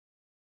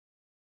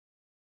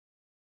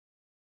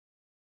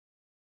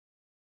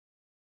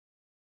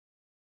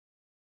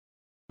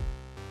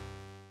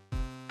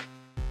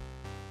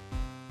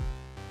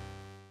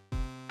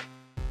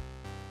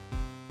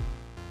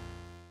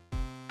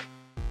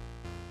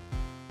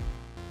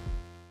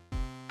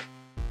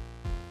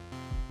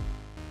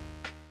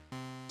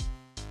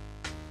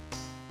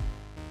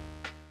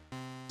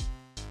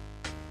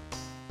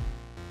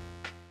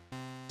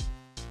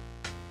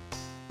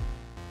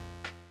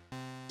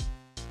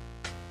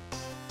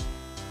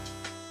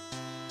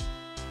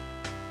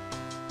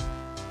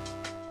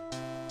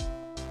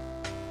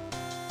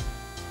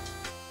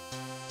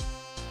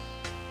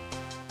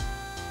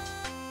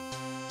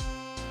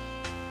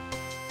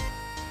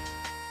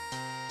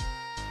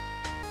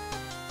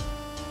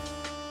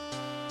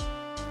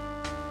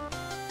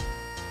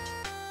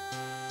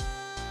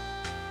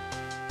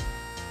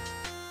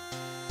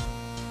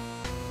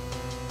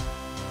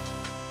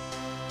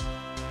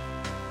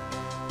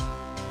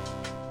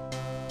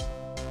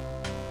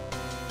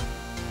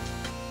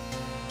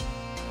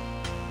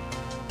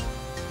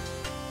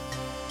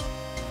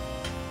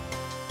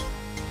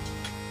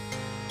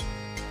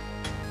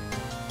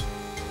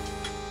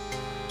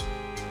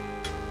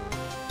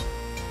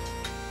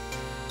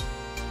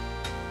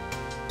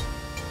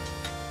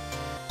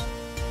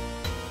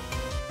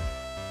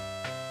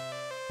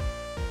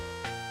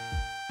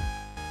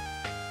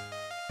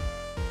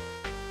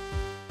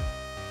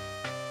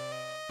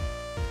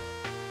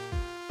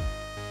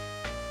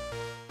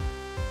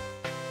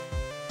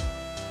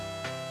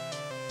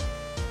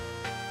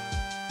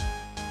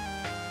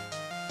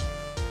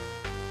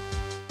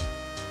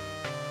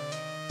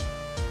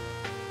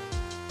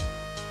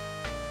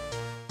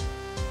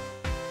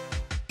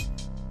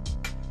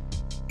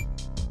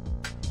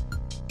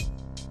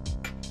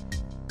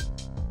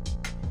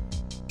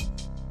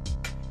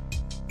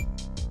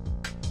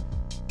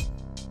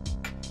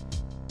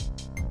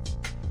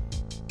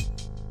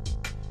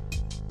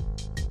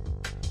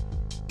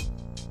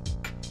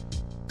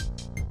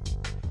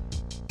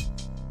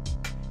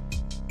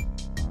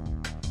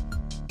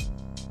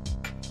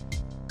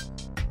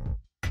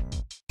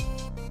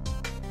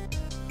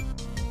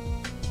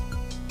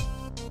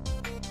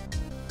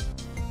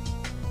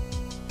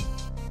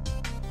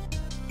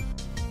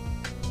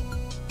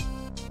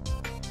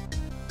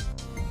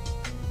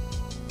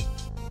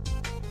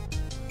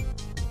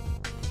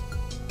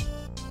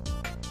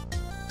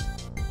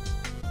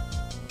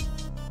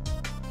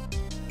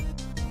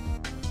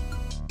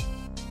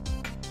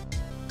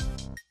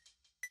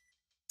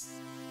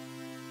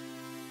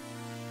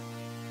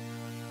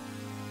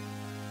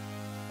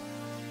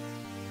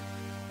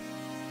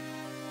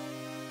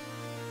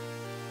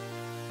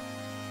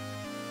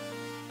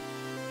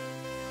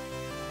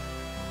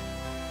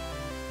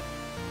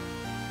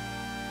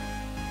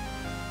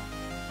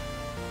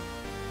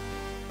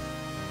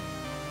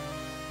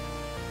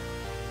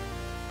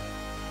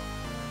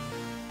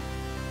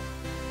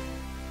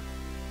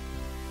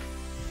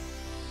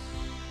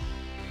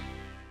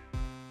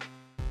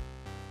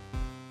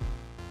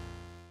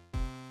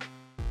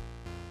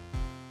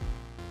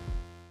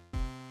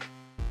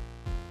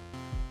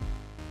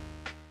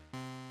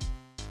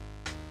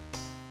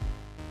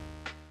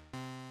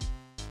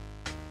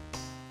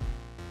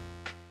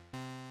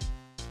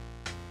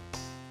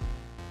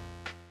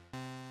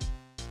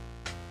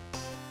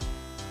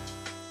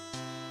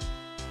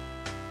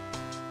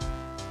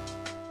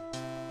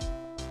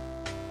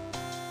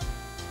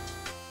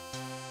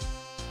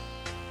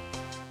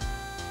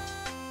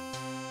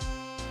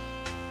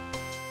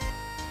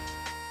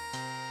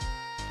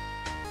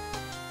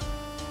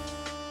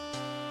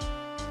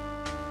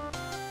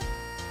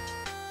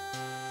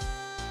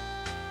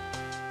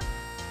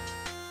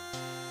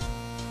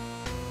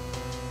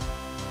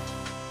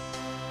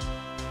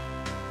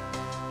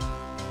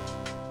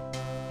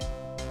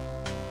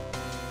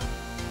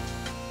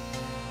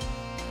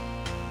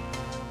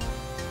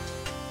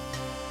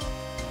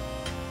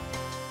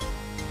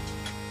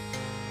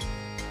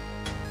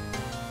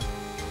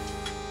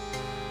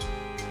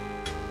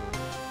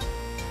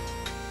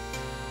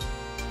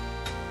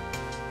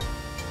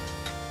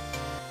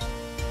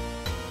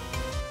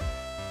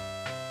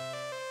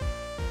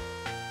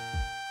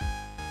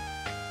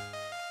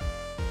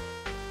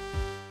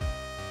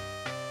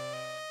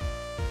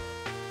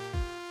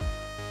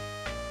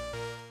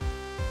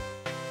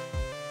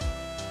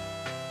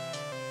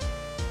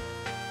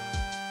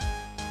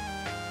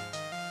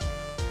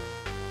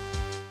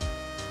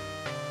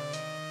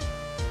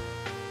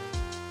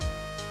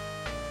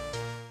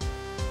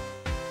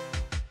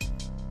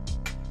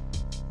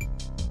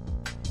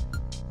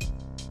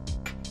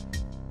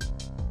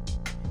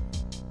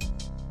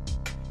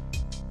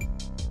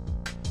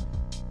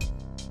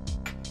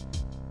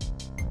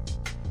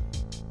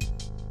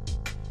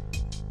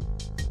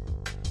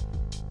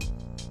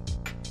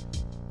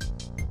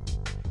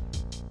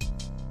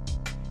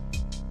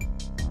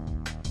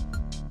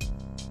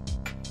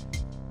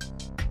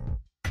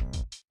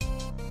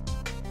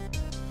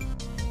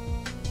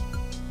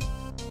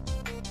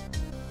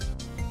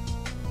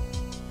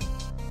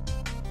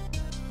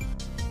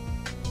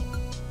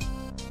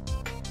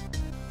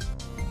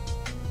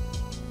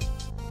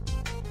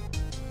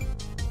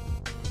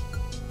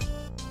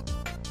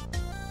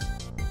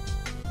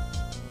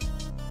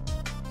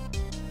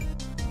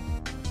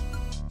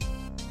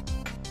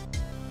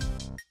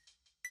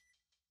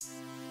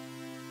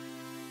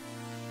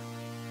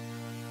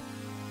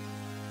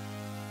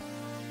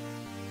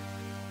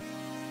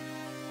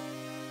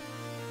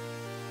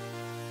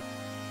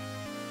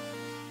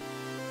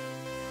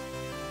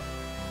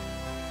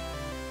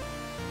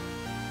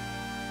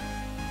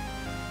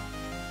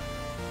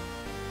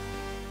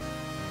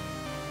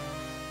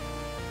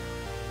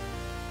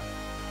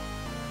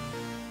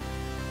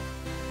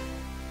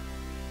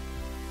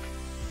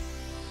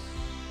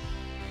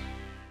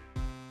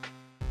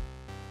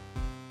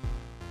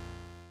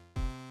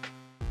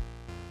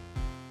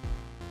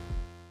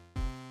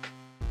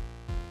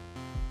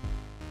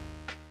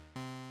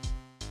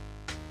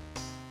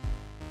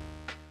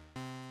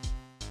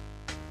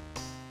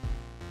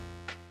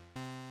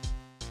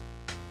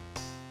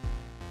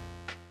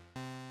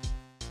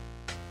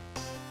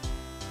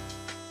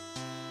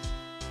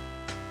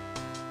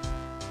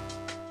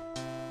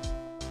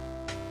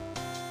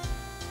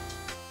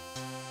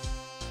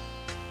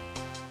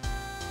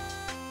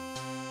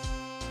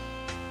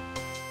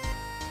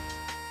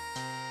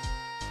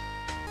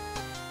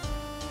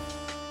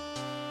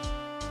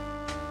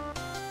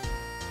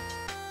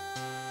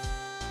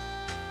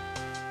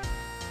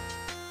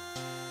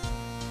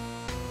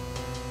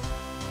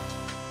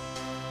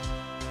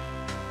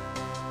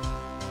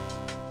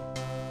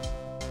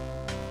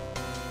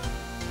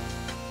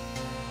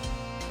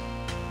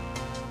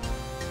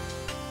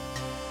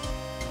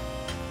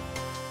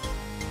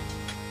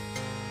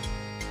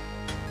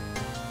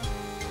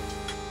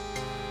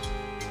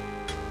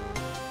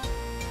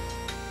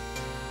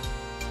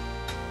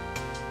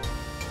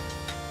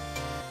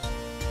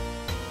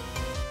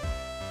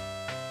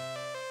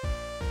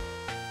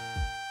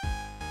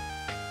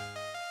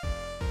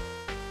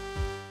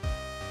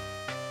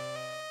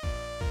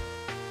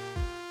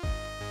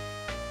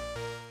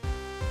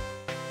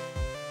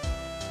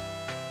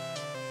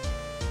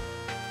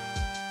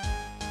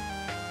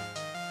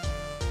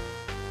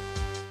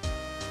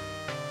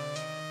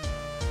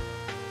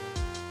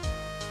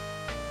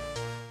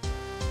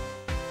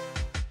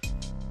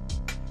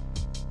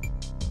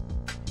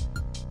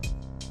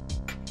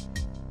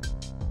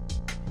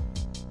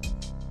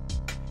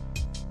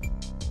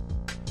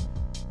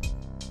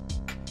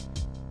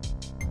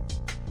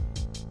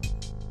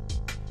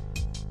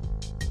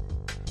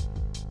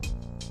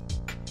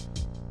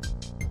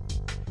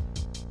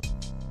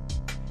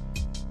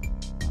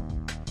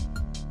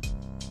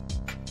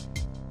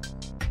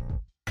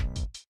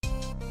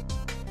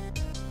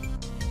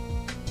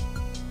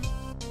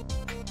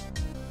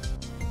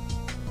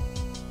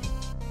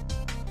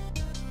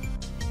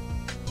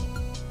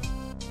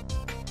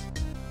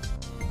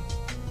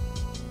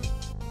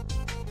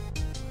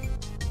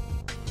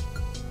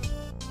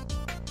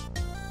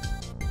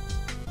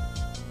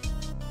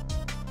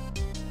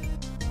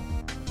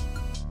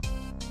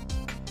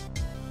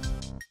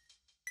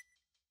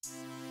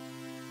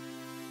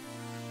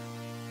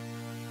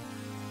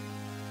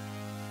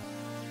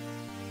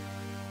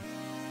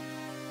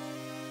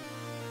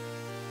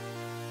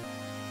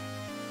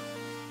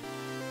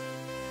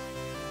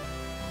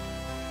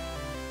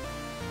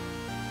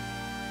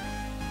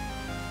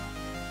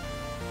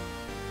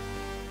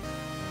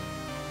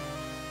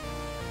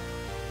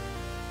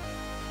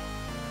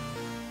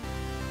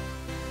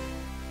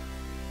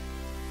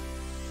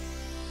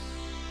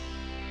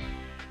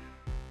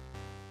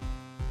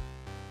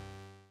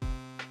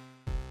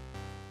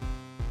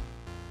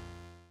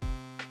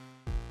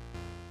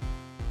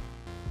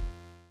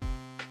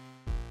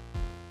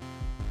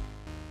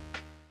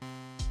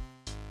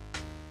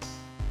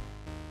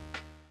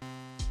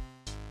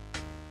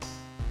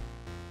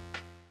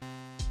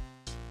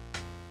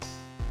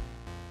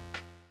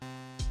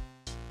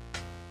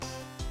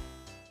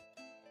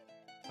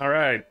All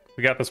right,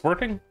 we got this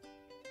working?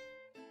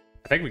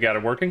 I think we got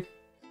it working.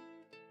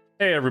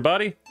 Hey,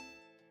 everybody.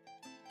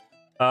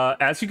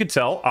 As you can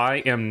tell, I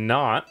am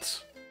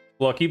not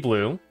Lucky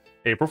Blue,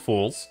 April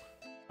Fools.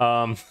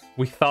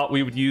 We thought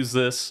we would use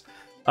this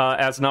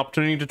as an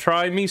opportunity to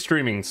try me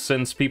streaming,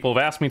 since people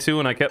have asked me to,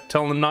 and I kept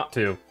telling them not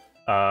to.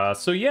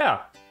 So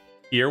yeah,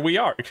 here we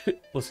are.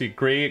 Let's see,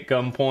 Gray at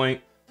gunpoint,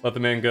 let the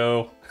man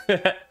go.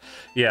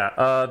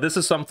 Yeah, this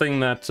is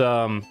something that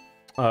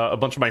a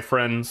bunch of my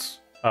friends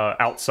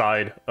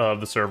outside of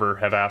the server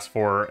have asked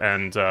for,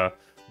 and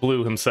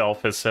Blue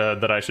himself has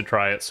said that I should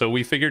try it, so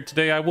we figured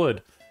today I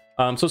would.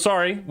 So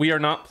sorry, we are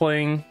not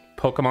playing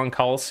Pokemon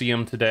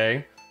Coliseum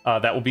today.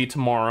 That will be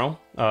tomorrow.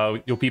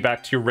 You'll be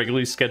back to your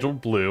regularly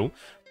scheduled Blue.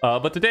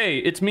 But today,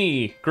 it's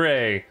me,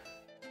 Gray.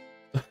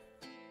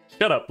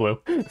 Shut up,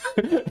 Blue.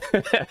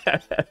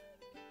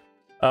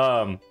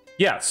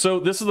 Yeah, so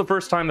this is the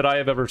first time that I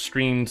have ever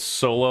streamed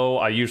solo.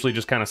 I usually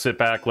just kind of sit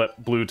back,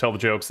 let Blue tell the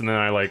jokes, and then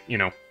I, like, you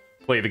know,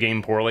 play the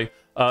game poorly.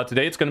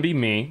 Today it's going to be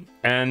me,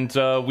 and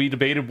we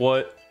debated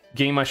what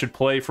game I should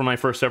play for my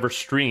first ever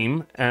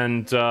stream,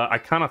 and I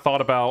kind of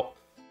thought about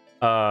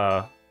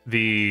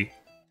the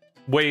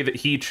way that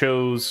he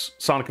chose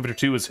Sonic Adventure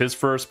 2 as his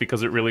first,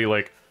 because it really,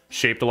 like,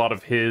 shaped a lot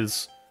of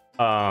his,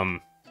 I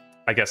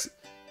guess,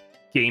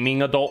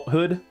 gaming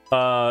adulthood.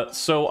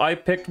 So I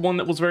picked one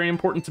that was very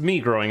important to me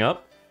growing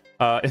up.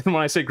 And when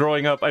I say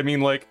growing up, I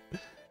mean, like,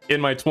 in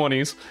my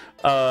 20s.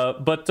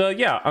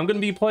 Yeah, I'm going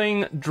to be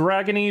playing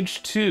Dragon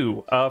Age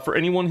 2. For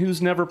anyone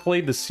who's never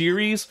played the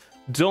series,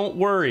 don't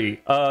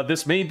worry.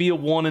 This may be a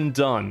one and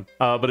done,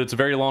 but it's a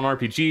very long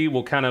RPG.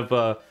 We'll kind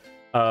of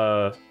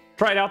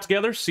try it out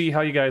together, see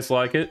how you guys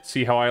like it,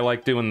 see how I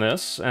like doing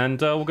this,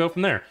 and we'll go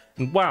from there.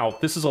 And wow,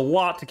 this is a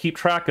lot to keep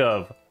track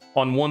of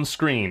on one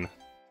screen.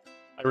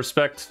 I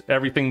respect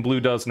everything Blue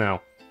does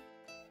now.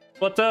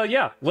 But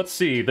yeah, let's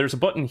see. There's a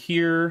button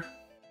here.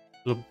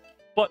 There's a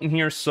button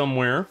here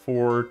somewhere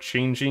for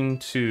changing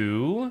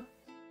to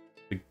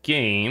the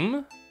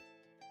game.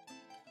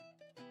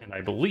 And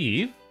I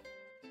believe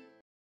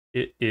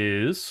it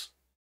is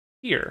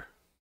here.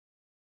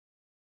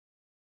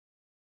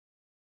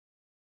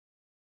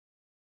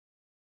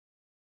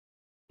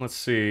 Let's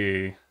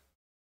see.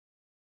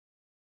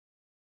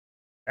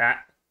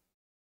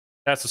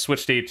 That's to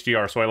switch to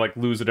HDR, so I like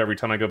lose it every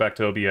time I go back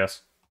to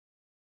OBS.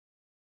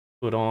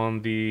 Put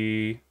on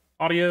the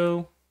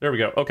audio. There we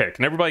go. Okay,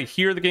 can everybody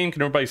hear the game?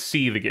 Can everybody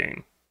see the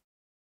game?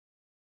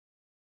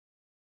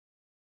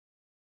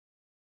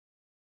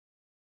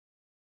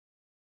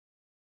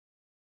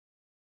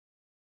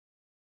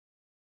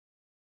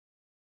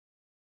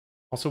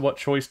 Also, what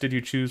choice did you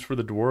choose for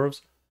the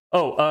dwarves?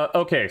 Oh,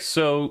 okay,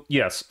 so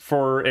yes,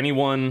 for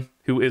anyone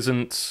who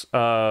isn't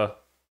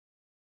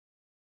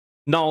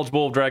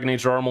knowledgeable of Dragon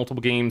Age, there are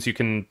multiple games you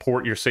can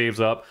port your saves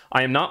up.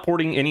 I am not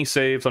porting any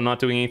saves, I'm not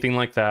doing anything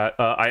like that.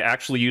 I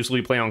actually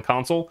usually play on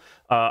console.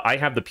 I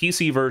have the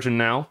PC version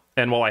now,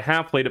 and while I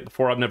have played it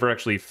before, I've never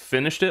actually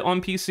finished it on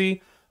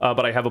PC,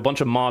 but I have a bunch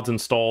of mods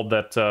installed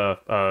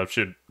that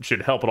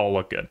should help it all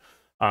look good.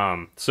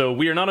 So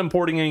we are not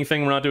importing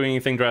anything, we're not doing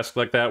anything drastic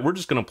like that. We're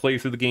just going to play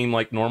through the game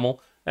like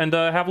normal, and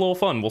have a little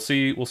fun. We'll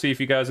see if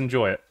you guys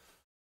enjoy it.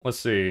 Let's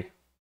see.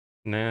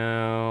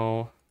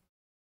 Now,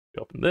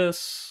 open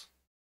this.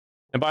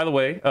 And by the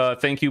way,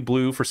 thank you,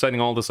 Blue, for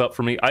setting all this up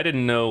for me. I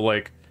didn't know,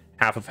 like,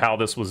 half of how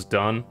this was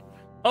done.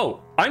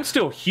 Oh, I'm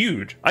still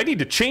huge. I need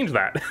to change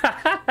that.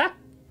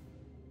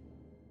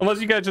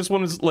 Unless you guys just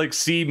want to, like,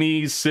 see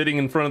me sitting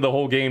in front of the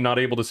whole game, not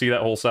able to see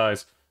that whole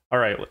size. All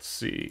right, let's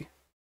see.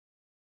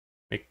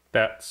 Make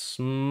that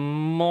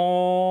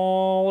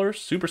smaller,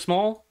 super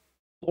small,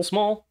 a little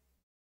small.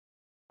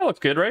 That looks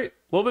good, right?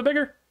 A little bit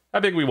bigger? How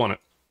big we want it?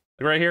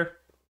 Like right here?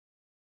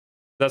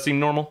 Does that seem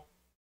normal?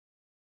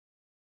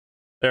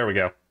 There we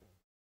go.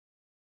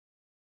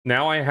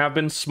 Now I have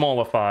been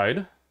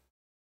smallified.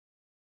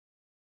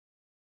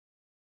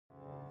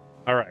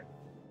 All right.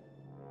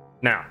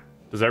 Now,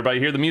 does everybody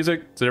hear the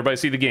music? Does everybody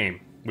see the game?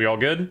 We all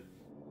good?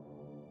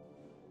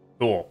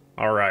 Cool.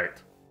 All right.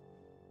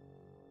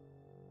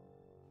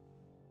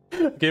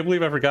 I can't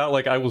believe I forgot,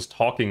 like, I was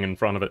talking in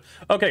front of it.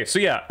 Okay, so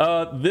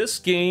yeah, this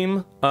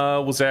game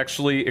was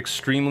actually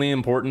extremely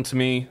important to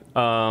me.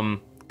 Kind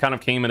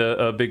of came at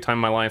a big time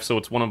in my life, so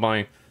it's one of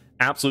my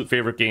absolute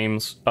favorite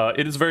games.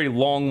 It is a very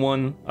long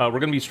one. We're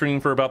gonna be streaming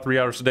for about 3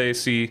 hours a day.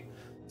 See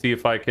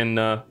if I can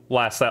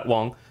last that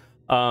long.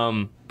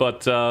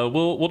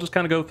 We'll just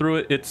kind of go through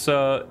it. It's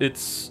the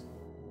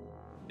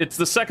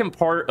second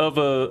part of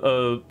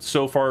a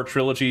so far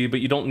trilogy, but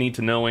you don't need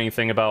to know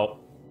anything about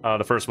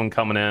the first one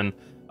coming in.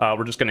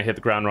 We're just gonna hit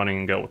the ground running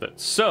and go with it.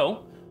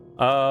 So,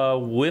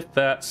 with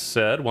that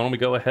said, why don't we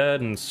go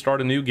ahead and start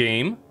a new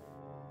game,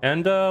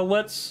 and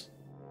let's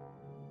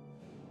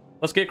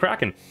get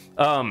cracking.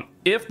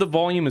 If the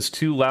volume is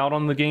too loud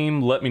on the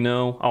game, let me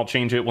know. I'll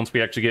change it once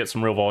we actually get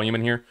some real volume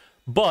in here.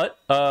 But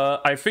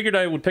I figured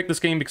I would pick this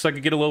game because I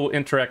could get a little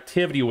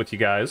interactivity with you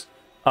guys.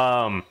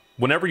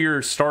 Whenever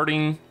you're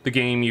starting the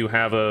game, you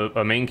have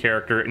a main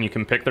character, and you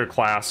can pick their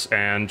class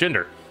and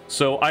gender.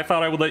 So I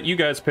thought I would let you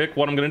guys pick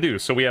what I'm going to do.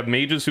 So we have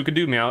mages who can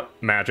do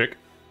magic,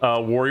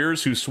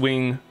 warriors who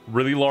swing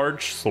really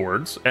large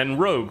swords, and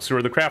rogues who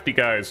are the crafty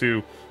guys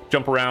who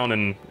jump around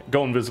and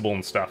go invisible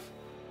and stuff.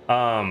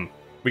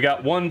 We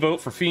got 1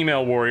 vote for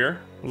female warrior.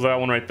 Was that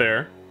one right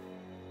there?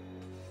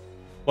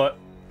 What?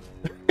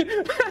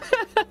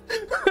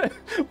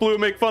 Blue,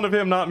 make fun of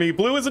him, not me.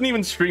 Blue isn't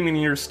even streaming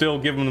and you're still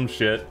giving him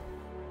shit.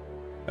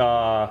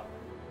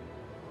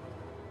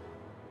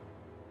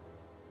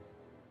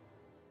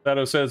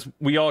 Shadow says,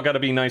 we all gotta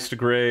be nice to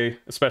Gray,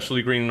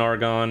 especially Green and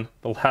Argon,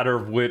 the latter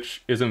of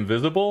which is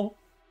invisible.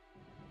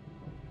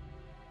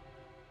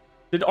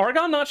 Did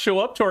Argon not show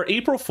up to our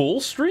April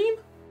Fool's stream?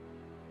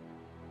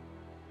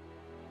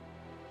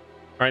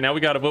 Alright, now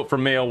we gotta vote for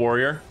male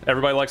warrior.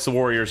 Everybody likes the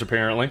warriors,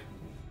 apparently.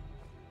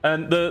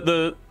 And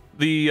the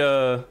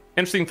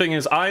interesting thing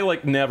is, I,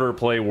 like, never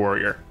play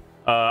warrior.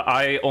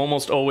 I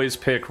almost always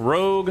pick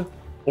rogue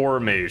or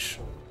mage.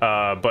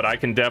 But I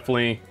can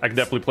definitely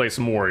play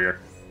some warrior.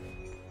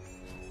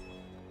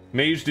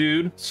 Mage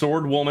dude,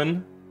 sword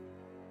woman.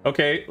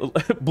 Okay,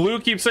 Blue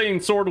keeps saying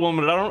sword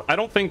woman, but I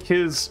don't think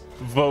his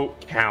vote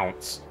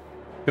counts,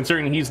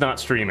 considering he's not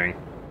streaming.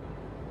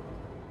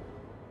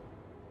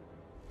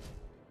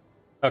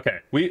 Okay,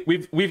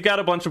 we've got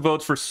a bunch of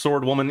votes for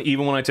sword woman.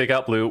 Even when I take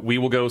out Blue, we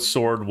will go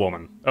sword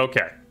woman.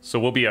 Okay, so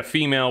we'll be a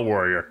female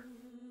warrior.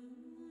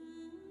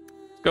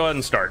 Let's go ahead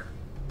and start.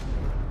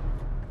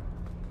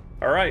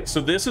 All right,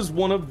 so this is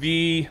one of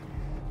the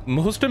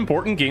most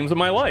important games of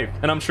my life,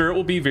 and I'm sure it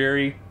will be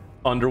very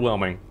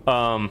underwhelming.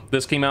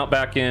 This came out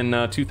back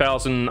in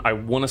 2000, I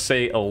want to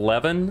say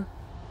 11.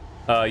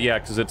 Yeah,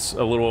 because it's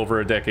a little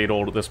over a decade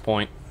old at this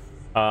point.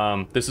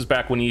 This is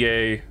back when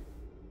EA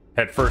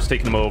had first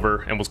taken them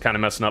over and was kind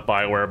of messing up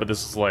BioWare, but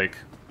this is, like,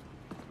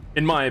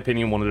 in my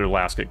opinion, one of their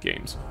last good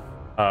games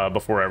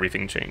before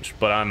everything changed.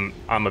 But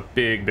I'm a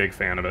big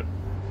fan of it.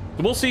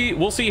 So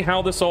we'll see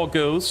how this all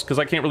goes, because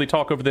I can't really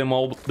talk over them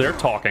all. They're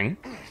talking,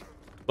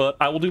 but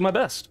I will do my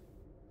best.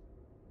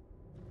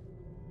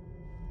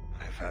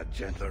 Had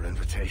gentler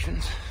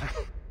invitations.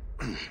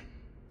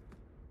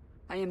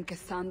 I am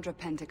Cassandra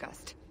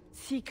Pentagust,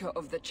 Seeker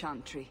of the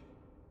Chantry.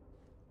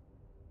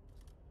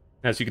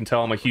 As you can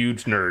tell, I'm a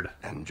huge nerd.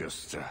 And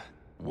just,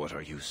 what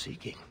are you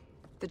seeking?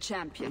 The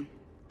champion.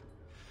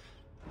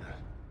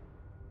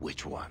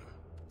 Which one?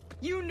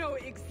 You know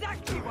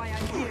exactly why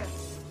I'm here.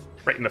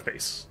 Right in the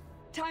face.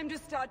 Time to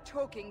start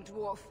talking,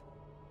 dwarf.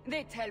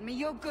 They tell me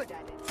you're good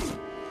at it.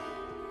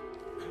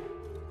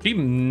 He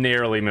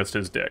narrowly missed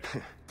his dick.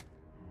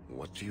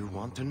 What do you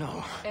want to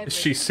know? Is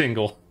she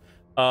single?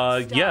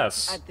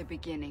 Yes. At the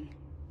beginning.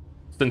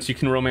 Since you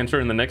can romance her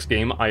in the next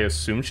game, I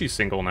assume she's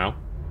single now.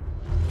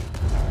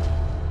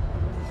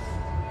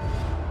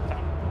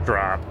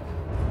 Drop.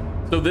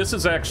 So this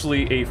is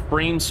actually a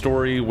frame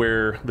story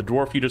where the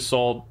dwarf you just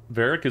saw,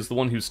 Varric, is the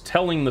one who's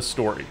telling the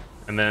story.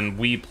 And then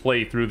we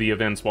play through the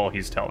events while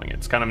he's telling it.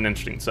 It's kind of an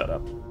interesting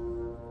setup.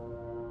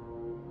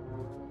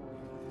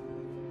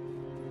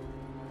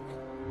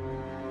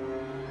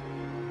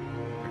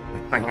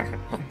 You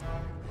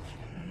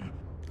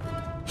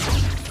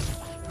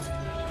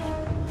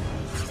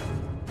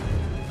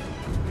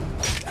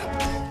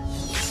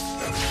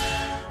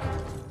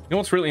know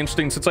what's really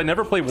interesting? Since I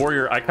never play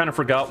Warrior, I kind of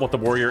forgot what the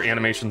Warrior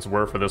animations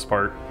were for this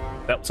part.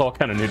 That was all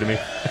kind of new to me.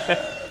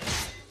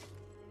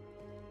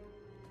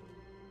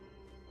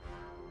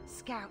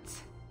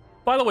 Scouts.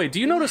 By the way, do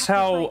you notice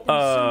how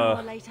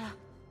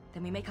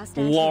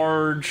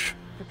large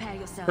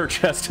her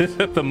chest is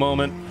at the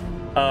moment?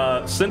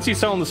 Since he's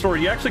telling the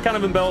story, he actually kind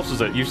of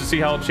embellishes it. You should see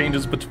how it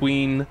changes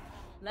between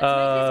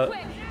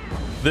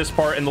this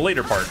part and the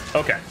later part.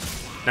 Okay,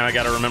 now I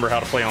gotta remember how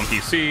to play on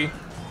PC.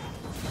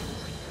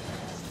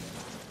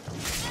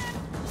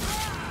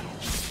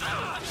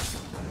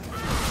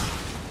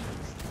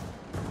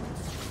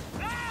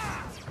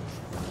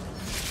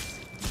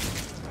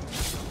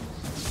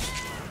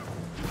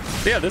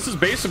 Yeah, this is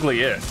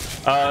basically it.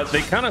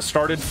 They kind of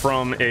started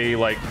from a,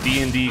 like,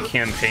 D&D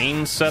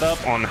campaign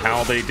setup on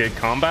how they did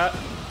combat,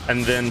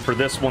 and then for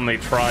this one they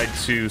tried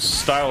to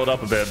style it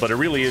up a bit, but it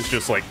really is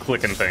just, like,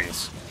 clicking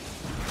things.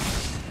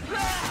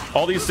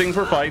 All these things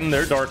we're fighting,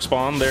 they're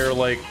Darkspawn, they're,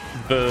 like,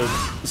 the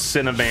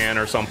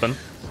Cinnaman or something,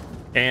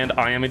 and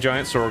I am a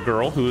giant sword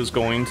girl who is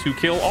going to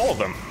kill all of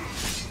them.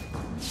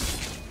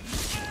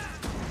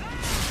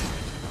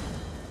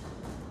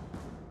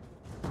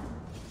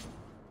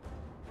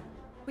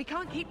 We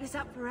can't keep this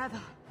up forever.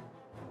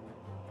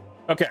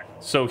 Okay,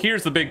 so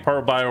here's the big part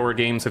of BioWare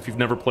games. If you've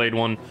never played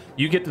one,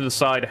 you get to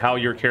decide how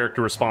your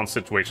character responds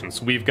to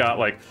situations. We've got,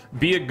 like,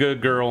 be a good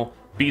girl,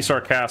 be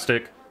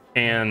sarcastic,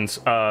 and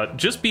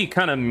just be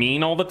kind of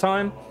mean all the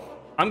time.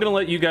 I'm going to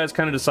let you guys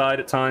kind of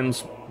decide at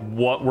times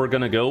what we're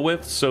going to go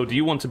with. So do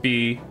you want to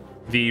be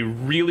the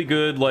really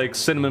good, like,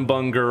 cinnamon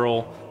bun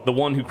girl, the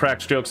one who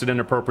cracks jokes at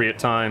inappropriate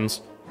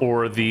times,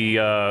 or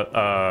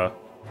the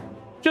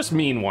just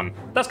mean one?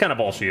 That's kind of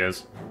all she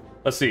is.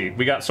 Let's see.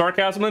 We got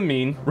sarcasm and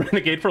mean.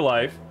 Renegade for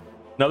life.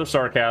 Another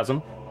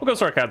sarcasm. We'll go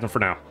sarcasm for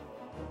now.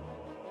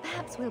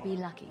 Perhaps we'll be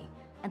lucky.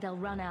 and they'll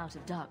run out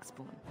of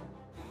darkspawn.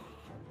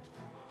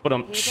 But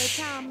Here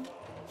they come.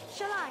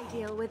 Shall I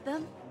deal with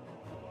them?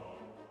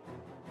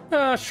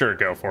 sure,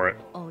 go for it.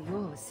 All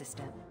yours,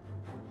 sister.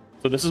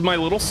 So this is my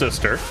little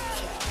sister,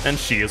 and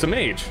she is a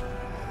mage.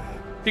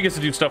 She gets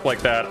to do stuff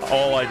like that.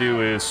 All I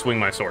do is swing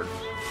my sword.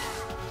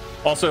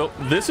 Also,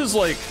 this is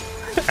like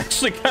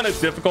actually kind of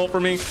difficult for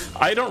me.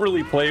 I don't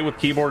really play with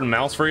keyboard and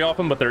mouse very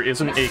often, but there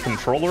isn't a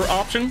controller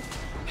option.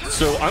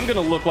 So I'm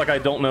gonna look like I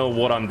don't know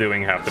what I'm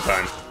doing half the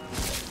time,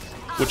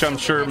 which I'm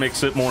sure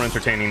makes it more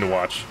entertaining to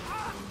watch.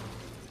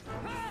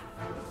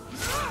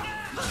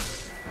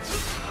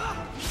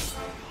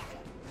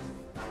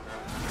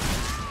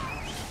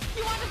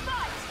 You want to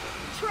fight?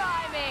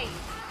 Try me.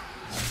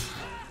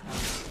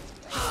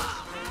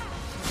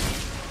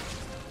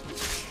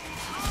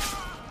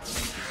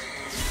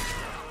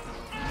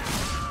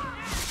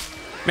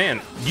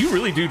 Man, you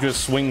really do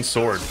just swing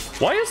sword.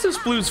 Why is this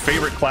Blue's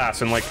favorite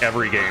class in like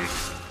every game?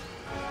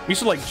 We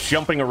should like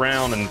jumping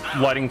around and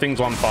lighting things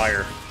on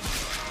fire.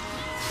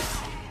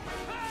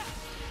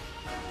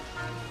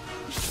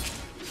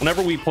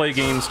 Whenever we play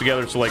games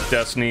together, so like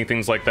Destiny,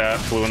 things like that,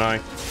 Blue and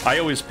I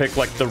always pick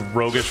like the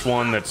roguish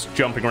one that's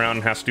jumping around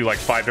and has to do like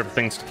 5 different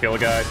things to kill a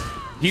guy.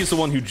 He's the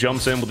one who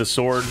jumps in with his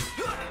sword,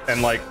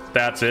 and like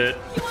that's it.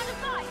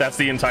 That's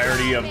the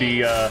entirety of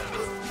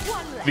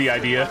the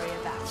idea.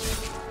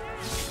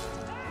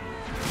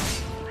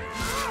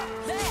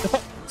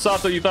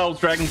 Sato, you thought it was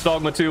Dragon's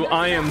Dogma 2.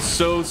 I am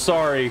so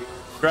sorry.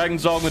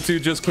 Dragon's Dogma 2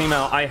 just came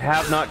out. I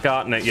have not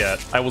gotten it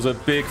yet. I was a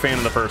big fan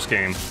of the first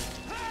game.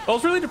 I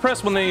was really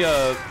depressed when they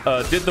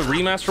did the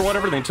remaster or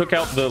whatever. They took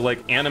out the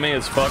like anime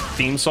as fuck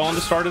theme song to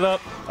start it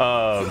up.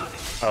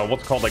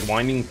 What's it called, like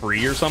Winding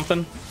Free or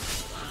something?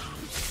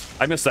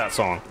 I missed that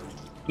song.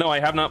 No, I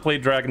have not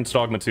played Dragon's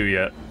Dogma 2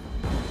 yet.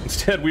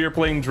 Instead, we are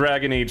playing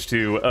Dragon Age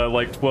 2, a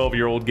like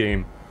 12-year-old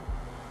game.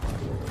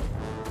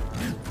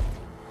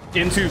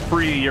 Into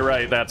Free, you're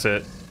right, that's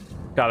it.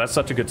 God, that's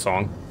such a good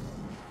song.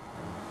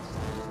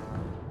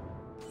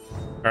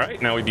 Alright,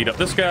 now we beat up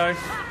this guy. Is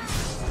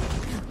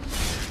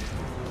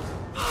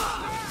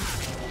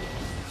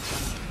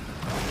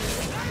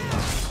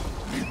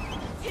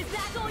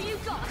that all you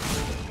got?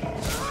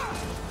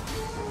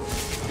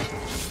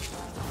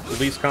 The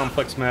least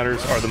complex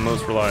matters are the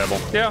most reliable.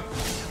 Yeah.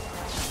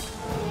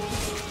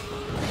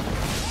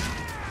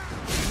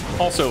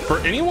 Also, for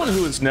anyone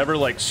who has never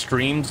like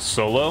streamed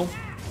solo,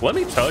 let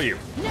me tell you,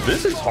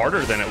 this is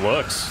harder than it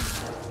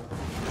looks.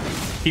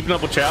 Keeping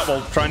up with chat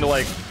while trying to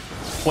like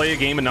play a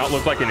game and not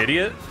look like an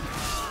idiot.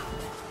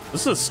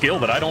 This is a skill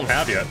that I don't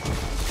have yet.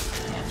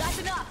 That's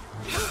enough.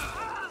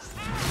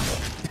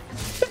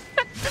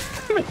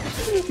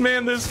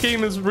 Man, this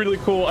game is really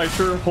cool. I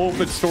sure hope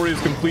its story is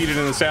completed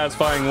in a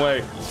satisfying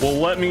way. Well,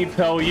 let me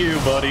tell you,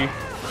 buddy,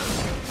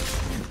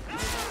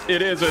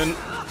 it isn't.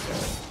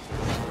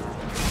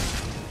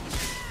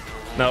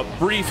 Now,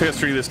 brief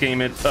history of this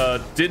game, it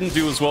didn't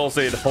do as well as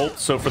they had hoped,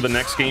 so for the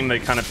next game they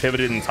kind of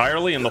pivoted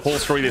entirely, and the whole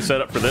story they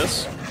set up for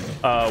this,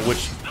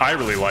 which I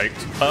really liked,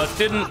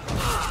 didn't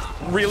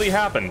really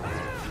happen.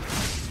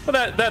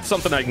 But that's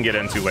something I can get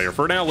into later.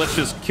 For now, let's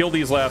just kill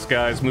these last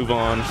guys, move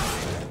on.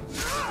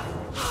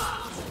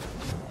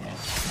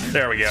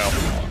 There we go.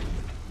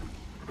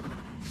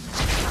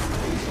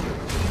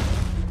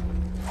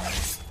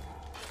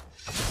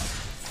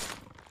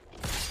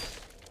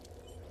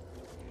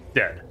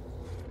 Dead.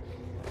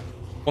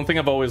 One thing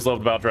I've always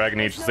loved about Dragon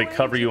Age is they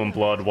cover you in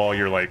blood while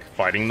you're like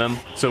fighting them.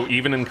 So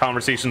even in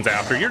conversations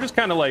after, you're just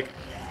kind of like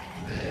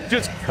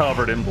just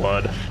covered in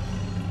blood.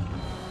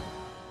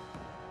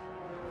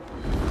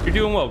 You're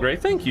doing well, Gray.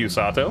 Thank you,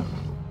 Sato.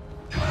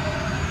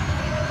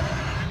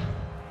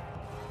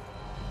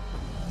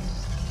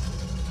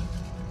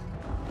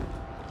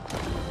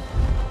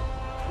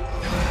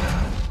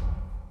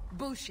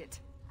 Bullshit.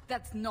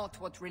 That's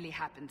not what really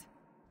happened.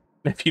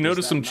 If you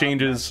notice some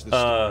changes,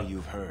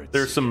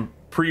 there's some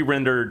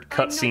pre-rendered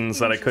cutscenes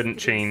that I couldn't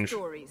change.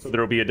 So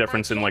there'll be a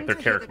difference in like their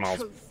character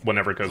models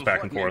whenever it goes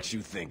back and forth. What makes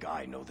you think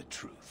I know the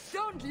truth?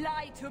 Don't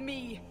lie to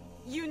me.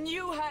 You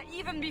knew her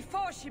even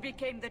before she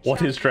became the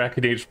What is champion.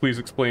 Dragon Age? Please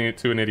explain it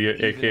to an idiot,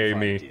 Even aka if I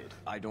me. did,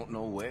 I don't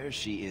know where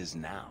she is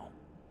now.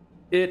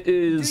 It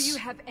is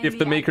if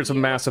the makers of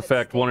Mass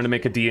Effect wanted to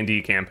make a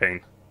D&D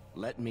campaign.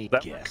 Let me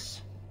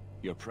guess.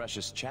 Your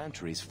precious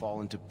chantry's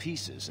fallen to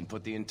pieces and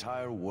put the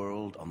entire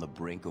world on the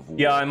brink of war.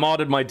 Yeah, I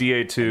modded my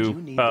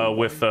DA2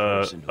 with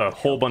a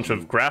whole bunch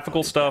of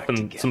graphical stuff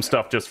and some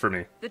stuff just for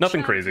me. The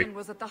Nothing crazy. champion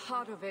was at the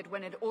heart of it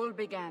when it all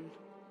began.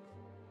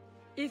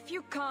 If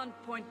you can't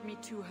point me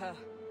to her,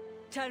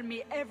 tell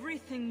me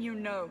everything you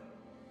know.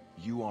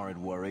 You aren't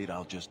worried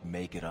I'll just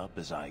make it up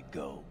as I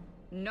go?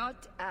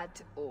 Not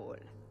at all.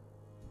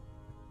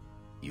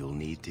 You'll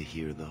need to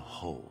hear the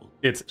whole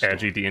It's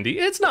edgy D&D.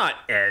 It's not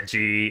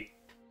edgy.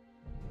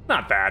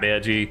 Not that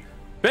edgy.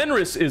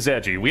 Fenris is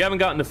edgy. We haven't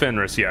gotten to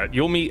Fenris yet.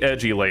 You'll meet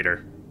Edgy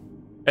later.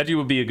 Edgy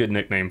would be a good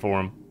nickname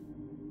for him.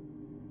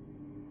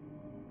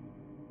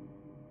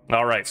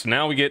 All right, so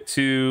now we get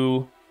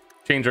to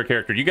change our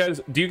character.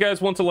 Do you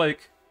guys want to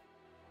like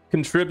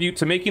contribute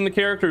to making the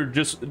character, or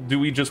just do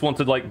we just want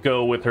to like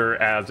go with her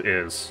as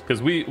is?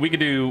 Because we could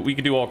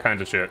do all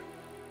kinds of shit.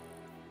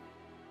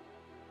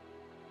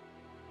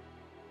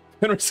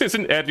 Fenris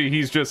isn't edgy,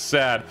 he's just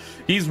sad.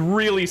 He's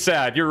really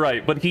sad, you're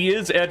right, but he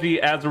is edgy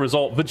as a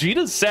result.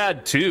 Vegeta's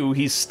sad too,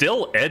 he's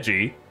still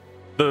edgy.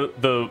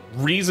 The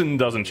reason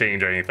doesn't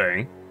change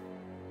anything.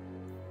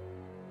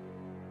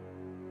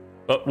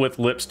 But with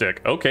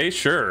lipstick. Okay,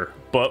 sure.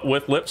 But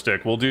with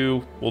lipstick, we'll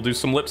do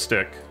some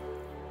lipstick.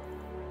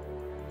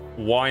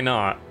 Why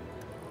not?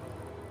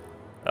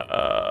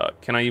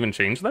 Can I even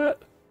change that?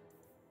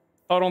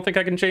 Oh, I don't think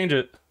I can change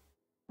it.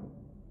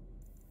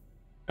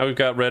 Now we've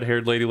got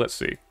red-haired lady, let's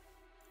see.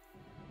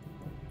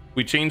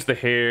 We change the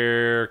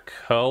hair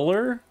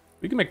color.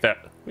 We can make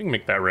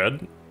that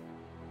red.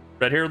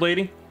 Red-haired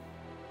lady.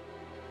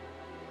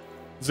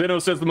 Zeno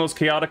says the most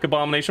chaotic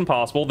abomination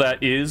possible.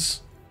 That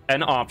is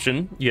an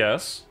option,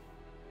 yes.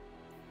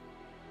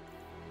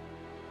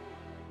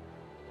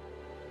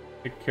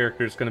 The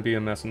character's gonna be a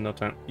mess in no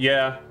time.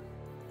 Yeah.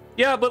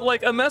 Yeah, but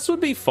like a mess would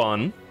be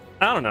fun.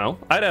 I don't know.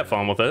 I'd have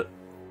fun with it.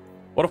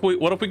 What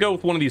if we go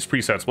with one of these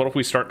presets? What if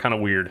we start kind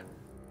of weird?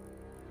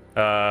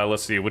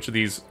 Let's see, which of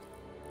these?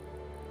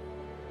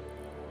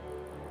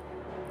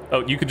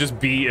 Oh, you could just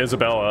be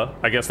Isabella.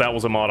 I guess that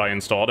was a mod I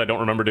installed. I don't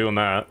remember doing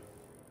that.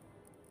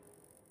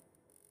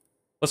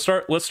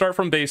 Let's start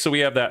from base so we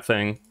have that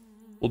thing.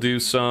 We'll do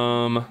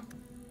some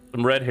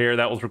red hair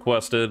that was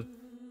requested.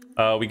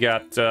 We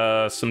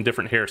got some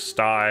different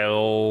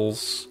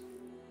hairstyles.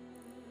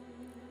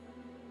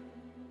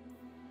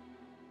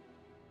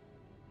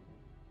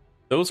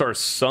 Those are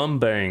some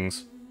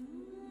bangs.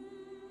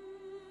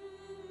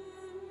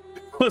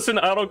 Listen,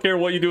 I don't care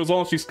what you do as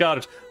long as she's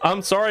Scottish.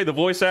 I'm sorry, the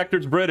voice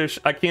actor's British.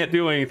 I can't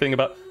do anything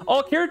about...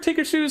 Oh,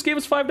 Caretaker Shoes gave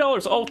us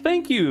 $5. Oh,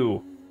 thank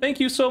you. Thank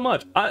you so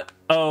much.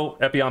 Oh,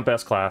 Epion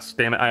best class.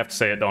 Damn it, I have to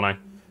say it, don't I?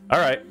 All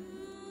right.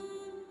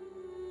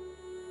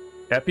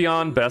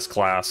 Epion best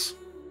class.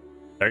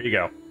 There you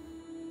go.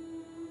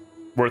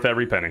 Worth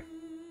every penny.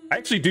 I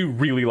actually do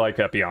really like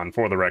Epion,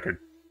 for the record.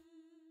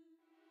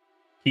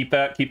 Keep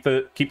that. Keep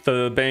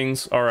the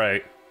bangs. All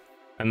right.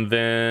 And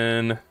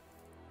then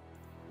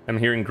I'm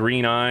hearing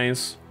green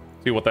eyes.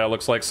 See what that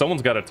looks like.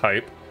 Someone's got to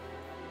type.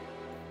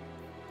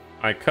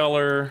 Eye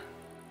color.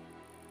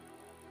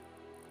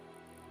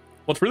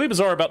 What's really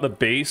bizarre about the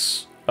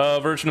base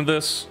version of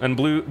this, and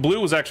Blue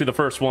was actually the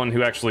first one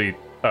who actually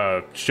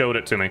showed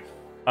it to me.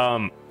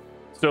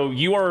 So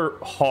you are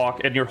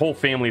Hawk, and your whole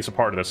family is a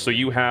part of this. So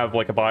you have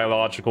like a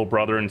biological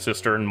brother and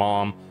sister and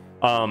mom.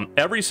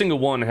 Every single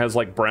one has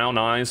like brown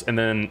eyes, and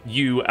then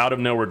you out of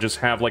nowhere just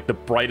have like the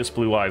brightest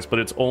blue eyes, but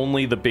it's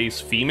only the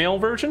base female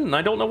version, and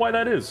I don't know why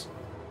that is.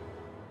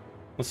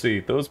 Let's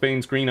see, those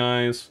Bane's green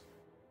eyes.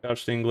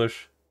 Gosh,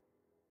 English.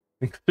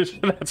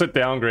 That's a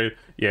downgrade.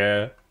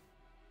 Yeah.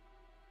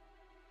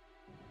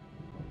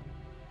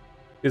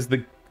 Is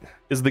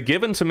the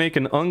given to make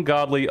an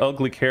ungodly,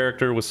 ugly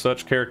character with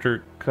such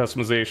character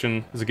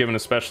customization is a given,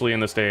 especially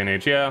in this day and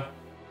age? Yeah.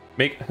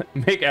 Make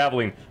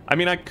Aveline. I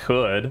mean, I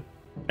could.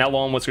 Now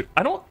long whiskers.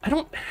 I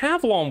don't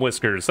have long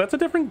whiskers. That's a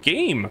different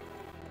game.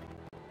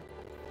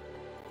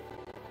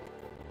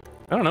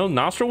 I don't know.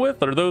 Nostril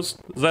width? Are those?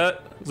 Is that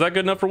good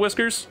enough for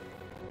whiskers?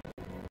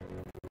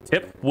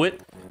 Tip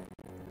width.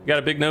 You got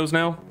a big nose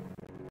now.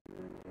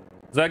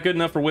 Is that good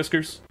enough for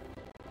whiskers?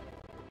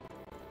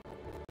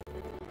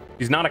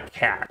 He's not a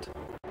cat.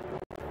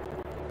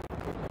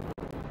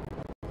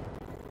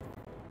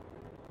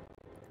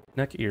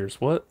 Neck, ears.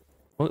 What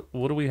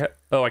do we have?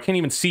 Oh, I can't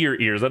even see your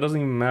ears. That doesn't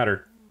even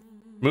matter.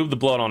 Move the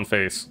blood on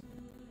face.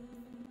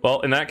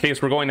 Well, in that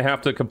case, we're going to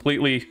have to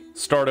completely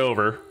start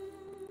over.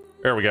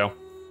 There we go.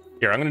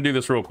 Here, I'm going to do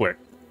this real quick.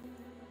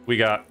 We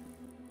got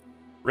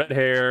red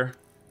hair.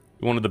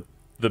 We wanted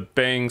the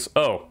bangs.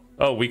 Oh,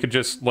 we could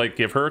just, like,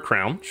 give her a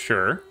crown.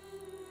 Sure.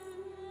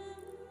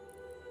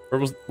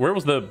 Where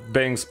was the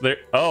bangs there?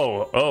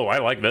 Oh, I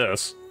like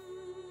this.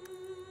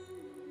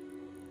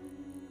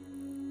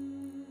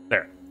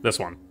 There, this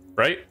one,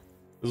 right?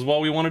 This is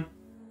what we wanted.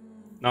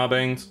 Nah,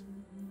 bangs.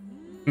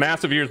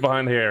 Massive ears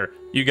behind the hair.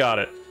 You got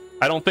it.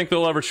 I don't think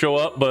they'll ever show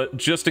up, but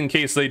just in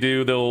case they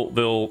do,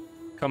 they'll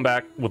come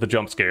back with a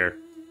jump scare.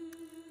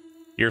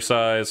 Ear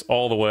size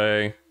all the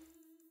way.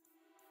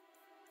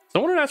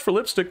 Someone had asked for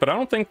lipstick, but I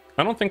don't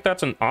think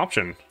that's an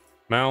option.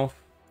 Mouth.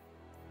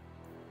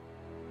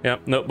 Yeah,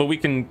 no, but we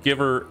can give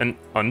her an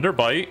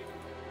underbite.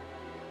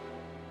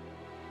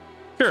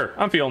 Sure,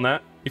 I'm feeling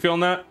that. You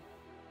feeling that?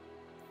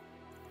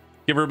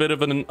 Give her a bit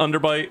of an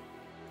underbite.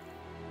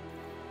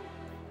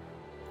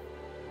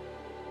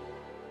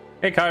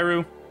 Hey,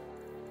 Kairu.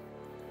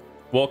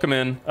 Welcome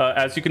in.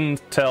 As you can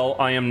tell,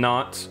 I am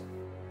not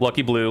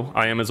Lucky Blue.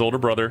 I am his older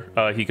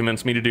brother. He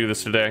convinced me to do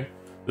this today.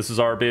 This is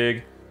our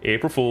big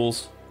April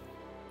Fool's.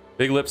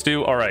 Big lips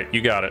do? Alright,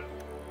 you got it.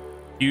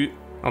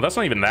 Oh, that's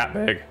not even that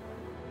big.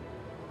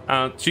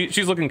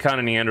 She's looking kind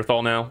of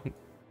Neanderthal now.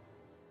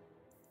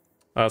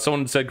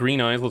 Someone said green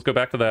eyes. Let's go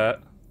back to that.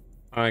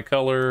 Eye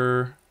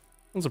color.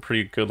 That's a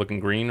pretty good looking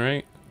green,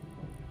 right?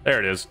 There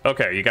it is.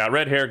 Okay, you got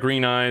red hair,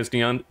 green eyes,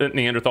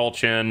 Neanderthal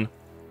chin.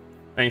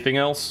 Anything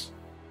else?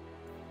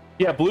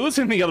 Yeah, Blue is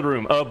in the other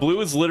room.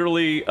 Blue is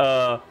literally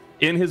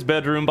in his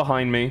bedroom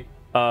behind me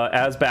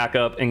as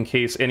backup in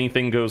case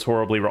anything goes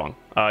horribly wrong.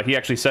 He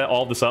actually set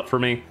all this up for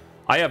me.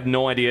 I have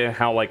no idea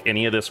how like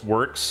any of this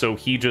works, so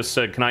he just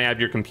said, "Can I have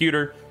your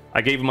computer?"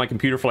 I gave him my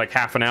computer for like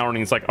half an hour, and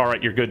he's like, "All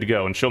right, you're good to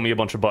go," and show me a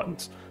bunch of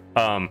buttons.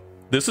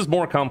 This is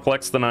more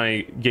complex than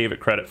I gave it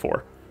credit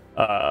for.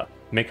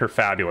 Make her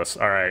fabulous.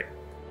 All right.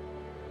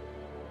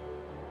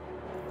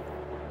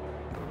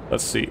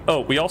 Let's see.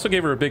 Oh, we also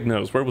gave her a big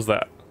nose. Where was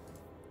that?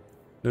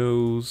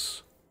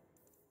 Nose.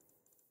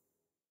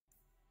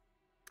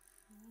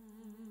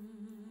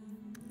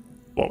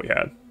 What we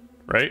had,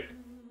 right?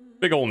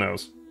 Big old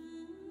nose.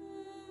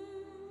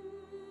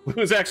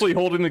 Who's actually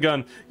holding the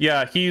gun?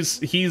 Yeah,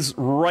 he's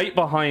right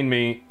behind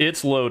me.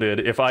 It's loaded.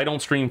 If I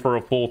don't stream for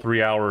a full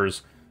 3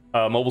 hours,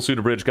 Mobile Suit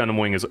Abridged Gundam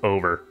Wing is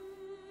over.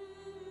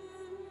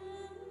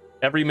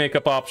 Every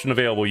makeup option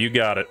available. You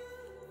got it.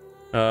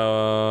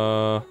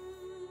 Thought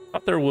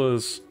there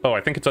was... Oh,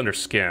 I think it's under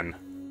skin.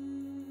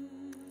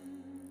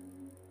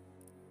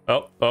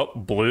 Oh,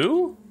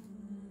 blue?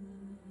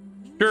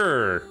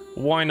 Sure,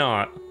 why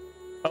not?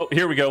 Oh,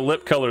 here we go,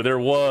 lip color. There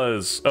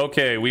was.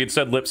 Okay, we had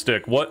said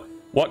lipstick. What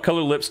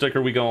color lipstick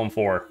are we going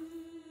for?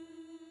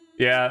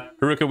 Yeah,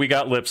 Haruka, we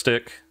got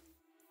lipstick.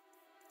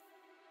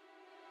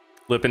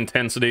 Lip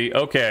intensity.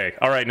 Okay,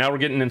 all right, now we're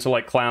getting into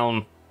like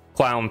clown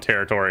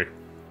territory.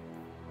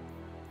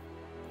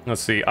 Let's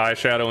see,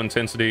 eyeshadow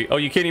intensity. Oh,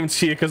 you can't even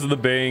see it because of the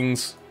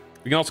bangs.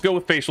 We can also go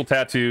with facial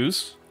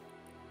tattoos.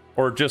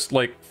 Or just,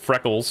 like,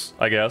 freckles,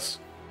 I guess.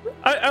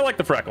 I like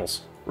the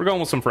freckles. We're going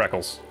with some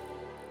freckles.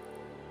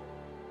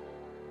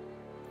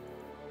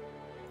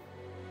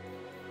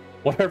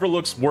 Whatever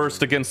looks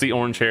worst against the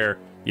orange hair.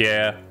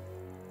 Yeah.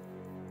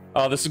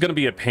 Oh, this is going to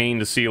be a pain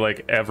to see,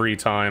 like, every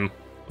time.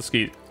 Let's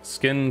get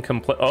skin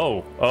complete.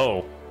 Oh,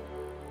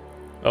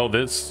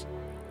 this.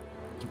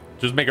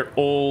 Just make her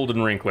old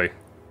and wrinkly.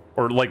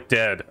 Or, like,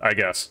 dead, I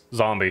guess.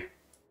 Zombie.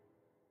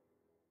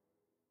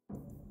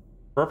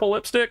 Purple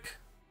lipstick?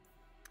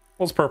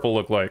 What's purple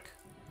look like?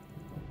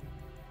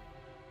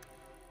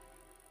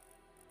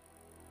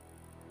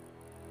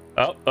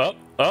 Oh.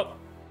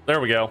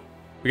 There we go.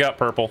 We got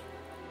purple.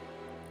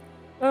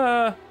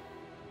 I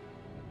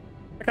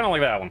kind of like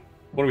that one.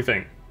 What do we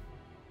think?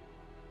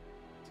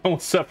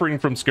 Someone's suffering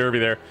from scurvy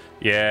there.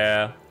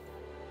 Yeah.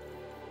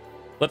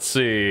 Let's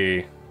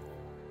see.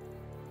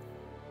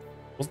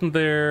 Wasn't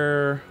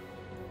there...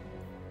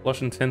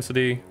 Blush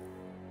intensity?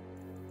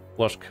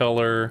 Blush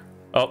color?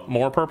 Oh,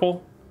 more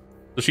purple?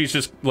 So she's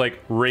just, like,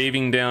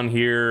 raving down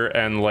here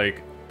and,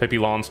 like, Pippi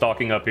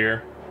Longstocking up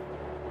here.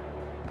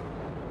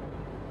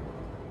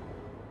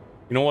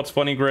 You know what's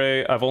funny,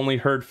 Gray? I've only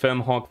heard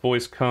Femhawk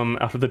voice come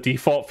out of the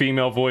default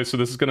female voice, so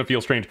this is gonna feel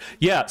strange.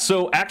 Yeah,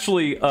 so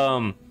actually,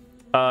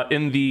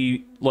 in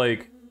the,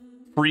 like,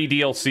 free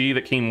DLC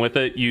that came with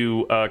it,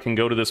 you can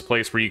go to this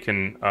place where you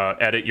can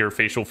edit your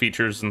facial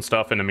features and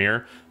stuff in a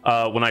mirror.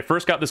 When I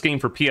first got this game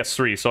for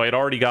PS3, so I had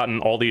already gotten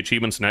all the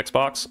achievements in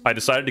Xbox, I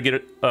decided to get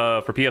it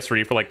for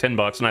PS3 for like 10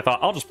 bucks, and I thought,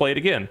 I'll just play it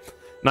again.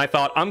 And I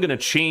thought, I'm gonna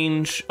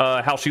change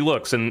how she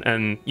looks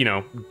and you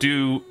know,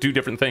 do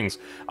different things.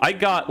 I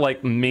got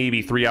like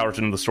maybe 3 hours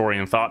into the story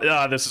and thought,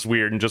 this is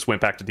weird, and just went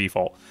back to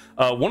default.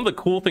 One of the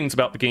cool things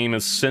about the game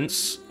is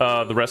since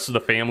the rest of the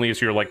family is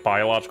your like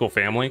biological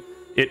family,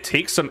 it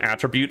takes some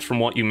attributes from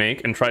what you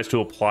make and tries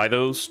to apply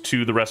those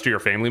to the rest of your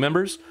family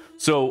members.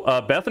 So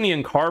Bethany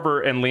and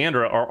Carver and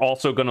Leandra are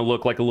also going to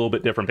look like a little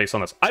bit different based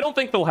on this. I don't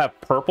think they'll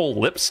have purple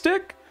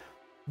lipstick,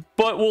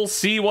 but we'll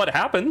see what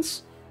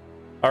happens.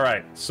 All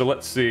right, so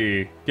let's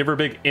see. Give her a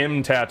big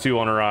M tattoo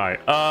on her eye.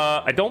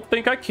 I don't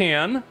think I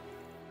can.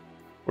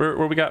 Where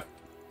we got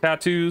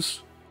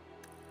tattoos?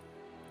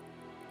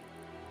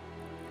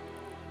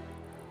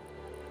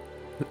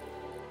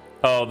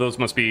 Oh, those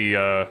must be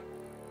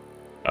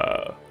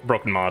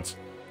broken mods.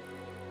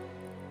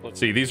 Let's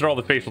see. These are all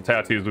the facial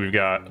tattoos we've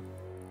got.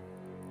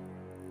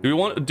 Do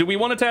we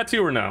want a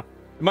tattoo or no?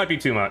 It might be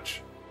too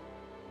much.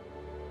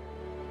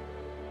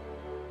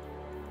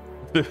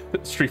 The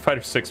Street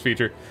Fighter 6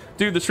 feature.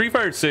 Dude, the Street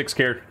Fighter 6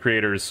 character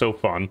creator is so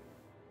fun.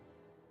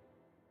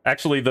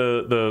 Actually,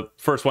 the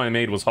first one I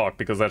made was Hawk,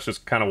 because that's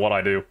just kind of what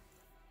I do.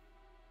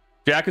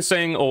 Jack is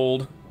saying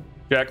old.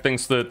 Jack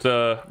thinks that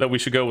that we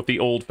should go with the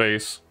old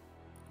face.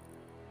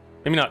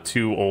 Maybe not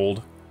too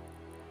old.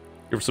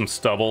 Give her some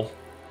stubble.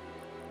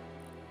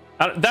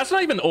 That's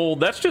not even old.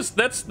 That's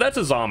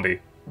a zombie.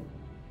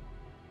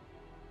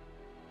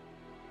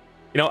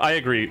 You know, I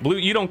agree. Blue,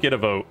 you don't get a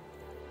vote.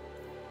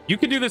 You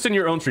can do this in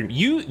your own stream.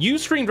 You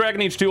stream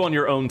Dragon Age 2 on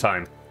your own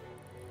time.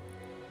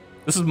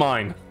 This is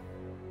mine.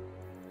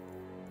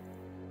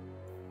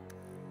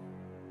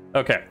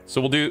 Okay,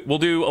 so we'll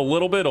do a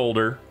little bit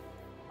older.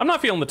 I'm not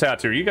feeling the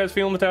tattoo. Are you guys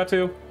feeling the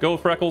tattoo? Go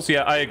with freckles?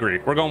 Yeah, I agree.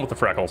 We're going with the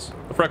freckles.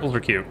 The freckles are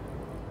cute.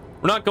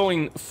 We're not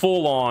going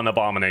full on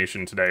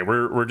abomination today.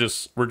 We're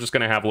just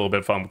gonna have a little bit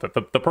of fun with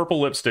it. The purple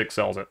lipstick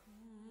sells it.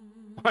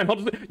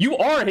 You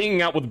are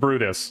hanging out with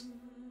Brutus.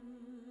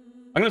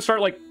 I'm gonna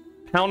start, like,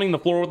 pounding the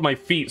floor with my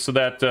feet so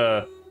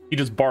that, he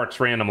just barks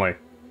randomly.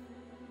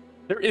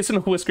 There isn't a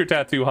whisker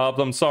tattoo, Hobbs.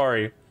 I'm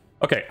sorry.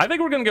 Okay, I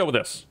think we're gonna go with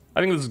this.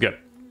 I think this is good.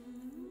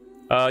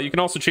 You can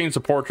also change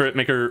the portrait,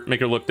 make her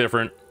look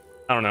different.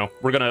 I don't know.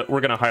 We're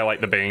gonna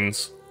highlight the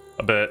veins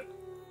a bit.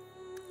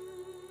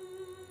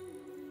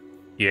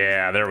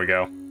 Yeah, there we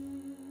go.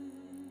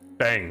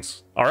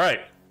 Bangs. All right,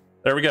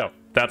 there we go.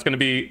 That's gonna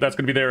be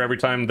there every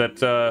time that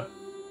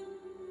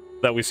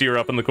that we see her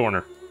up in the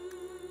corner.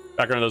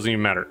 Background doesn't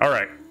even matter. All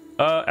right.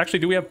 Actually,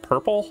 do we have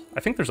purple? I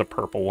think there's a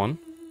purple one.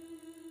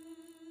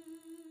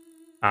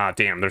 Ah,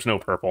 damn. There's no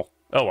purple.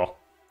 Oh well.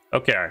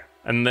 Okay.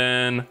 And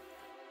then,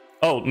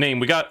 oh, name.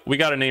 We got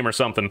a name or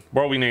something.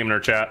 What are we naming her,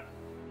 chat?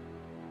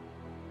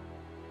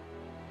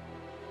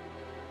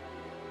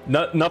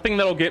 Nothing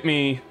that'll get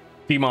me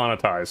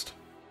demonetized.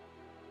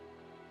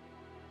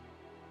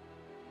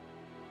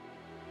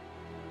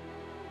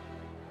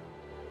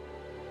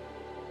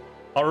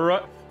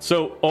 Alright,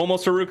 so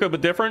almost Haruka,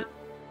 but different?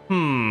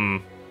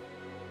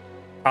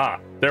 Ah,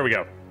 there we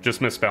go.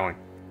 Just misspelling.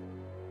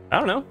 I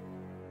don't know.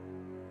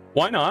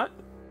 Why not?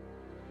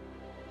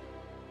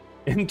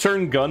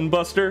 Intern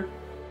Gunbuster?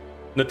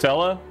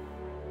 Nutella?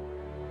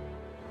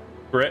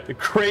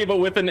 Gray, but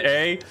with an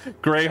A?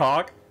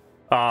 Greyhawk?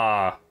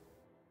 Ah.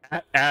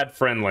 Ad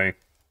friendly.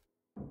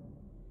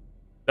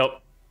 Oh,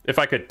 if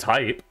I could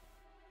type.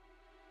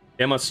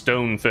 Emma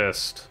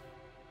Stonefist.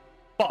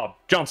 Bob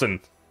Johnson.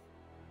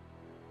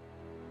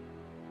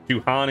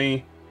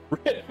 Juhani.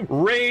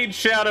 Raid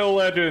Shadow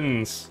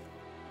Legends.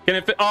 Can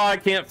it fit? Oh, I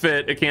can't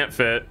fit. It can't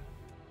fit.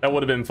 That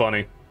would have been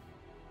funny.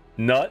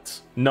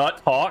 Nut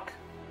Hawk.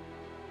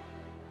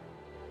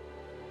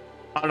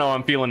 I don't know.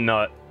 I'm feeling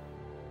Nut.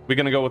 We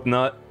gonna go with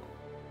Nut?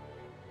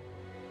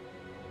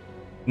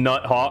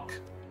 Nut Hawk.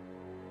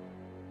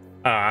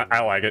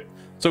 I like it.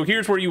 So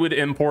here's where you would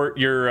import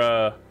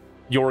your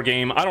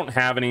game. I don't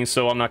have any,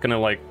 so I'm not gonna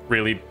like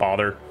really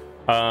bother.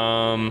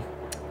 Young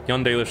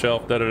Daily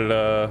Shelf.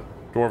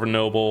 Dwarven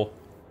Noble.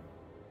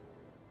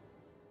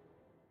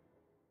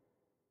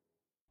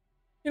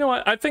 You know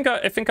what? I think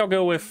I'll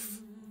go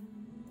with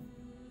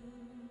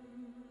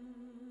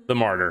the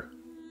Martyr.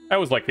 I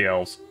always like the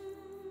elves.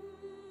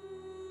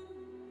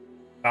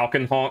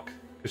 Falcon Hawk,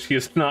 because she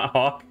is not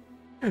Hawk.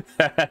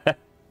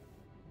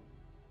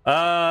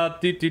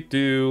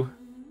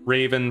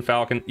 Raven,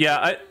 Falcon.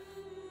 Yeah,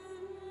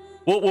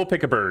 we'll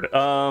pick a bird.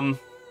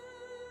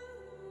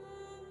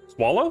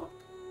 Swallow?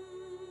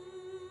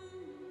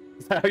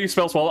 Is that how you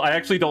spell swallow? I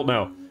actually don't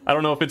know. I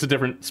don't know if it's a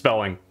different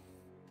spelling.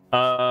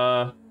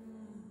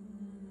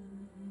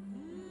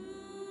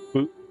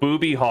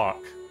 Booby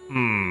Hawk.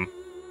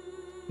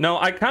 No,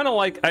 I kind of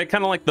like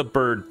the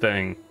bird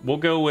thing. We'll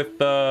go with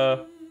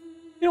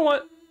you know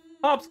what?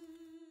 Hobbs,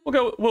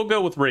 we'll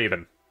go with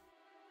Raven.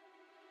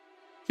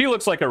 She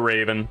looks like a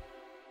raven.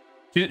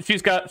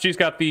 She's got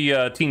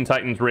the Teen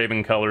Titans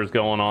Raven colors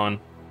going on.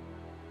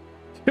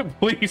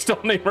 Please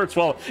don't name her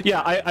Swallow.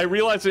 Yeah, I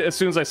realized it as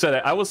soon as I said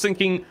it. I was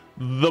thinking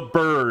the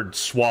bird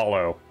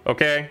Swallow.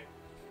 Okay.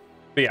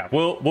 But yeah,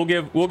 we'll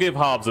give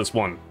Hobbs this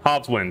one.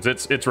 Hobbs wins.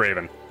 It's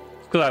Raven.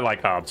 Because I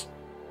like Hobbs.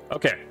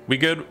 Okay, we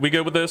good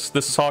with this?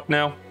 This is Hawk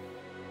now.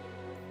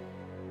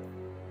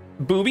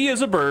 Booby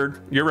is a bird.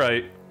 You're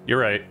right.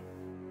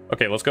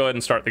 Okay, let's go ahead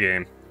and start the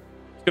game.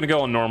 It's gonna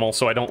go on normal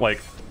so I don't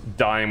like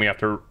die and we have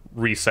to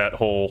reset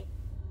whole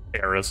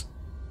eras.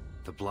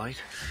 The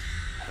Blight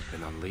had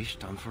been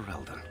unleashed on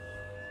Ferelden.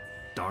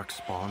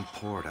 Darkspawn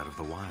poured out of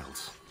the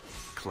wilds,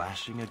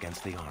 clashing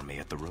against the army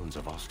at the ruins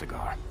of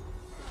Ostagar.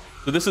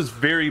 So this is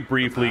very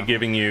briefly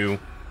giving you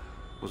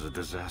was a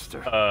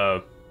disaster.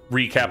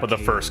 Recap of the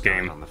first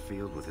game. On the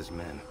field with his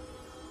men,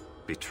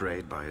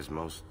 betrayed by his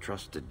most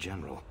trusted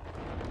general.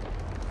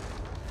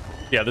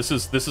 Yeah, this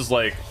is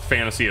like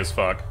fantasy as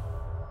fuck.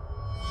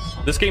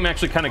 This game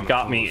actually kind of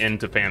got me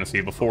into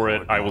fantasy. Before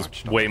it, I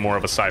was way more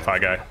of a sci-fi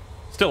guy.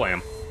 Still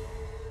am.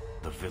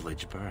 The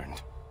village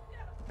burned,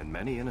 and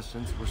many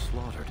innocents were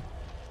slaughtered.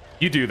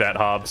 You do that,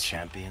 Hobbs. The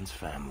champion's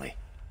family.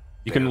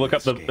 You can look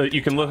up the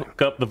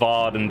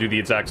VOD and do the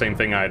exact same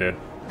thing I did.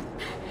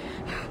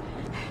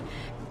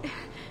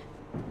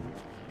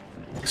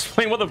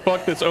 Explain what the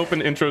fuck this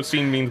open intro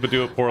scene means, but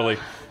do it poorly.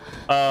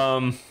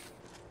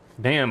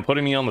 Damn,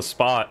 putting me on the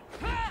spot.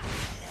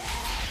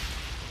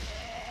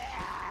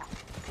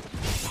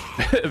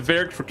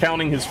 Varric for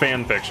counting his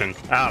fan fiction.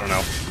 I don't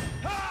know.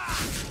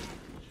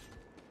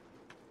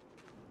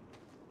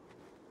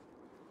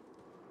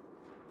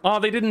 Oh,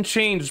 they didn't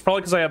change. It's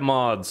probably because I have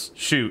mods.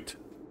 Shoot.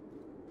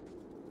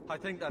 I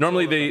think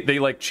Normally they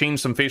like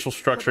change some facial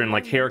structure and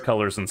like hair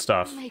colors and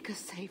stuff. Make us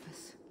save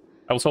us.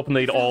 I was hoping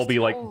they'd all be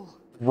like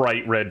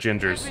bright red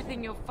gingers.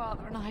 Everything your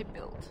father and I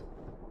built.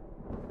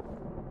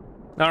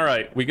 All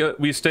right,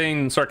 we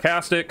staying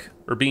sarcastic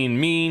or being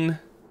mean.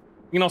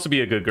 You can also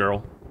be a good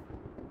girl.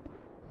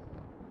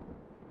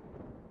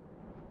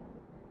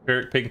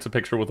 Varric paints a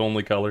picture with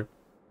only color.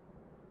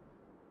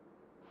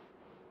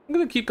 I'm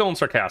gonna keep going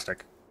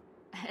sarcastic.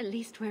 At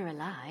least we're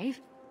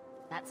alive.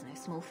 That's no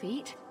small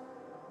feat.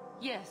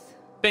 Yes,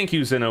 Thank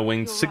you, Zeno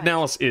Wing.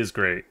 Signalis is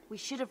great. We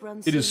should have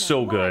run It is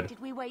so Why good. did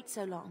we wait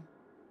so long?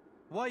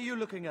 Why are you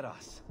looking at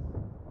us?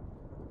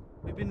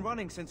 We've been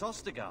running since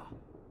Ostagar.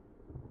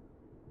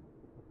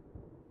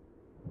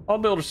 All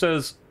Builder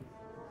says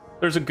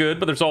there's a good,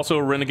 but there's also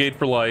a renegade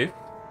for life.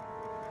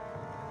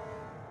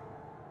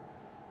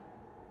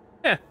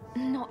 Yeah.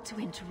 Not to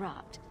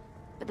interrupt,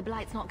 but the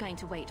Blight's not going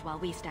to wait while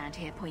we stand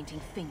here pointing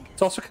fingers.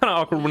 It's also kind of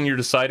awkward when you're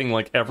deciding,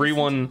 like,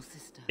 everyone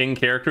in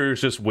character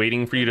is just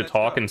waiting for you to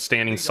talk and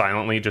standing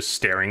silently, just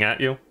staring at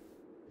you.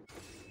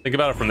 Think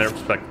about it from their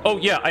perspective. Oh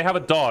yeah, I have a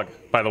dog,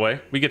 by the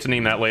way. We get to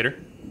name that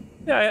later.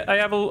 Yeah, I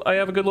have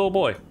a good little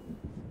boy.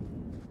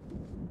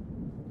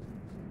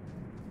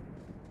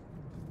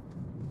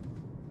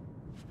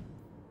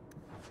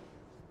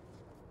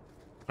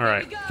 All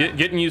right,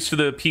 getting used to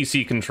the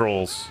PC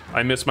controls.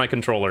 I miss my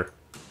controller.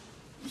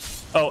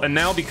 Oh, and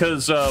now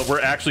because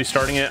we're actually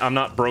starting it, I'm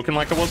not broken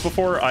like I was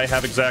before. I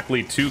have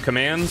exactly 2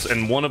 commands,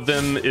 and one of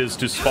them is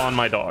to spawn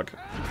my dog.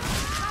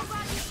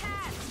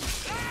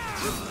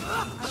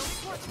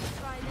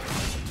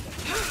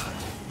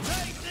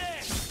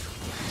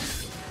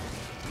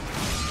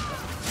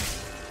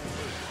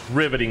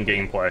 Riveting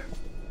gameplay.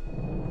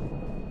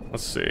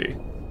 Let's see.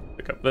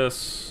 Pick up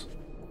this.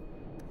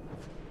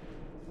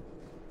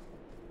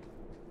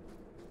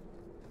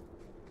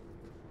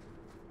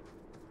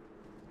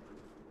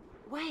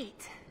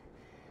 Wait,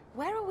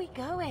 where are we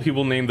going? He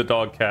will name the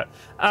dog cat.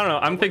 I don't know.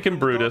 I'm thinking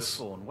Brutus.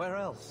 Where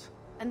else?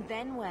 And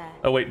then where?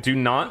 Oh wait, do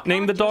not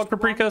name the dog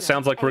Paprika?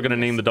 Sounds like we're gonna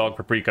name the dog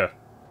Paprika.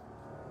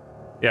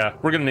 Yeah,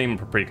 we're gonna name him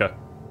Paprika.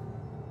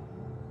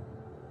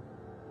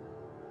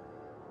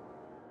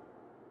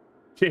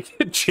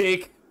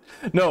 Jake.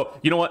 No,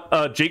 you know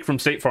what? Jake from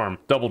State Farm.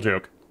 Double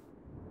joke.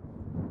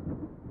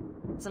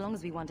 So long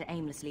as we wander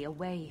aimlessly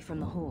away from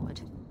the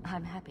Horde,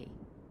 I'm happy.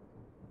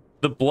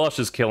 The blush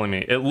is killing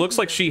me. It looks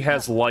like she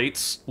has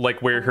lights,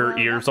 like where her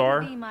ears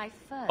are.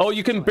 Oh,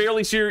 you can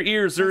barely see her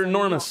ears. They're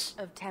enormous.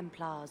 Of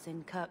Templars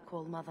in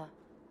Kirkwall, Mother.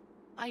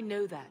 I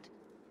know that,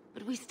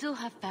 but we still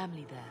have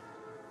family there,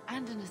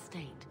 and an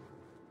estate.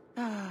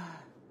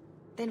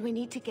 Then we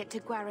need to get to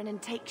Gwarin and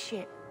take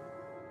ship.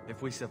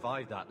 If we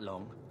survive that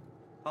long,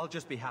 I'll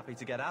just be happy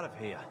to get out of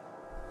here.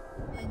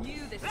 I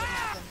knew this would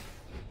happen.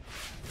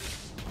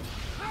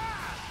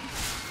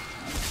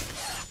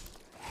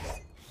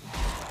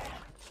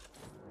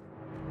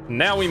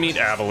 Now we meet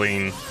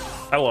Aveline.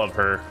 I love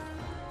her.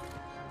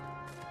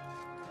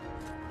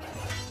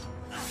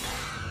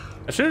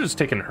 I should have just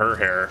taken her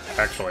hair,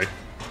 actually.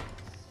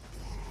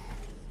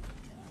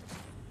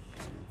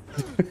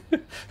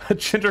 A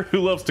ginger who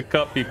loves to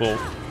cut people.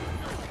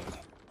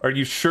 Are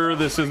you sure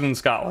this isn't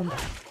Scotland?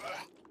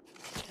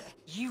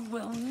 You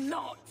will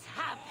not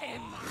have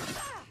him.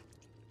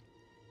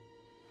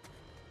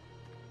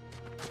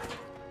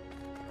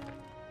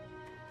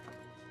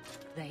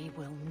 They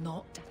will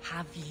not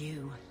have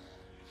you.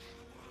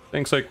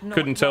 Thanks, I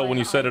couldn't tell when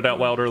you said it out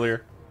loud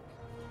earlier.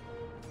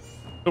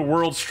 The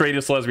world's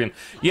straightest lesbian.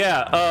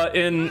 Yeah,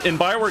 in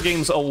BioWare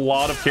games, a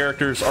lot of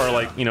characters are,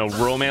 like, you know,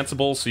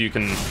 romanceable, so you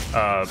can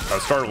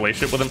start a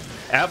relationship with them.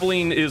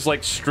 Aveline is,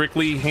 like,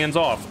 strictly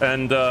hands-off,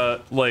 and,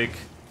 like,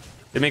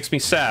 it makes me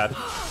sad.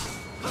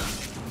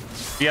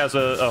 She has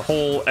a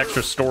whole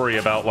extra story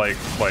about, like,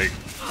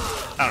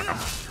 I don't know.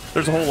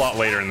 There's a whole lot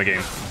later in the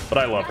game, but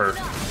I love her.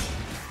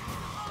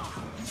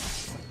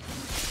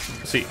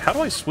 Let's see, how do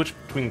I switch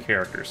between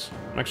characters?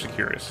 I'm actually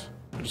curious.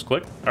 Just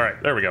click?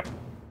 Alright, there we go.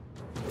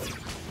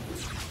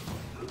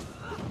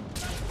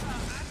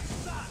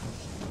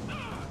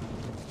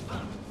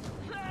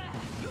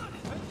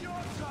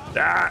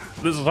 Ah,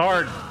 this is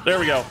hard. There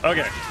we go.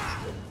 Okay.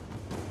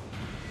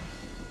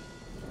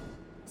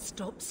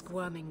 Stop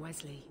squirming,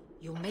 Wesley.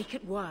 You'll make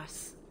it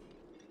worse.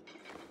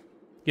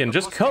 Again,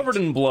 just covered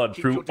in blood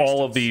through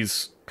all of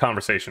these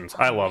conversations.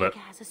 I love it.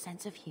 Has a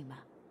sense of humor.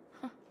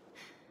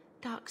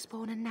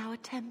 Darkspawn and now a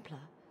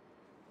Templar.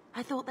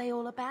 I thought they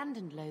all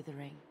abandoned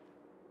Lothering.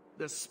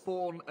 The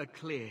Spawn are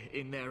clear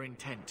in their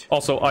intent.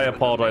 Also, I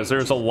apologize.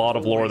 There's a lot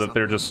of lore that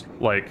they're just,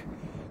 like,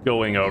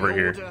 going over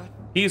here.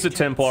 He's a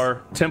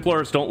Templar.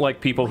 Templars don't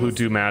like people who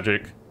do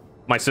magic.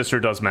 My sister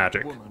does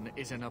magic.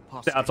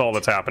 That's all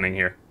that's happening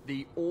here.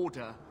 The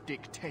Order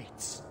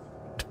dictates.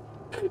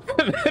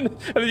 and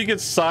then you get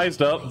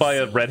sized up by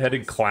a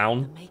redheaded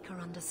clown. The Maker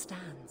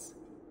understands.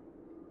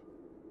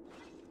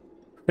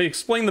 Hey,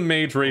 explain the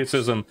mage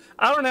racism.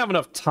 I don't have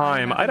enough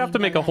time. I'd have to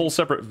make a whole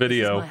separate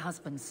video. This is my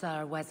husband,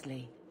 Sir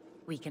Wesley.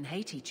 We can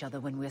hate each other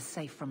when we're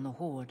safe from the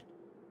Horde.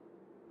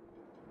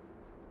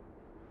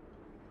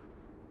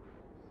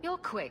 You're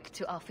quick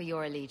to offer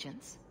your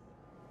allegiance.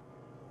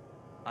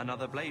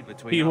 Another blade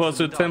between He us was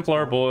a and the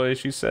Templar Darkspawn. boy.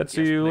 She said,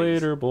 see you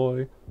later,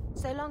 boy.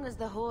 So long as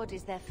the Horde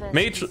is their first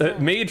Mage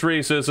concern.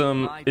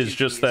 racism is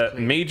just that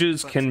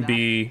mages can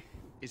be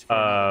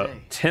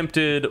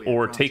tempted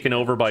or taken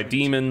over by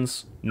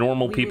demons.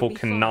 Normal people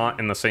cannot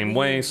in the same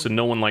way, so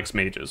no one likes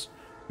mages.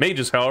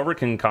 Mages, however,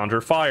 can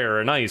conjure fire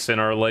and ice and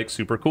are, like,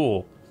 super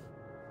cool.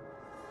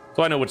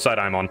 So I know which side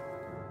I'm on.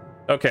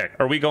 Okay,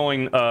 are we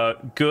going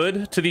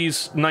good to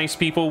these nice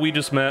people we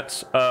just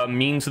met,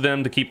 mean to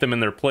them to keep them in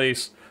their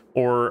place,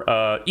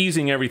 or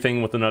easing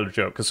everything with another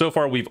joke? Because so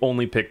far we've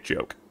only picked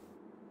joke.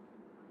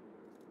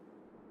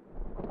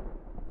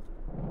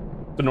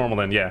 The normal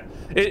then, yeah.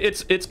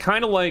 It's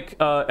kind of like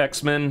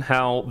X-Men,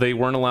 how they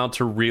weren't allowed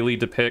to really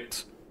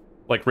depict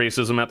like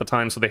racism at the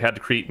time, so they had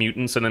to create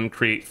mutants and then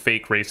create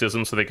fake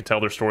racism so they could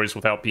tell their stories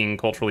without being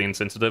culturally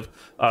insensitive.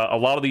 A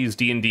lot of these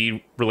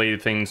D&D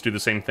related things do the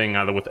same thing,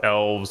 either with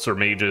elves or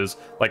mages,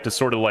 like to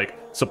sort of like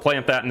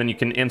supplant that, and then you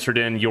can insert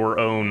in your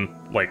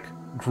own like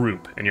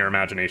group in your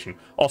imagination.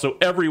 Also,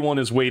 everyone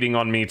is waiting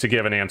on me to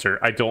give an answer.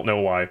 I don't know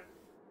why.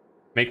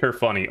 Make her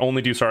funny.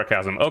 Only do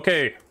sarcasm.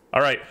 Okay,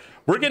 all right.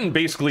 We're getting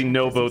basically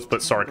no votes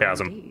but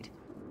sarcasm.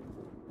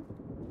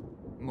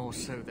 More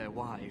so their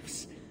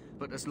wives.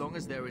 But as long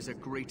as there is a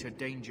greater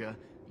danger,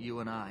 you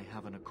and I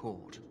have an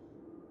accord.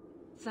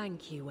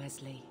 Thank you,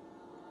 Wesley.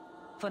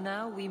 For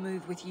now, we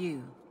move with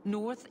you.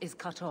 North is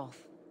cut off.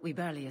 We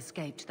barely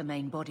escaped the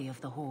main body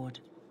of the Horde.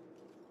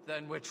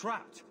 Then we're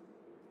trapped.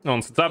 No,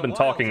 and since I've been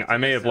talking, I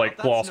may have like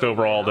glossed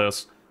over all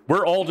this.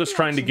 We're all just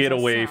trying to get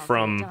away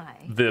from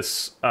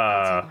this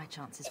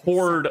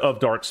horde of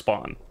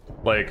Darkspawn.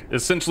 Like,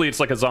 essentially, it's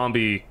like a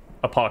zombie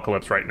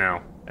apocalypse right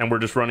now, and we're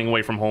just running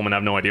away from home and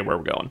have no idea where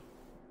we're going.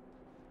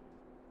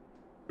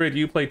 Do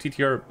you play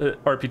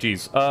TTR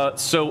RPGs?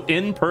 So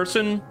in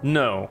person,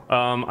 no.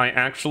 I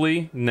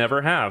actually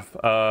never have.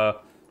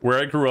 Where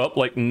I grew up,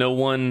 like, no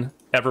one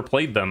ever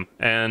played them.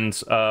 And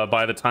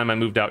by the time I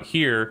moved out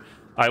here,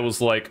 I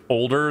was, like,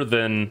 older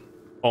than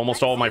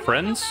almost all my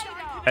friends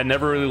and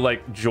never really,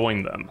 like,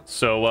 joined them.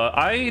 So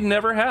I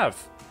never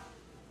have.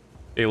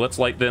 Okay, let's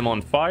light them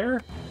on fire.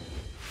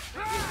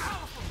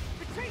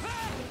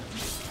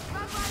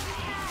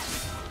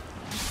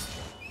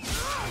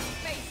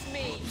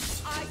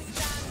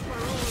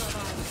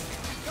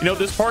 You know,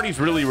 this party's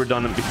really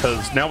redundant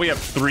because now we have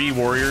 3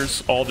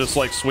 warriors all just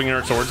like swinging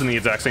our swords in the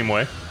exact same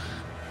way.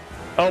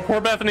 Oh,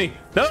 poor Bethany.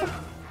 No.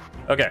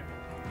 Okay,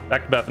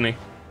 back to Bethany.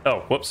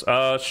 Oh, whoops.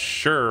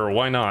 Sure,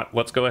 why not?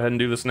 Let's go ahead and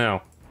do this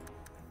now.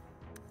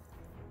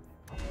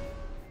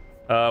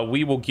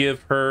 We will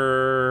give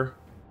her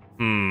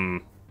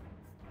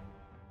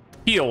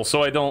heal,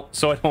 so I don't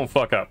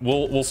fuck up.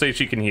 We'll say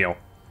she can heal.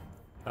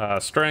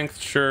 Strength,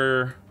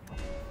 sure.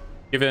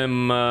 Give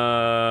him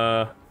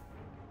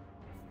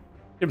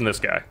this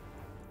guy.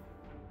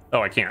 Oh,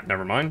 I can't.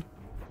 Never mind.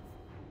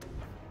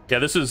 Yeah,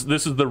 this is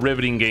the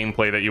riveting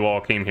gameplay that you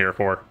all came here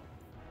for.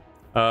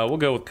 We'll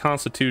go with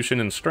Constitution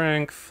and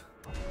Strength.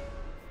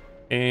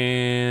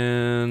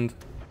 And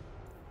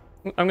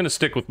I'm gonna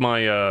stick with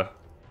my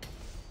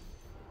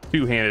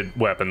two-handed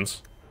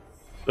weapons.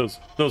 Those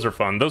are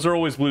fun. Those are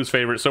always Blue's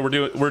favorite, so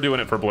we're doing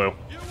it for Blue.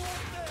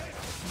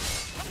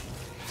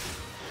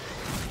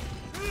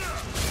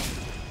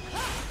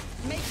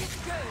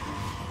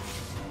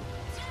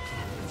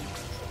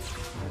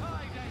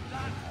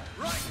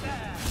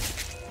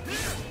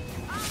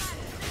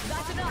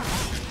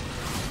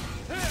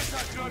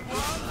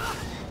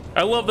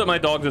 I love that my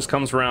dog just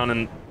comes around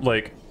and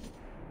like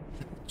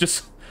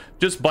just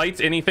bites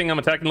anything I'm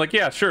attacking, like,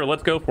 yeah, sure,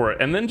 let's go for it,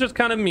 and then just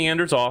kind of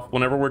meanders off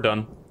whenever we're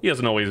done. He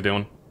doesn't know what he's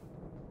doing.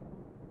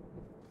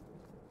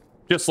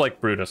 Just like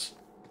Brutus.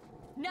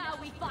 Now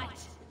we fight.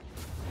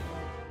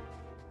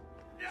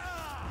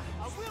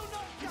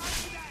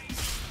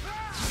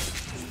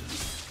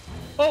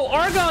 Oh,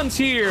 Argon's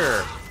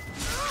here.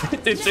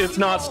 It's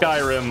not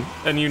Skyrim,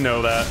 and you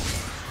know that.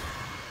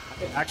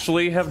 I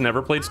actually have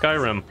never played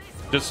Skyrim.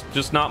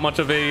 Just not much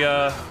of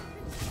a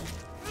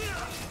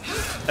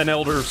an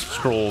Elder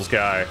Scrolls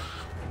guy.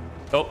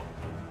 Oh,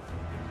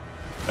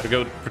 gotta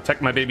go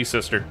protect my baby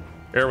sister.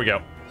 There we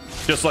go.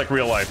 Just like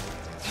real life.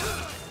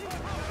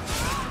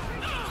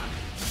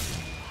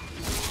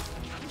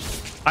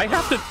 I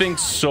have to think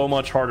so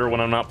much harder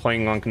when I'm not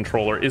playing on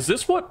controller. Is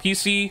this what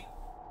PC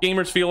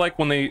gamers feel like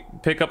when they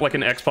pick up like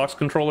an Xbox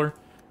controller?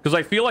 Because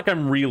I feel like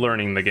I'm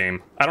relearning the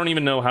game. I don't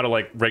even know how to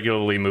like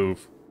regularly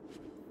move.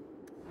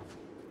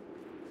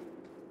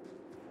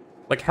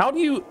 Like, how do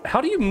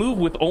you move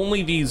with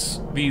only these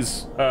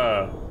keys?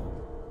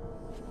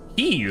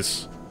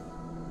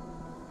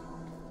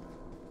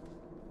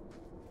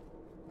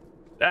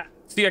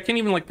 See, I can't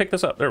even like pick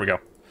this up. There we go.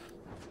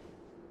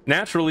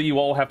 Naturally, you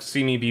all have to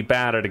see me be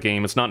bad at a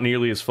game. It's not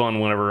nearly as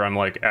fun whenever I'm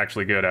like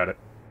actually good at it.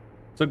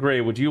 So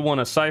Gray, would you want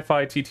a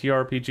sci-fi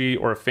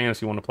TTRPG or a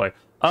fantasy one to play?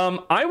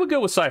 I would go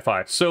with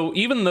sci-fi. So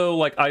even though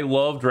like I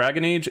love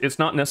Dragon Age, it's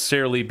not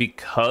necessarily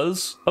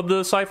because of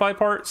the sci-fi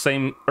part,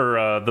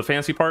 the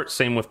fantasy part,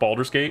 same with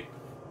Baldur's Gate.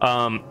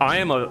 I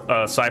am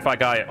a sci-fi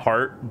guy at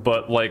heart,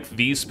 but like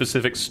these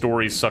specific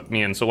stories suck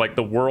me in. So like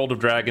the world of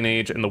Dragon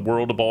Age and the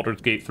world of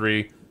Baldur's Gate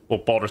 3, well,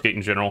 Baldur's Gate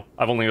in general.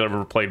 I've only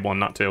ever played 1,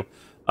 not 2.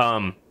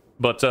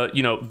 But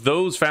you know,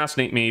 those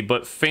fascinate me,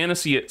 but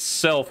fantasy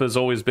itself has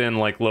always been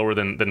like lower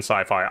than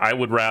sci-fi. I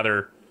would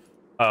rather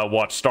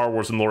watch Star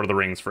Wars and Lord of the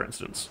Rings, for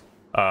instance.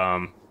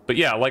 But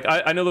yeah, like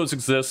I know those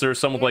exist. There's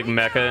some with like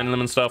mecha in them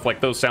and stuff.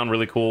 Like those sound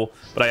really cool,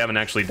 but I haven't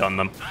actually done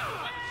them.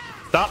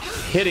 Stop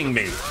hitting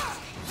me.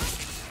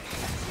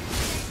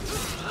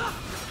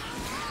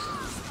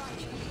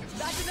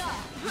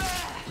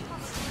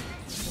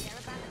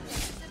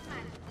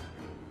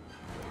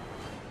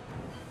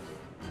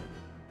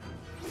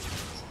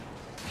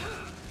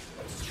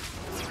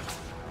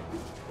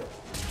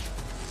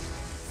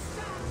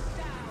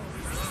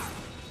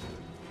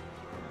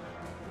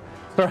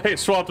 Alright,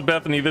 swap to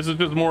Bethany. This is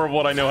just more of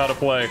what I know how to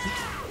play.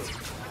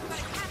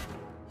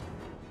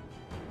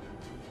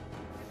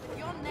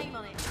 Your name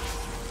on it.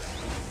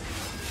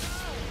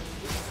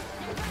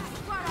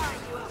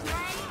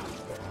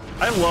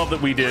 I love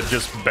that we did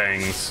just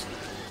bangs.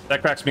 That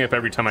cracks me up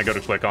every time I go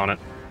to click on it.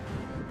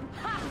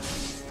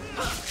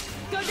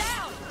 Go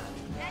down.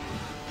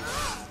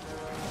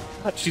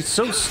 God, she's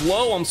so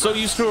slow. I'm so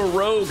used to a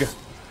rogue.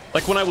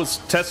 Like when I was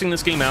testing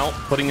this game out,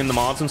 putting in the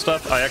mods and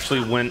stuff, I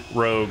actually went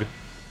rogue.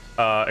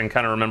 And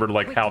kind of remembered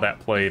like how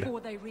that played. Before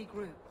they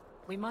regroup,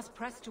 we must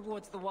press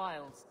towards the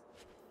wilds.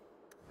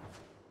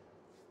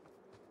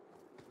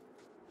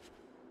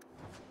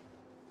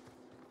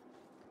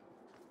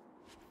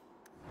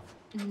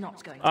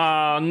 Not going.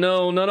 Ah,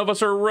 no, none of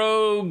us are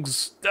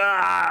rogues.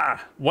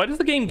 Ah, why does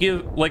the game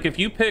give like if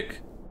you pick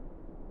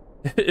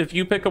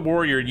a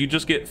warrior, you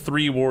just get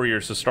 3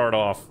 warriors to start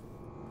off?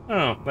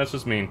 Oh, that's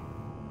just mean.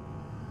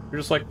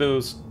 You're just like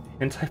those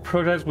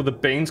anti-prototypes with the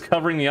bangs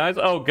covering the eyes.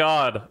 Oh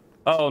God.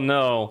 Oh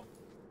no.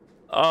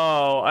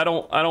 Oh, I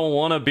don't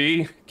want to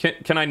be.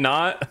 Can I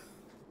not?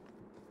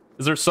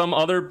 Is there some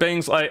other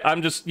bangs?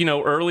 I'm just, you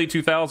know, early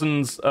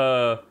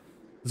 2000s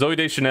Zoe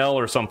Deschanel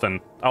or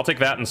something. I'll take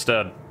that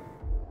instead.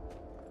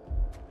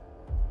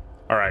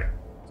 All right.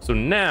 So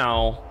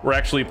now we're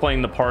actually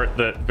playing the part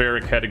that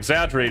Varric had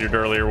exaggerated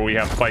earlier, where we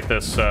have to fight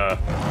this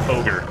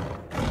ogre.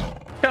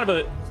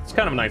 It's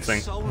kind of a nice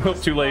thing. Oh,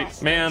 too late,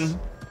 man.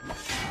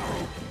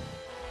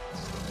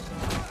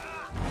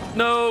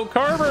 No,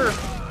 Carver!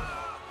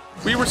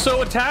 We were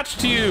so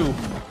attached to you!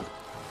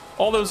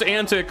 All those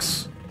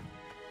antics.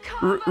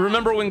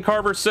 Remember when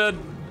Carver said,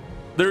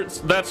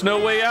 that's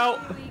no way out?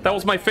 That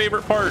was my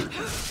favorite part.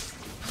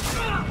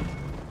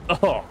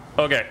 Oh,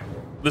 okay.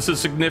 This is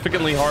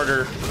significantly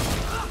harder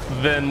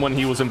than when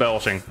he was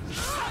embellishing.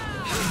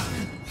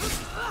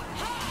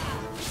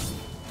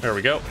 There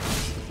we go.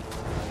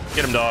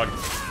 Get him, dog.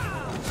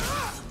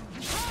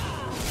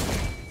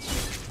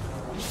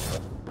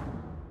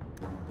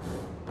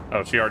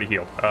 Oh, she already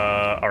healed.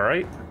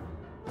 Alright.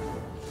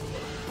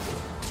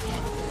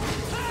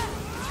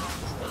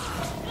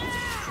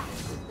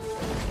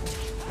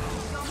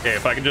 Okay,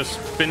 if I can just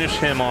finish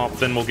him off,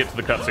 then we'll get to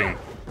the cutscene.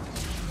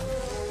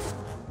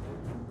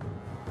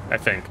 I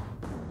think.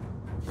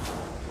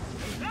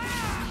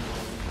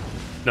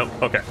 Nope,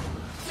 okay.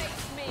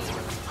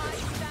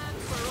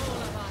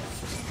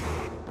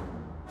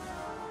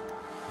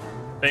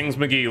 Things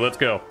McGee, let's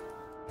go.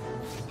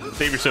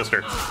 Save your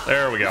sister.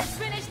 There we go.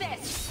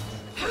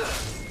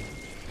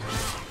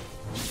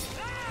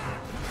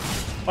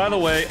 By the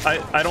way,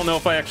 I don't know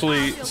if I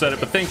actually said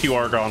it, but thank you,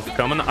 Argon, for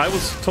coming. I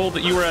was told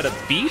that you were at a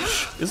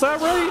beach? Is that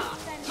right?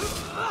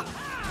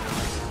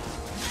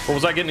 Or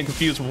was I getting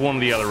confused with one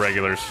of the other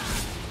regulars?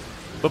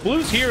 But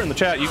Blue's here in the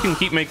chat. You can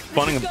keep making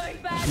fun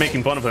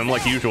of him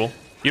like usual.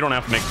 You don't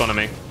have to make fun of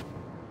me.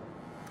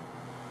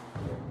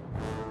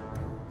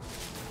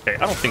 Okay,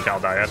 I don't think I'll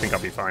die. I think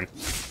I'll be fine.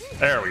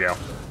 There we go.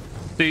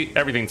 See,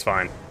 everything's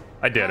fine.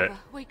 I did it.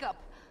 Wake up.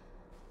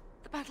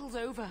 The battle's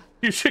over.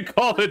 You should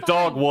call the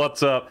dog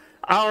What's Up.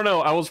 I don't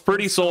know. I was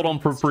pretty sold on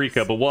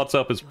Paprika, but What's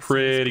Up is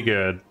pretty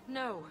good.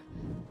 No,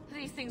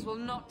 these things will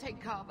not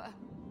take Carver.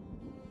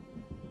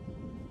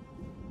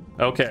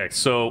 Okay,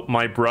 so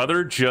my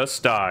brother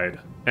just died.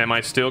 Am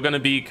I still going to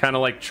be kind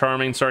of like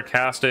charming,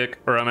 sarcastic,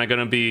 or am I going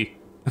to be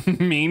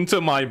mean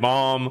to my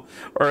mom?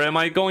 Or am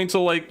I going to,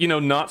 like, you know,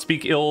 not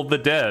speak ill of the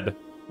dead?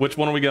 Which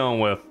one are we going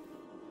with?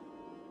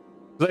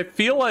 'Cause I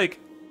feel like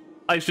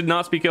I should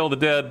not speak ill of the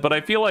dead, but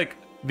I feel like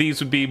these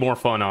would be more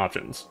fun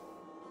options.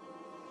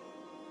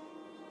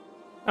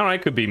 I don't know, I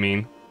could be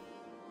mean.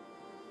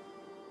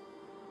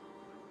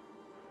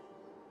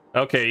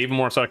 Okay, even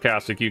more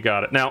sarcastic, you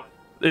got it. Now,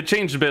 it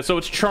changed a bit, so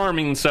it's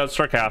charming instead of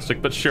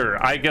sarcastic, but sure,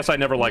 I guess I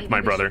never liked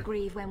my brother.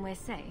 Grieve when we're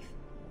safe.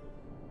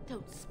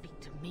 Don't speak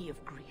to me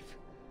of grief.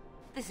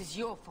 This is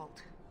your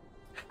fault.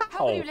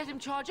 How can you let him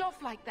charge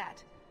off like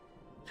that?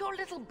 Your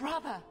little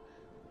brother.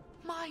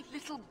 My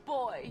little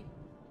boy.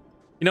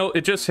 You know,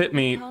 it just hit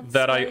me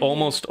that I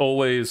almost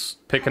always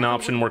pick an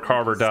option where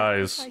Carver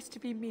dies,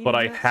 but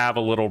I have a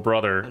little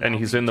brother, and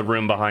he's in the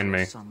room behind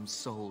me.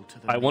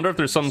 I wonder if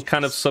there's some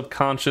kind of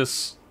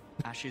subconscious...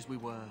 Ashes we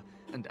were,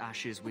 and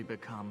ashes we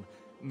become.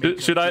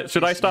 Should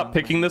I stop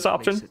picking this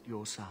option? At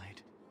your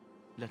side.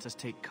 Let us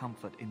take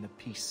comfort in the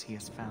peace he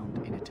has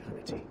found in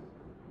eternity.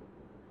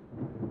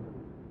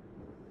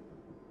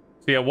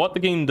 So yeah, what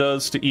the game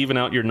does to even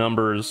out your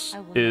numbers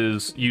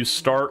is you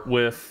start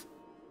with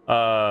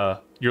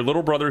your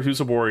little brother who's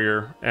a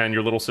warrior and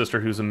your little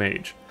sister who's a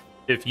mage.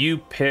 If you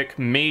pick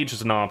mage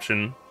as an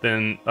option,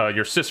 then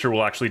your sister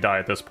will actually die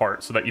at this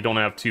part, so that you don't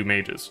have 2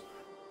 mages.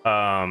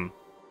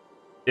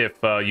 If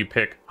you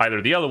pick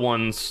either the other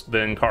ones,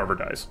 then Carver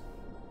dies.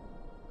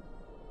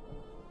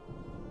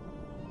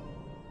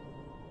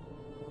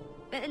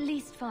 But at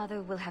least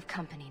Father will have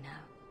company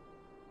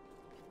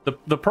now.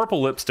 The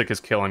purple lipstick is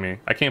killing me.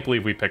 I can't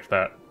believe we picked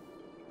that.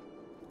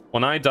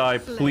 When I die,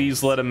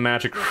 please let a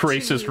magic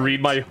racist read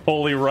my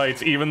holy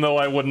rites, even though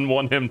I wouldn't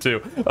want him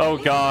to. Oh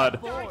god.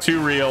 Too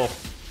real.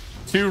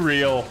 Too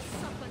real.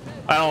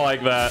 I don't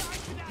like that.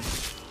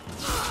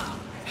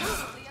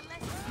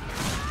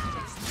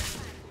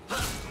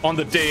 On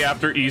the day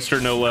after Easter,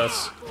 no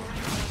less.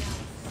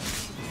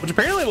 Which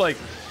apparently, like,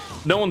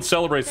 no one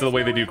celebrates the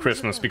way they do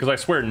Christmas, because I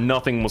swear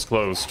nothing was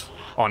closed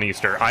on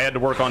Easter. I had to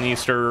work on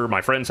Easter,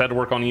 my friends had to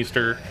work on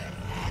Easter.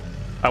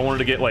 I wanted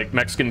to get, like,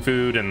 Mexican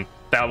food, and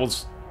that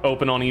was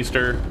open on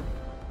Easter.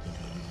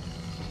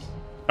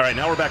 Alright,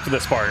 now we're back to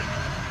this part.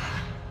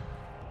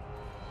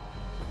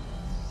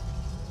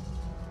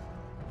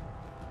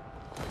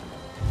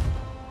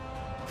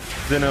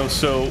 Zeno,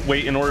 so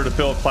wait, in order to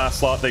fill a class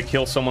slot, they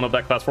kill someone of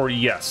that class for you?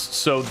 Yes.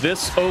 So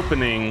this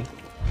opening,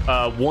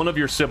 one of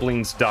your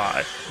siblings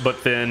die,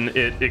 but then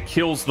it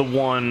kills the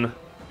one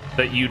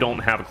that you don't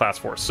have a class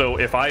for. So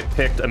if I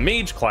picked a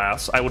mage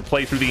class, I would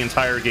play through the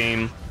entire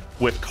game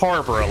with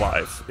Carver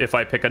alive. If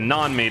I pick a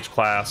non-mage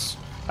class,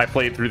 I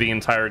played through the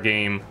entire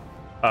game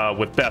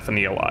with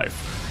Bethany alive.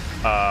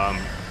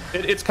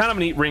 It's kind of a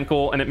neat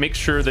wrinkle, and it makes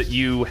sure that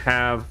you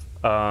have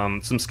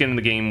some skin in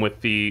the game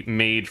with the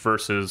mage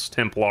versus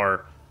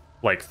Templar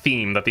like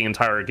theme that the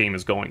entire game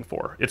is going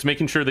for. It's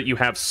making sure that you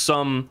have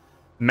some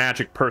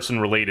magic person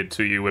related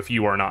to you if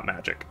you are not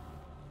magic.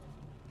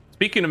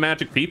 Speaking of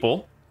magic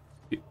people,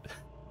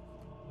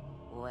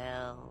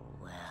 well,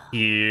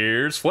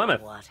 here's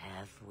Flemeth. What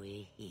have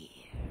we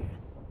here?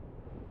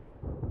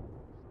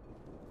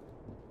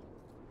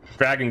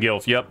 Dragon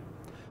Gilf, yep.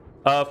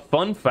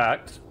 Fun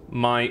fact,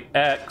 my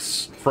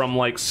ex from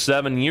like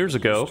 7 years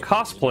ago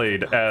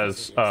cosplayed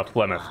as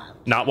Flemeth.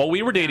 Not while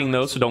we were dating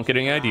though, so don't get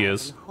any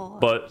ideas.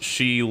 But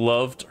she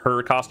loved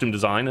her costume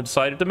design and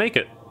decided to make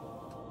it.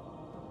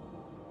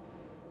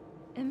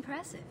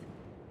 Impressive.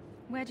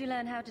 Where'd you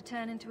learn how to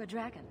turn into a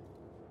dragon?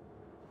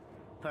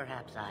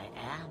 Perhaps I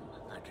am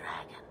a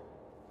dragon.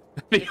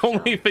 The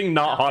only thing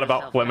not hot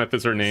about Flemeth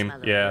is her name.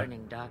 Yeah.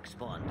 Burning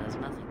darkspawn does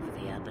nothing for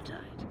the appetite.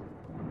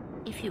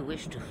 If you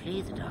wish to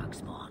flee the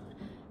darkspawn,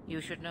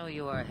 you should know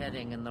you are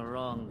heading in the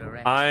wrong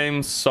direction.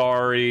 I'm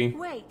sorry,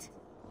 Wait.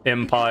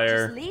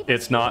 Empire.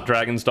 It's not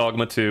Dragon's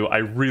Dogma 2. I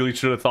really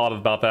should have thought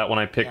about that when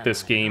I picked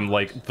this game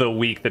like the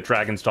week that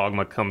Dragon's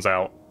Dogma comes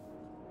out.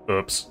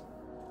 Oops.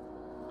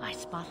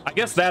 I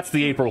guess that's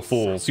the April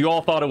Fools. You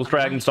all thought it was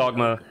Dragon's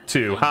Dogma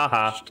 2.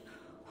 Haha.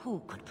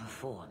 Who could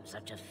perform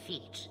such a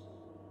feat?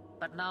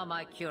 But now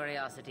my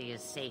curiosity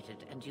is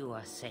sated and you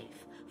are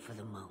safe for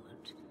the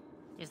moment.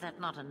 Is that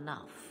not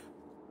enough?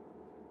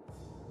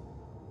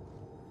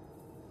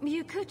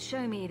 You could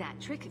show me that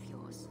trick of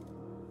yours.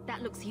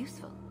 That looks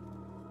useful.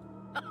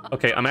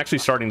 Okay, I'm actually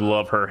starting to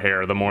love her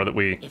hair the more that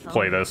we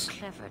play this. If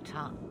clever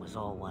tongue was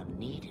all one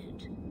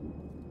needed.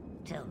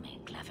 Tell me,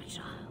 clever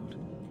child,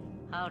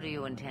 how do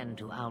you intend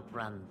to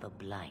outrun the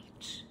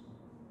Blight?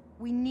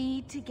 We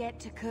need to get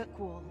to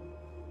Kirkwall,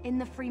 in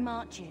the Free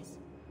Marches.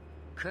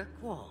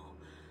 Kirkwall?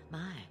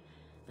 My,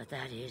 but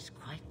that is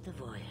quite the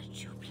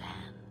voyage you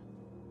plan.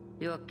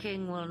 Your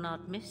king will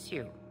not miss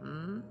you,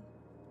 hmm?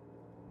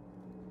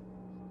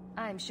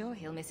 I'm sure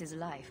he'll miss his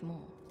life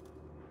more.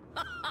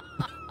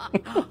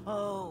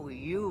 Oh,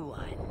 you I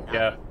like.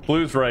 Yeah,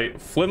 Blue's right.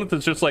 Flemeth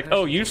is just like,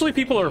 oh, usually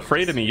people are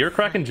afraid of me. You're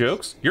cracking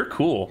jokes? You're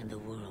cool. And the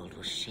world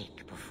will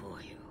shake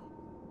before you.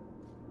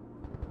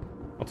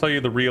 I'll tell you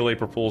the real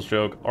April Fool's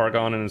joke.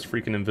 Argon and his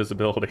freaking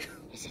invisibility.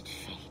 Is it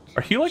fate?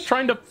 Are you like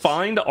trying to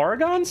find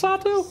Argon,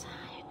 Sato?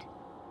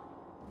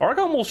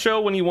 Argon will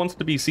show when he wants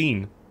to be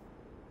seen.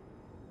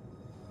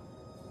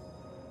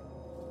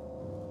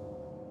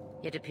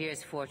 It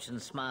appears fortune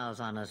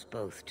smiles on us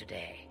both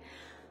today.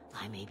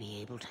 I may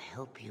be able to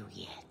help you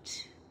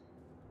yet.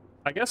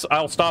 I guess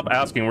I'll stop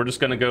asking. We're just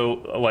gonna go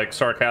like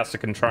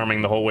sarcastic and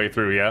charming the whole way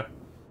through, yeah?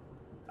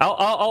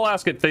 I'll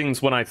ask at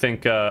things when I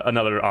think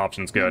another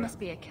option's good. There must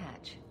be a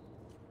catch.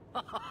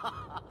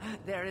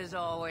 There is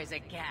always a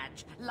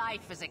catch.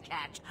 Life is a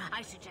catch.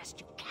 I suggest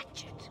you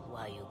catch it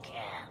while you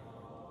can.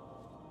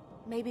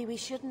 Maybe we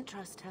shouldn't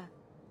trust her.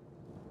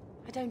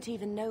 I don't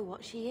even know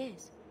what she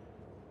is.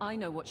 I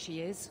know what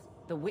she is.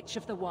 The Witch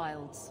of the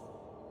Wilds.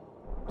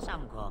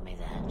 Some call me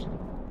that.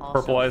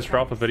 Purple Eyes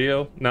drop a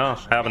video? No,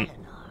 haven't.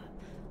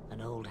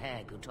 An old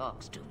hag who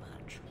talks too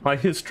much. Why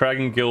is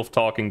Dragon Gilf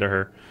talking to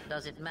her?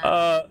 Does it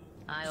matter?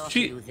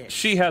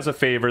 She has a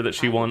favor that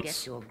she wants.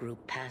 Get your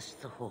group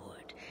past the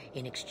Horde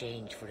in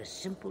exchange for a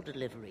simple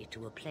delivery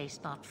to a place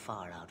not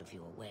far out of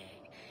your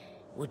way.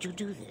 Would you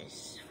do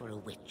this for a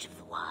Witch of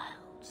the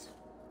Wilds?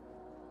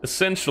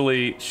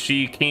 Essentially,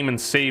 she came and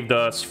saved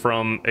us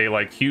from a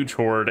like huge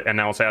horde, and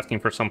now is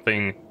asking for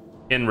something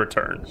in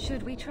return.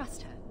 Should we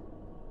trust her?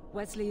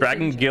 Wesley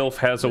Dragon Gilf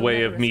has a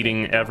way of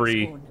meeting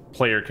every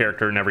player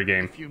character in every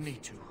game. If you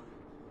need to,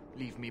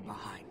 leave me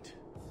behind.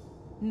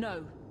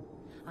 No.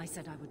 I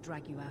said I would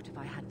drag you out if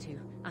I had to,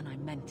 and I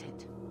meant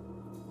it.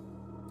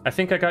 I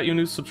think I got you a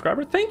new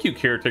subscriber. Thank you,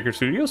 Caretaker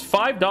Studios.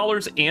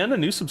 $5 and a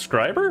new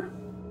subscriber?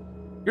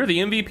 You're the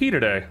MVP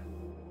today.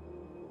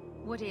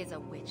 What is a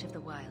Witch of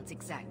the Wilds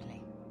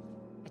exactly?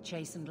 A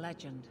chastened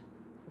legend.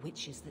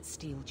 Witches that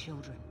steal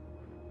children.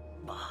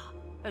 Bah,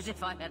 as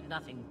if I had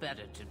nothing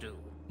better to do.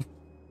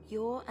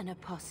 You're an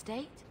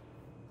apostate?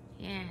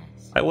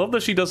 Yes. I love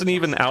that she doesn't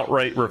even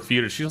outright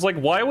refute it. She's like,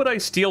 why would I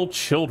steal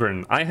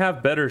children? I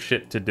have better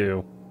shit to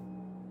do.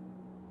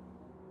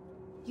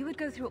 You would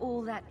go through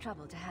all that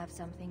trouble to have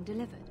something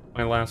delivered?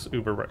 My last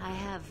Uber ride. I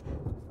have...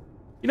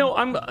 You know,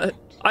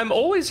 I'm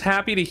always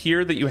happy to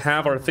hear that you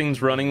have our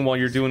things running while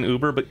you're doing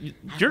Uber, but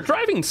you're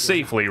driving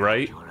safely,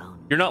 right?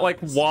 You're not like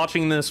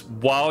watching this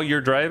while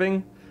you're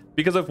driving?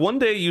 Because if one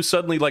day you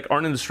suddenly like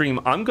aren't in the stream,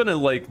 I'm gonna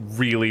like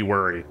really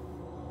worry.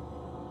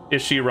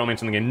 Is she a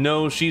romance in the game?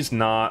 No, she's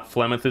not.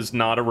 Flemeth is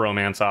not a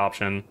romance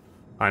option.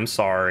 I'm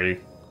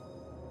sorry.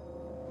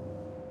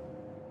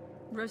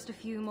 Roast a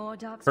few more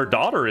dark. Her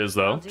daughter is,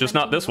 though, just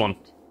not this one.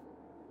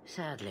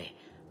 Sadly,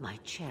 my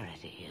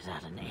charity is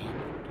at an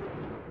end.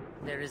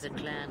 There is a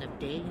clan of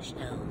Dalish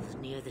elves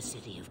near the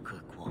city of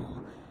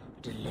Kirkwall.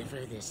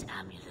 Deliver this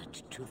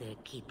amulet to their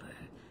keeper,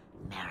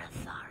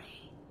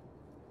 Marathari.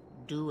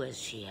 Do as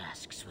she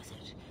asks with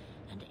it,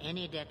 and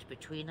any debt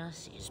between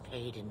us is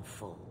paid in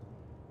full.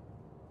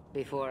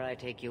 Before I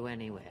take you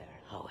anywhere,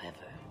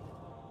 however,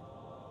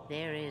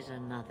 there is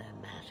another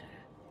matter.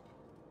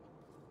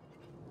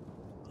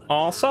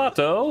 Aw,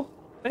 Sato,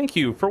 thank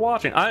you for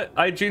watching.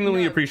 I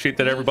genuinely appreciate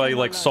that everybody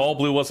like saw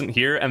Blue wasn't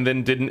here and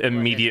then didn't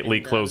immediately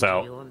close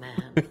out. Your man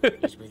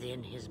is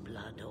within his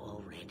blood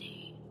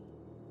already.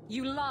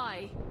 You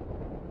lie.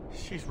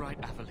 She's right,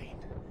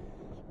 Aveline.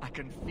 I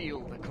can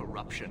feel the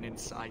corruption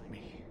inside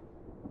me.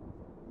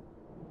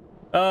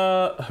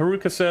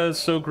 Haruka says,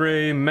 so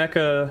gray,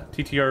 mecha,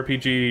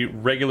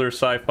 TTRPG, regular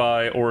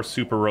sci-fi, or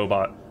super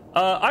robot.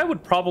 I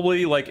would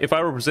probably, like, if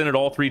I were presented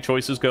all three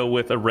choices, go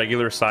with a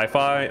regular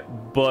sci-fi,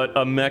 but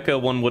a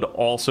mecha one would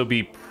also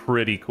be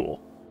pretty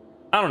cool.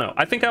 I don't know.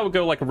 I think I would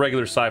go, like, a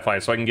regular sci-fi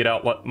so I can get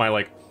out my,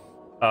 like,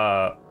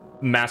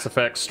 Mass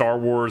Effect, Star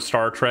Wars,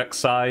 Star Trek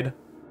side.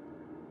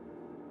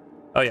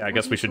 Oh, yeah, I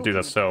guess we should do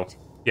this. So,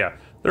 yeah.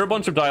 There are a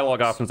bunch of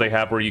dialogue options they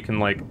have where you can,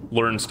 like,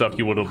 learn stuff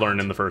you would have learned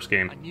in the first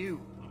game. I knew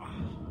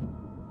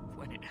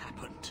when it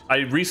happened. I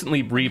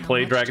recently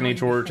replayed Dragon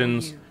Age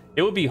Origins.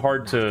 It would be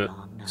hard to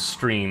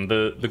stream.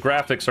 The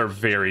graphics are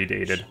very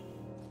dated,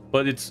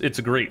 but it's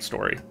a great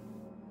story.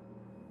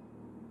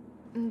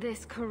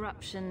 This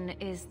corruption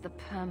is the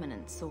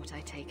permanent sort,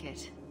 I take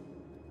it.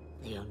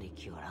 The only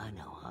cure I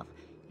know of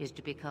is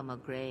to become a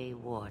Grey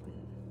Warden.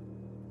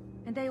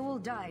 And they all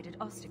died at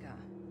Ostagar.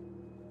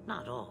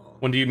 Not all.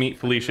 When do you meet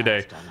Felicia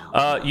Day?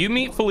 You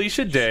meet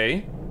Felicia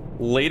Day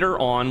later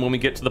on when we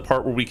get to the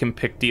part where we can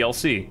pick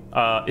DLC.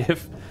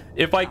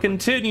 If I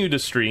continue to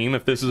stream,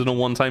 if this isn't a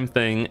one-time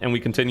thing, and we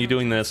continue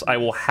doing this, I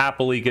will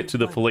happily get to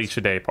the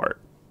Felicia Day part.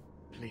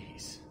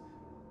 Please.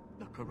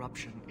 The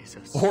corruption is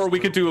a... Or we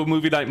could do a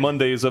movie night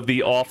Mondays of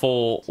the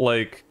awful,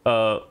 like,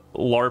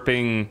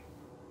 LARPing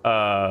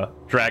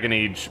Dragon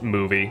Age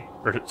movie.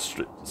 Or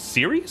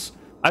series?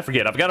 I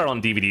forget. I've got it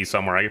on DVD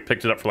somewhere. I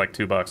picked it up for like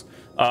 $2.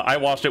 I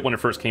watched it when it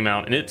first came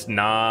out, and it's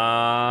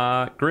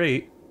not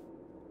great.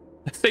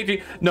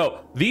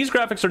 No, these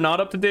graphics are not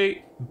up to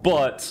date,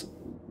 but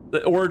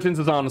the Origins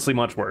is honestly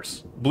much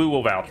worse. Blue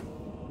will vouch.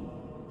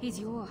 He's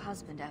your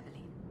husband,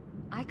 Aveline.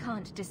 I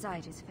can't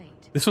decide his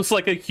fate. This was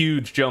like a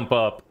huge jump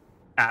up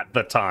at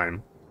the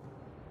time.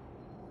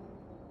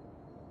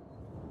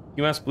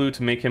 You asked Blue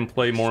to make him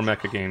play more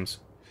mecha games.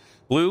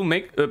 Blue,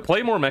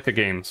 play more mecha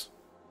games.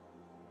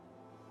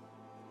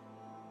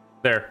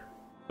 There.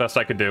 Best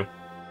I could do.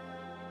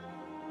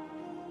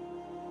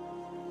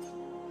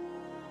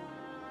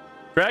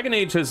 Dragon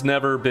Age has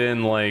never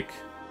been like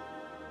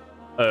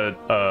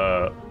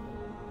a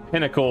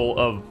pinnacle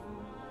of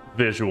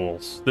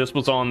visuals. This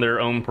was on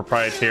their own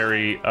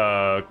proprietary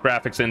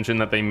graphics engine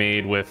that they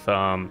made with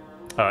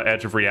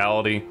Edge of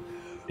Reality.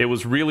 It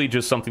was really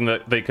just something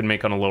that they could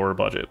make on a lower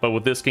budget. But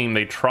with this game,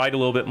 they tried a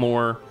little bit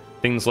more.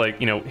 Things like,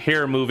 you know,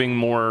 hair moving,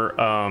 more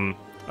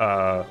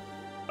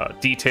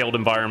detailed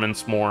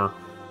environments, more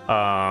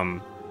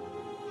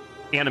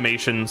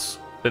animations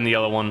than the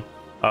other one.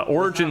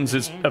 Origins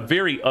is a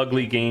very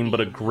ugly game,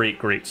 but a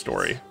great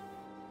story.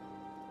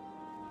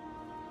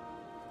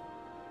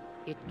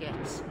 It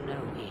gets no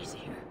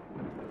easier.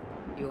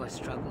 Your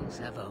struggles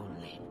have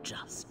only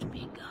just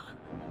begun.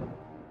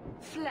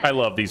 I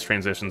love these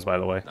transitions, by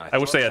the way. I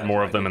wish they had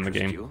more of them in the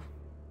game.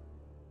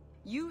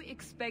 You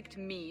expect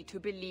me to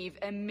believe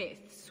a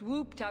myth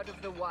swooped out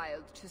of the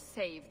wild to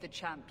save the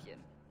champion?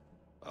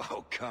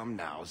 Oh, come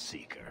now,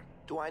 Seeker.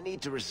 Do I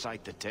need to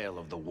recite the tale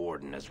of the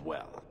Warden as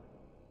well?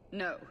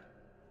 No.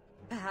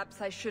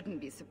 Perhaps I shouldn't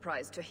be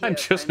surprised to hear. I'm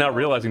just now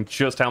realizing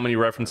just how many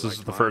references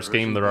to the first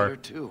game there are.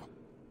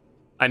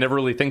 I never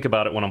really think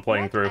about it when I'm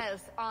playing through. What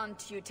else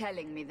aren't you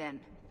telling me then?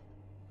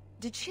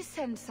 Did she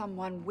send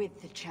someone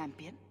with the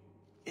champion?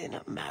 In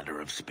a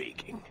manner of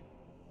speaking.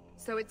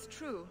 So it's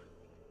true.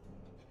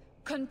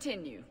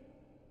 Continue.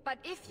 But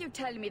if you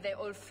tell me they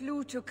all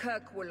flew to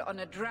Kirkwall on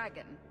a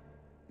dragon...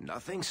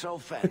 Nothing so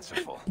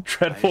fanciful.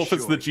 Dreadwolf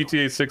is the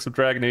GTA 6 of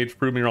Dragon Age.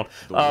 Prove me wrong.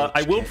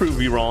 I will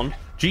prove you wrong.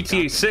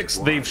 GTA 6,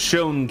 they've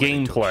shown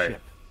gameplay.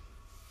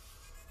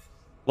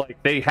 Like,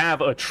 they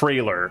have a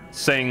trailer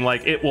saying,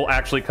 like, it will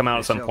actually come out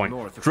at some point.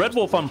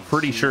 Dreadwolf, I'm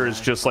pretty sure,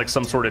 is just, like,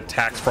 some sort of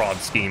tax fraud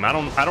scheme. I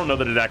don't know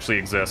that it actually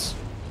exists.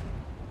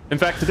 In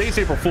fact, today's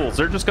April Fool's.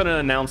 They're just going to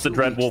announce that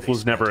Dreadwolf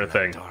was never a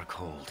thing. Dark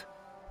hold,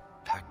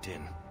 packed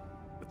in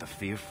with the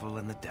fearful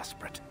and the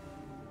desperate.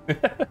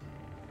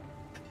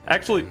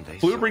 Actually,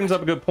 Blue brings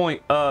up a good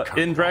point.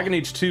 In Dragon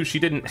Age 2, she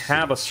didn't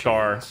have a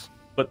scar,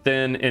 but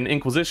then in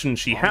Inquisition,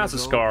 she has a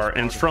scar,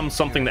 and it's from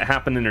something that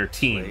happened in her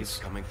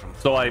teens.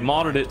 So I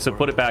modded it to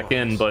put it back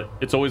in, but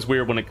it's always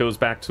weird when it goes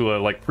back to a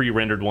like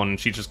pre-rendered one, and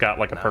she just got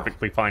like a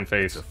perfectly fine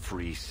face. It's a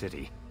free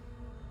city,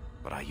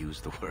 but I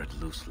use the word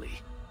loosely.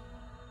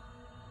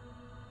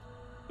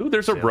 Ooh,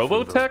 there's a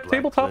Robotech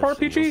tabletop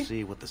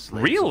RPG?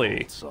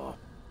 Really?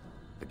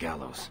 The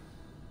gallows,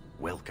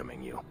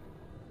 welcoming you.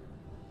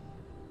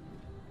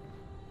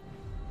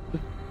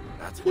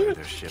 That's where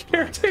their ship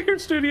Caretaker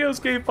Studios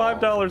gave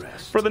 $5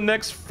 for the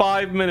next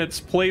 5 minutes.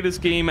 Play this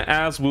game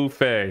as Wu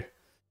Fei.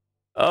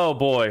 Oh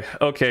boy.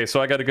 Okay,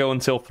 so I got to go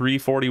until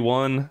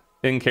 3:41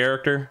 in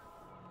character.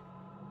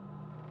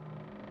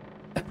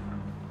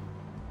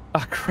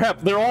 Ah,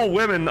 crap. They're all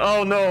women.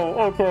 Oh no.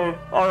 Okay.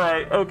 All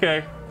right.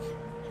 Okay.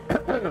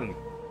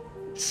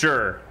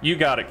 Sure. You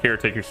got it,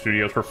 Caretaker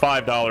Studios. For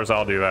 $5,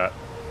 I'll do that.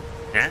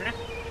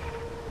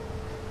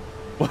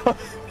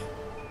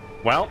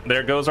 Well,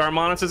 there goes our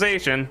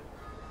monetization.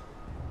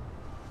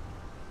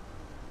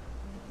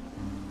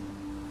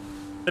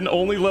 An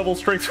only level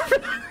strength.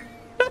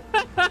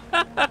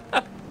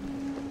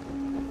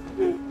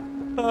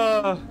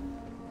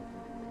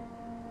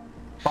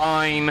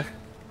 Fine.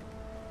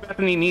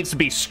 Bethany needs to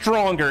be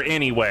stronger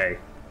anyway.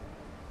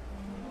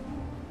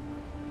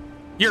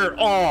 You're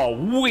all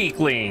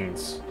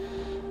weaklings.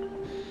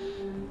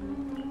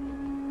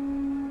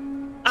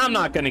 I'm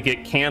not gonna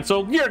get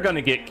canceled. You're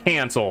gonna get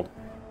canceled.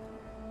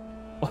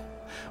 What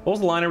was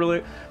the line I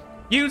really...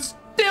 You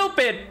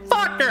stupid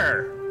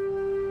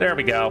fucker! There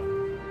we go.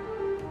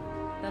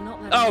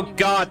 Oh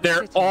god,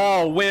 they're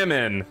all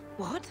women.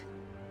 What?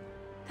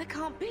 That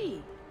can't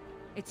be.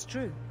 It's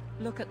true.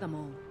 Look at them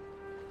all.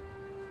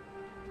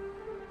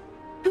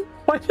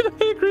 Why did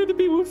I agree to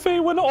be Wu Fei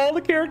when all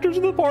the characters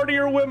in the party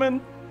are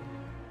women?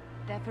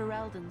 They're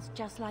Fereldans,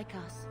 just like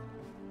us.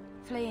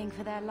 Fleeing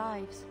for their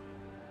lives.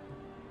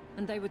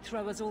 And they would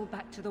throw us all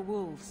back to the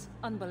wolves.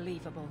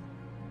 Unbelievable.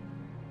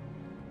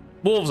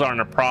 Wolves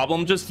aren't a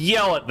problem, just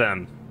yell at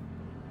them.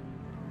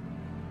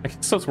 I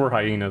guess those were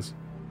hyenas.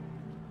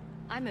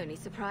 I'm only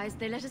surprised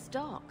they let us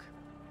dock.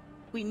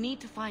 We need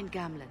to find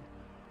Gamlen.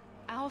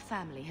 Our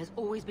family has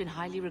always been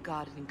highly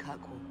regarded in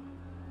Kirkwall.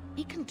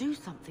 He can do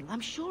something, I'm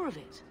sure of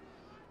it.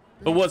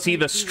 But was he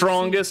the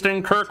strongest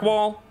in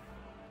Kirkwall?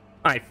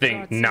 I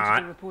think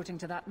not. Reporting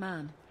to that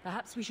man.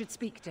 Perhaps we should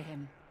speak to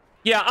him.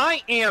 Yeah,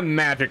 I am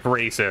magic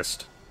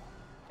racist.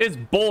 It's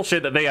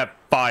bullshit that they have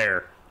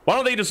fire. Why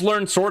don't they just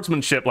learn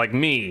swordsmanship like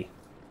me?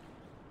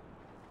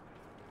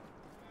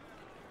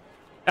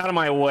 Out of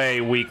my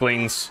way,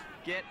 weaklings.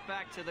 Get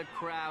back to the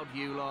crowd,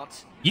 you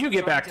lot. You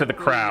get back to the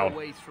crowd. Your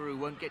way through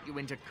won't get you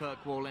into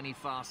Kirkwall any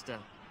faster.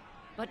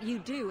 But you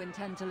do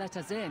intend to let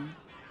us in.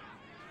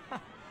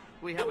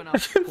 We have enough. I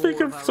can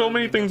think of so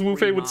many things Wu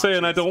Fei would say,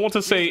 and I don't want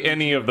to say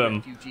any of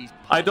them.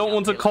 I don't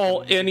want to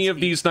call any of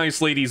these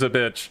nice ladies a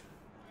bitch.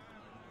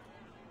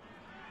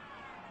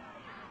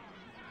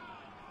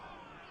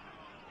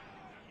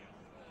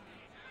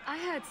 I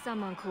heard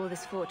someone call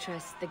this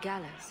fortress the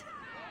Gallows.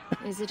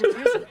 Is it a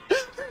prison?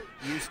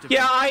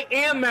 Yeah, I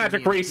am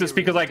magic racist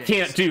because I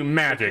can't do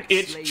magic.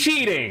 It's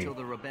cheating.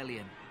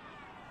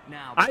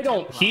 I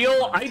don't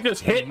heal, I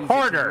just hit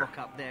harder.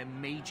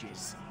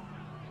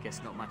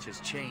 Guess not much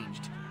has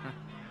changed.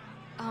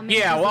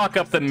 Yeah, lock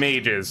up the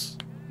mages.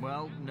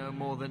 Well, no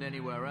more than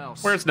anywhere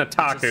else. Where's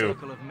Nataku? It's a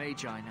circle of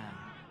magi now.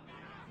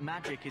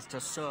 Magic is to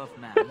serve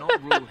man,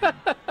 not rule him.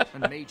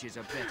 And mages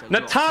are better.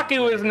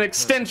 Nataku is an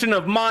extension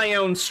of my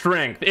own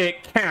strength.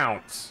 It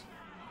counts.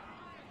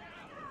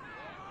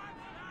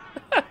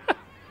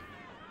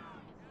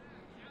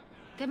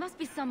 There must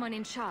be someone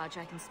in charge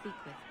I can speak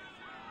with.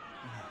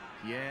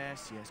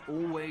 Yes,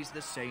 always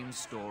the same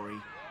story.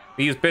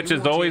 These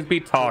bitches always be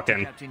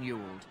talking. Captain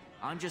Ewald,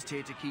 I'm just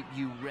here to keep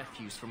you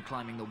refuse from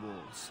climbing the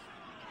walls.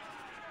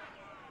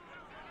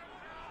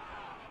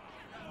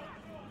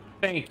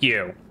 Thank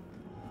you.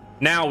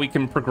 Now we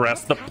can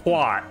progress the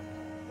plot.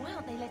 Why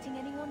aren't they letting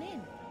anyone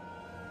in?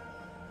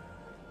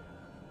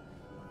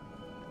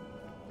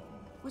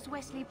 Was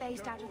Wesley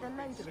based out of the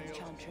Lothering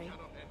Chantry?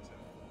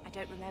 I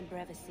don't remember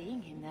ever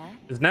seeing him there.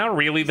 Is now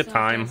really the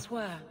time?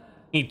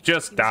 He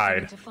just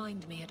died. To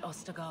find me at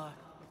Ostagar.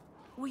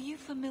 Were you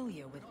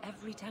familiar with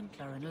every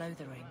Templar in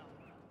Lothering?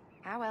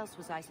 How else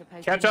was I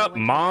supposed Catch to up,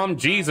 Mom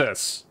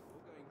Jesus.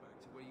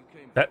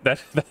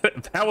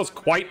 That was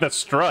quite the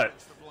strut.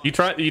 You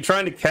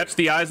trying to catch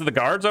the eyes of the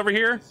guards over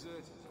here?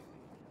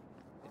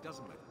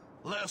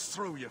 Let us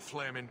through, you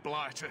flaming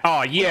blighter.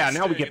 Oh yeah,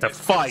 now we get to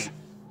fight.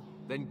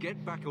 Then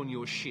get back on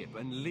your ship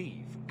and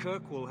leave.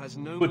 Kirkwall has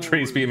no Would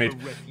Trace be a mage?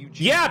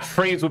 Yeah,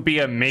 Trace would be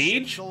a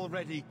mage.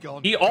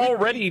 He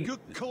already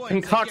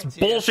concocts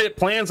bullshit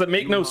plans that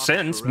make no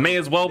sense. May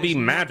as well be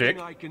magic.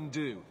 I can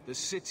do. The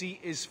city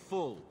is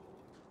full.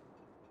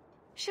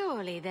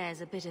 Surely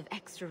there's a bit of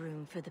extra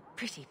room for the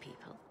pretty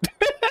people.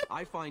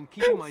 I find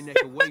keeping my neck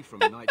away from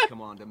Knight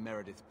Commander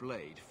Meredith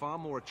Blade far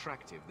more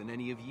attractive than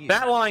any of you.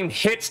 That line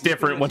hits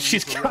different when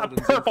she's got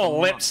purple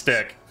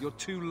lipstick. You're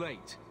too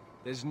late.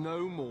 There's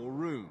no more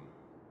room.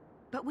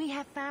 But we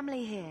have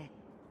family here.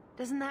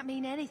 Doesn't that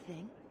mean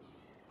anything?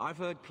 I've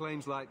heard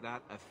claims like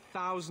that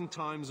 1,000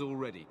 times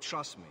already,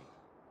 trust me.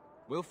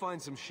 We'll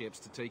find some ships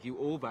to take you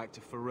all back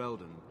to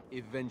Ferelden,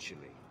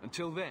 eventually.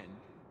 Until then,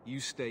 you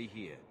stay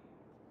here.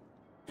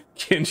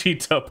 Genji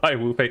Tup by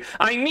Wu Fei.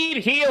 I need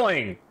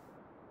healing!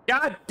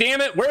 God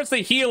damn it, where's the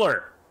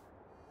healer?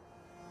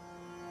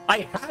 I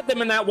had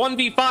them in that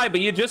 1v5,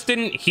 but you just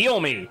didn't heal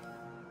me.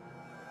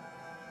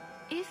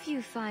 If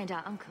you find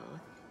our uncle,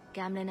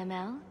 Gamlen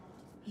Amel,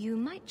 you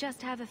might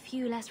just have a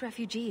few less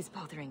refugees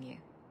bothering you.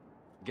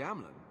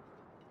 Gamlen?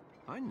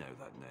 I know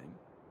that name.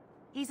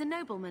 He's a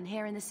nobleman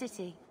here in the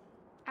city.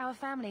 Our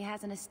family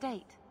has an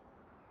estate.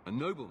 A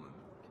nobleman?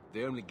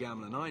 The only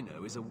Gamlen I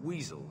know is a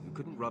weasel who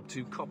couldn't rub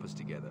 2 coppers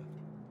together.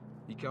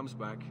 He comes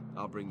back,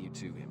 I'll bring you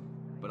to him.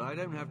 But I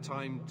don't have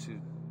time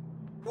to...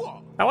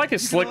 What? I like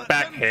his slick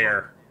back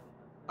hair.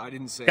 I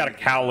didn't say... Got a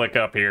cowlick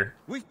up here.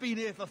 We've been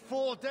here for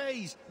 4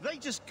 days. They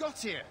just got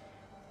here.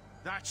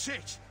 That's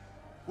it.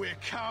 We're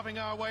carving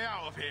our way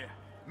out of here.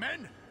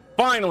 Men?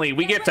 Finally,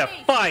 we get to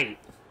fight.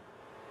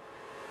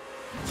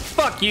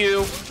 Fuck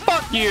you.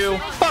 Fuck you.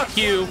 Fuck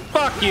you.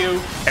 Fuck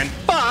you. And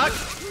fuck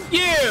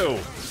you.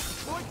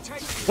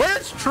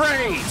 Where's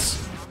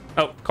Trace?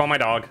 Oh, call my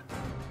dog.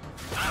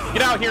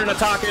 Get out here,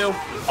 Nataku.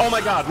 Oh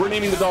my god, we're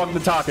naming the dog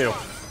Nataku.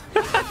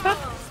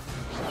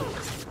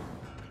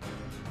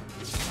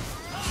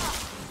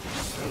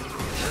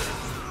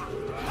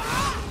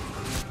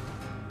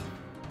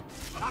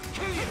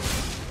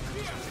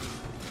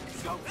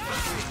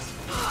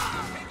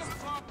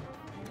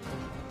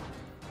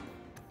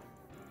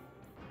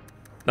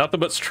 Nothing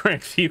but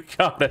strength, you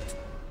got it.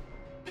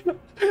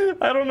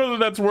 I don't know that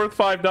that's worth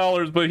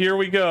 $5, but here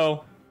we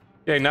go.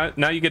 Okay,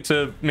 now you get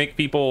to make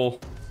people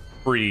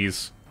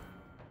freeze.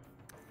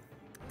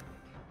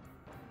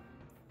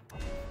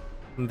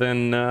 And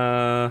then,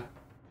 let's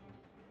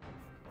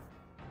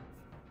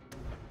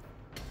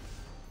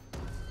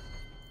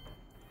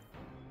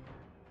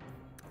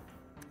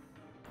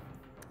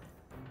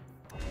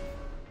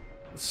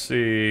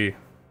see. If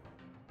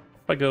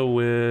I go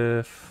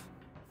with...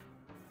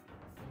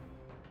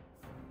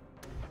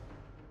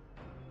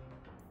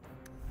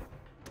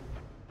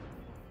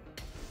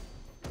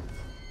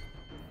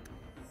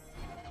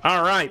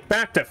 All right,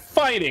 back to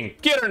fighting.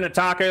 Get her,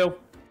 Nataku.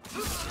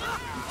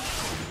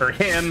 Or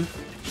him.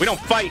 We don't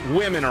fight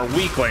women or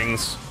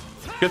weaklings.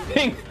 Good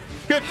thing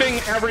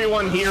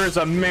everyone here is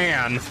a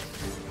man.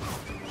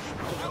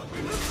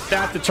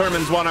 That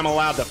determines what I'm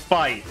allowed to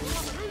fight.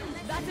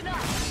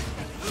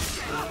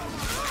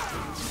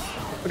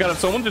 Oh god, if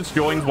someone just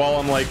joins while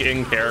I'm like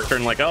in character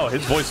and like, oh,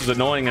 his voice is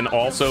annoying and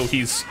also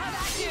he's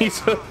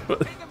a,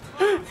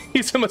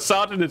 he's a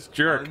misogynist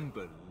jerk.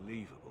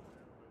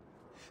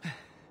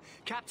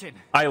 Captain,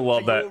 I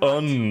love that.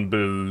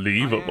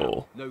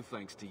 Unbelievable. No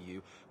thanks to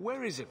you.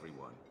 Where is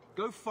everyone?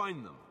 Go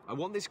find them. I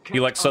want this. He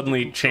like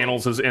suddenly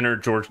channels his inner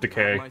George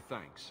Decay. My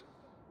thanks.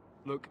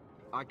 Look,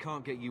 I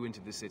can't get you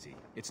into the city.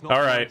 It's not all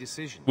my right.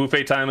 decision. Wu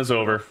Fei time is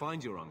over.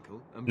 Find your uncle.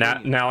 And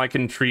Now I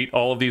can treat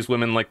all of these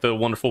women like the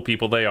wonderful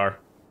people they are.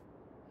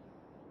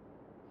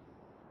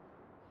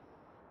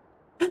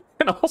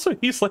 And also,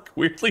 he's like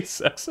weirdly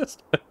sexist.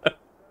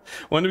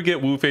 When do we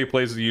get Wu Fei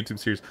plays the YouTube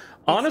series?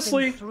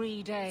 Honestly,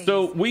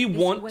 so we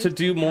want to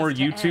do more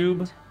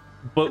YouTube,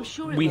 but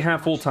we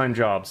have full-time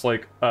jobs.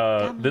 Like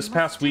this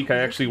past week, I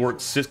actually worked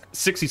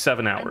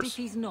 67 hours.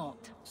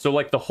 So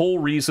like the whole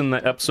reason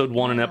that episode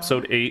 1 and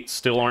episode 8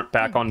 still aren't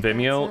back on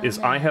Vimeo is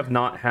I have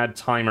not had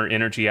time or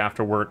energy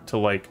after work to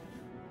like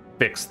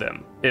fix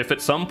them. If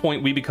at some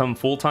point we become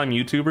full-time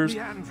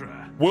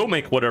YouTubers, we'll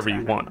make whatever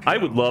you want. I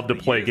would love to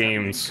play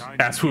games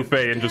as Wu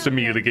Fei and just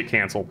immediately get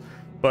canceled.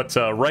 But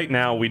right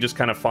now, we just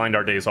kind of find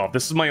our days off.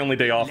 This is my only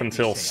day off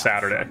until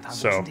Saturday,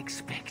 so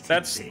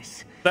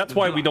that's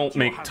why we don't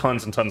make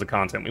tons and tons of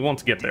content. We want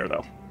to get there,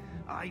 though.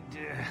 I'd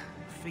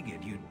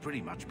figured you'd pretty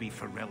much be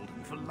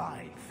Ferelden for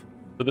life.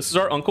 So this is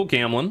our Uncle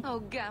Gamlen. Oh,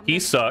 Gamlen. He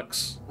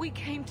sucks. We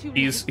came to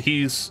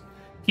He's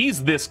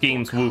this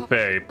game's Wu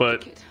Fei,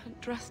 but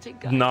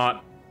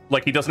not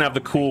like he doesn't have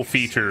the cool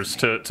features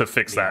to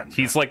fix that.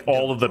 He's like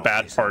all of the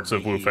bad parts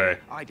of Wu Fei.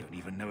 I don't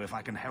even know if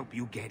I can help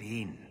you get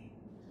in.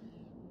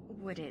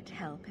 Would it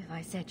help if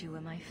I said you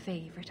were my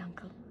favorite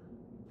uncle?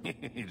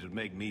 It'd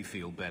make me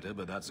feel better,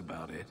 but that's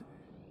about it.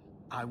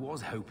 I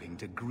was hoping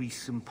to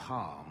grease some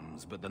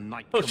palms, but the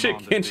Knight Oh shit,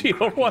 Genji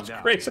Overwatch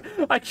crazy.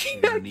 I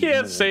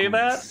can't say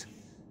that.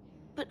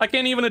 I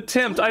can't even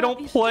attempt. I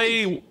don't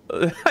play.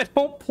 I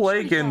don't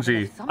play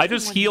Genji. I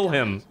just heal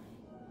him.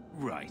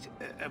 Right,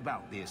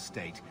 about the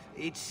estate.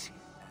 It's,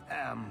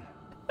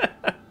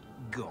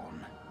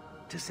 gone.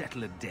 To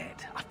settle a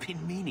debt. I've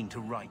been meaning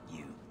to write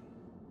you.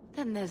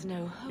 Then there's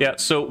no hope. Yeah,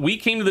 so we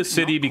came to the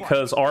city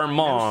because our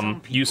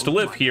mom used to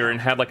live here and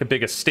had like a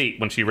big estate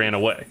when she ran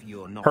away.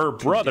 Her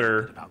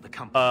brother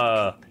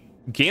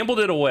gambled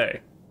it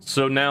away.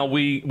 So now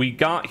we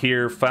got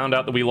here, found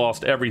out that we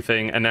lost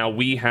everything, and now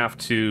we have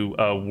to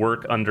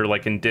work under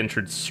like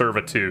indentured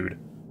servitude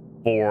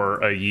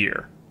for a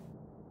year.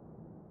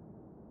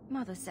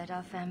 Mother said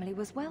our family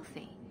was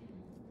wealthy.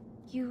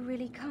 You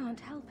really can't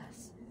help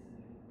us.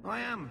 I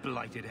am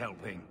blighted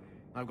helping.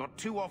 I've got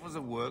 2 offers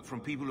of work from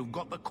people who've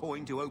got the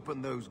coin to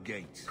open those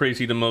gates.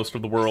 Crazy to most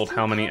of the world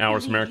how many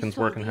hours Americans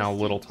work and how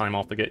little time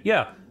off they get.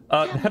 Yeah,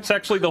 that's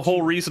actually the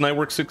whole reason I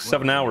work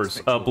 6-7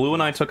 hours. Blue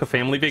and I took a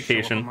family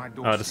vacation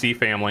to see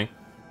family,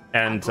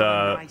 and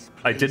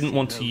I didn't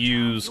want to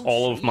use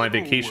all of my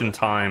vacation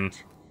time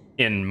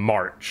in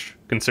March,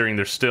 considering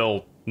there's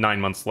still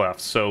 9 months left.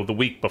 So the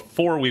week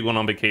before we went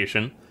on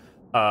vacation,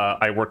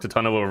 I worked a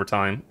ton of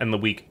overtime, and the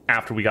week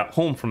after we got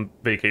home from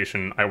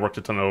vacation, I worked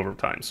a ton of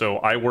overtime. So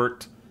I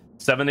worked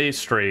 7 days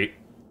straight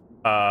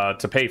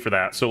to pay for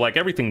that. So like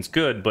everything's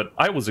good, but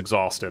I was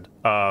exhausted.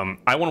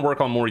 I want to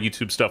work on more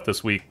YouTube stuff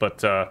this week,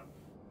 but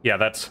yeah,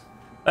 that's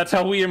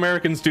how we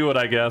Americans do it,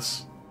 I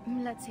guess.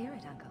 Let's hear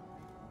it, Uncle.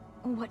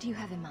 What do you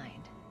have in mind?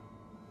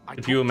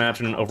 If you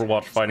imagine an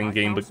Overwatch fighting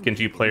game, but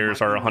Genji players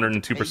are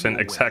 102%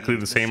 exactly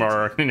the same as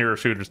our hero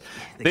shooters,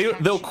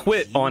 they'll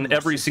quit on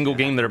every single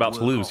game they're about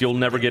to lose. You'll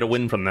never get a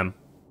win from them.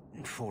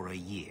 For a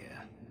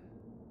year.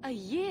 A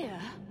year?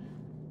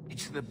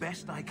 It's the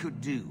best I could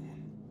do.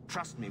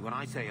 Trust me when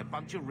I say a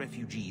bunch of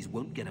refugees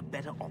won't get a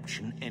better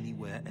option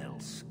anywhere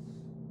else.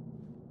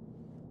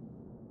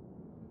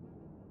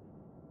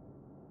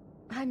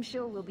 I'm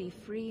sure we'll be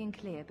free and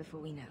clear before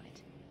we know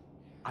it.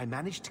 I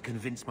managed to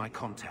convince my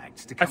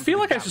contacts to I feel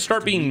like I should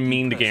start being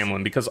mean to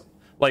Gamlin because,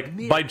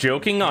 like, by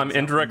joking, I'm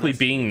indirectly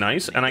being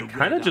nice, and I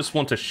kind of just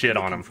want to shit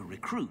on him.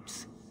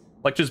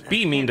 Like, just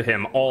be mean to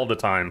him all the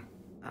time.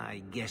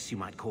 I guess you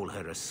might call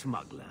her a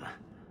smuggler.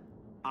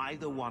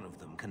 Either one of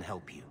them can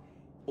help you.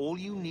 All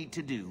you need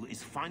to do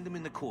is find them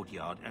in the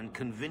courtyard and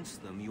convince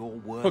them you're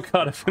worth... Oh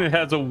god, if it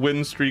has a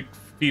win streak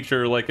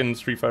feature like in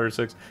Street Fighter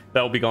 6,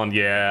 that'll be gone.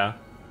 Yeah.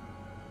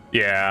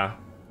 Yeah.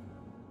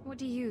 What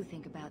do you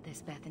think about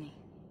this, Bethany?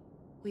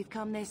 We've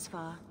come this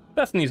far.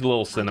 Bethany's a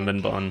little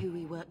cinnamon bun. Who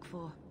we work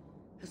for,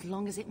 as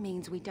long as it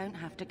means we don't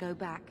have to go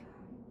back.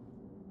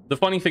 The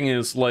funny thing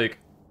is, like,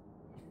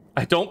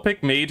 I don't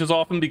pick Mage as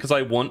often because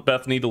I want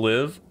Bethany to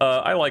live.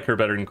 I like her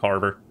better than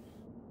Carver.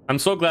 I'm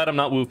so glad I'm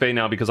not Wu Fei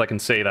now because I can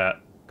say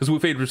that. Because Wu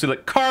Fei would be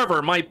like,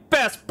 Carver, my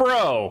best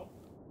bro!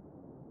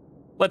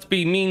 Let's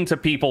be mean to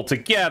people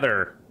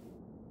together.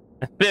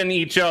 And then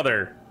each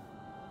other.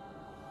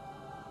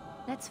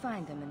 Let's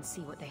find them and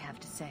see what they have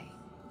to say.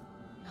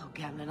 Oh,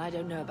 Gamlin, I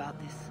don't know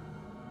about this.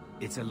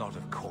 It's a lot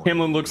of coin.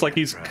 Hamlin looks like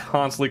he's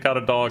constantly caught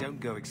a dog. Don't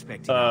go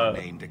expecting our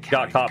name to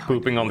got caught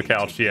pooping on the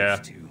couch, yeah.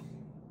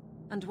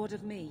 And what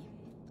of me?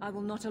 I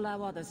will not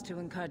allow others to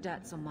incur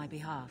debts on my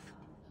behalf.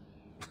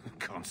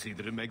 Can't see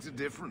that it makes a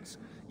difference.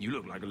 You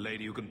look like a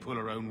lady who can pull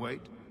her own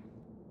weight.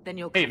 Then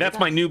you'll Hey, that's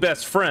my new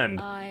best friend.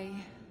 I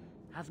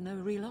have no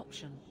real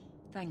option.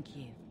 Thank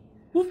you.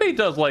 Wu Fei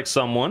does like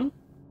someone.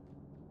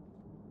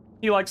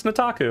 He likes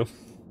Nataku.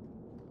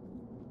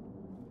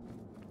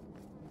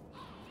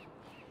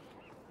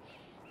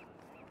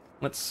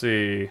 Let's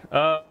see.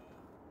 Go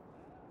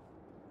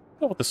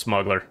with the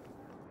smuggler.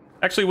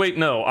 Actually, wait,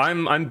 no.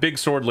 I'm big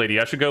sword lady.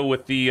 I should go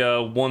with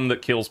the one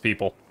that kills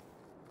people.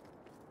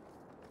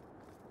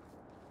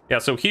 Yeah,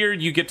 so here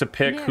you get to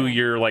pick who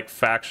your like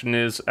faction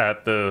is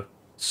at the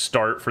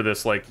start for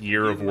this like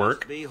year of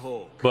work.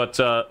 But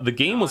the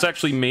game was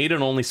actually made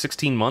in only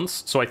 16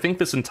 months, so I think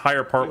this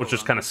entire part was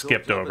just kind of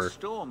skipped over.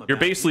 You're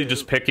basically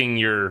just picking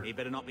your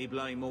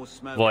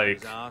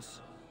like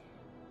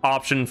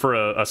option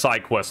for a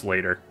side quest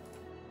later.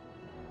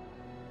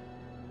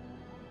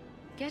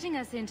 Getting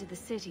us into the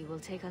city will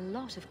take a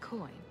lot of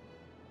coin.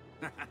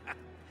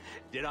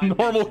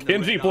 Normal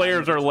Genji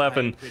players are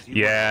laughing.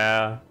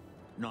 Yeah.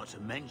 Not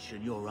to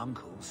mention your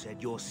uncle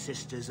said your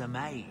sister's a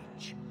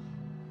mage.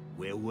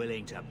 We're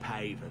willing to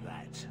pay for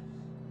that.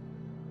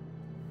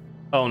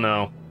 Oh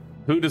no.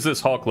 Who does this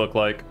Hulk look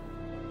like?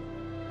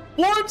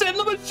 Florence and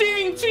the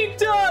Machine! She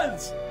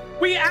does!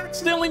 We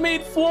accidentally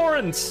made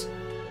Florence!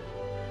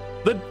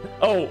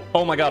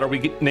 Oh my god, are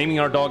we naming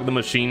our dog the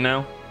Machine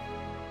now?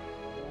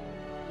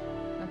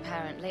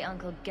 Apparently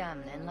Uncle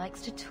Gamlin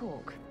likes to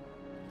talk.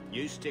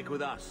 You stick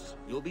with us.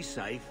 You'll be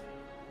safe.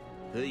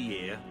 For a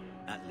year,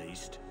 at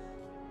least.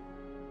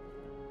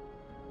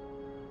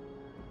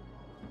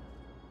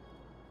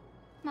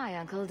 My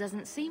uncle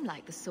doesn't seem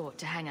like the sort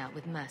to hang out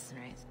with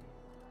mercenaries.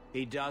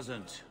 He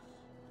doesn't.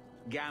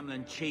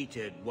 Gamlin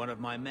cheated one of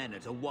my men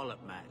at a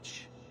wallop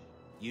match.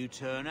 You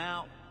turn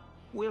out,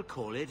 we'll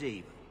call it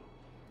even.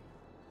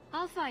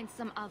 I'll find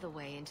some other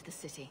way into the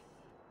city.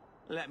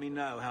 Let me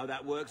know how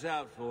that works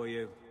out for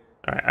you.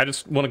 Alright, I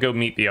just want to go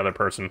meet the other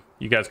person.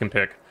 You guys can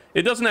pick.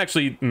 It doesn't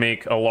actually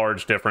make a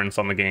large difference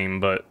on the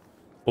game, but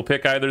we'll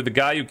pick either the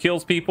guy who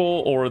kills people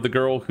or the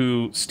girl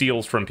who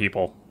steals from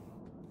people.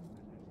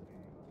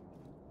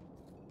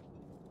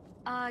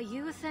 Are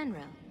you a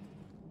Thenril?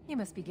 You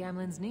must be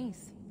Gamlen's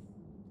niece.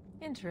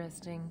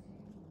 Interesting.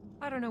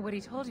 I don't know what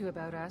he told you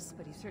about us,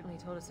 but he certainly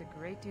told us a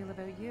great deal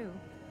about you.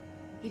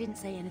 He didn't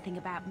say anything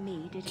about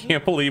me, did he?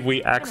 Can't believe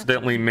we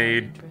accidentally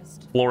made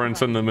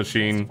Florence and the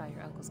Machine.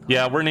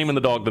 Yeah, we're naming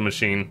the dog the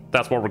Machine.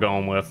 That's what we're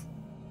going with.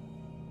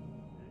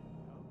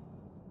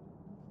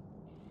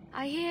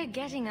 I hear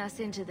getting us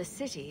into the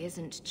city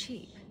isn't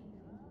cheap.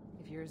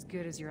 If you're as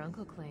good as your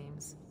uncle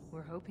claims,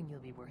 we're hoping you'll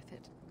be worth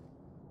it.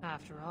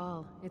 After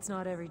all, it's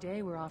not every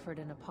day we're offered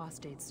an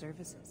apostate's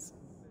services.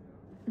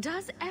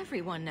 Does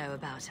everyone know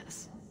about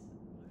us?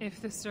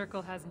 If the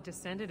circle hasn't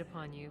descended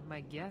upon you,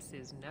 my guess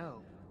is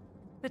no.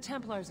 The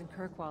Templars in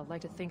Kirkwall like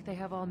to think they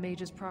have all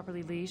mages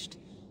properly leashed,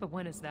 but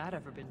when has that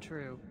ever been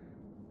true?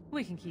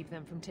 We can keep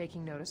them from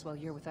taking notice while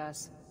you're with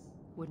us.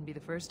 Wouldn't be the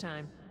first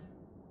time.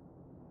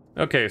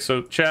 Okay,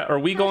 so chat, are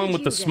we going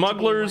with the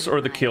smugglers or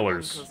the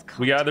killers?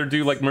 We either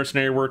do like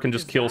mercenary work and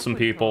just kill some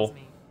people,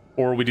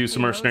 or we do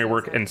some mercenary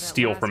work and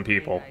steal from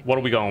people. What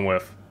are we going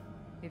with?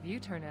 If you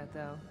turn out,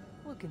 though,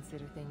 we'll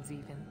consider things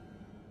even.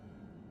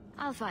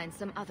 I'll find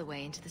some other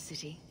way into the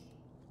city.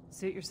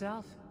 Suit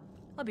yourself.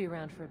 I'll be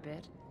around for a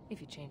bit, if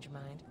you change your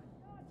mind.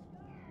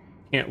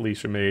 Can't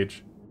leash a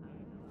mage.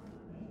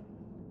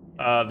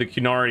 The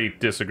Kunari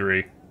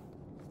disagree.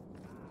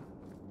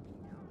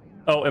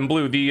 Oh, and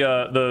Blue,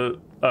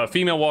 the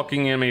female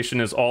walking animation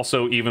is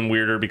also even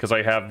weirder because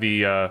I have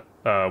the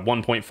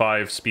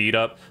 1.5 speed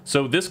up.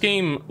 So this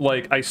game,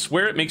 like, I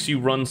swear it makes you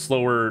run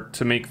slower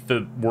to make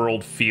the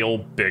world feel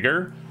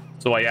bigger.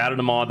 So I added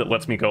a mod that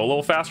lets me go a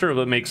little faster,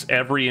 but it makes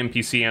every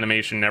NPC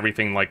animation and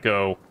everything, like,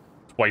 go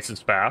twice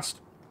as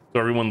fast. So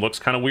everyone looks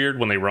kind of weird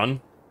when they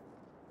run.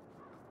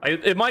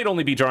 It might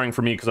only be jarring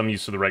for me because I'm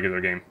used to the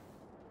regular game.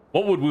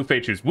 What would Wu Fei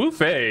choose? Wu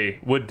Fei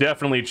would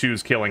definitely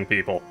choose killing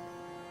people.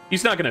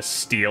 He's not gonna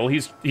steal.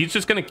 He's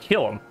just gonna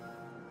kill him.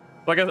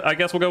 So I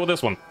guess we'll go with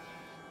this one.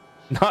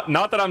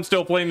 Not that I'm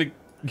still playing the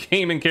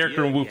game and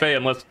character in Wu Fei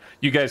unless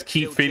you guys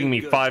keep feeding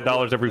me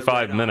 $5 every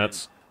 5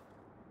 minutes.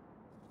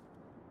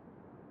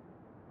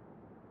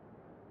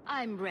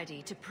 I'm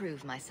ready to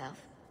prove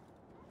myself.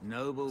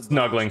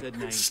 Snuggling.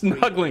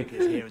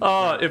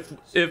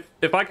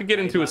 If I could get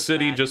into a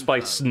city just by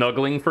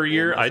snuggling for a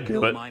year, I'd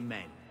do it.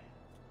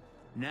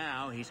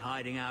 Now he's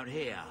hiding out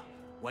here,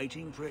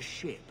 waiting for a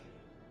ship.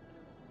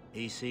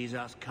 He sees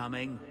us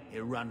coming,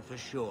 he'll run for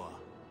sure.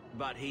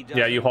 But he doesn't.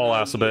 Yeah, you haul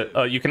ass a bit.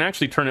 You can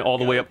actually turn it all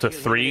the way up to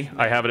 3.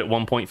 I have it at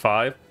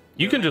 1.5.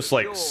 You can just,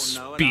 like,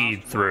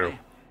 speed through.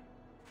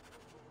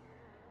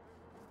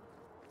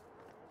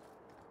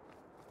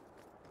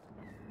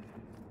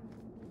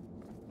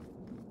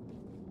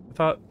 I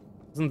thought,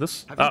 isn't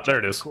this? Ah, there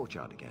it is.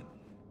 Courtyard again.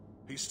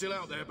 He's still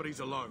out there, but he's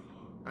alone,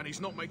 and he's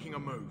not making a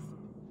move.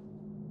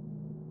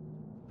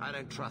 I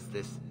don't trust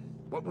this.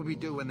 What will we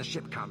do when the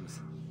ship comes?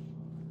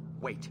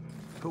 Wait,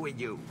 who are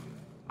you?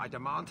 I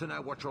demand to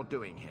know what you're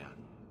doing here.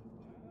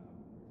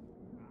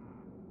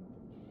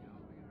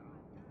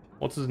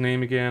 What's his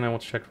name again? I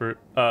want to check for it.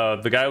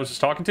 The guy I was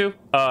just talking to?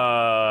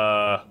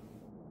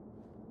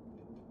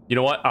 You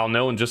know what? I'll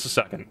know in just a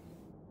second.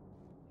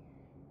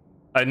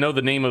 I know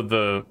the name of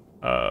the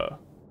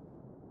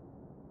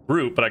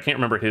group, but I can't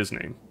remember his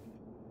name.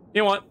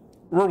 You know what?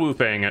 We're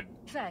Wu-Feiing it.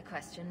 Fair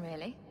question,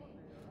 really.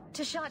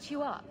 To shut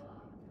you up.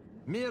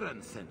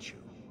 Mirren sent you.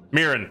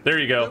 Mirren, there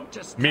you go.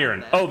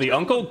 Mirren. Oh, the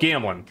Uncle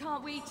Gamlen.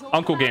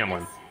 Uncle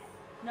Gamlen.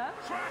 No?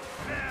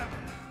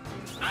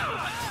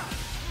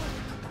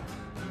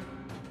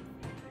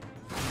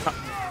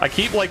 I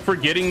keep, like,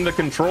 forgetting the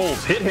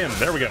controls. Hit him.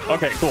 There we go.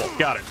 Okay, cool.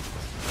 Got it.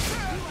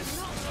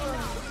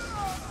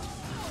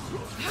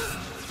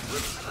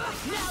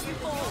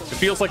 It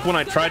feels like when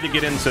I tried to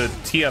get into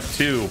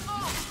TF2,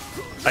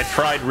 I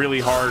tried really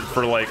hard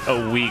for, like,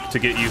 a week to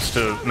get used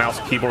to mouse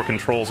and keyboard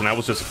controls, and that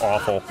was just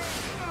awful.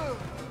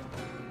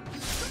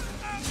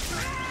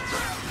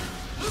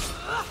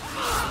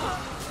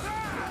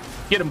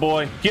 Get him,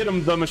 boy. Get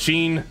him, the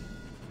machine.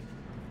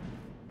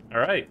 All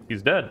right,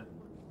 he's dead.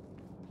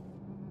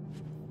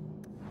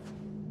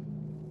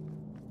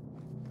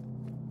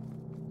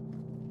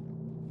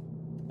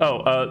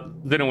 Oh,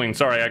 Zinowing,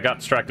 sorry, I got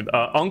distracted.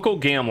 Uncle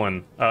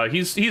Gamlen.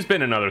 He's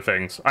been in other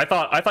things. I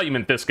thought you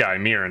meant this guy,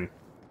 Mirren,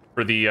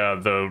 for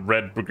the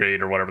Red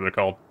Brigade or whatever they're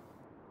called.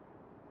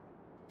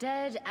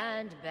 Dead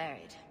and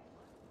buried.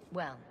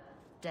 Well,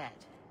 dead.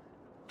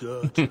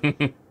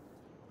 Good.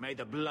 May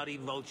the bloody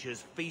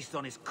vultures feast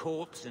on his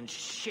corpse and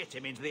shit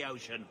him into the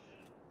ocean.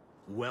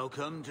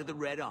 Welcome to the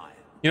Red Iron.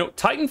 You know,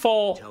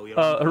 Titanfall,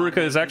 Haruka,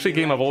 is actually a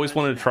game I've always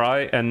wanted to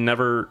try and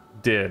never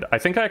did. I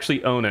think I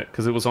actually own it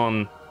because it was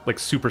on, like,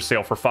 super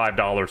sale for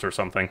 $5 or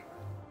something.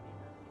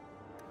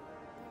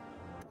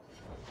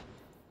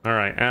 All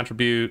right,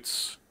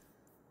 attributes.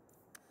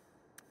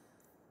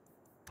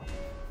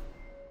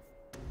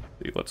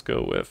 Let's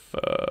go with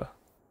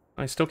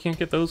I still can't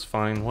get those?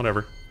 Fine,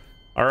 whatever.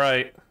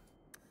 Alright.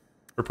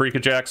 Paprika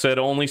Jack said,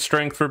 only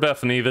strength for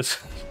Bethany.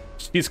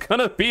 She's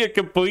gonna be a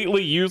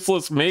completely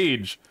useless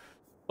mage.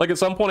 Like, at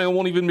some point, I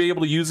won't even be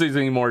able to use these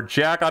anymore.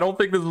 Jack, I don't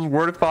think this is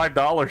worth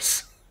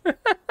 $5.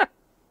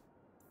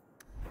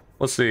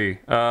 Let's see.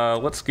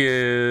 Let's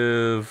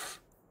give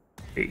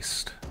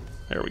haste.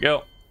 There we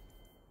go.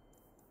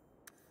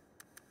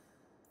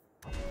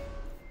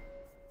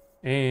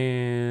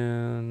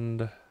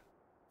 And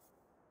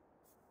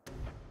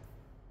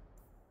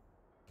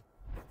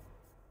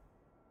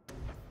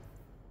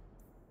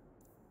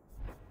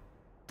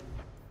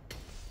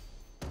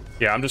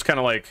yeah, I'm just kind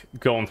of like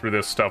going through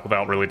this stuff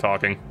without really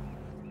talking.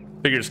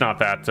 Figure it's not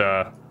that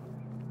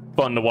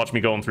fun to watch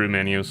me going through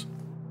menus.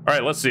 All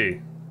right, let's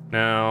see.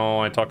 Now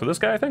I talk to this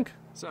guy, I think.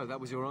 So that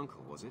was your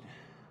uncle, was it?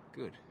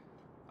 Good.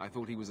 I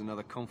thought he was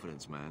another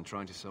confidence man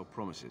trying to sell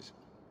promises.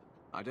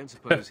 I don't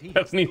suppose he...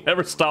 Bethany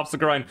never stops the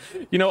grind.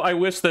 You know, I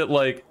wish that,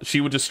 like,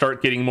 she would just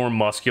start getting more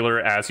muscular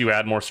as you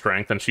add more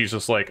strength, and she's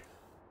just, like,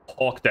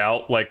 hulked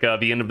out, like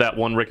the end of that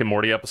one Rick and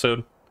Morty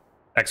episode.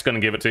 X gonna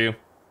give it to you.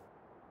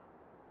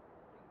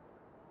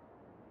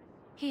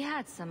 He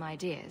had some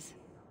ideas.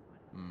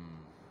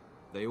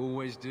 They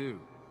always do.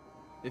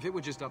 If it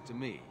were just up to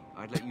me,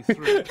 I'd let you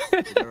through.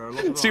 There are a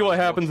lot of See what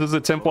happens is a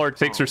Templar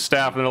takes her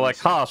staff and they're like,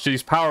 ha,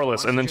 she's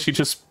powerless, and then she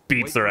just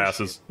beats their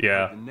asses.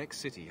 Yeah. The next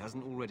city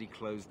hasn't already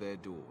closed their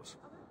doors.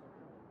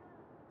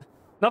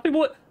 Nothing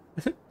but...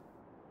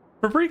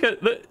 Paprika,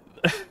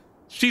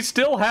 she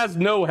still has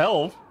no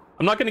health.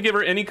 I'm not going to give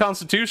her any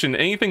constitution.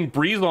 Anything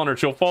breathes on her,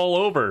 she'll fall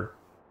over.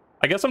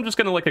 I guess I'm just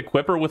going to, like,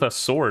 equip her with a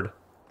sword.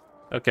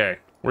 Okay,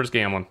 where's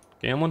Gamlin?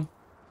 Gamlin?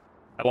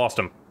 I lost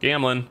him.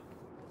 Gamlin.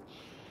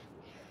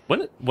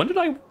 When did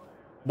I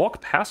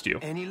walk past you?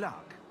 Any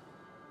luck?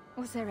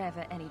 Was there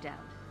ever any doubt?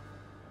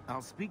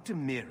 I'll speak to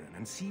Mirren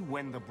and see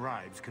when the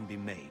bribes can be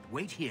made.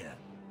 Wait here.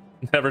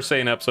 Never say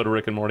an episode of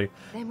Rick and Morty.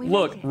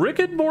 Look, Rick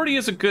and Morty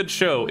is a good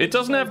show. It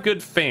doesn't have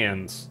good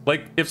fans.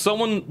 Like, if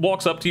someone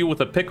walks up to you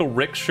with a Pickle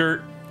Rick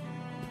shirt,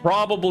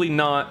 probably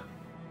not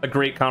a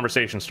great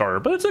conversation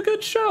starter, but it's a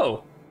good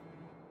show.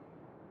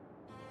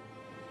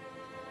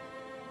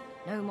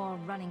 No more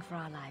running for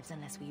our lives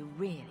unless we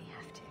really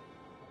have to.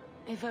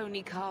 If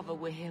only Carver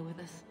were here with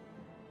us.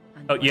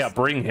 Oh, yeah,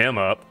 bring him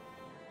up.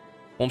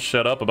 Won't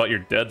shut up about your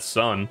dead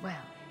son. Well,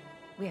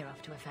 we're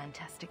off to a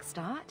fantastic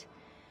start.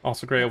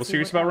 Also, Gray, I was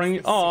serious about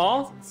ringing.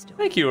 Aw,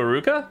 thank you,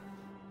 Aruka.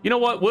 You know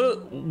what?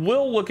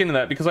 We'll look into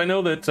that because I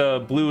know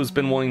that Blue has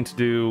been willing to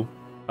do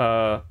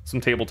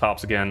some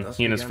tabletops again.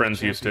 He and his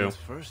friends used to.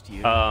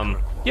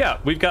 Yeah,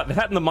 we've got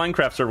that in the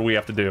Minecraft server we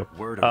have to do.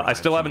 I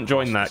still haven't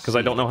joined that because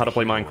I don't know how to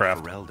play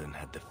Minecraft. Ferelden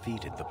had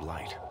defeated the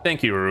Blight.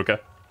 Thank you, Aruka.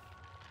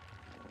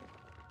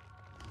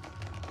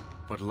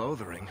 But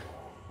Lothering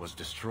was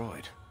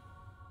destroyed.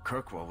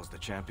 Kirkwall was the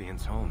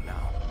champion's home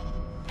now.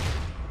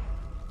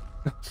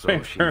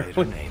 So she made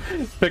her name.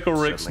 Pickle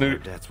Rick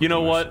Snoot. You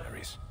know what?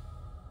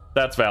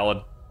 That's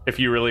valid. If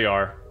you really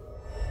are.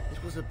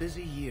 It was a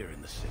busy year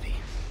in the city.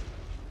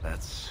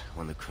 That's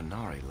when the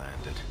Kunari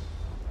landed.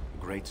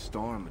 A great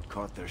storm had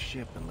caught their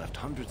ship and left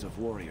hundreds of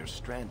warriors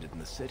stranded in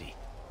the city,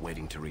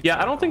 waiting to return. Yeah,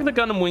 I don't think the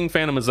Gundam Wing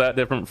fandom is that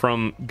different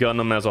from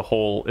Gundam as a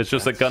whole. It's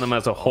just that Gundam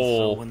as a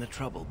whole when the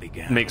trouble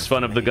began makes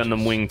fun of the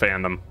Gundam Wing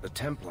fandom. The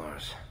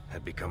Templars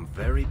had become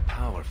very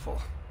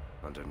powerful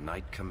under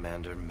Knight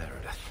Commander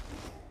Meredith.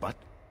 But,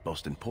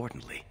 most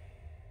importantly,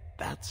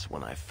 that's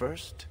when I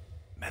first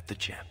met the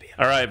champion.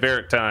 Alright,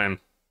 Varric time.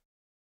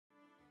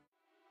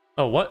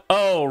 Oh, what?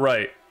 Oh,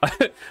 right.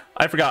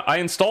 I forgot. I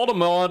installed a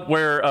mod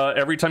where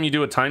every time you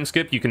do a time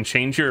skip, you can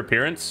change your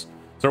appearance.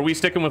 So are we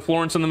sticking with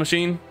Florence in the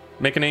Machine?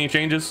 Making any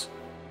changes?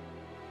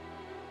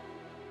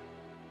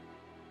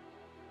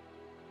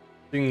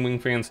 Seeing Wing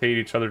fans hate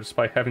each other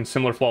despite having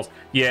similar flaws.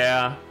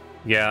 Yeah,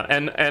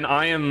 and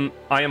I am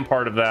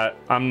part of that.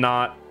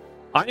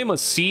 I am a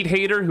Seed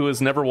hater who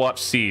has never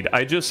watched Seed.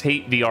 I just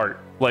hate the art.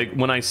 Like,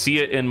 when I see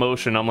it in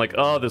motion, I'm like,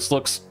 oh, this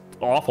looks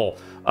awful.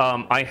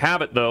 I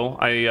have it though.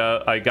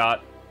 I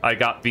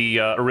got the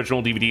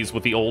original DVDs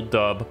with the old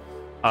dub.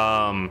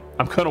 I'm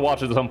gonna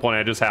watch it at some point.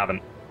 I just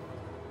haven't.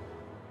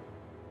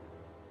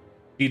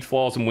 Seed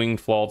flaws and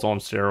winged flaws on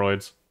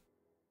steroids.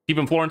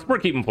 Keeping Florence. We're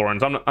keeping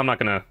Florence. I'm not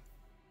gonna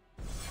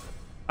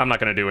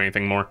do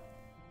anything more.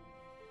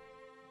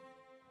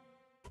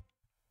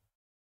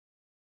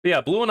 But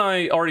yeah, Blue and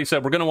I already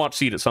said we're gonna watch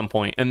Seed at some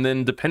point, and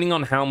then depending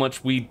on how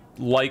much we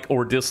like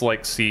or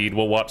dislike Seed,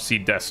 we'll watch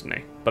Seed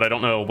Destiny. But I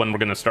don't know when we're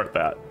gonna start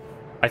that.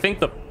 I think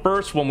the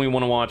first one we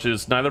want to watch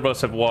is neither of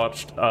us have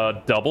watched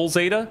Double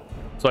Zeta,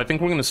 so I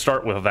think we're gonna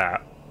start with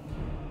that.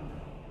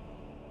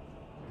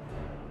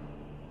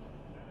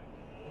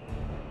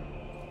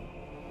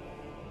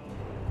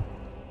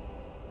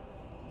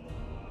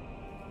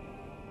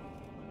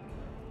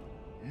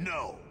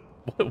 No.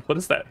 What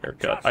is that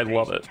haircut? I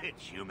love it.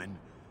 Tits, human.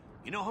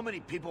 You know how many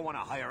people want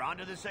to hire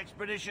onto this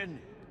expedition?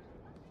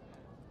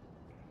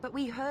 But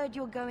we heard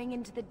you're going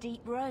into the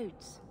deep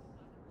roads.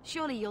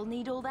 Surely you'll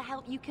need all the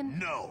help you can...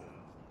 No.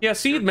 Yeah,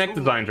 Seed mech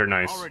designs are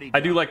nice. I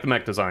do like the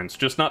mech designs,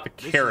 just not the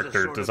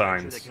character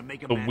designs.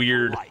 The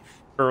weird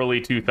early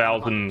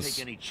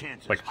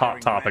 2000s, like, Hot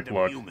Topic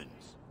look.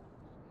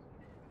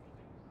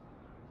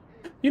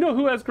 You know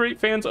who has great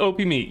fans?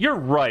 OPMeat. You're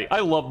right.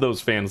 I love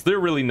those fans. They're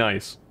really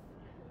nice.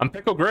 I'm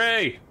Pickle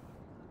Gray.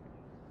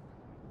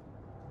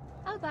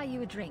 I'll buy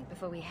you a drink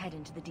before we head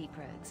into the deep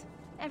roads.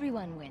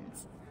 Everyone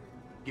wins.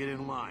 Get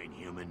in line,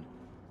 human.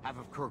 Half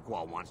of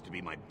Kirkwall wants to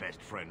be my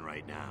best friend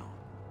right now.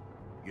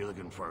 You're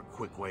looking for a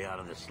quick way out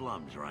of the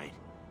slums, right?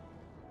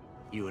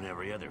 You and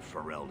every other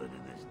Ferelden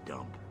in this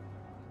dump.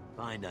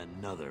 Find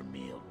another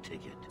meal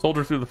ticket.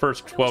 Soldier through the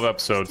first 12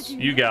 episodes.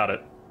 You got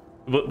it.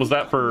 Was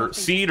that for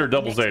Seed or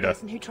Double Zeta?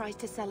 Person who tries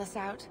to sell us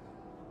out.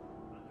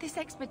 This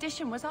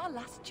expedition was our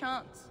last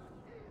chance.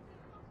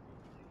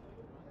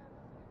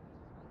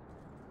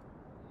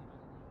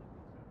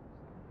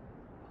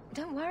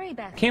 Don't worry,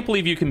 Bethany. Can't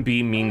believe you can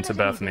be mean to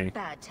Bethany.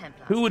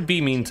 Who would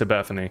be mean to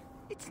Bethany?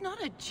 It's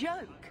not a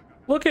joke.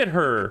 Look at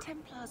her.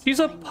 She's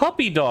a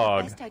puppy The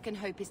dog. best I can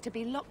hope is to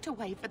be locked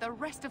away for the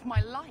rest of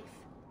my life.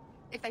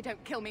 If they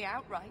don't kill me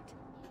outright.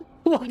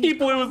 Lucky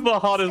Blue is the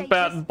hottest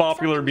bat in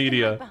popular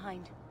media.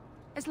 Behind.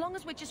 As long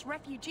as we're just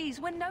refugees,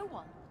 we're no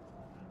one.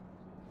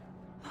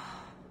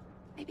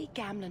 Maybe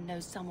Gamlen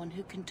knows someone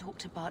who can talk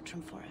to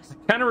Bartram for us.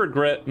 I kind of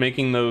regret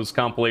making those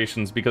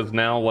compilations because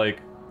now, like,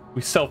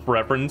 we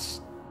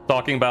self-reference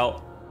talking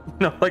about,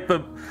 you know, like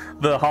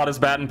the hottest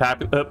bat in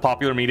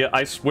popular media.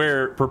 I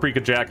swear Paprika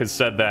Jack has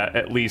said that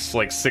at least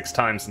like 6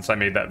 times since I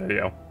made that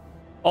video.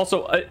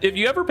 Also, if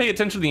you ever pay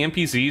attention to the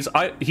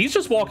NPCs, he's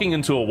just walking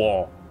into a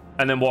wall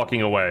and then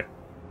walking away.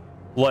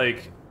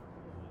 Like,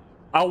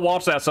 I'll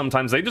watch that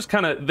sometimes. They just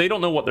kind of, they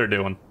don't know what they're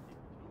doing.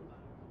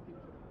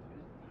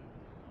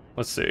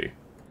 Let's see.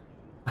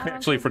 I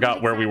actually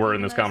forgot where we were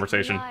in this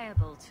conversation.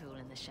 Reliable tool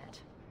in the shed.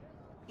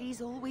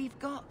 He's all we've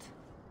got.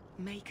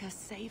 Make us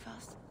save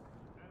us.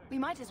 We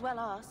might as well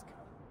ask.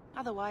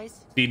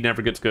 Otherwise, Speed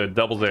never gets good.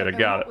 Double Zeta,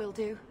 got it. We'll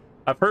do.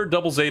 I've heard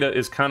Double Zeta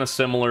is kind of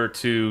similar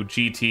to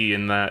GT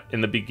in that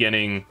in the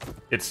beginning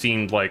it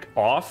seemed like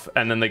off,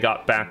 and then they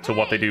got back to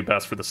what they do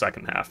best for the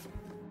second half.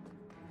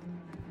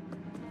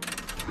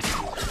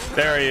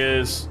 There he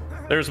is.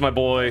 There's my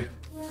boy.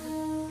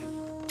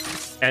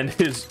 And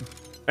his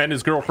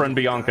girlfriend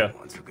Bianca.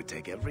 Ones who could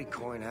take every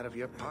coin out of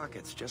your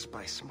pockets just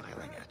by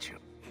smiling at you.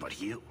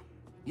 But you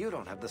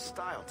don't have the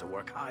style to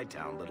work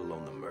Hightown, let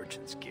alone the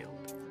Merchants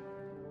Guild.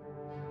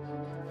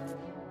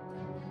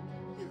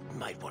 You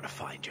might want to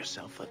find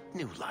yourself a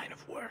new line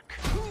of work.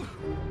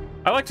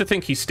 I like to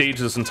think he staged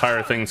this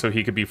entire thing so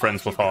he could be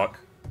friends with Hawk.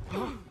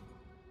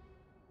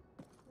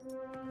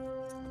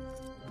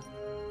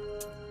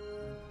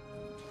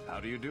 How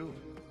do you do?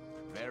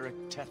 Varric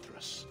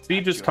Tethras.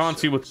 Steve just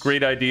taunts you with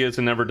great ideas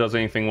and never does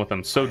anything with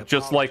them. So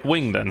just like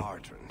Wing, then.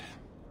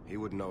 He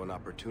wouldn't know an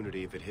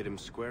opportunity if it hit him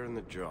square in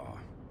the jaw.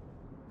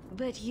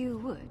 But you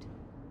would.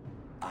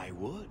 I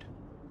would.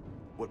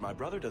 What my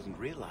brother doesn't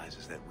realize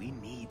is that we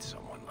need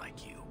someone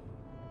like you.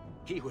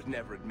 He would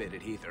never admit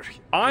it either.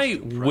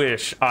 I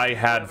wish I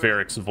had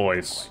Varric's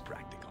voice.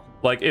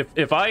 Like,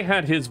 if I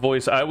had his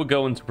voice, I would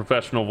go into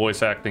professional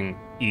voice acting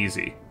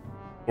easy.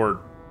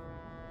 Or,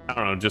 I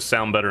don't know, just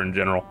sound better in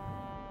general.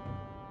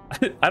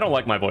 I don't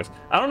like my voice.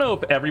 I don't know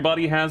if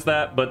everybody has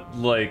that, but,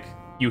 like,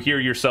 you hear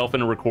yourself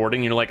in a recording,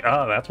 and you're like,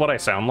 oh, that's what I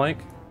sound like?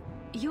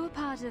 You're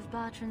part of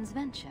Bartram's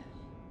venture.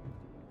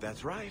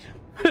 That's right.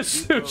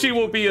 Sushi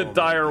will be a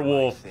dire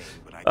wolf.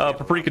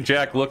 Paprika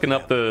Jack looking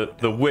up the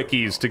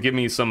wikis to give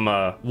me some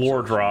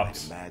war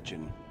drops.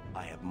 Imagine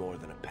I have more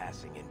than a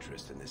passing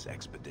interest in this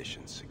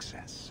expedition's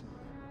success.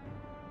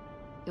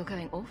 You're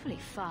going awfully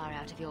far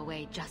out of your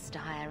way just to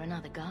hire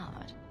another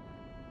guard.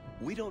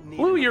 We don't need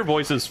Blue, your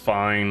voice is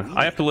fine.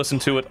 I have to listen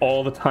to it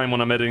all the time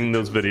when I'm editing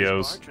those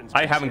videos.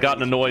 I haven't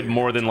gotten annoyed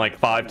more than like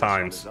 5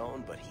 times.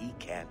 But he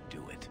can't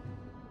do it.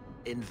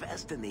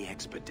 Invest in the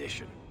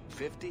expedition.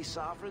 50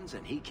 sovereigns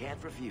and he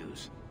can't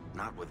refuse.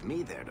 Not with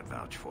me there to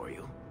vouch for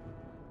you.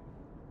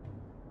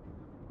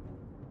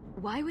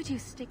 Why would you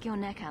stick your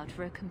neck out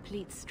for a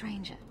complete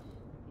stranger?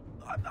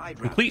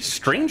 Complete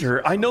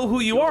stranger? I know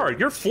who you are.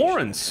 You're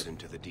Florence.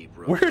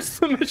 Where's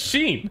the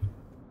machine?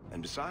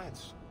 And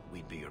besides,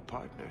 we'd be your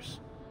partners.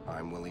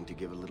 I'm willing to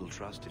give a little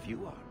trust if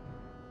you are.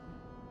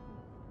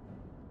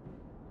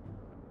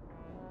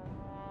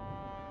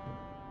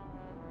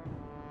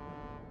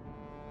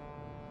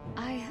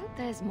 I hope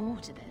there's more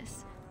to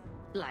this.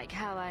 Like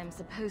how I'm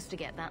supposed to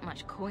get that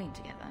much coin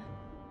together.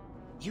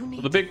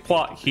 So the big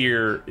plot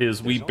here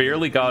is we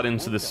barely got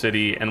into the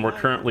city and we're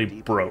currently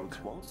broke.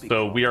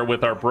 So we are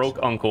with our broke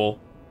uncle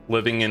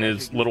living in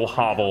his little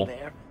hovel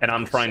and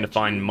I'm trying to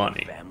find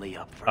money.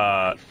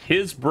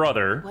 His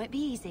brother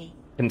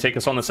can take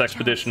us on this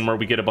expedition where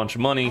we get a bunch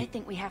of money,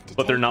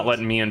 but they're not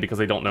letting me in because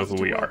they don't know who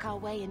we are.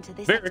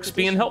 Varric's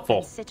being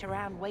helpful. Sit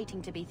around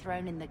waiting to be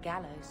thrown in the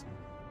gallows.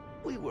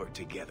 We work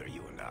together,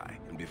 you and I,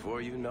 and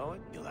before you know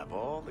it, you'll have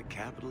all the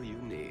capital you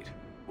need.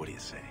 What do you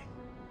say?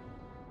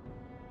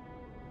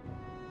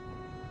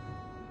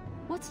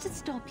 What's to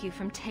stop you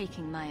from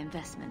taking my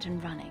investment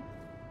and running?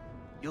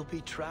 You'll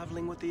be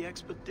traveling with the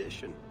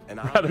expedition, and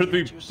Rather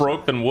be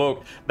broke than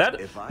woke.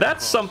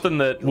 That's something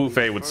that Wu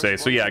Fei would say.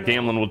 So yeah,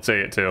 Gamlin would say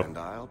it too. And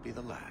I'll be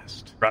the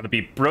last. Rather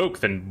be broke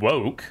than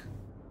woke.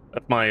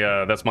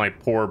 That's my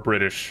poor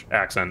British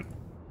accent.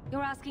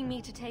 You're asking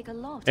me to take a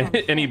lot.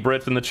 Any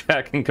Brits in the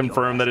chat can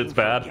confirm that it's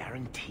bad.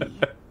 Guarantee?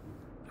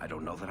 I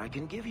don't know that I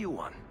can give you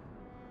one.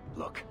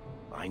 Look,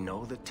 I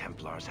know the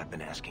Templars have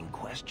been asking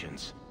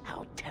questions.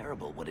 How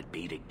terrible would it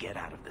be to get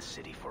out of the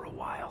city for a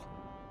while?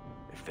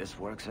 If this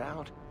works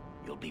out,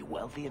 you'll be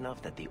wealthy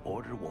enough that the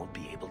Order won't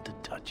be able to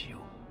touch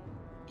you.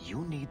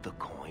 You need the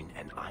coin,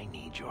 and I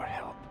need your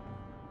help.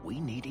 We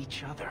need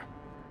each other.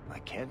 I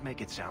can't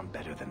make it sound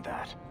better than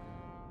that.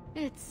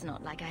 It's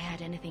not like I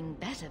had anything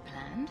better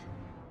planned.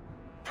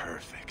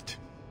 Perfect.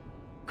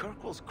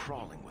 Kirkwall's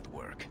crawling with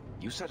work.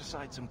 You set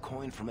aside some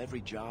coin from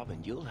every job,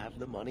 and you'll have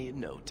the money in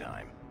no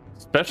time.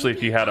 Especially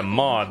if you had a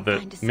mod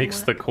that makes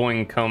the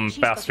coin come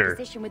faster.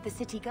 With the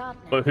city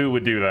gardener. But who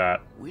would do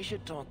that? We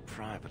should talk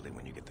privately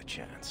when you get the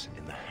chance.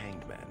 In the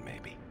Hanged Man,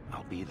 maybe.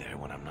 I'll be there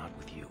when I'm not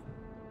with you.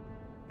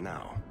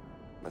 Now,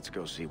 let's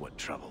go see what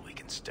trouble we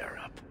can stir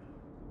up.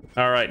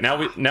 All right, now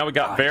we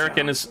got Varric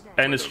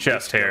and his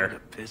chest hair. To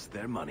piss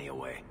their money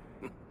away.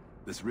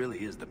 This really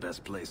is the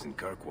best place in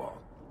Kirkwall.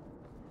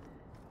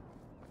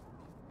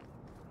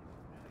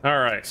 All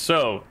right,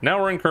 so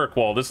now we're in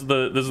Kirkwall. This is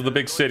the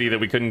big city that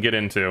we couldn't get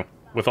into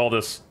with all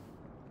this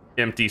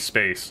empty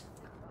space.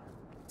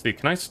 Let's see,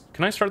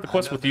 can I start the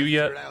quest with you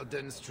yet?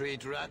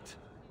 Street rat.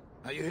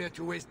 Are you here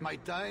to waste my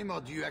time,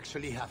 or do you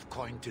actually have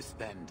coin to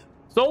spend?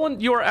 Solon,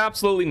 you are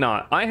absolutely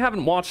not. I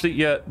haven't watched it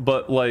yet,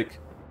 but like,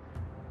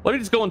 let me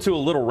just go into a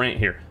little rant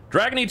here.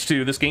 Dragon Age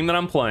 2, this game that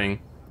I'm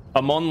playing,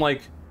 among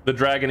like the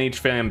Dragon Age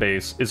fan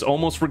base, is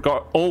almost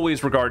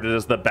always regarded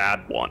as the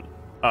bad one.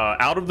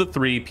 Out of the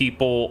three,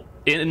 people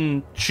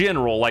in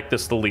general like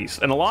this the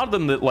least, and a lot of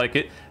them that like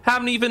it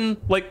haven't even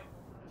like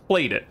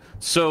played it.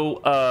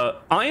 So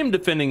I am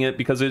defending it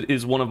because it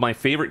is one of my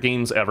favorite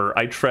games ever.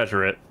 I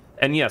treasure it,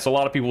 and yes, a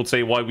lot of people would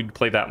say, why would you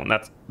play that one?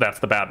 That's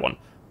the bad one.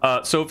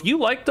 So if you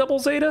like Double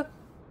Zeta,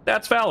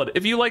 that's valid.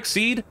 If you like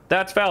Seed,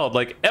 that's valid.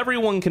 Like,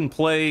 everyone can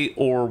play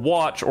or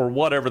watch or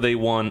whatever they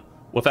want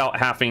without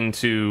having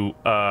to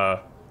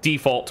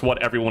default to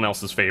what everyone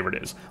else's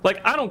favorite is. Like,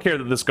 I don't care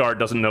that this guard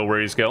doesn't know where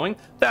he's going.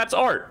 That's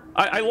art.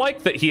 I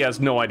like that he has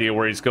no idea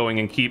where he's going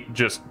and keep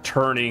just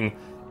turning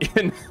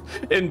in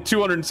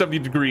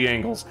 270-degree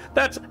angles.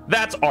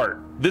 That's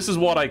art. This is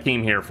what I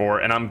came here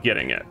for, and I'm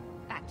getting it.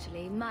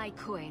 Actually, my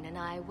coin and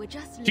I were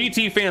just...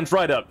 GT fans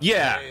right up.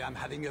 Yeah. Hey, I'm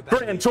having a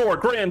Grand Tour,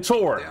 Grand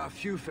Tour. There are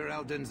few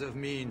Feraldans of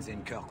means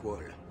in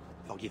Kirkwall.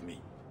 Forgive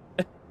me.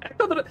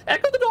 Echo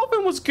the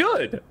Dolphin was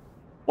good.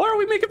 Why are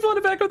we making fun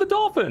of Echo the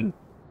Dolphin?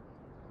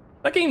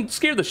 That game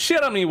scared the shit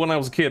out of me when I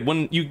was a kid.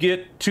 When you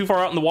get too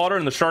far out in the water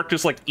and the shark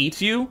just like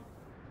eats you.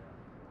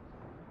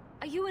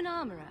 Are you an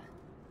armorer?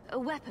 A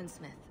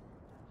weaponsmith?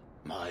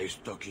 My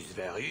stock is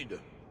varied.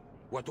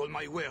 What all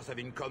my wares have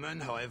in common,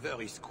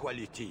 however, is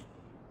quality.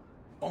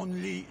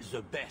 Only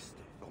the best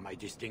for my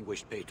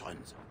distinguished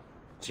patrons.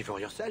 See for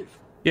yourself.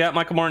 Yeah,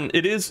 Michael Martin,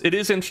 it is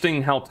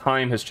interesting how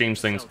time has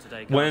changed things.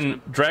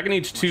 When Dragon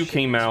Age 2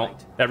 came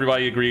out,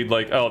 everybody agreed,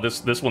 like, oh,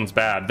 this one's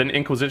bad. Then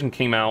Inquisition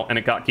came out, and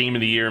it got Game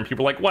of the Year, and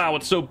people were like, wow,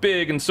 it's so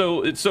big, and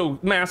it's so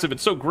massive,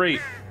 it's so great.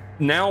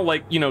 Now,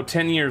 like,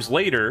 10 years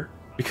later,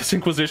 because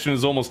Inquisition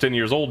is almost 10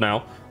 years old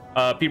now,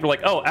 people are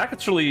like, oh,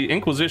 actually,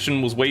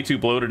 Inquisition was way too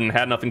bloated and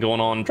had nothing going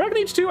on. Dragon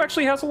Age 2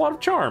 actually has a lot of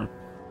charm.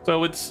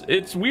 So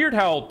it's weird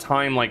how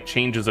time, like,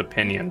 changes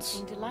opinions.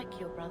 You seem to like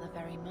your brother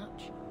very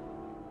much.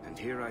 And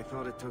here I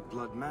thought it took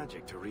blood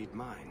magic to read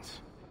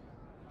minds.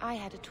 I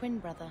had a twin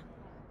brother,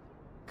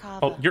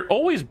 Carver. Oh, you're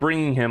always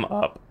bringing him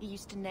up. He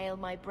used to nail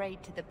my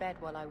braid to the bed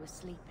while I was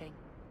sleeping.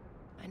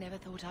 I never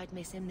thought I'd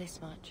miss him this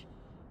much.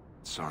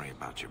 Sorry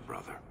about your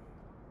brother.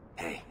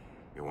 Hey,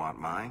 you want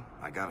mine?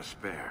 I got a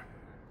spare.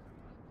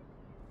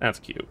 That's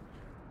cute.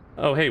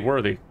 Oh, hey,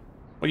 Worthy.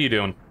 What are you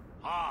doing?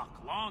 Hawk,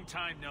 long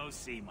time no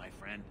see, my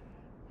friend.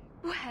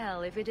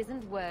 Well, if it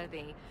isn't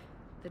Worthy,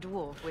 the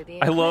dwarf with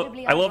the I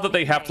love that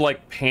they have to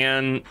like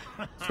pan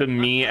to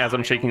me as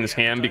I'm shaking his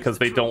hand because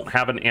they don't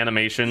have an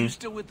animation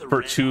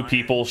for two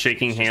people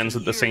shaking hands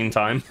at the same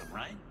time.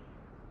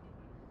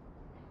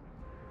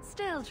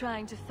 Still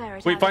trying to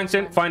ferret Wait,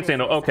 out find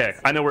Sandal. Okay,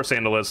 I know where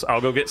Sandal is.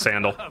 I'll go get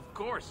Sandal. Of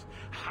course.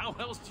 How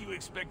else do you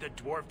expect a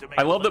dwarf to make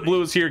I love that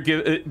Blue is here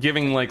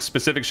giving like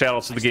specific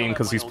shoutouts to the game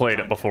because he's played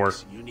it before.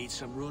 You need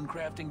some rune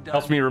crafting done?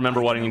 Helps me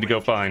remember what I need to go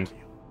find.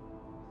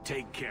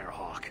 Take care,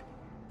 Hawk.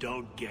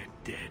 Don't get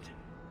dead.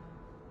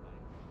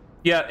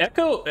 Yeah,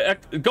 Echo,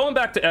 going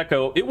back to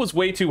Echo, it was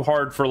way too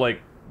hard for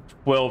like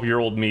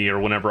 12-year-old me or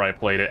whenever I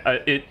played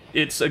it.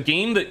 It's a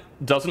game that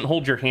doesn't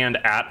hold your hand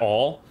at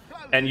all,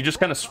 and you just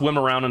kind of swim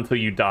around until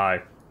you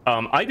die.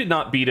 I did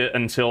not beat it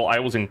until I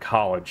was in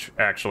college,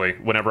 actually,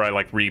 whenever I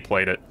like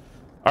replayed it.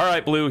 All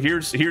right, Blue,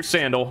 here's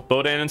Sandal,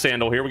 Bodan and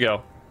Sandal, here we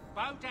go.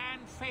 Bodan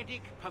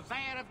Feddick,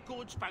 purveyor of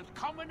goods both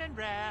common and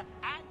rare,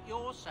 at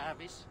your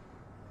service.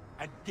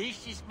 And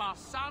this is my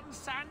son,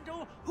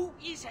 Sandal, who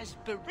is as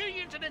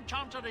brilliant an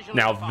enchanter as you'll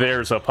Now find.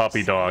 there's a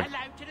puppy dog. Say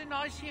hello to the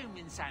nice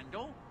human,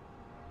 Sandal.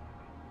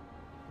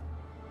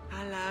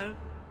 Hello.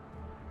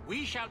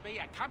 We shall be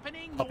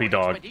accompanying Puppy your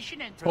dog.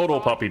 expedition and Total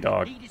provide puppy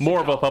dog. needed More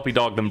of a supplies. puppy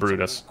dog than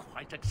Brutus.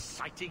 Quite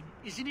exciting,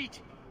 isn't it?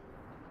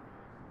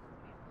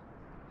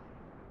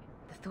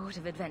 The thought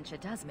of adventure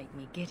does make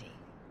me giddy.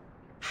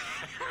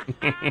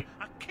 A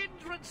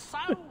kindred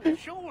soul,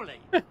 surely.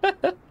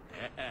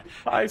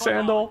 Hi,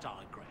 Sandal. But I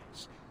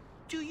digress.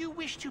 Do you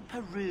wish to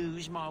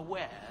peruse my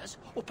wares,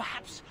 or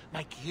perhaps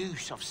make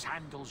use of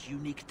Sandal's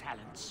unique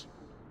talents?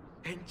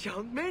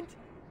 Enchantment?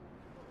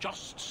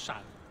 Just so.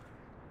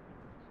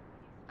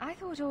 I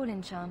thought all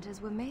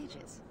enchanters were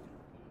mages.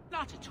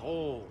 Not at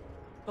all.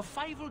 The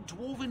fabled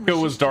dwarven It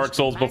was Dark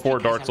Souls before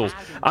Dark Souls.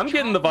 I'm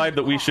getting the vibe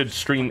that we should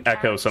stream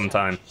Echo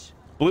sometime.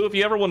 Blue, if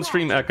you ever want to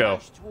stream Echo,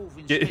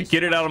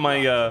 get it out of my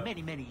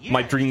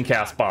my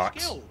Dreamcast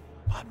box.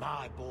 But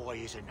my boy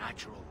is a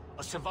natural,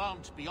 a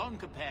savant beyond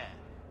compare.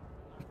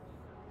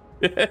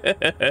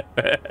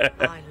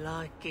 I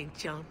like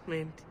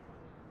enchantment.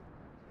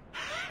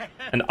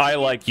 And I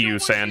like you,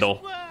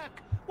 Sandal.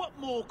 What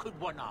more could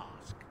one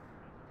ask?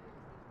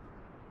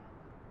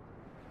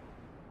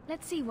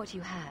 Let's see what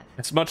you have.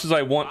 As much as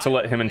I want to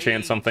let him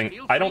enchant something,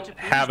 I don't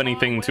have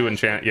anything to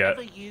enchant yet.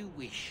 Whatever you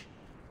wish.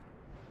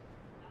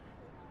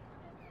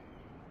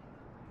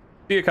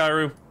 See ya,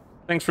 Kairu.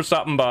 Thanks for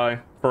stopping by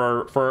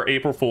for our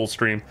April Fool's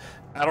stream.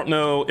 I don't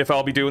know if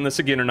I'll be doing this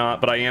again or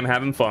not, but I am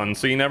having fun,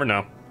 so you never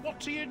know. What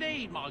do you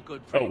need, my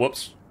good friend? Oh,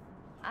 whoops.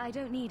 I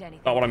don't need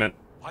anything. Not what I meant.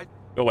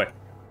 Go away.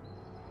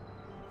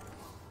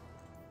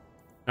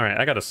 Alright,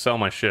 I gotta sell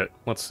my shit.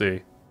 Let's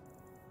see.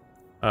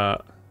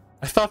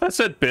 I thought that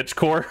said bitch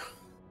core.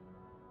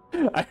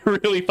 I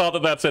really thought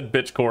that said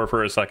bitch core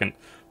for a second.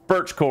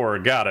 Birch core,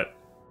 got it.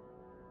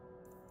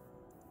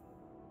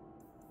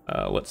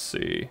 Let's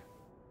see.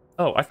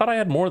 Oh, I thought I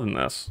had more than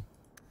this.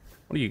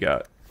 What do you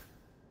got?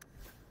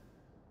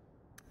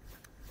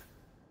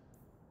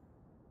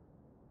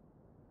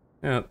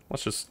 Yeah,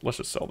 let's just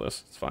sell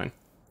this. It's fine.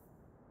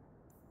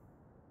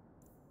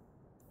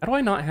 How do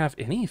I not have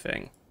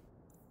anything?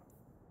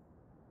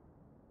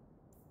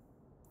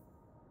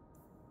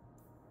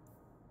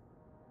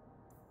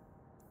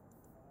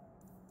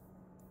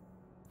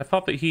 I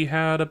thought that he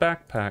had a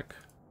backpack.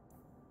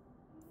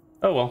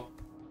 Oh well.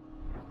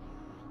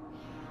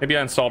 Maybe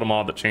I installed a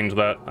mod that changed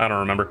that. I don't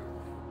remember.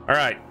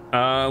 Alright,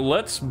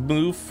 let's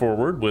move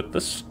forward with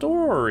the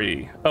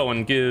story. Oh,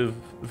 and give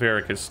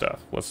Varric his stuff.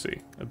 Let's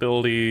see.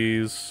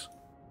 Abilities.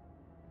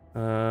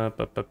 There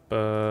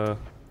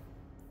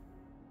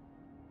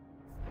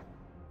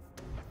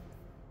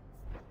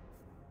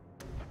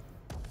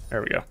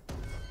we go.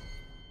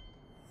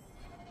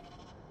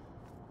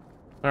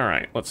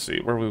 Alright, let's see.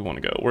 Where do we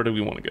want to go? Where do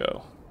we want to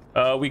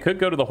go? We could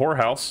go to the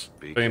whorehouse.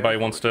 If anybody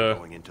wants to...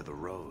 Going into the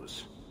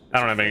Rose. I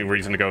don't have any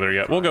reason to go there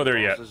yet. We'll go there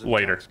yet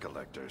later.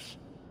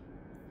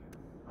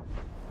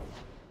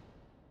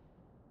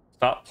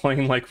 Stop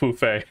playing like Wu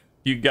Fei.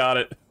 You got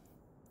it.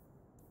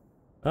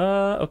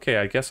 Okay,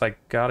 I guess I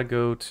gotta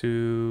go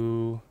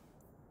to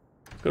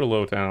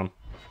Lowtown.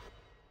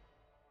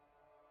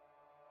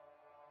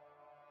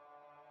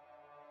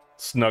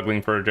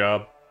 Snuggling for a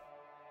job.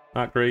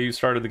 Not great, you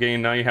started the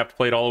game, now you have to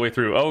play it all the way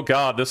through. Oh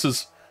god, this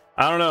is...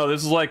 I don't know,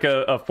 this is like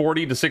a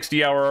 40 to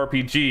 60 hour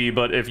RPG,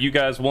 but if you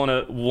guys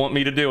want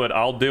me to do it,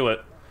 I'll do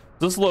it.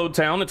 This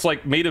Lowtown, it's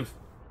like made of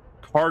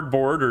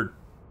cardboard or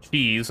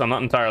cheese, I'm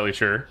not entirely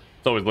sure.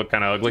 It's always looked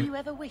kind of ugly. Do you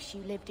ever wish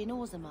you lived in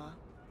Orzammar?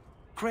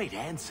 Great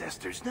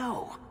ancestors,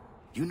 no.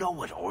 You know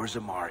what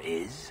Orzammar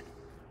is?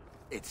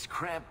 It's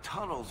cramped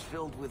tunnels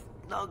filled with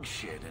nug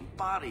shit and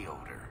body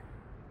odor.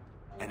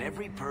 And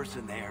every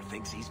person there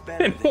thinks he's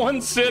better in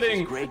one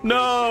sitting.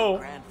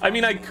 No, I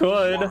mean I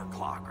could.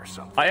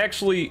 I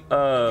actually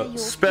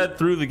sped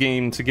through the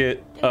game to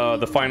get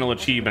the final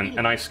achievement,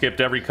 and I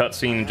skipped every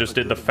cutscene and just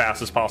did the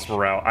fastest possible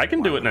route. I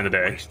can do it in a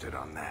day.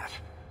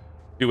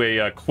 Do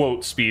a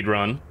quote speed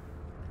run.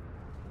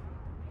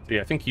 See,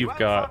 I think you've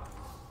got.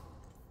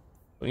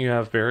 Don't you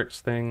have Varric's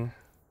thing?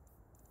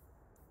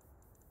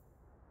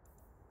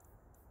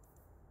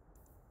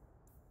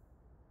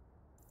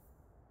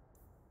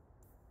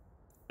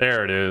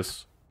 There it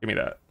is. Give me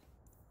that.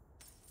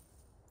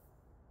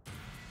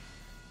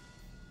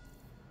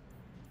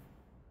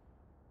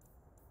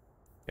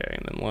 Okay,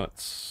 and then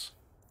let's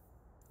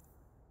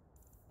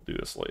do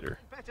this later.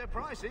 Better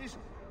prices.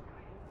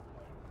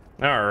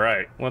 All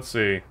right, let's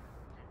see.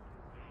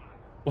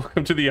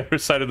 Welcome to the other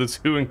side of the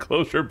zoo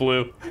enclosure,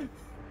 Blue.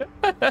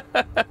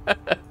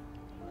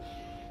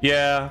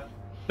 Yeah.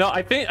 No,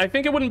 I think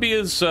it wouldn't be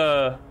as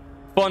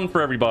fun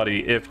for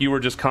everybody if you were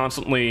just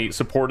constantly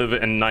supportive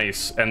and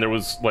nice and there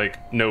was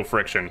like no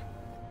friction.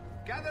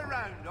 Gather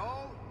round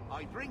all.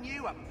 I bring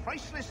you a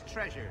priceless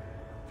treasure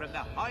from the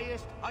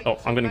highest heights. Oh,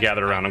 I'm gonna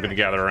gather around. I'm gonna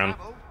gather around.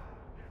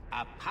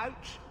 A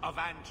pouch of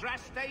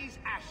Andraste's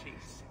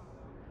ashes.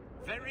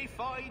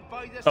 Verified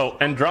by the Oh,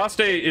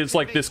 Andraste is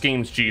like this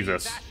game's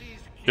Jesus.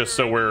 Just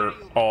so we're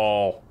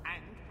all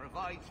and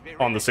provides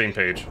on the same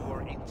page.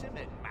 More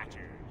intimate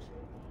matters.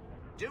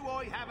 Do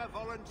I have a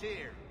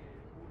volunteer?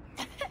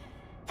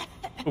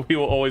 We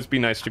will always be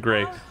nice to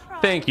Gray.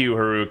 Thank you,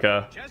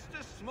 Haruka. Just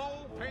a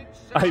small pinch.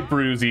 I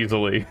bruise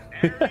easily.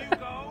 There you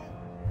go.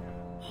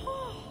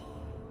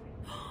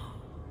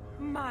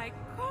 My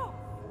cough.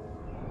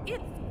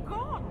 It's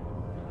gone.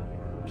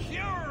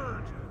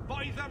 Cured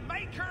by the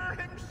Maker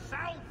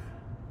himself.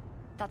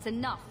 That's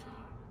enough.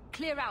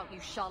 Clear out, you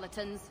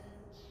charlatans.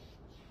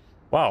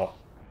 Wow.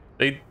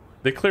 They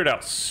cleared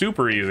out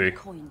super easy. The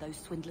coin those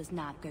swindlers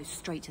nab goes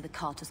straight to the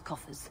Carter's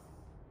coffers.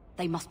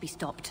 They must be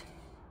stopped.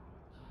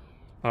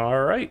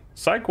 Alright.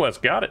 Side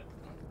quest, got it.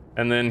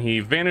 And then he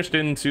vanished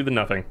into the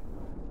nothing.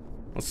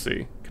 Let's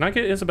see. Can I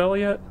get Isabella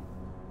yet?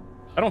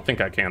 I don't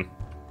think I can.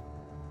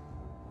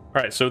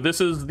 Alright, so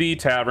this is the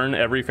tavern.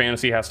 Every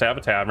fantasy has to have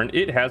a tavern.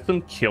 It has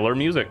some killer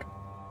music.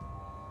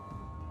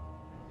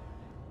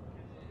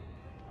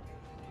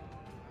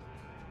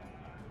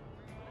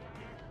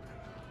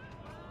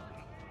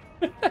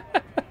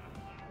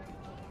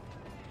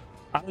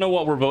 I don't know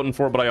what we're voting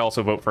for, but I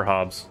also vote for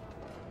Hobbs.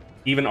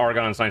 Even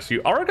Argon's nice to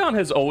you. Argon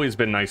has always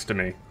been nice to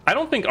me. I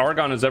don't think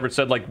Argon has ever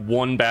said, like,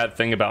 one bad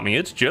thing about me.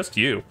 It's just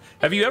you.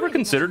 Have you ever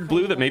considered,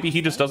 Blue, that maybe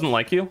he just doesn't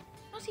like you?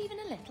 Not even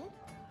a little.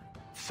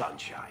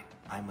 Sunshine,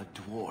 I'm a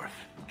dwarf,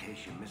 in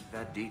case you missed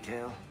that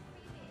detail.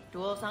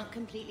 Dwarves aren't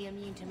completely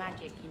immune to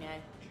magic, you know.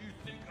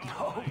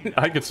 No.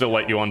 I could still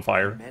light you on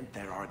fire. It meant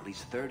there are at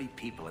least 30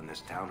 people in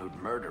this town who'd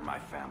murder my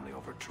family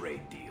over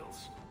trade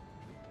deals.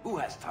 Who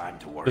has time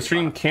to worry? The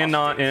stream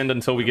cannot end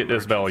until we get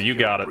Isabella. You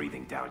got it.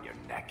 Breathing down your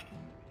neck.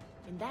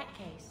 In that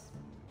case,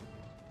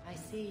 I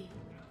see.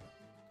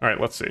 All right,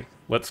 let's see.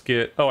 Let's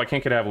get... Oh, I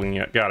can't get Aveline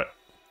yet. Got it.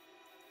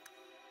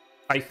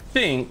 I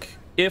think,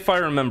 if I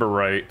remember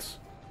right,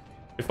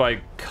 if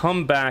I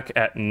come back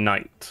at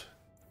night...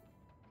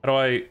 How do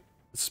I...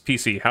 It's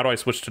PC. How do I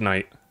switch to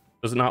night?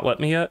 Does it not let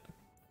me yet?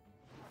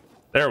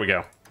 There we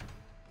go.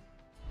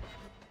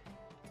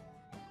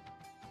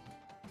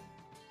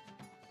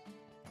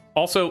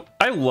 Also,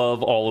 I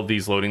love all of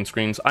these loading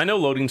screens. I know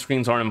loading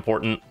screens aren't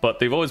important, but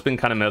they've always been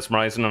kind of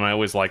mesmerizing, and I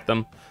always like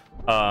them.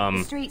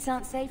 The streets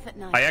aren't safe at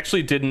night. I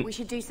actually didn't. We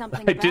should do something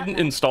I about didn't that.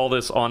 install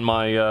this on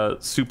my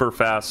super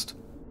fast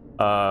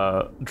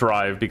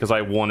drive because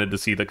I wanted to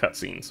see the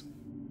cutscenes,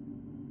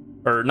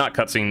 or not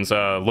cutscenes,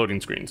 loading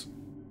screens.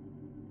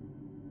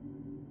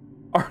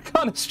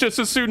 Archon is just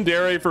a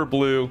tsundere for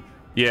Blue.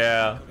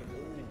 Yeah.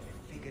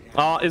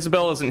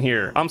 Isabella isn't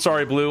here. I'm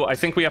sorry, Blue. I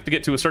think we have to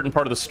get to a certain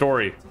part of the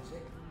story.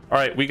 All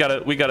right, we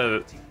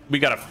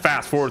gotta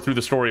fast forward through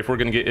the story if we're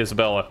gonna get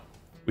Isabella.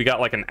 We got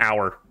like an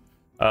hour.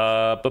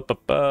 Where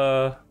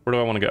do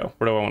I want to go?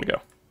 Where do I want to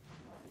go?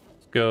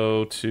 Let's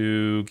go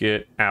to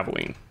get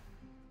Aveline.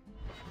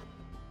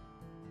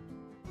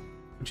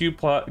 Would you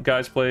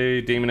guys play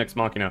Daemon X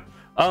Machina?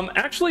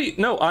 Actually,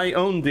 no. I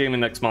own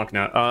Daemon X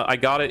Machina. I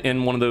got it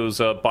in one of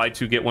those buy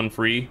two get one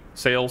free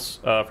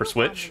sales for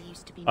Switch.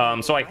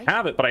 So I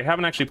have it, but I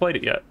haven't actually played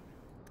it yet.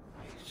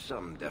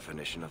 Some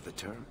definition of the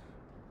term.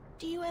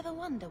 Do you ever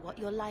wonder what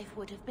your life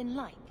would have been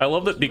like? I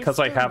love that because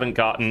I haven't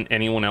gotten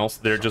anyone else,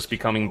 they're just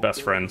becoming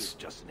best friends.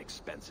 Just an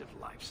expensive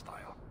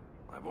lifestyle.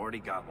 I've already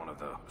got one of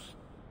those.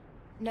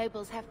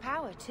 Nobles have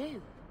power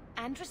too,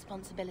 and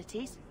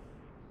responsibilities.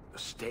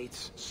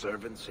 Estates,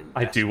 servants,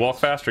 I do walk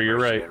faster, you're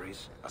right.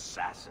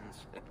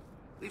 Assassins.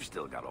 We've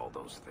still got all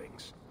those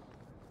things.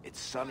 It's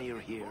sunnier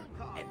here,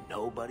 and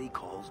nobody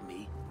calls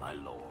me my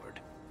lord.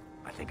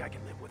 I think I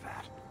can live with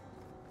that.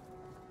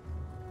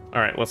 All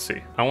right, let's see.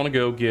 I want to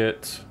go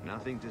get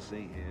Nothing to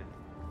see here.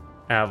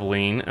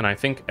 Aveline, and I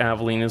think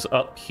Aveline is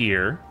up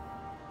here.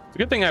 It's a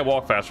good thing I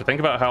walk faster. Think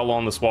about how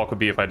long this walk would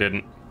be if I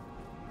didn't.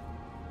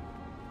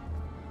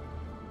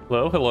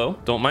 Hello, hello.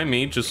 Don't mind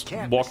me just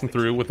walking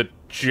through with a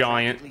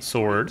giant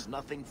sword.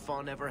 Nothing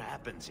fun ever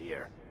happens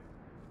here.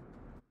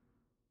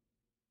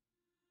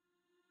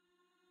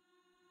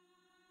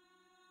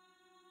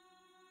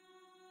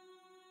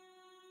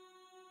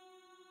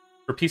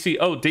 For PC.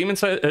 Oh,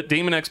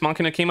 Daemon X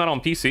Machina came out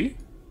on PC?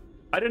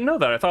 I didn't know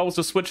that. I thought it was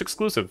a Switch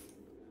exclusive.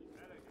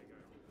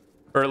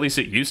 Or at least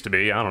it used to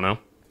be. I don't know.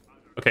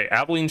 Okay,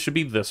 Aveline should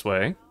be this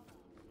way.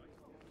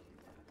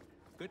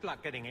 Good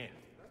luck getting in.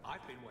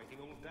 I've been waiting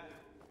all day.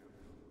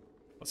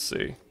 Let's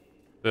see.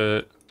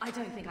 I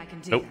don't think I can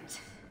do that.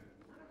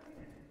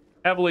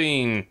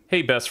 Aveline!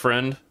 Hey, best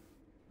friend.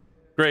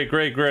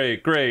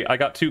 Great. I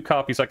got 2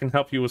 copies. I can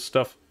help you with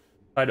stuff.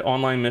 I had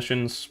online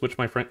missions. Switch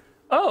my friend.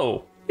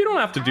 Oh! You don't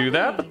have to do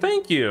that, but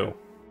thank you.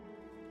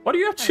 Why do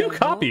you have 2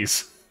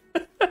 copies?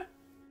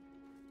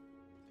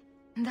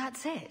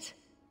 That's it.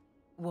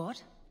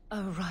 What?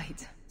 Oh,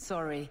 right.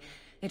 Sorry.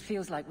 It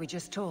feels like we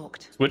just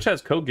talked. Switch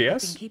has Code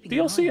Geass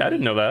DLC? I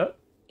didn't know that.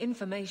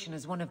 Information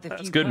is one of the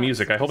That's few good perks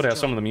music. I of hope it this has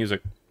some of job. the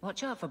music.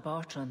 Watch out for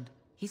Bartrand.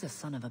 He's a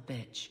son of a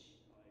bitch.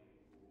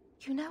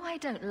 You know I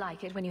don't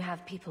like it when you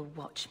have people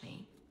watch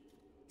me.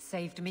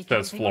 Saved me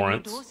Says camping on your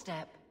Florence.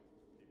 doorstep.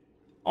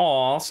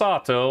 Aw,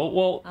 Sato.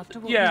 Well, After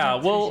what yeah,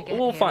 we went through to get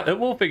we'll here. find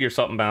we'll figure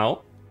something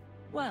out.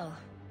 Well,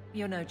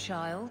 you're no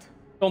child.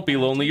 Don't be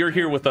lonely. You're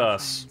here with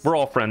us. We're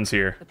all friends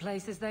here. The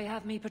places they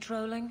have me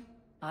patrolling,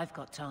 I've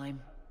got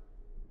time.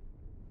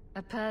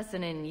 A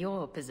person in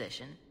your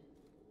position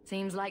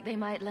seems like they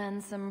might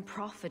learn some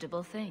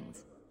profitable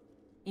things.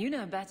 You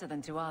know better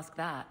than to ask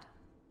that.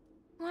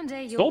 One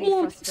day you'll be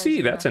Soulborn frustrated PC,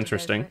 enough that's to go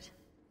interesting. for it.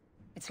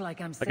 It's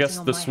like I'm I guess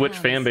the Switch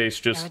fan base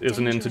just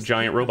isn't into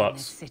giant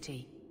robots.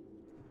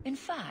 In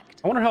fact,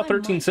 I wonder how I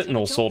 13 might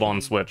Sentinels adopt sold on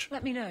you. Switch.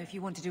 Let me know if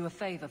you want to do a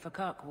favor for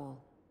Kirkwall.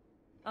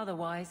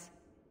 Otherwise,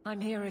 I'm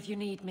here if you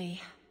need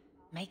me.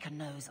 Maker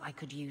knows I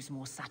could use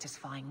more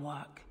satisfying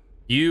work.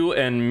 You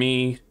and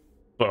me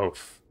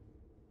both.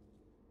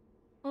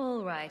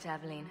 All right,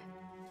 Aveline.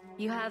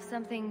 You have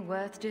something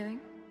worth doing?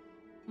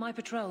 My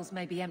patrols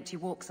may be empty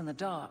walks in the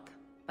dark,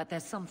 but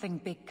there's something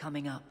big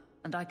coming up,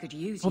 and I could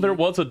use Oh, there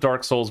was a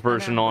Dark Souls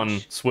version on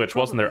Switch,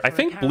 wasn't there? I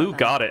think Blue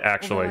got it,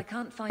 actually,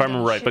 if I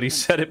remember right, but he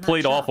said it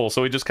played awful,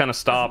 so he just kind of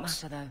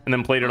stopped and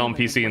then played it on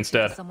PC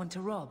instead. Someone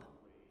to rob.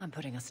 I'm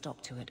putting a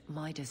stop to it,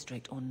 my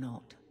district or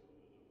not.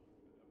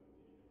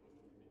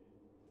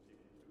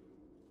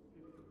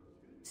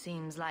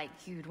 Seems like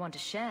you'd want to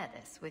share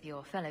this with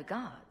your fellow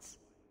guards.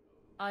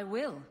 I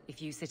will,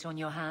 if you sit on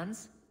your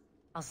hands.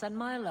 I'll send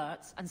my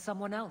alerts, and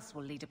someone else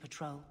will lead a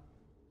patrol.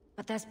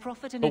 But there's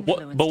profit and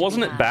influence. But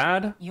wasn't it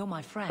bad? You're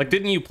my friend. Like,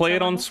 didn't you play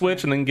it on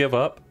Switch and then give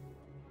up?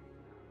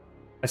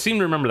 I seem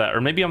to remember that,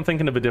 or maybe I'm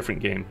thinking of a different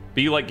game.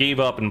 But you like gave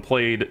up and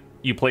played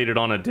it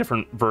on a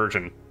different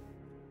version.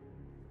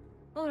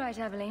 All right,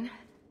 Aveline.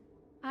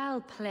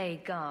 I'll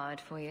play guard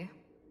for you.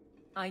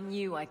 I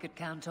knew I could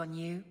count on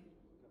you.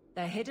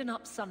 They're hidden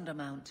up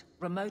Sundermount,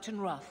 remote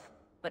and rough,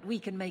 but we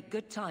can make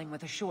good time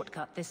with a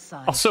shortcut this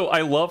side. Also,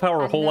 I love how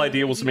our whole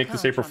idea was to make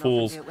this April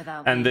Fool's,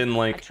 and then,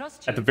 like,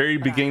 at the very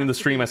beginning of the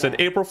stream, I said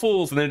April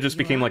Fool's, and then it just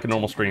became like a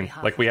normal stream.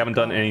 Like, we haven't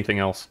done anything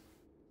else.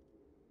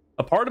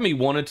 A part of me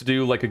wanted to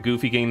do, like, a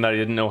goofy game that I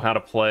didn't know how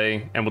to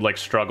play and would, like,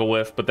 struggle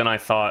with, but then I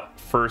thought,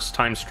 first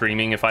time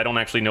streaming, if I don't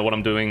actually know what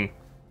I'm doing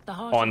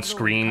on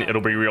screen, it'll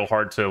be real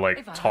hard to,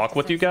 like, talk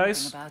with you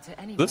guys.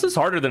 This is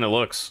harder than it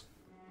looks.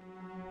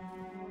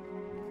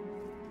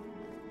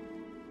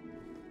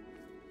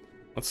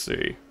 Let's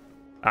see.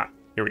 Ah,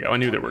 here we go. I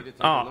knew there were.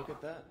 Ah,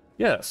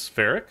 yes,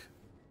 Varric.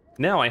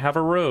 Now I have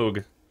a rogue.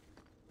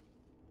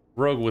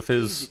 Rogue with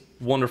his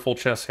wonderful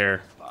chest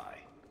hair.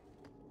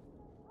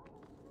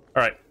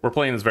 Alright, we're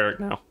playing as Varric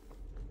now.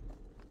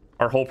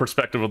 Our whole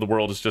perspective of the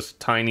world is just a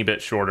tiny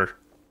bit shorter.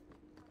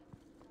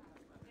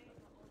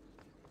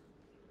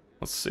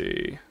 Let's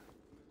see.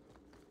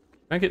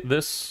 Can I get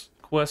this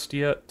quest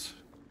yet?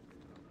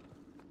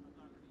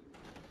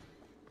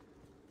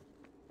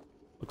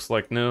 Looks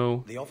like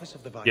no. The office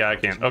of the Yeah, I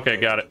can. Okay,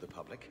 got it. the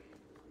public,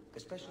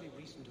 especially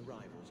recent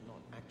arrivals not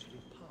actually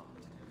part.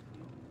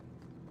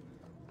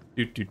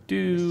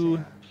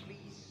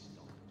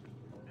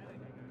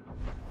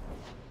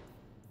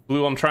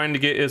 Blue, I'm trying to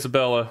get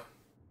Isabella.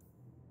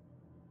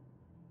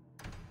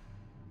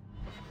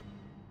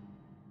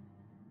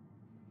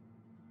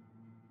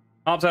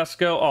 Hobbs has to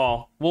go.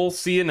 Oh, we'll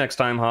see you next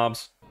time,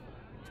 Hobbs.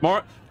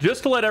 Tomorrow,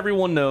 just to let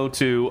everyone know,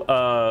 too,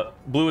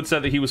 Blue had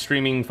said that he was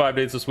streaming 5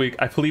 days this week.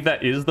 I believe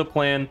that is the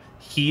plan.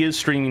 He is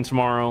streaming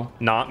tomorrow,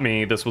 not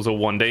me. This was a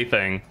one-day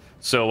thing.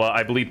 So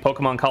I believe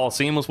Pokemon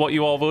Coliseum was what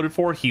you all voted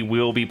for. He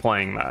will be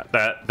playing that.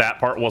 That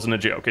part wasn't a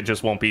joke. It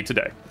just won't be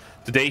today.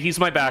 Today, he's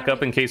my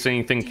backup in case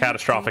anything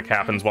catastrophic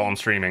happens while I'm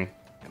streaming.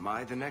 Am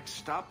I the next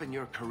stop in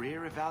your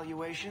career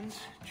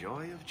evaluations?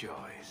 Joy of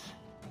joys.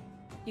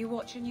 You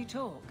watch and you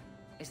talk.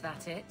 Is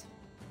that it?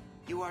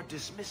 You are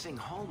dismissing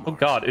home. Oh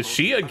god, is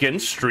she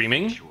against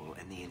streaming?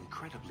 And the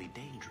incredibly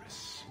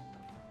dangerous.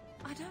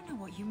 I don't know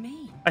what you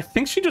mean. I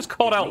think she just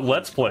called out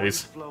Let's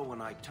Plays. Flow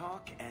when I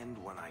talk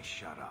and when I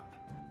shut up.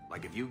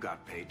 Like if you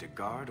got paid to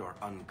guard or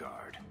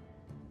unguard.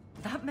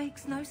 That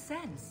makes no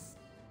sense.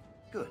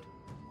 Good.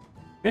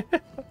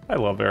 I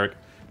love Eric.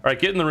 Alright,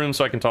 get in the room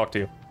so I can talk to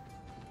you.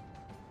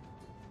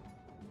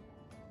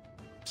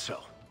 So,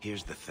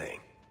 here's the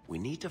thing. We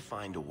need to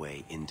find a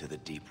way into the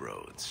deep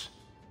roads.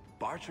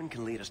 Bartran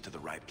can lead us to the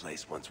right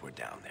place once we're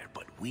down there,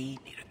 but we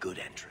need a good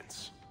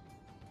entrance.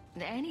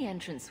 Any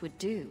entrance would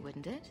do,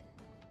 wouldn't it?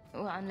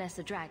 Well, unless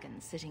a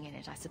dragon's sitting in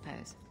it, I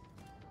suppose.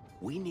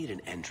 We need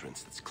an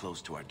entrance that's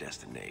close to our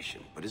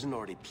destination, but isn't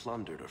already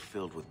plundered or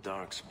filled with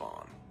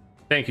darkspawn.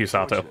 Thank you,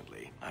 Sato.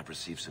 Fortunately, I've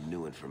received some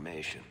new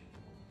information.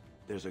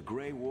 There's a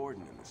Grey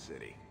Warden in the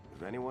city.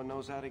 If anyone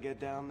knows how to get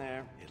down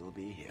there, it'll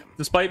be him.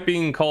 Despite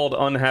being called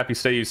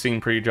Unhappystay, you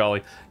seem pretty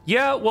jolly.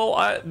 Yeah,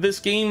 well, this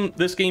game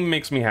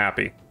makes me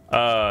happy.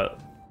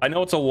 I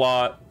know it's a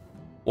lot,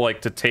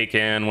 like, to take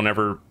in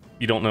whenever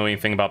you don't know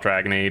anything about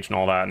Dragon Age and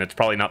all that, and it's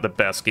probably not the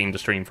best game to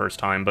stream first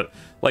time, but,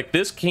 like,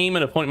 this came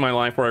at a point in my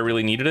life where I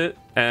really needed it,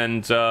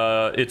 and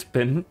it's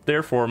been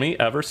there for me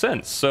ever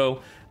since.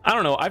 So, I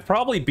don't know, I've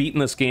probably beaten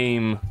this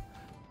game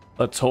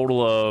a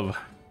total of,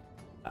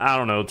 I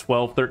don't know,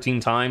 12, 13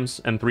 times,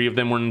 and 3 of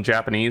them were in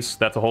Japanese.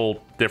 That's a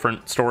whole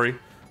different story.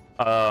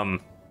 Yeah,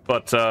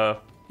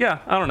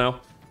 I don't know.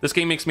 This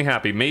game makes me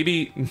happy.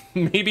 Maybe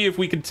if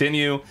we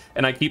continue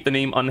and I keep the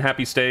name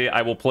Unhappystay,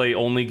 I will play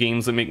only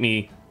games that make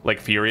me like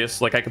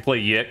furious. Like I could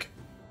play Yik,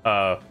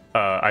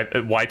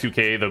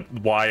 Y2K, the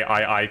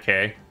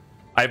YIIK.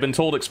 I've been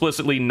told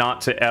explicitly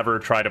not to ever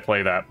try to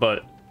play that,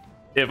 but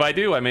if I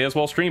do, I may as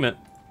well stream it.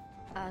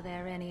 Are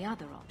there any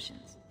other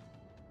options?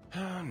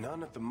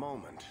 None at the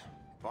moment.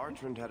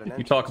 Bartrand had an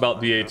You talk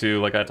about DA2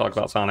 like I talk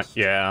about Sonic.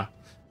 Yeah.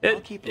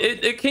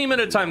 It came at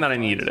a time that I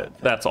needed it.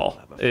 That's all.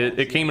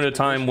 It came at a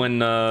time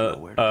when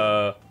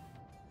I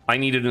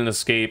needed an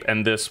escape,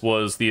 and this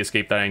was the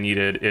escape that I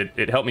needed.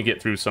 It helped me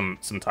get through some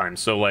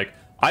times. So like,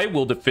 I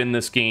will defend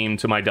this game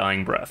to my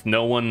dying breath.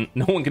 No one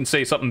can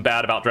say something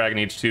bad about Dragon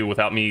Age 2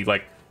 without me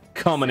like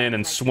coming in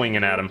and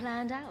swinging at him.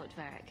 Planned out,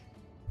 Varric.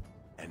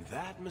 And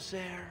that,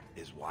 Sera,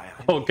 is why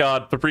I... Oh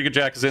god, Paprika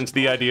Jack is into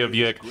the idea of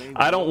Yik.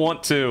 I don't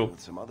want to. ...with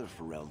some other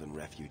Ferelden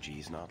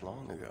refugees not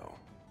long ago.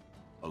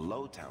 A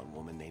Lowtown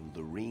woman named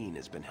Lorene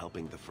has been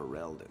helping the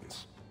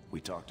Fereldans.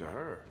 We talked to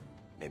her.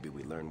 Maybe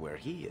we learn where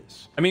he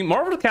is. I mean,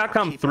 Marvel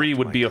Capcom 3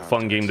 would be a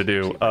fun game to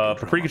do.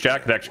 Paprika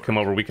Jack could actually come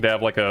over. We could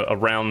have like a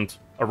round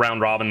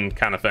robin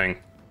kind of thing.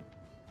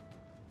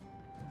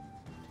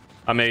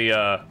 I'm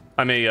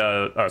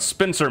a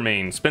Spencer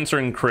main. Spencer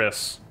and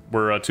Chris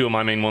were two of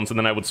my main ones, and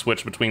then I would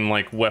switch between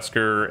like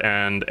Wesker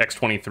and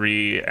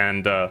X23,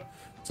 and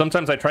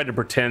sometimes I tried to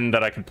pretend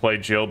that I could play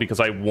Jill because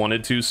I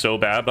wanted to so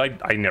bad,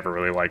 but I never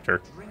really liked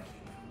her.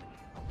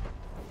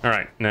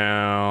 Alright,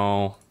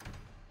 now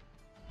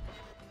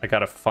I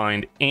gotta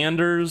find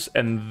Anders,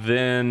 and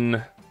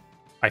then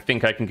I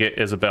think I can get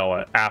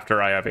Isabella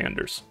after I have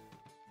Anders.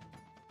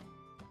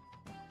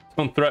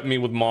 Don't threaten me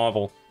with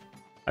Marvel.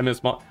 I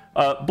miss Marvel.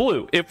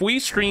 Blue, if we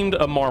streamed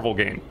a Marvel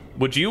game,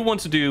 would you want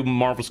to do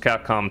Marvel's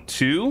Capcom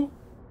 2,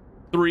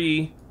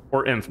 3,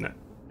 or Infinite?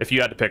 If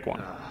you had to pick one.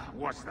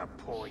 What's the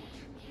point?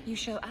 You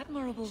show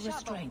admirable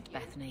restraint,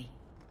 Bethany.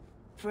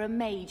 For a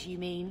mage, you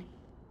mean?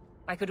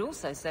 I could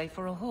also say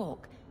for a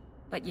hawk.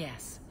 But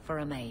yes, for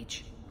a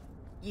mage.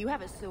 You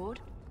have a sword.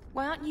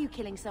 Why aren't you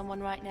killing someone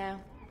right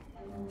now?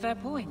 Fair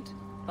point.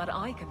 But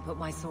I can put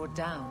my sword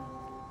down.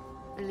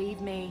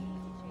 Believe me,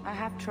 I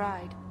have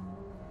tried.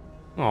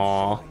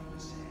 Aww.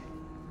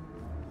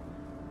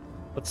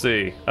 Let's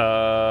see.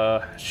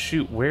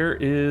 Shoot, where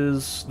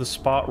is the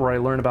spot where I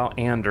learn about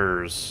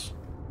Anders?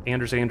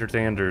 Anders.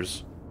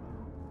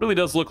 Really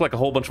does look like a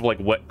whole bunch of like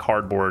wet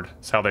cardboard.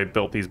 Is how they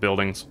built these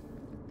buildings.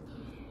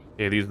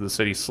 Okay, these are the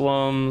city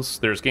slums.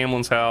 There's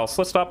Gamlen's house.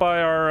 Let's stop by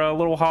our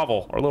little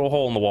hovel, our little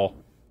hole in the wall.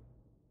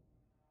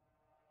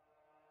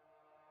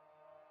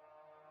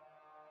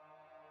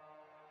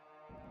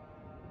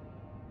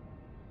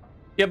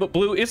 Yeah, but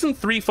Blue, isn't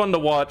 3 fun to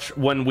watch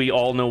when we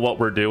all know what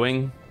we're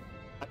doing?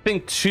 I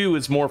think 2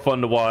 is more fun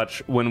to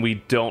watch when we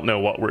don't know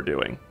what we're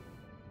doing,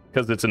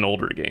 because it's an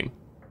older game.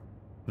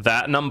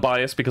 That, and I'm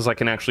biased because I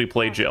can actually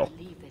play Jill.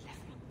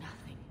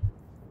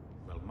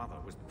 Well, Mother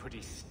was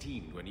pretty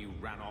steamed when you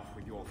ran off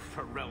with your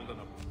Ferelden.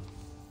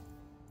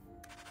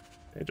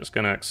 Okay, just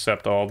gonna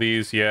accept all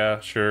these. Yeah,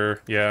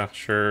 sure. Yeah,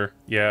 sure.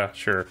 Yeah,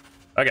 sure.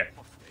 Okay.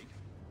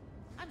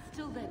 I'm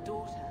still their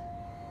daughter.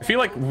 I feel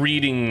like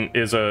reading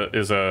is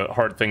a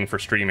hard thing for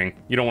streaming.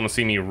 You don't want to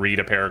see me read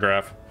a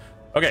paragraph.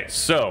 Okay,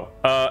 so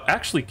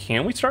actually,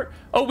 can we start?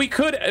 Oh, we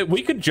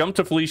could jump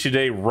to Felicia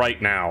Day right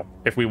now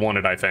if we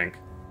wanted. I think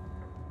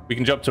we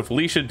can jump to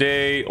Felicia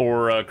Day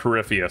or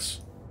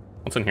Corypheus.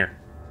 What's in here?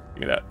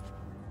 Give me that.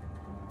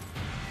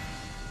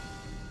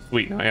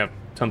 Sweet. Now I have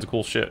tons of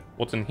cool shit.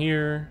 What's in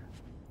here?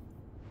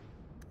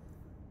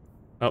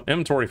 Oh,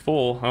 inventory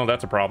full. Oh,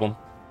 that's a problem.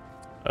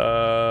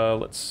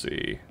 Let's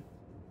see.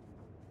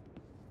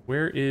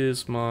 Where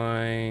is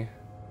my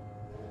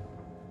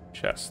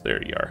chest?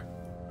 There you are.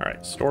 All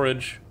right,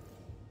 storage.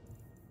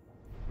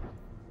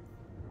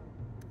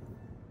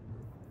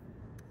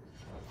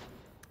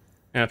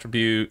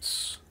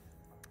 Attributes.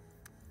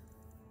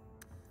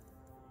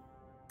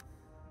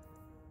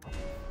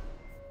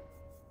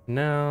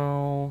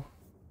 Now.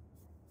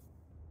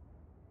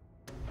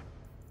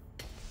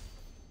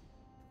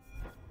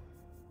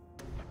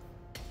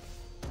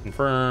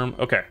 Confirm.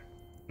 Okay.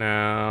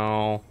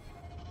 Now.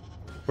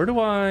 Where do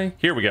I...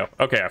 Here we go.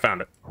 Okay, I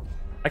found it.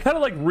 I kind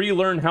of like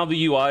relearn how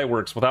the UI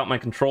works without my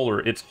controller.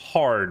 It's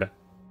hard.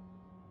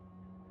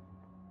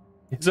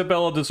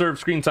 Isabella deserves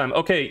screen time.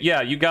 Okay,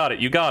 yeah, you got it.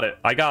 You got it.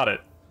 I got it.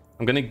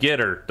 I'm gonna get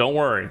her. Don't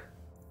worry.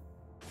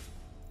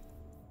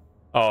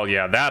 Oh,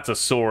 yeah, that's a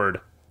sword.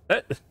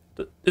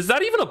 Is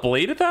that even a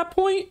blade at that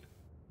point?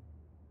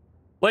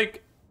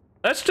 Like,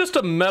 that's just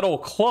a metal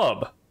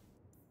club.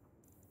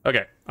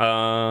 Okay.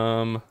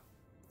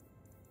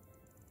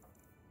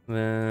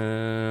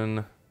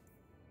 Then...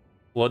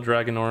 Blood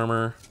Dragon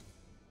armor.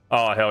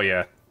 Oh, hell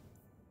yeah.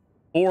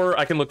 Or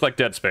I can look like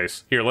Dead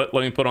Space. Here, let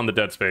me put on the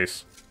Dead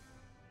Space.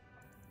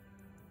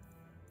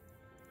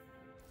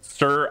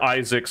 Sir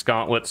Isaac's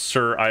gauntlets,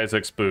 Sir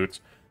Isaac's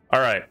boots.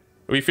 Alright. Are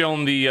we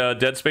feeling the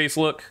Dead Space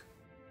look?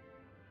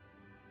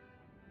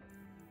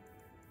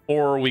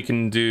 Or we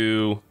can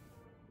do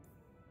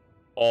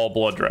all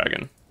Blood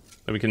Dragon.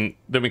 Then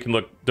we can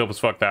look dope as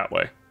fuck that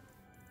way.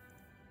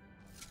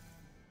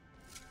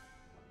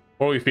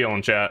 What are we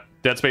feeling, chat?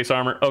 Dead Space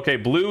armor. Okay,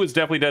 blue is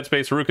definitely Dead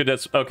Space.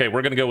 Haruka, okay,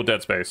 we're gonna go with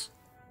Dead Space.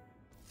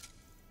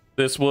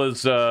 This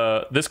was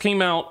this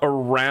came out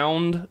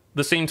around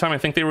the same time. I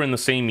think they were in the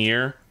same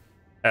year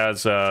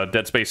as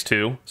Dead Space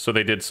 2, so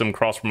they did some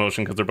cross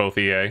promotion because they're both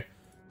EA.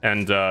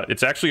 And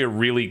it's actually a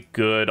really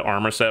good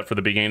armor set for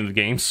the beginning of the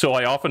game, so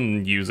I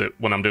often use it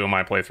when I'm doing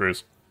my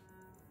playthroughs.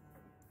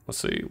 Let's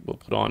see, we'll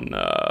put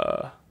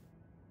on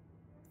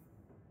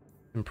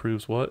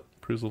improves what?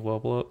 Improves the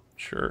level up?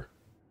 Sure.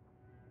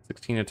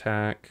 16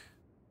 attack.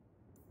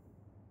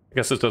 I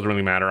guess this doesn't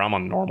really matter. I'm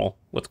on normal.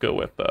 Let's go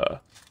with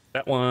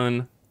that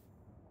one.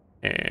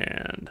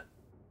 And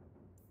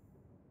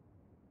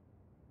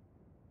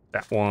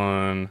that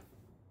one.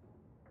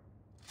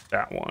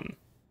 That one.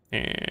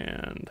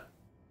 And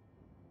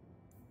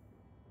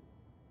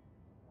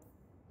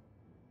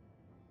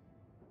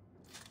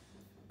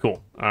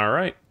cool. All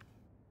right.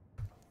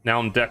 Now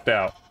I'm decked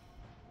out.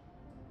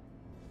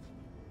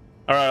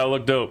 All right, I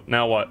look dope.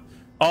 Now what?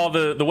 Oh,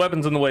 the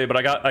weapon's in the way, but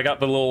I got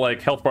the little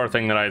like health bar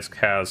thing that I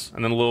has,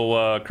 and then a little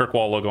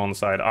Kirkwall logo on the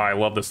side. I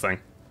love this thing.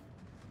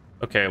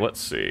 Okay, let's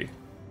see.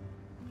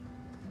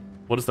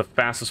 What is the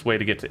fastest way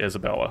to get to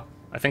Isabella?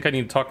 I think I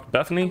need to talk to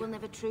Bethany. I will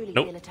never truly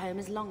feel at home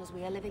as long as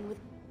we are living with.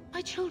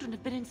 My children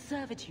have been in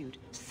servitude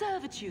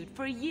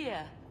for a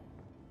year.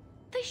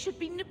 They should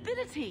be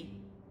nobility.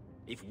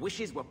 If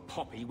wishes were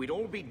poppy, we'd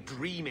all be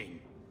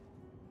dreaming.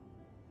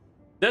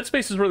 Dead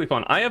Space is really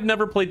fun. I have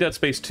never played Dead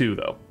Space 2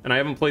 though, and I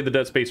haven't played the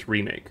Dead Space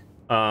remake.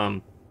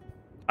 I've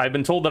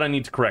been told that I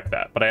need to correct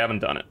that, but I haven't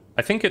done it.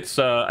 I think it's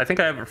I think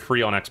I have it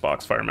free on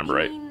Xbox if I remember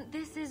right. You mean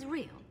this is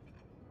real?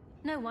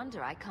 No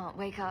wonder I can't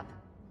wake up.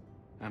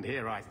 And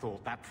here I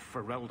thought that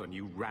Ferelden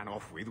you ran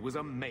off with was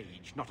a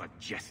mage, not a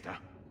jester.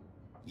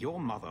 Your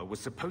mother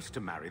was supposed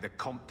to marry the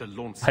Comte de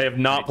Launcy. I have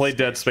not played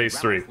Dead Space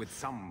 3.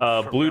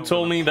 Blue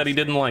told me that he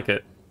didn't like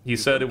it. He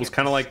said it was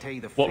kind of like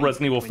what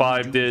Resident Evil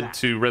 5 did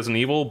to Resident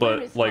Evil,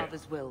 but like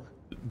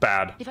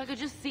bad. If I could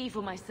just see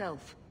for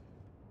myself.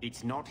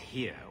 It's not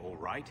here, all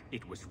right?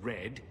 It was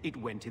read, it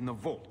went in the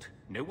vault.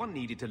 No one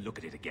needed to look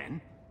at it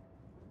again.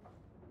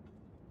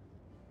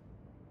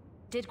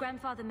 Did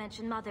Grandfather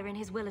mention Mother in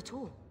his will at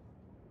all?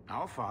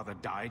 Our father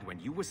died when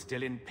you were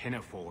still in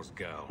Pinafores,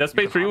 girl. Dead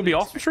Space 3 would be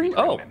awesome stream?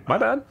 Oh, my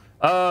bad.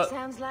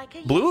 Sounds like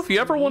a Blue, if you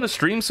ever want to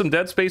stream some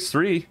Dead Space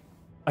 3,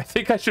 I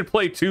think I should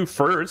play 2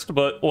 first,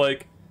 but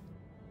like,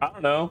 I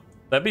don't know.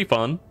 That'd be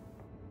fun.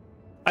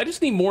 I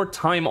just need more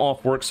time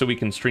off work so we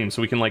can stream,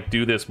 so we can like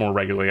do this more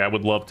regularly. I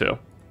would love to.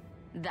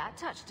 That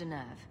touched a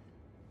nerve.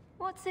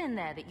 What's in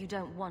there that you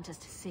don't want us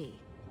to see?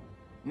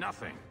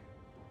 Nothing.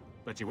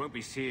 But you won't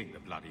be seeing the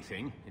bloody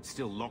thing. It's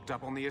still locked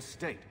up on the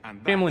estate,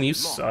 and Hamlin, you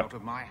that's suck. long out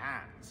of my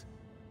hands.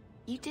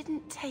 You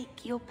didn't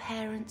take your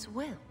parents'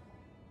 will.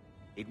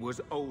 It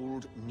was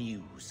old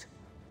news.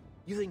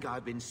 You think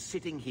I've been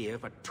sitting here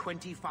for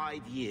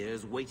 25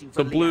 years waiting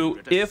for So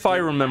Blue, if I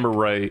remember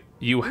right,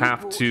 you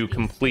have to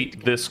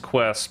complete this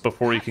quest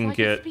before you can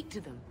get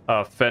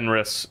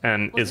Fenris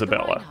and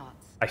Isabella.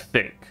 I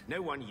think.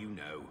 No one you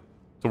know.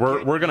 So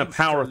we're gonna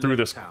power through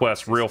this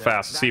quest real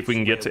fast to see if we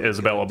can get to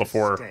Isabella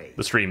before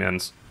the stream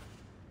ends.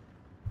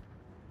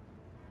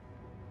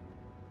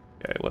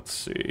 Okay, let's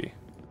see.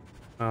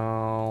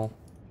 I'll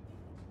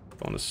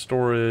go into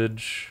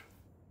storage.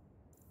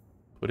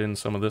 Put in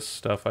some of this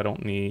stuff I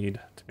don't need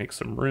to make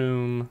some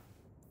room.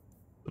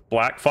 The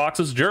Black Fox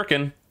is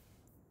jerking.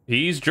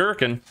 He's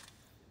jerking.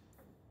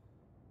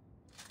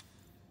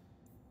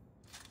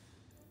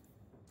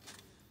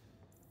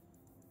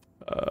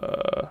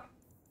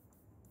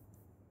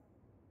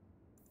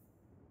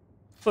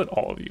 Put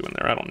all of you in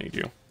there. I don't need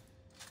you.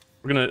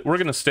 We're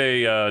gonna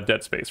stay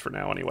Dead Space for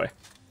now anyway.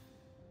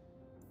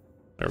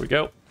 There we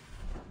go.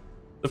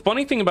 The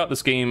funny thing about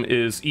this game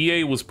is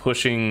EA was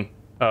pushing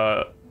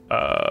like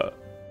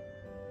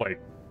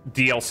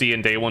DLC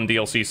and day one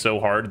DLC so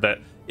hard that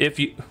if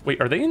you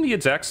wait, are they in the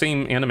exact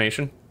same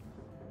animation?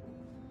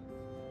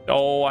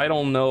 Oh, I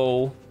don't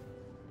know.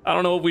 I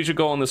don't know if we should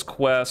go on this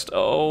quest.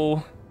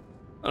 Oh,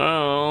 I don't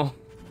know.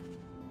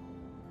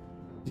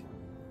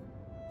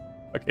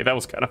 Okay, that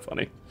was kind of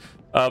funny.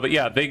 But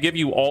yeah, they give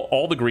you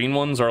all the green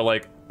ones are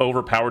like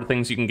overpowered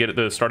things you can get at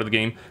the start of the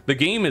game. The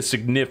game is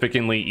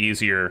significantly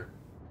easier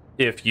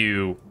if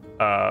you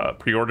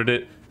pre-ordered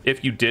it.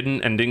 If you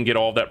didn't and didn't get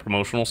all of that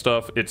promotional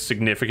stuff, it's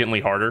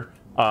significantly harder.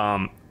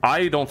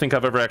 I don't think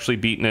I've ever actually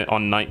beaten it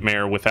on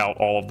Nightmare without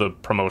all of the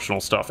promotional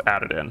stuff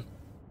added in.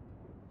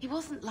 He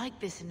wasn't like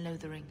this in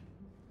Lothering.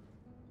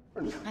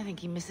 I think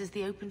he misses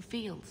the open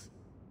fields.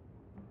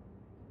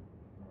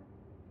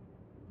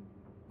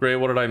 Gray,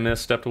 what did I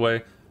miss? Stepped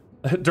away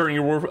during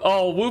your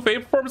Woof 8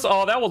 performance?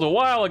 Oh, that was a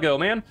while ago,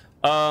 man.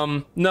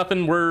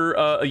 Nothing. We're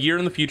a year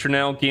in the future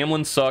now.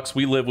 Gamlin sucks.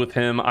 We live with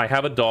him. I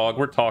have a dog.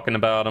 We're talking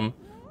about him.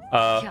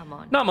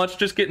 Not much.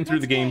 Just getting through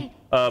the game.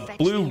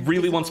 Blue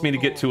really wants me to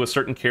get to a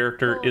certain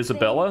character,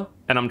 Isabella,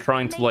 and I'm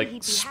trying to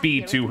like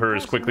speed to her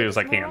as quickly as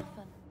I can.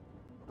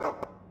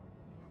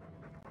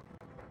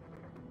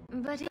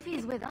 But if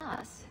he's with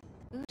us,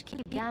 who'd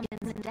keep gamblers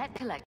and debt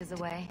collectors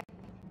away?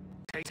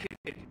 take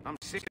it. I'm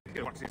sick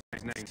of what's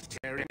his name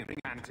tearing and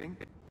panting.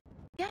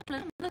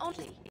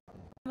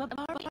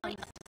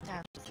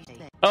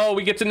 Oh,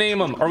 we get to name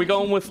them. Are we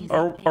going with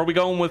are we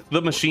going with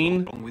the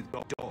machine?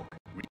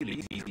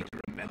 Really easy to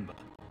remember.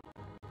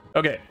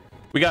 Okay,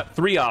 we got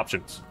 3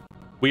 options.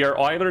 We are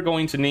either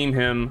going to name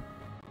him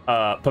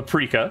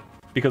Paprika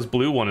because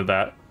Blue wanted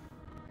that,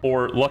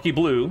 or Lucky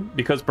Blue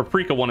because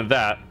Paprika wanted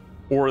that,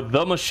 or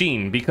the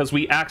Machine because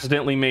we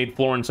accidentally made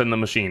Florence and the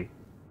Machine.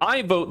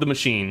 I vote the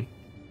Machine,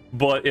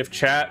 but if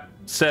chat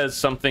says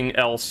something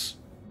else,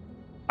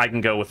 I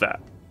can go with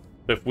that.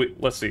 If we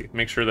let's see,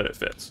 make sure that it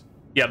fits.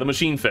 Yeah, the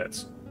Machine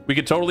fits. We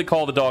could totally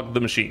call the dog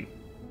the Machine.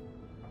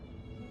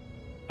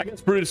 I guess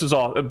Brutus is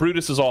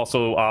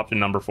also option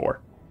number 4.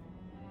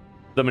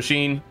 The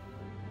Machine.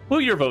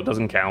 Well, your vote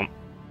doesn't count.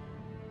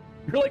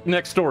 You're like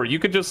next door. You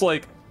could just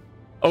like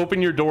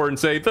open your door and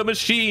say the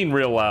Machine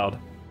real loud.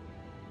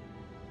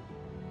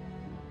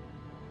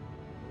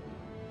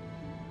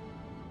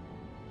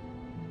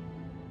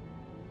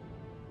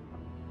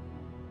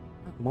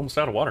 I'm almost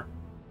out of water.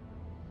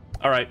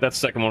 All right, that's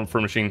the second one for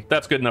Machine.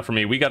 That's good enough for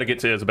me. We got to get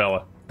to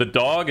Isabella. The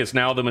dog is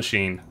now the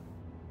Machine.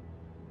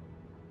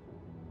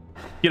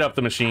 Get up,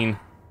 the Machine.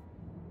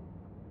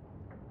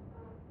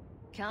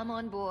 Come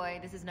on, boy.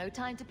 This is no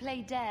time to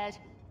play dead.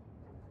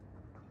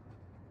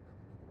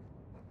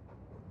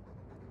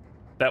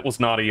 That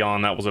was not a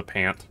yawn. That was a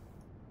pant.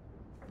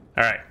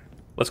 All right,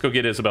 let's go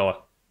get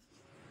Isabella.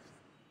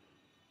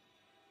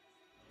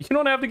 You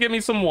don't have to get me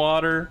some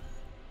water.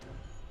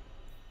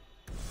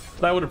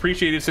 I would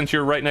appreciate it since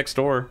you're right next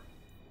door.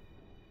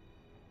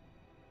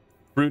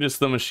 Brutus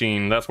the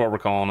Machine. That's what we're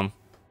calling him.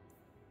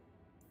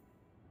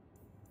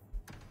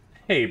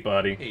 Hey,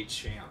 buddy. Hey,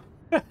 champ.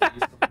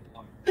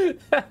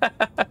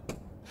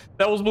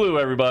 That was Blue,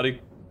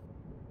 everybody.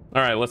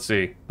 All right, let's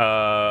see.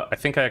 I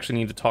think I actually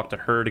need to talk to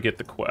her to get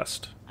the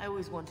quest. I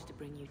always wanted to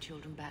bring you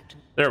children back to...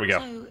 There we go.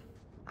 So,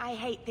 I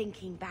hate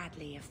thinking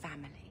badly of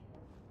family.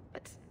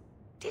 But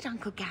did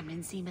Uncle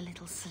Gamlin seem a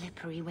little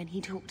slippery when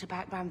he talked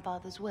about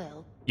Grandfather's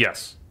will?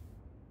 Yes.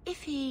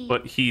 If he...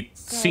 But he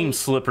seems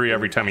slippery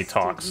every time he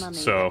talks, money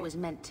so... that was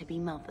meant to be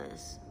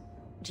Mother's,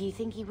 do you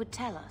think he would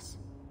tell us?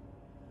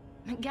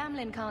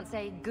 Gamlin can't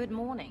say good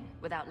morning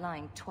without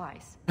lying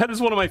twice. That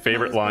is one of my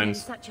favorite Mother's been in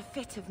lines. such a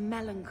fit of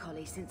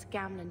melancholy since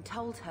Gamlin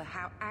told her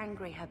how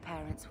angry her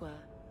parents were.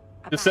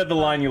 Just said the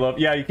line you love.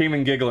 Yeah, you came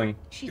in giggling.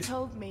 She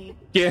told me...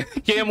 Yeah,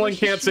 Gamlin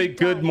can't say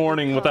good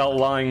morning without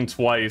lying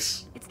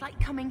twice. It's like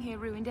coming here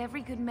ruined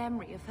every good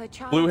memory of her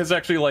child. Blue has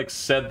actually like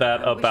said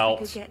that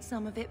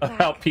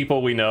about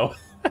people we know.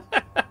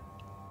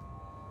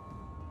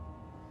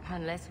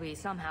 Unless we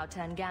somehow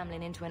turn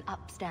Gamlin into an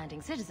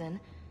upstanding citizen,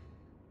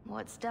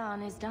 what's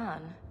done is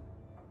done.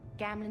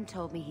 Gamlin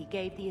told me he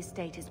gave the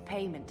estate as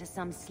payment to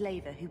some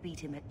slaver who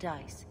beat him at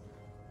dice.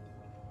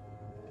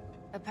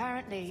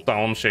 Apparently,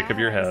 Solemn shake of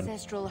your head.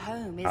 Ancestral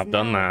home is I've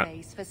done now a that.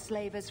 base for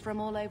slavers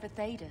from all over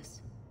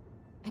Thedas.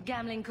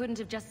 Gamlin couldn't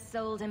have just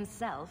sold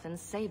himself and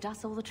saved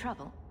us all the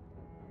trouble.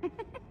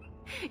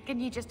 Can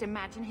you just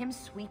imagine him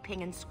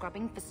sweeping and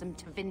scrubbing for some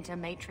Tevinter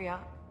matriarch?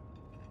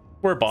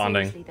 We're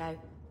bonding. Seriously,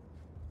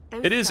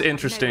 though, It is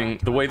interesting.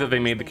 The way that they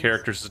made the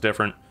characters is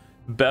different.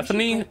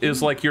 Bethany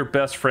is like your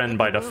best friend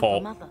by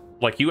default.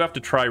 Like, you have to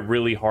try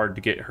really hard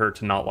to get her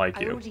to not like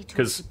you.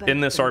 Because in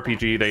this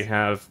RPG, they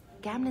have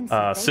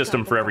a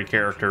system for every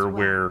character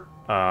where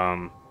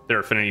their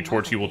affinity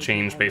towards you will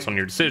change based on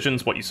your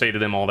decisions, what you say to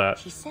them, all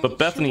that. But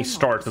Bethany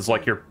starts as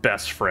like your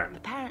best friend.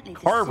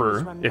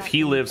 Carver, if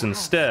he lives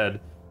instead,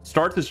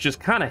 starts as just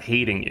kind of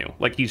hating you.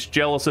 Like, he's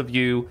jealous of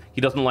you.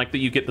 He doesn't like that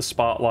you get the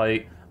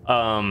spotlight.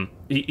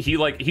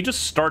 He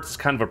just starts as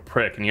kind of a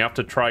prick, and you have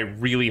to try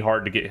really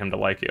hard to get him to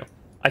like you.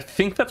 I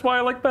think that's why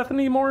I like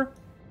Bethany more.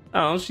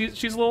 Oh,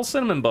 she's a little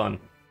cinnamon bun.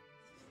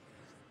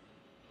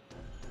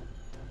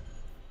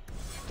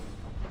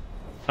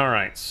 All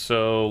right,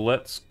 so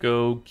let's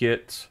go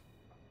get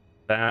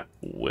that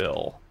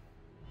will.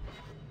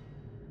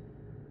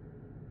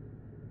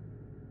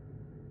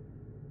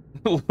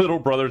 Little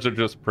brothers are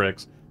just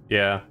pricks.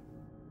 Yeah.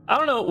 I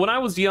don't know. When I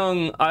was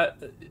young, I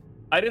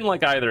didn't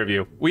like either of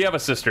you. We have a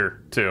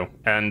sister, too.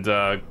 And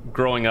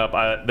growing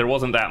up, there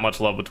wasn't that much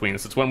love between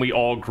us. It's when we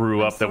all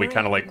grew up that we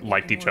kind of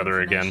liked each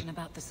other again.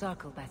 About the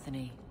circle,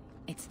 Bethany.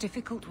 It's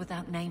difficult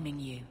without naming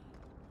you.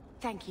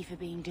 Thank you for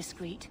being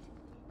discreet.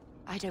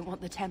 I don't want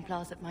the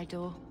Templars at my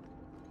door.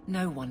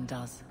 No one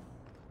does.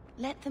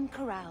 Let them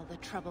corral the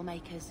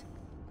troublemakers.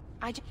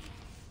 I just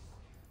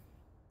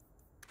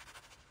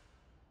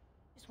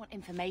want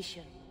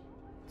information.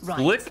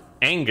 Slick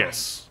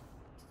Angus.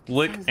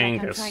 Slick Sounds like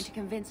Angus. I'm trying to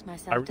convince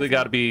myself I really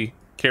got to be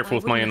careful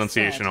with my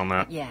enunciation on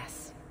that.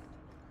 Yes.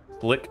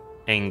 Slick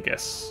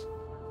Angus.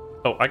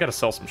 Oh, I got to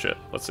sell some shit.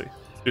 Let's see.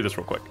 Let's do this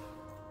real quick.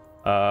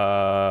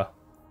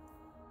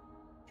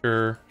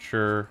 Sure.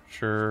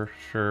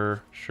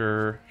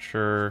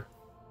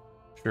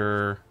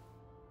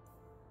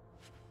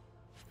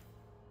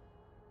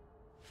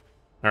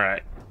 All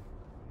right.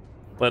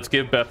 Let's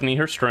give Bethany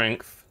her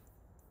strength.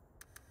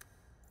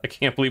 I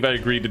can't believe I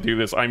agreed to do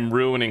this. I'm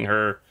ruining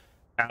her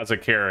as a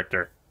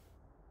character.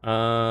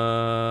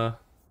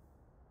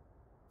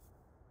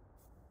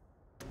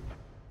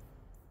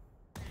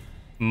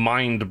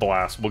 Mind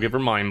Blast. We'll give her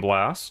Mind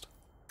Blast.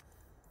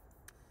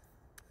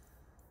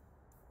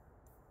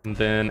 And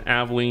then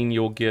Aveline,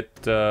 you'll get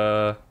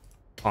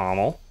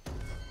Pommel.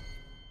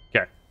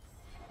 Okay.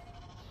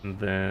 And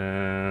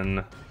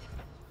then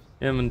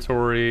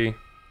inventory.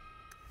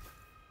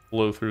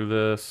 Blow through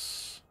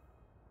this.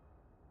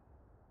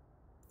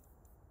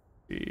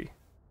 See.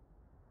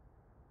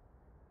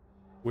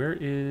 Where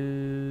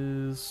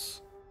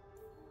is...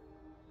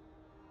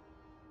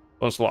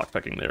 Bonus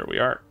lockpicking? There we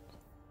are.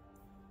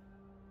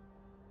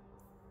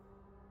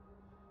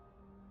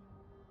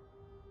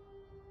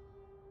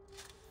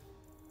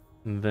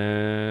 And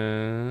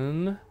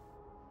then...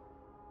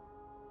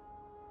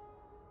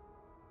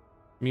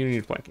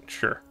 Immunity flanking,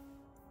 sure.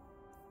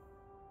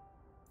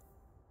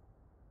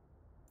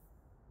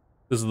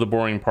 This is the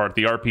boring part,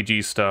 the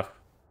RPG stuff.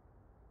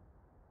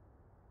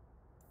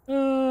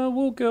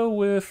 We'll go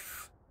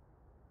with...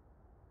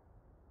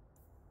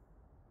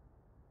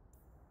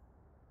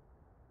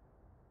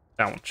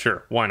 that one,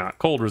 sure, why not?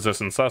 Cold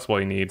resistance, that's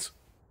what he needs.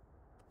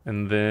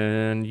 And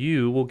then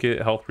you will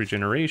get health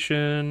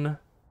regeneration,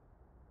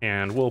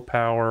 and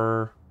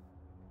willpower,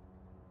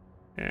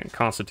 and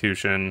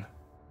constitution.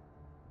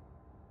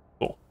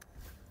 Cool.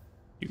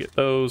 You get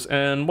those,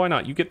 and why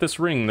not? You get this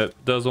ring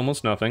that does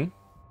almost nothing.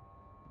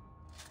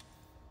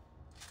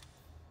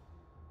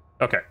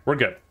 Okay, we're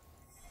good.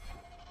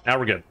 Now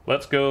we're good.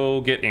 Let's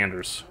go get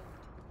Anders.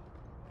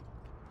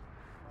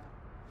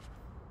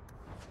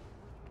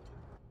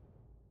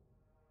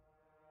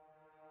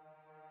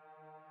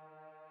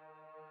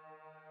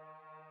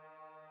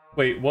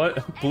 Wait,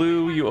 what?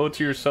 Blue, you owe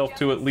to yourself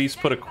to at least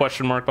put a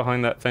question mark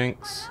behind that,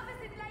 thanks.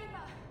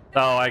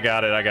 Oh, I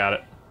got it, I got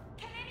it.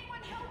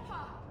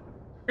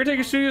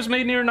 Caretaker Studios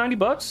made near 90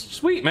 bucks?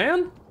 Sweet,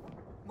 man.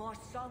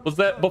 Was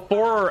that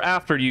before or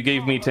after you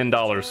gave me $10?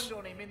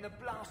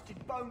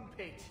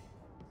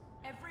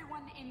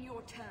 Everyone in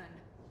your turn.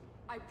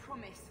 I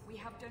promise we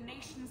have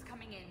donations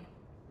coming in.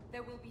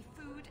 There will be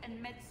food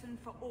and medicine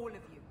for all of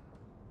you.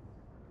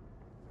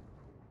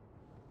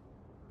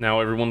 Now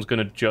everyone's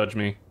gonna judge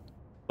me.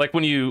 Like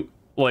when you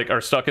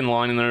are stuck in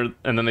line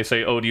and then they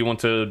say, oh, do you want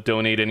to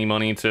donate any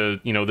money to,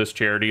 you know, this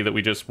charity that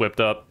we just whipped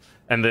up?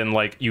 And then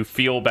like you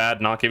feel bad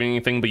not giving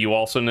anything, but you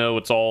also know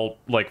it's all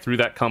like through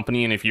that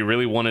company, and if you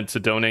really wanted to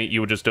donate,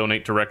 you would just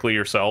donate directly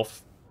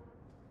yourself.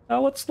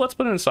 Let's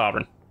put in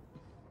Sovereign.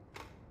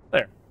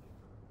 There.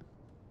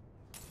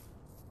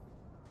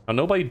 Now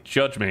nobody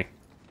judge me.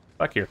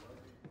 Back here.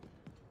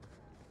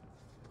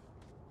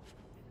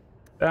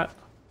 That.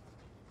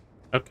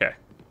 Okay.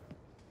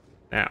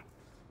 Now.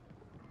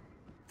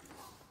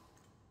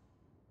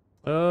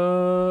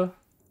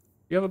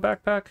 You have a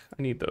backpack?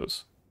 I need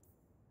those.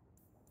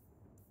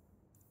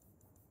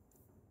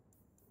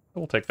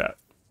 We'll take that.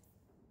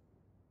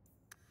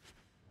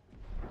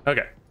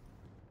 Okay.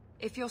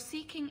 If you're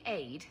seeking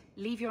aid,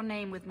 leave your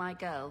name with my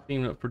girl.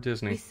 Team up for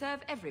Disney. We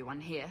serve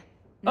everyone here.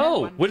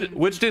 Oh,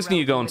 which Disney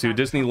you going to?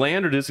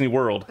 Disneyland or Disney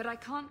World? But I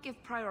can't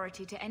give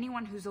priority to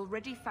anyone who's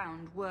already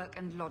found work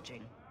and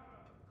lodging.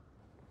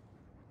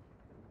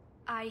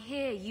 I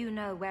hear you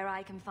know where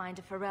I can find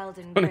a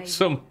Ferelden Putting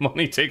some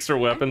money takes her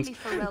weapons.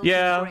 Yeah.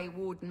 Yeah.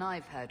 Warden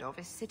I've heard of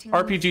is sitting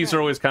RPGs are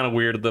always kind of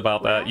weird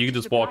about that. You can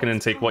just walk in and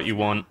take what you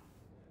want.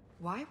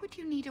 Why would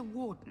you need a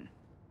warden?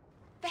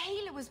 The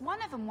healer was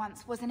one of them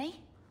once, wasn't he?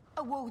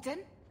 A warden?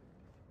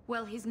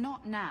 Well, he's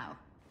not now,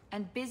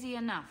 and busy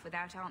enough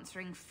without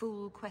answering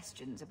fool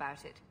questions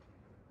about it.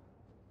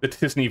 The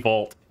Disney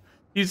Vault.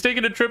 He's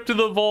taking a trip to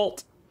the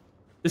vault.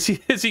 Is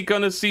he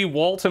gonna see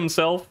Walt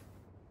himself?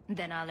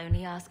 Then I'll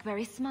only ask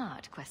very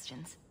smart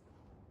questions.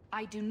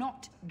 I do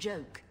not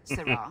joke,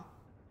 Sera.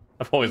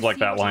 I've always liked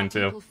that line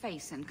too. People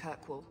face in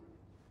Kirkwall.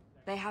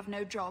 They have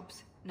no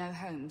jobs, no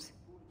homes.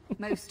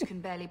 Most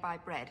can barely buy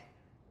bread.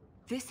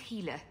 This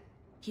healer,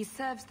 he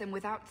serves them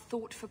without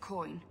thought for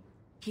coin.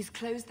 He's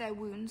closed their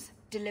wounds,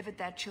 delivered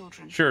their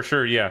children.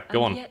 Sure, yeah,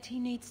 go on. And yet he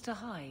needs to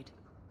hide.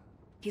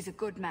 He's a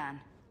good man.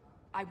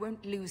 I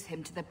won't lose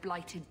him to the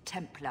blighted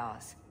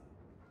Templars.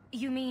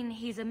 You mean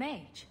he's a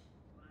mage?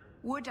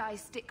 Would I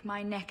stick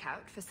my neck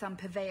out for some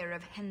purveyor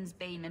of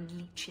hensbane and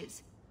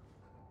leeches?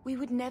 We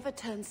would never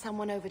turn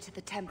someone over to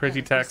the Templars.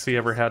 Crazy Taxi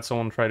ever had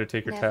someone try to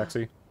take your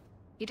taxi?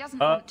 He doesn't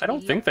want to I don't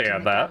be think they locked had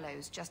in the that.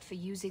 gallows just for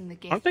using the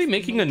Aren't they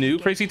making a new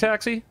Crazy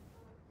Taxi?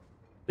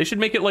 They should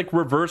make it like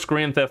reverse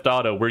Grand Theft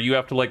Auto, where you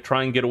have to like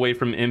try and get away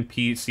from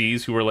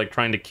NPCs who are like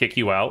trying to kick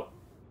you out.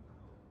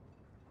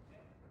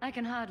 I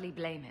can hardly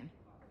blame him.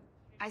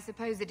 I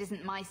suppose it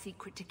isn't my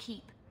secret to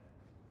keep.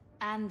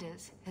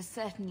 Anders has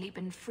certainly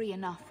been free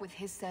enough with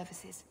his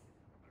services.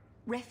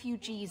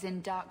 Refugees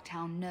in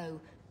Darktown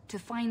know to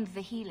find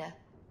the healer,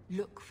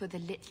 look for the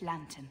lit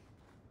lantern.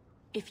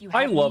 If you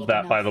I have love need that,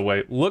 enough, by the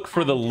way. Look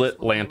for the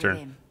lit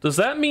lantern. Does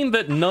that mean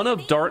that none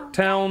of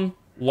Darktown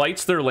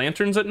lights their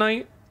lanterns at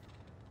night?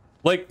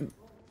 Like,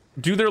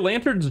 do their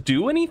lanterns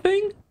do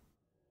anything?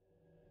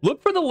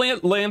 Look for the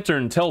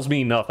lantern tells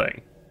me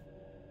nothing.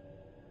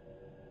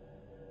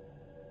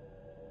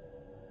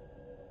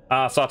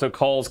 Sato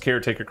calls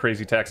caretaker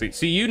crazy taxi.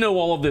 See, you know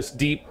all of this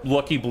deep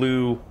Lucky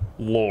Blue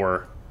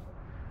lore.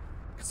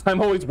 Because I'm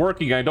always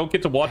working, I don't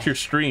get to watch your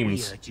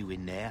streams. We heard you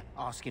in there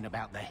asking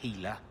about the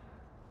healer.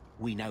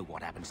 We know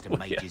what happens to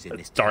mages in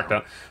this Dark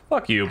town. down.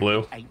 Fuck you,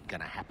 Blue. It ain't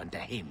gonna happen to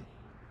him.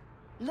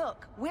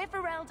 Look, we're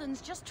Ferelden's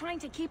just trying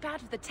to keep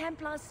out of the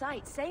Templar's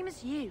sight, same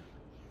as you.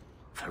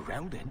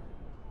 Ferelden?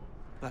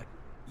 But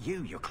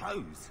you're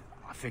clothes.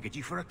 I figured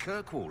you for a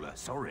Kirkwaller,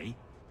 sorry.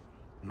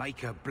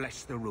 Make her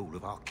bless the rule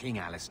of our King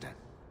Alistair.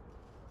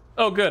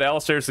 Oh, good.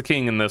 Alistair's the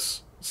king in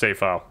this save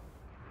file.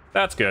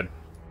 That's good.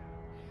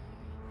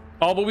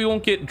 Oh, but we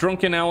won't get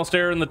drunken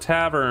Alistair in the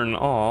tavern.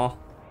 Aw.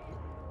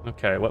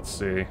 Okay, let's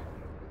see.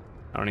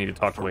 I don't need to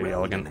talk to Lady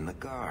Elegant. In the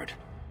guard.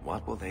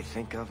 What will they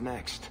think of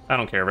next? I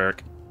don't care, Varric.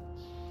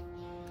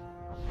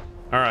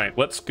 Alright,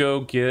 let's go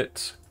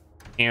get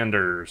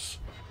Anders.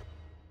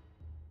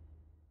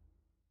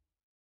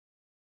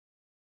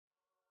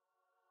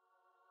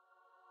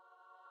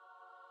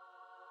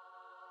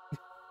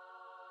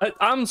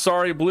 I'm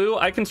sorry, Blue.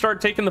 I can start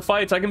taking the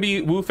fights. I can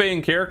be Wu Fei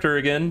in character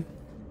again.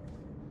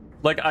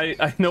 Like,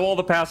 I know all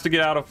the paths to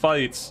get out of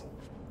fights.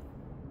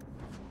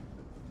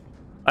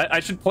 I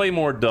should play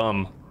more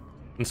dumb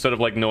instead of,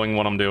 like, knowing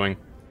what I'm doing.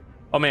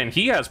 Oh, man,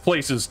 he has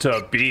places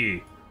to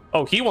be.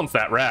 Oh, he wants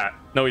that rat.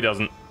 No, he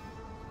doesn't.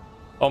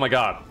 Oh, my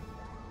God.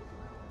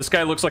 This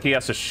guy looks like he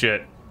has to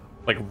shit.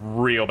 Like,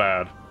 real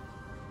bad.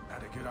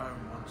 Had a good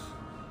home once.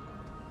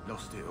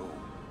 Lost it all.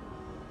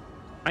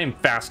 I am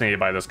fascinated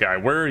by this guy.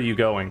 Where are you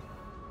going?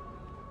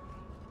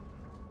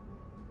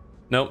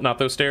 Nope, not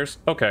those stairs.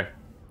 Okay.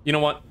 You know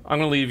what? I'm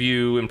gonna leave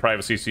you in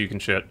privacy so you can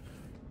shit.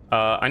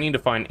 I need to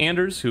find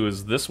Anders, who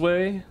is this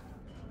way.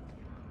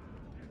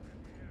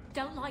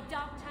 Don't like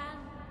Darktown?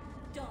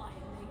 Die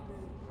and make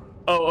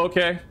room. Oh,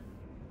 okay.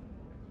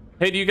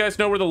 Hey, do you guys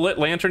know where the lit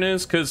lantern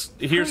is? Because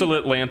here's a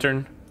lit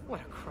lantern.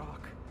 What a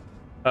crock.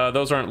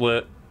 Those aren't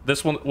lit.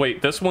 This one,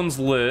 wait, this one's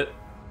lit.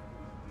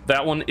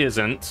 That one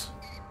isn't.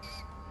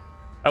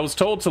 I was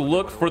told to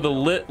look for the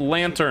lit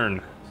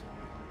lantern.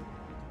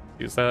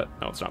 Is that?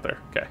 No, it's not there.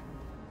 Okay.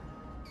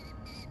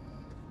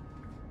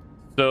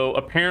 So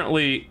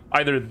apparently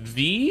either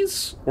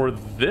these or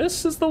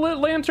this is the lit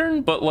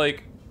lantern, but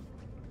like,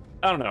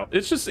 I don't know.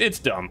 It's just, it's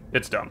dumb.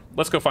 It's dumb.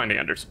 Let's go find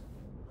Anders.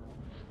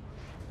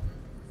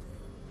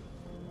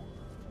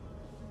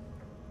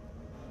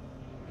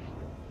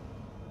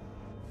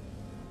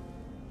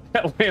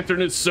 That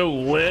lantern is so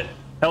lit.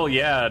 Hell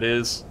yeah, it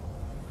is.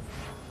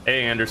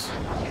 Hey, Anders.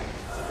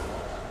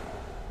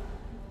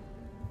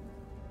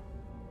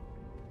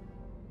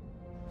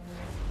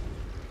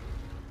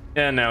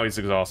 And now he's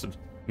exhausted.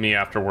 Me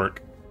after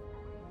work.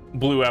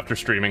 Blue after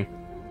streaming.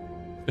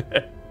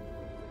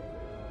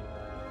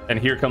 And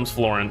here comes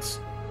Florence.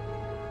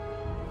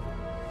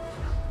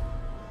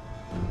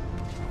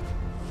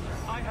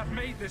 I have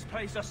made this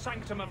place a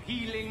sanctum of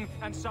healing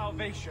and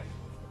salvation.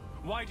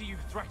 Why do you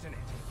threaten it?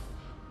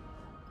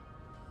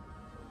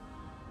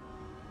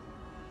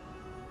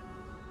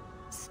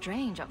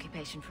 Strange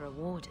occupation for a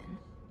warden.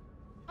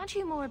 Aren't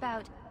you more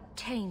about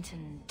taint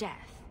and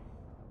death?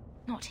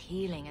 Not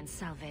healing and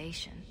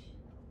salvation.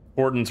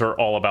 Wardens are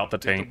all about the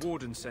taint. The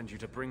warden sent you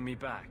to bring me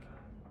back.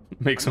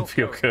 Makes him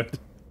feel good.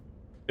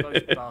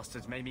 Those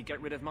bastards made me get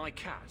rid of my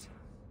cat.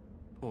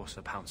 Poor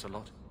Sir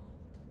Pouncelot.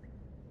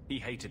 He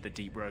hated the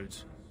deep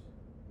roads.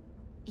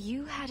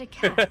 You had a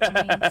cat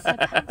named Sir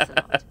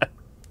Pouncelot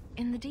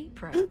in the deep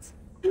roads.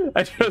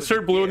 I just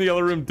heard Blue in the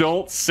other room.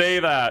 Don't say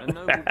that. A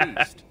noble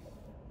beast.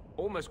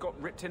 Almost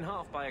got ripped in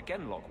half by a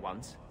genlock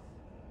once.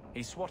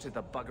 He swatted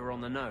the bugger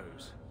on the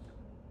nose.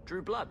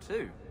 Drew blood,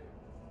 too.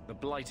 The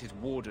blighted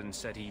warden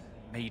said he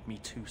made me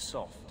too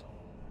soft.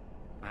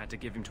 I had to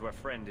give him to a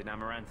friend in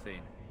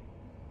Amaranthine.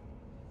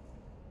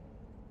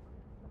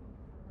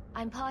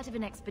 I'm part of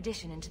an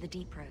expedition into the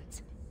deep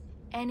roads.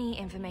 Any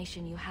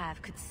information you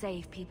have could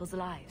save people's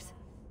lives.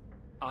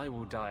 I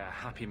will die a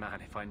happy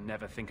man if I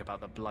never think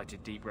about the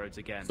blighted deep roads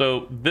again.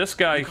 So this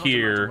guy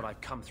here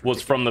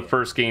was from the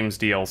first game's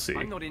DLC.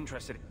 I'm not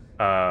interested.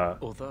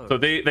 So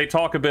they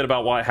talk a bit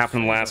about what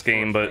happened last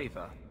game, but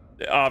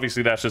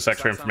obviously that's just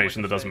extra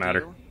information that doesn't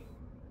matter.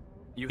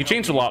 He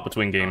changed a lot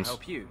between games.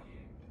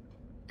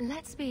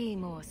 Let's be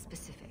more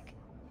specific.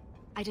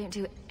 I don't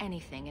do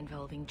anything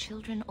involving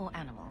children or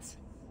animals.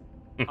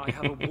 I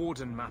have a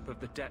warden map of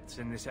the depths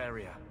in this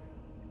area,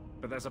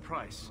 but there's a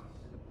price.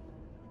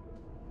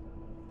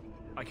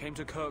 I came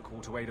to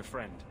Kirkwall to aid a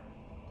friend,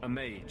 a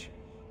mage,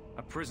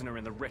 a prisoner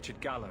in the wretched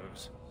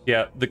gallows.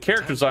 Yeah, the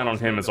character design on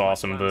him is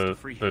awesome.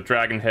 The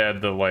dragon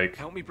head, the like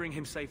Help me bring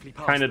him safely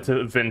past kind of to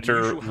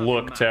Vinter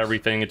look to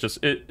everything.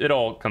 It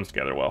all comes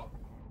together well.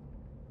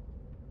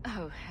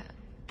 Oh,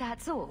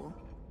 that's all?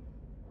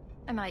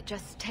 I might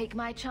just take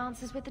my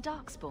chances with the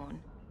Darkspawn.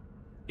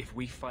 If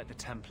we fight the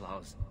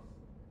Templars,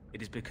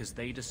 it is because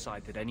they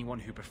decide that anyone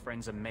who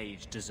befriends a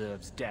mage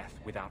deserves death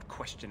without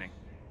questioning.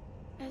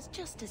 As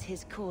just as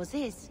his cause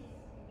is.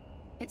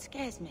 It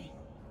scares me.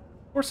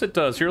 Of course it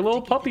does. You're a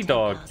little puppy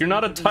dog. You're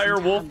not a dire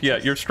wolf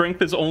yet. Your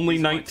strength is only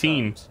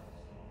 19.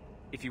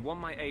 If you want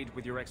my aid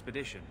with your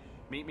expedition,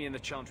 Meet me in the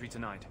Chantry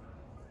tonight.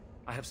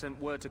 I have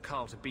sent word to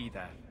Carl to be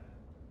there.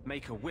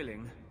 Make her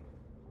willing,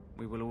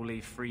 we will all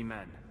leave free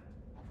men.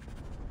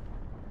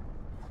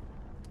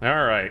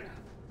 Alright.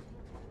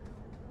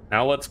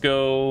 Now let's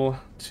go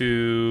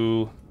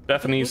to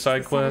Bethany's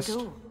side quest.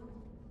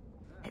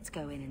 Let's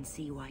go in and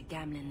see why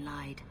Gamlen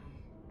lied.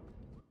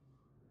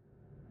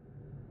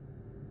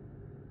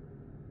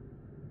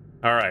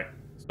 Alright.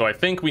 So I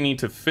think we need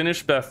to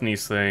finish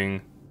Bethany's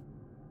thing,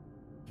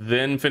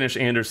 then finish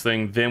Anders'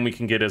 thing, then we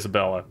can get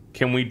Isabella.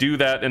 Can we do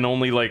that in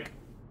only like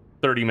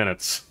 30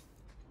 minutes?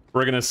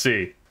 We're gonna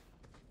see.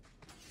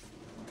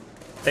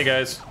 Hey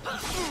guys.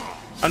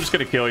 I'm just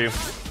gonna kill you.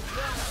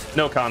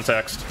 No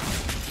context.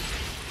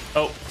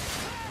 Oh.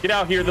 Get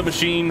out here, the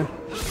machine.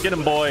 Get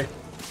him, boy.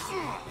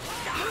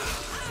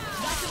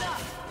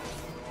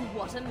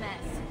 What a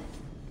mess.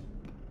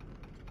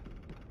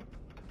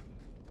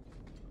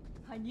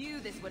 I knew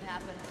this would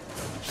happen.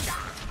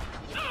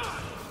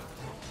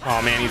 Oh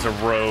man, he's a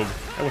rogue.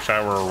 I wish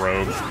I were a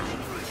rogue.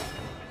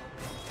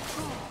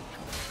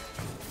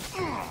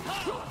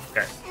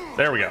 Okay,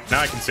 there we go. Now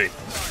I can see.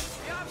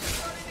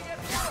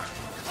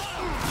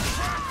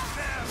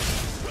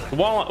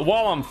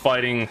 While I'm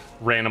fighting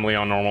randomly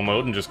on normal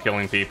mode and just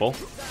killing people,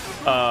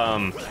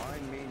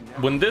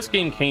 when this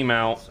game came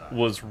out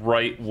was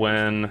right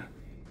when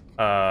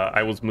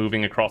I was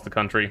moving across the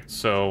country.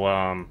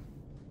 So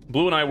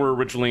Blue and I were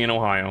originally in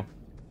Ohio.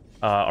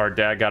 Our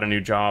dad got a new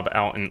job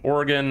out in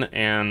Oregon,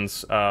 and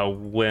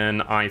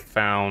when I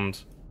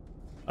found,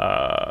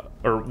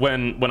 or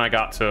when I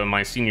got to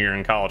my senior year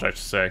in college, I should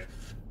say,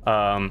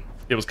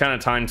 it was kind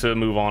of time to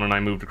move on, and I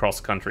moved across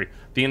the country.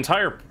 The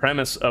entire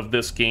premise of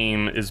this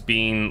game is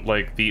being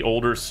like the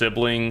older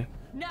sibling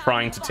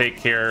trying to take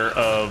care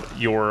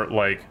of your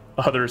like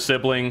other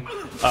sibling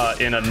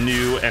in a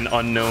new and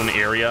unknown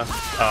area.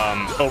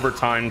 Over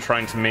time,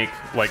 trying to make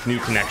like new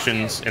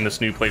connections in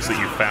this new place that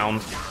you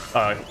found.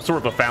 Sort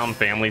of a found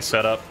family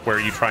setup where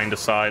you try and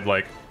decide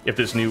like if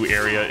this new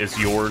area is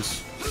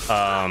yours,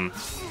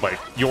 like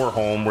your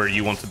home where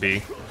you want to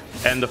be.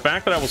 And the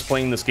fact that I was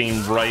playing this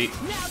game right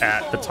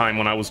at the time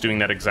when I was doing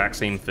that exact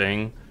same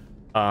thing,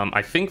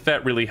 I think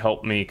that really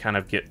helped me kind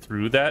of get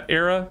through that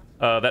era,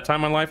 that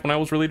time in my life when I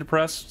was really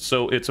depressed.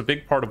 So it's a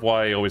big part of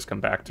why I always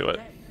come back to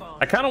it.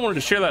 I kind of wanted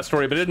to share that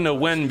story, but I didn't know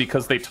when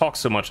because they talk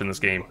so much in this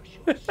game.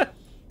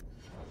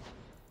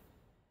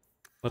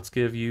 Let's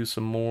give you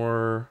some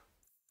more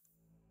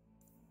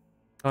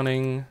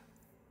cunning.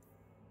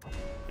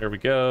 There we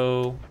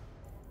go.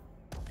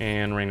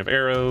 And rain of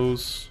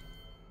arrows.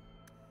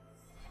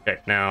 Okay,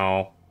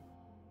 now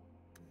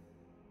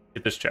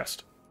get this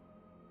chest.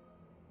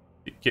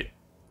 Get.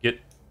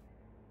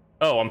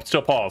 Oh, I'm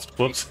still paused.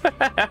 Whoops.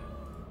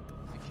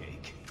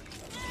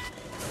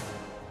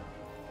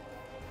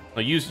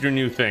 Now use your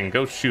new thing.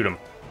 Go shoot him.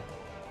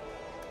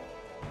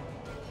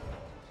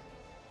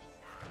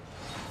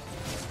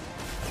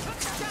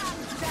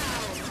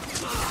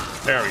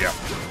 There we go.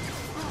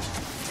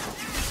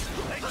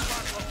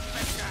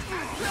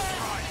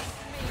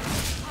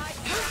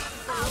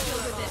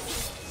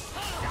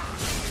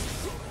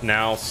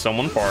 Now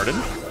someone farted.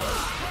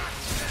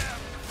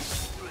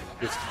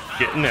 It's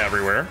getting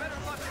everywhere.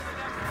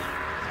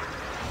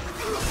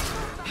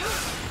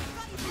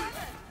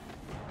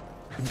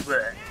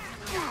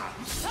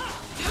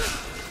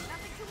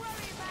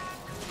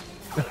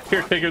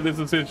 Caretaker, this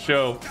is his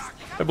show.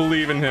 I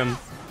believe in him.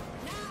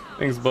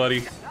 Thanks,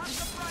 buddy.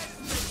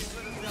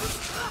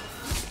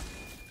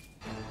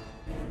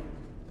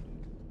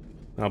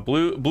 Now,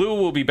 Blue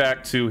will be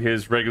back to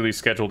his regularly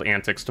scheduled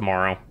antics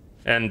tomorrow.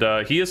 And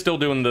he is still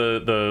doing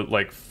the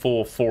like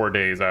full 4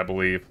 days, I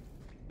believe.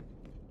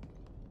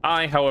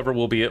 I, however,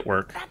 will be at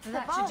work.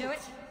 That should do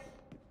it.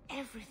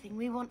 Everything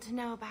we want to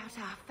know about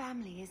our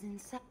family is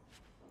inside.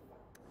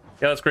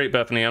 Yeah, that's great,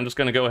 Bethany. I'm just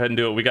going to go ahead and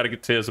do it. We got to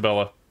get to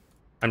Isabella.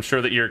 I'm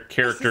sure that your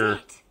character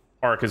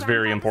arc is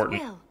very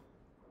important. Will.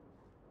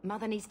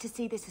 Mother needs to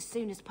see this as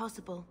soon as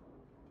possible.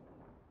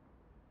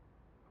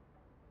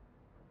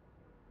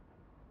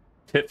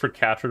 Tip for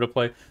Catra to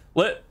play.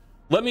 Let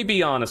me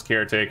be honest,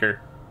 Caretaker.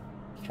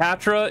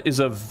 Catra is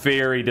a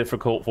very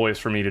difficult voice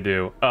for me to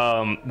do.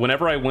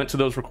 Whenever I went to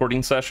those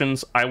recording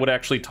sessions, I would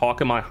actually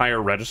talk in my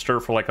higher register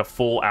for like a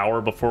full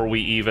hour before we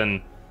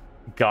even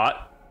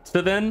got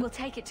to then. We'll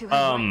take it to her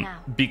right now.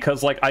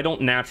 Because like I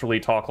don't naturally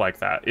talk like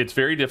that. It's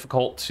very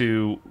difficult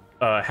to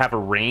have a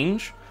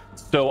range,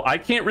 so I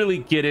can't really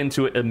get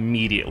into it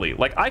immediately.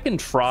 Like I can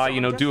try,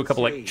 you know, do a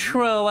couple like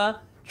Troa,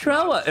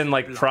 and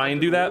like try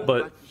and do that,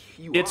 but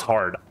it's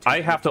hard.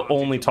 I have to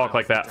only talk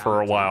like that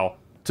for a while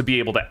to be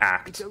able to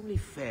act. It's only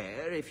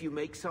fair if you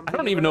make something. I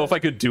don't even know if I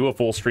could do a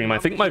full stream. I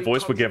think my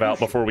voice would give out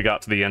before we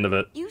got to the end of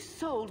it. You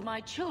sold my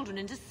children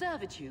into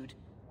servitude.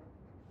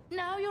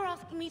 Now you're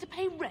asking me to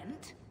pay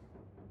rent?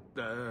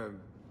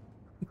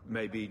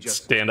 Maybe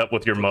just stand up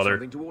with your mother.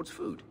 Something towards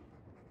food.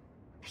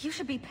 You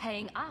should be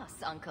paying us,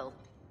 Uncle.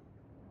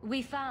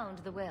 We found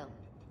the will.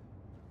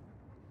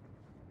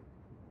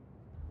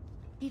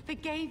 He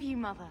forgave you,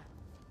 Mother.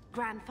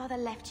 Grandfather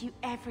left you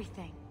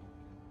everything.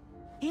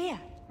 Here,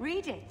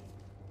 read it.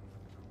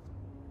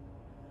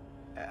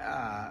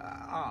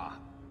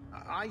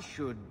 I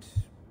should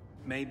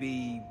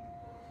maybe...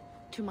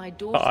 To my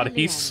daughter God,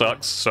 he Leandra,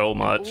 sucks so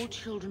much. and all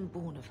children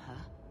born of her,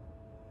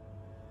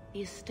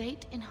 the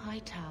estate in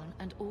Hightown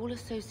and all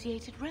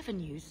associated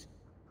revenues.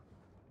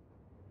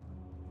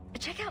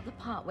 Check out the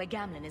part where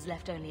Gamlen is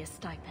left only a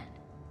stipend,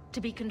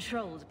 to be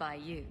controlled by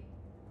you.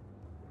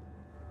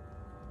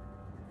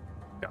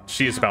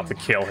 She is about to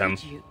kill him.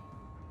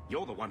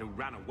 You're the one who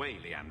ran away,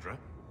 Leandra.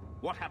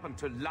 What happened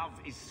to love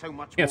is so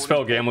much Can't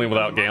spell gambling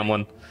without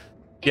gambling.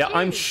 Yeah,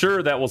 I'm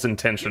sure that was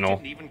intentional. You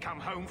didn't even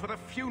come home for the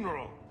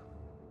funeral.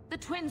 The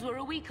twins were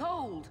a week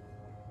old.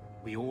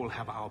 We all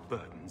have our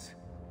burdens.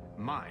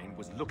 Mine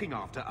was looking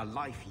after a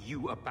life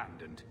you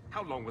abandoned.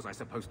 How long was I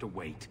supposed to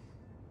wait?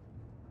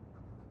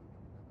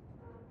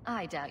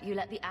 I doubt you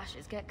let the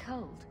ashes get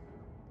cold.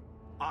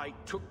 I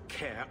took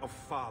care of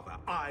Father.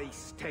 I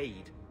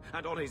stayed.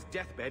 And on his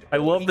deathbed... I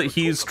love that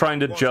he's trying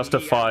to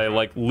justify,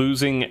 like,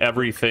 losing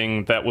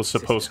everything that was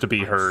supposed to be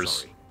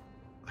hers.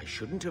 I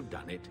shouldn't have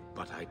done it,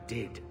 but I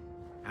did.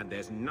 And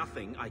there's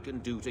nothing I can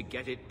do to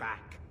get it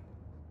back.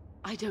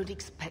 I don't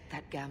expect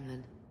that,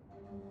 Gamlen.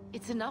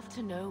 It's enough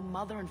to know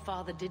Mother and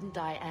Father didn't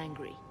die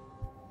angry.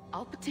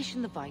 I'll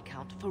petition the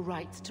Viscount for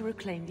rights to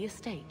reclaim the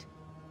estate.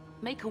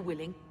 Make a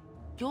willing.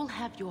 You'll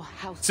have your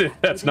house.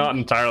 That's not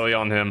entirely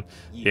on him.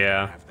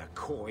 Yeah.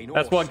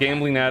 That's what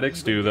gambling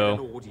addicts do,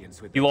 though.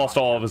 He lost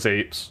all of his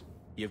apes.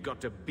 You've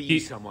got to be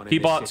someone he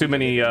bought too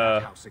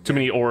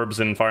many orbs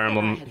in Fire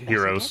Emblem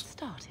Heroes.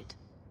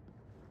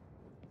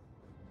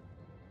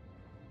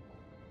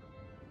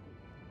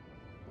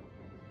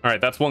 All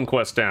right, that's one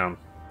quest down.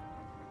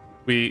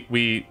 We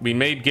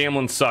made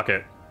Gamlen suck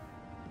it.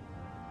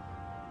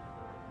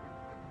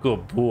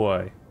 Good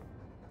boy.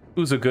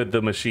 Who's a good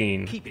the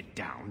machine? Keep it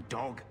down,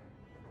 dog.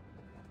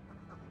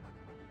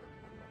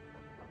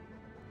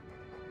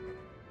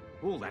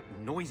 All that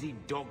noisy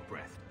dog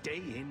breath, day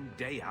in,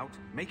 day out,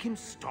 make him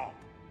stop.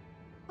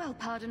 Well,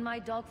 pardon my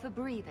dog for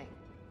breathing.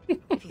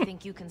 If you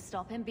think you can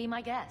stop him, be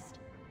my guest.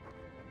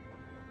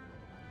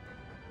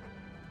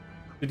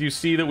 Did you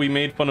see that we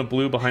made fun of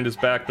Blue behind his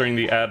back during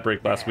the ad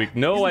break last week?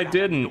 No, I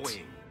didn't.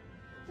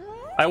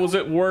 I was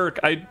at work.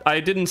 I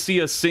didn't see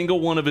a single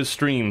one of his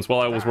streams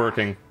while I was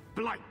working.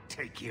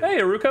 Hey,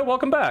 Aruka,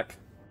 welcome back.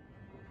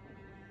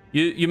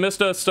 You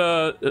missed us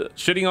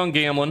shitting on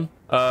Gamlen.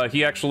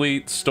 He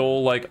actually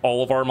stole, like,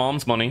 all of our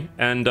mom's money,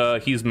 and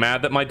he's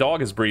mad that my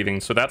dog is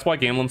breathing, so that's why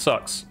Gamlen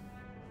sucks.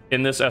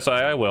 In this SI,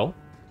 I will.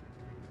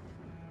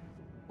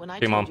 When I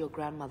Hey, told Mom, your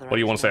grandmother what do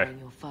you want to say?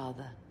 Your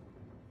father,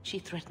 she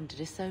threatened to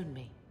disown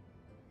me.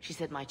 She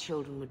said my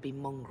children would be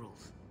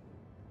mongrels.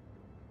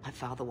 My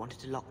father wanted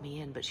to lock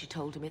me in, but she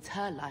told him it's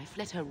her life,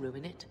 let her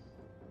ruin it.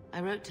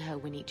 I wrote to her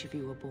when each of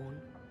you were born.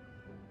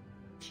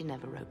 She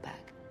never wrote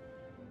back.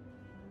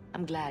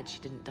 I'm glad she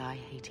didn't die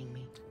hating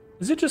me.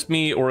 Is it just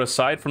me, or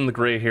aside from the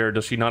gray hair,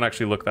 does she not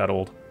actually look that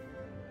old?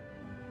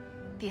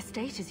 The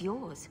estate is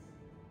yours.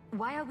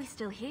 Why are we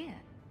still here?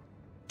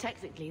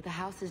 Technically, the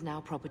house is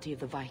now property of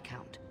the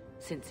Viscount,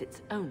 since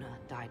its owner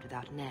died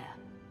without an heir.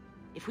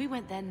 If we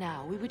went there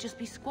now, we would just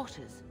be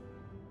squatters.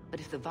 But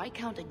if the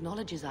Viscount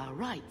acknowledges our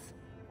rights,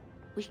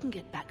 we can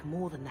get back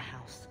more than the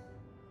house.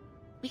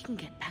 We can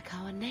get back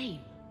our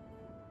name.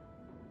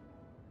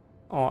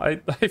 Oh,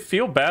 I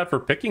feel bad for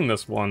picking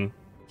this one.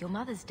 Your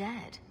mother's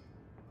dead.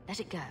 Let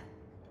it go.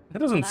 That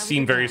doesn't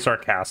seem very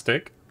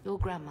sarcastic. Your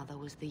grandmother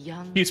was the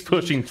young... He's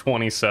pushing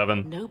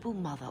 27. Noble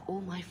mother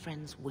all my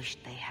friends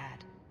wished they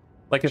had.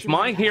 Like, if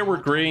my hair were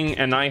graying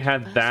and I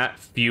had that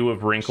few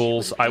of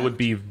wrinkles, I would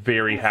be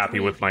very happy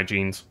with my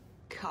genes.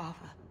 Carver.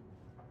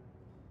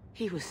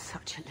 He was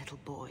such a little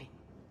boy.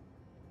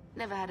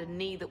 Never had a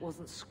knee that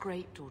wasn't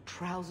scraped or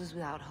trousers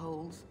without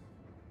holes.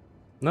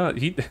 No,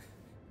 he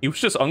was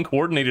just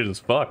uncoordinated as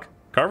fuck.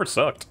 Carver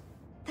sucked.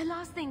 The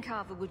last thing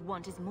Carver would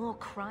want is more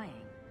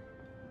crying.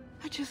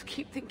 I just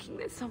keep thinking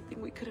there's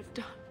something we could have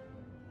done.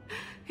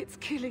 It's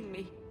killing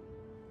me.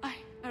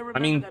 I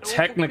mean,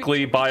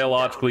 technically,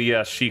 biologically,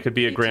 yes, she could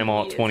be a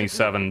grandma at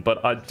 27,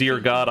 but dear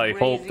God, I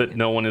hope that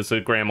no one is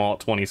a grandma at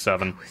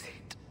 27.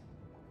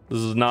 This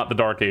is not the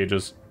Dark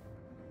Ages.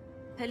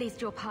 At least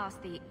you're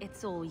past the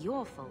it's all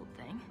your fault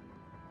thing.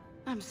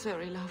 I'm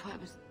sorry, love. I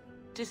was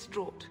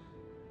distraught.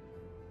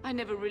 I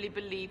never really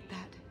believed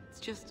that. It's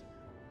just...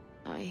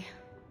 I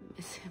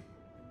miss him.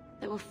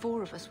 There were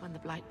 4 of us when the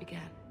Blight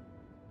began.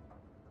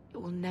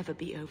 It will never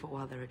be over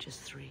while there are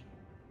just 3.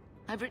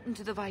 I've written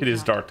to the Viscount. It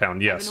is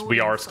Darktown. Yes, we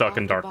are stuck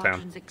in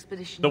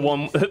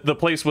Darktown. The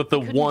place with the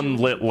one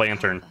lit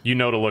lantern. You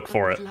know to look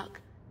for it.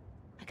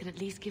 I could at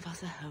least give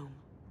us a home.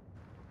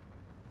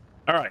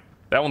 All right,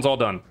 that one's all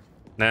done.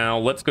 Now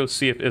let's go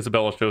see if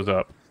Isabella shows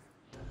up.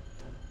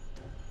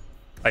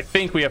 I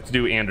think we have to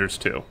do Anders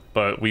too,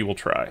 but we will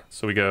try.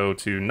 So we go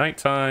to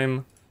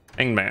nighttime,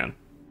 Hangman.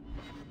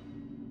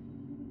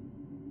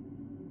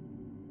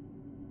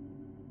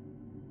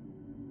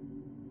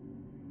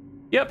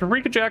 Yeah,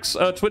 Paprika Jack's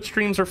Twitch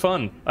streams are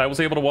fun. I was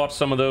able to watch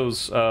some of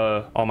those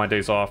on my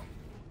days off.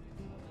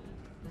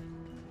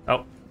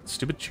 Oh,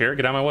 stupid chair,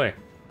 get out of my way.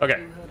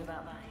 Okay.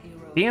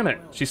 Damn it,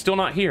 she's still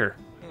not here.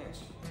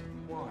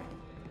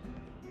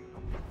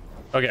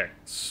 Okay,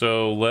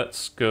 so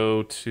let's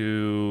go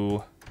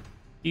to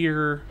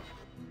here.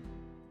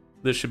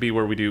 This should be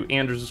where we do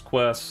Anders'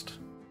 quest.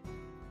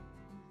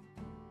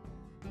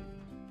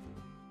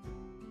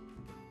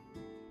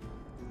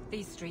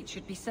 These streets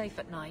should be safe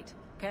at night.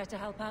 Care to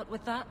help out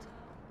with that?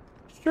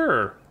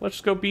 Sure, let's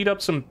just go beat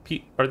up some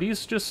Are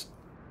these just...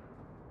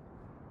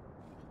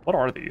 What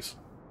are these?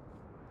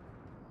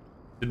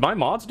 Did my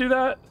mods do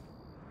that?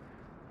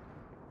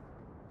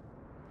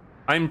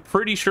 I'm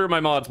pretty sure my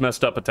mods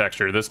messed up a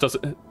texture. This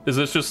doesn't... Is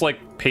this just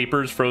like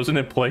papers frozen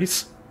in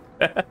place?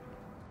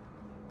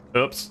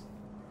 Oops.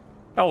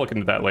 I'll look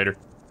into that later.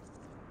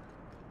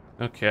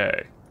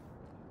 Okay.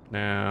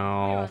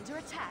 Now... Under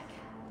attack.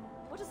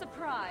 What a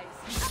surprise.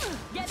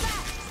 Get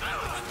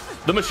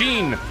back! The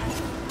machine!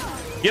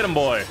 Get him,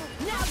 boy!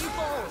 Now you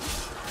fall!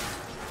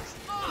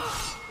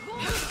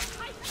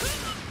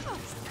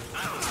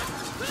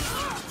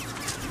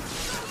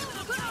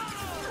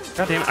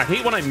 God damn it, I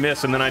hate when I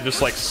miss and then I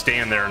just like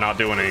stand there not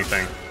doing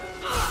anything.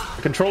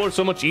 The controller's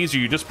so much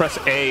easier, you just press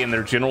A in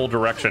their general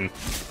direction.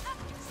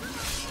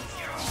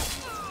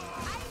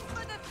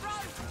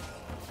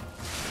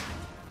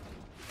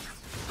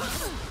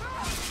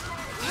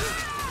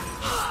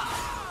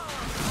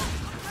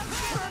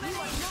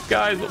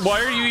 Guys,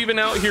 why are you even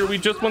out here? We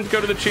just want to go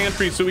to the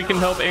Chantry so we can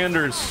help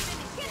Anders.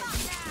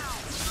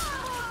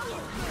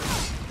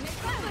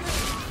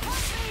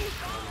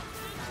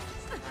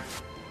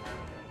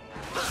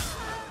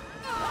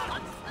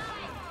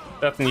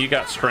 Bethany, you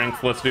got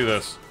strength. Let's do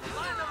this.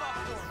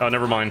 Oh,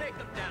 never mind.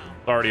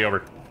 It's already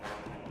over.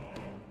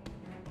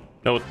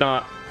 No, it's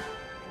not.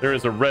 There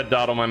is a red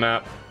dot on my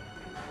map.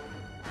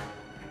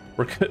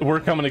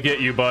 We're coming to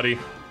get you, buddy.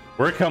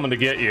 We're coming to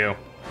get you.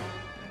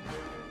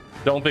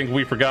 Don't think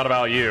we forgot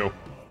about you.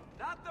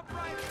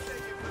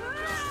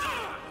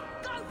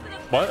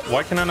 What?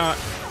 Why can I not?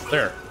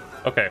 There.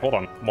 Okay, hold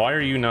on. Why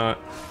are you not?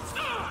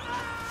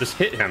 Just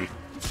hit him.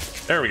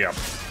 There we go.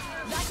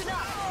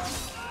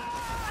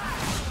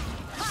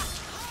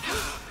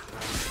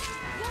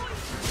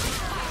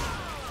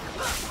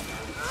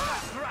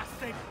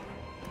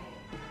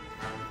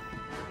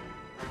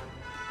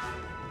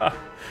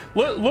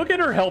 Look at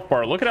her health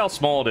bar. Look at how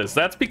small it is.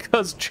 That's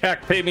because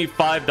Jack paid me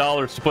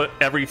 $5 to put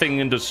everything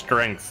into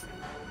strength.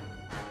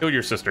 Kill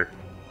your sister.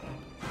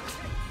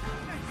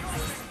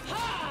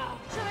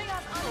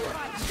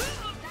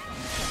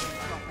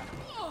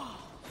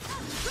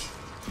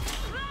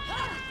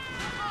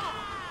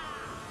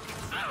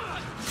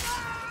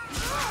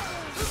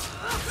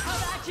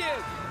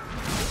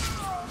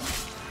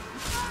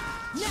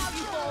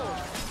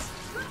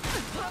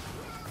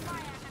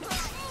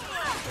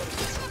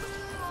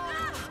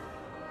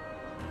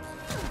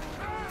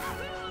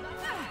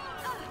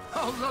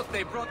 Oh, look,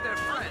 they brought their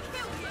friend.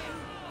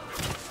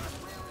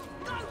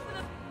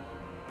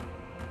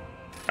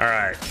 All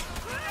right.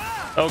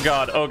 Oh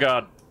god. Oh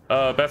god.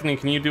 Bethany,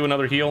 can you do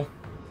another heal?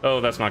 Oh,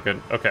 that's not good.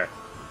 Okay.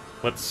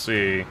 Let's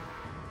see.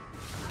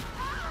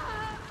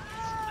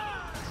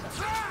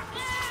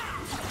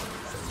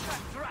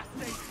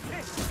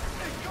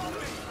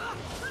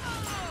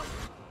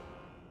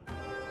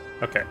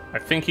 Okay, I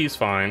think he's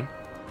fine.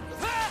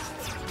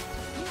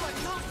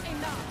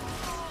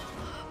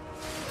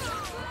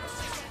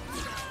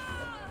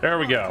 There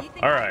we go.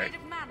 All right.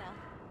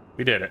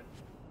 We did it.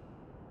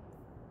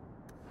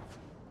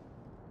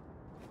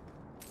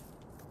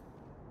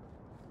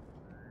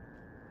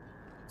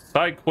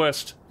 Side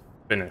quest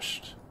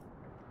finished.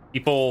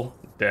 People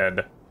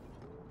dead.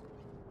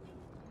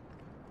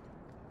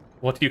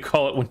 What do you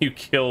call it when you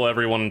kill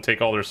everyone and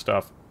take all their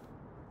stuff?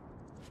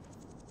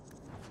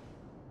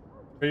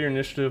 Your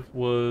initiative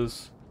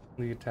was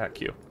the attack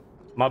queue.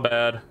 My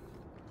bad.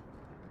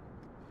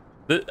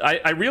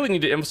 I really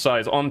need to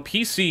emphasize, on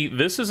PC,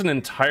 this is an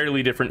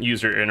entirely different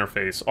user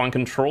interface. On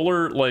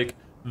controller, like,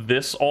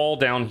 this all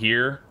down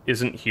here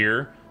isn't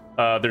here.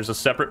 There's a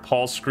separate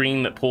pause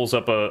screen that pulls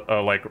up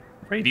a like,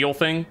 radial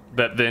thing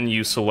that then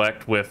you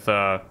select with,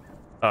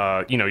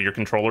 you know, your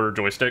controller or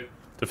joystick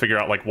to figure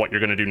out, like, what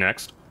you're going to do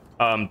next.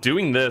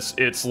 Doing this,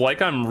 it's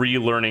like I'm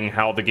relearning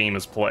how the game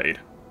is played.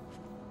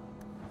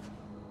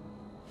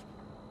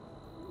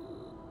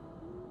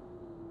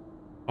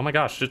 Oh my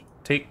gosh, just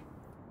take...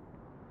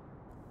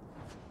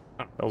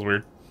 Oh, that was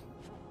weird.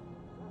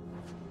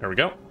 There we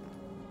go.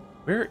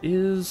 Where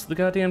is the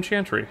goddamn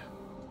Chantry?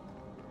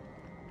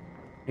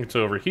 It's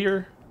over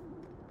here.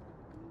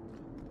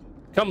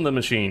 Come the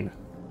machine.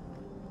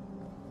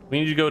 We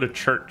need to go to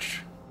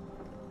church.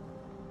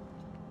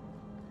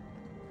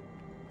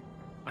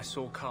 I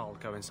saw Carl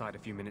go inside a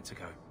few minutes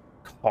ago.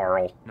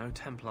 Carl. No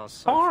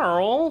Templars.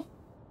 Carl!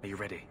 Are you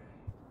ready?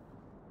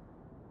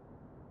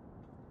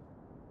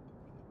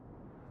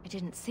 I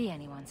didn't see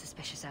anyone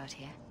suspicious out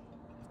here.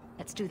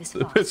 Let's do this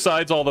fast.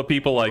 Besides all the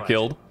people I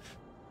killed.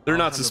 They're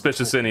not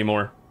suspicious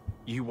anymore.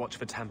 You watch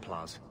for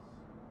Templars.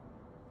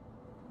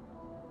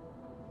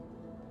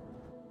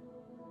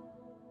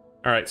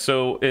 Alright,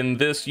 so in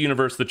this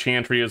universe, the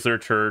Chantry is their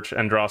church,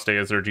 Andraste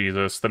is their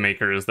Jesus, the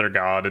Maker is their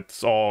god.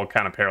 It's all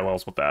kind of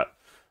parallels with that.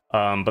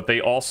 But they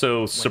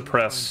also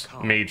suppress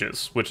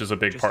mages, which is a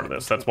big part of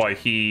this. That's why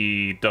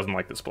he doesn't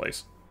like this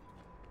place.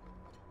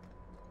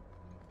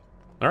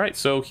 Alright,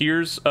 so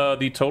here's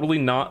the totally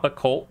not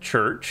occult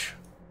church.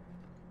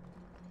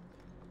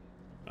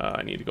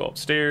 I need to go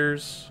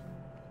upstairs.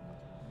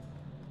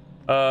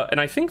 And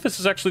I think this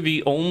is actually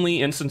the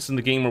only instance in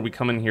the game where we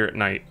come in here at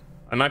night.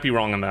 I might be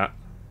wrong on that.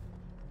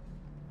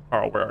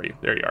 Carl, where are you?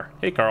 There you are.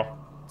 Hey, Carl.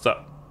 What's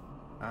up?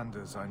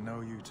 Anders, I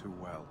know you too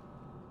well.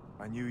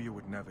 I knew you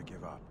would never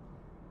give up.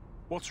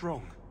 What's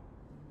wrong?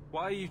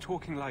 Why are you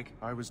talking like...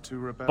 I was too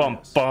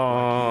rebellious. Bum,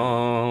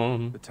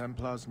 bum. Like the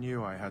Templars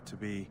knew I had to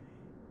be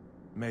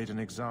made an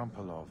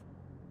example of.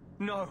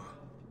 No.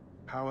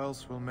 How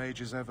else will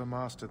mages ever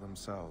master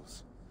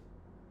themselves?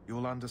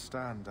 You'll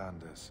understand,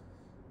 Anders.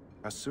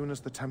 As soon as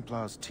the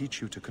Templars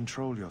teach you to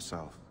control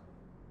yourself.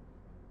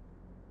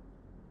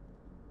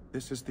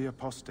 This is the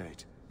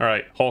apostate.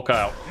 Alright, Hulk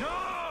out. No!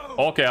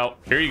 Hulk out.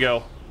 Here you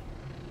go.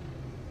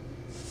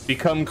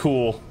 Become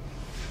cool.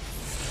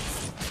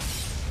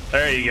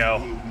 There you go.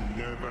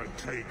 Never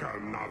take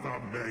another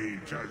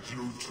mage as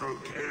you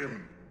took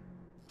him.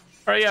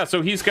 Alright, yeah,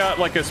 so he's got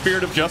like a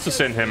spirit of justice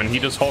in him and he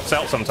just hulks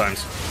out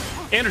sometimes.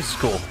 Anders is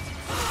cool.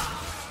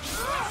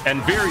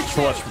 And very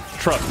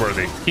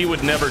trustworthy. He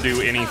would never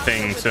do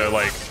anything to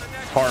like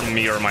harm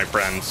me or my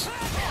friends.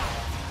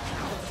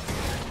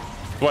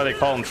 That's why they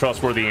call him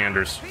Trustworthy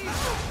Anders.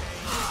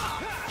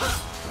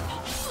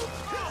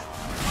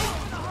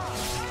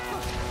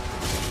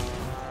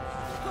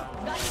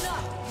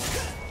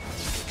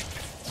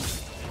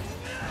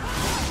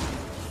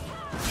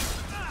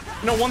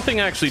 You know, one thing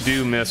I actually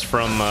do miss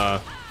from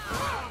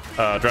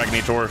Dragon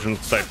Age Origins,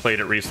 since I played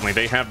it recently,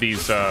 they have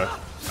these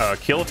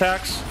kill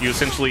attacks. You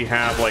essentially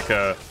have like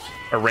a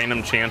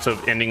random chance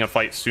of ending a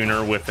fight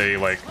sooner with a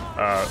like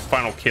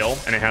final kill,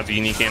 and it has a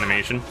unique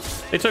animation.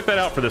 They took that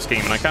out for this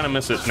game, and I kind of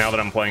miss it now that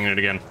I'm playing it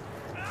again.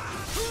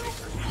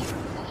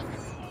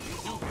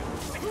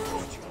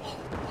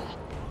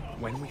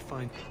 When we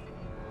find...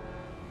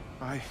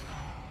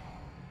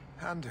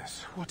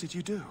 Anders, what did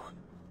you do?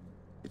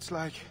 It's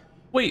like...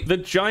 Wait, the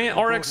giant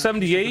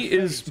RX-78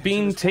 is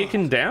being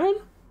taken down?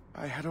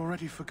 I had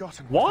already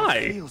forgotten what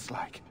it feels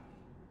like.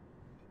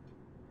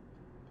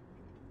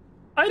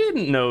 I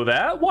didn't know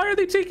that. Why are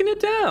they taking it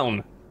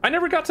down? I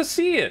never got to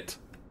see it.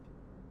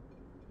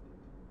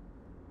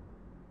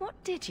 What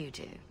did you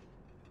do?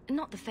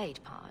 Not the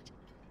Fade part.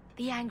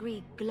 The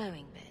angry,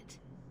 glowing bit.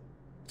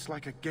 It's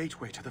like a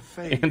gateway to the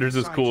Fade. Anders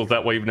is cool. Is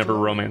that why you've never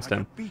romanced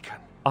him?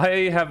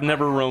 I have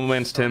never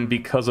romanced him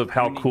because of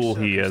how cool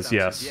he is,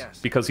 yes.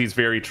 Because he's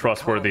very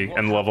trustworthy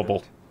and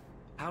lovable.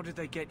 How did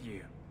they get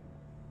you?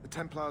 The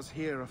Templars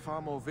here are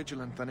far more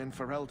vigilant than in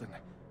Ferelden.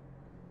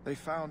 They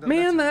found a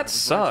Man, that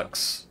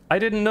sucks. I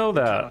didn't know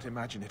that. I cannot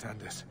imagine it,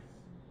 Anders.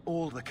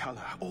 All the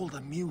color, all the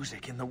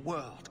music in the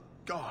world,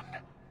 gone.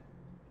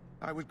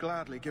 I would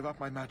gladly give up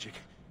my magic.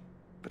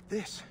 But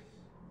this,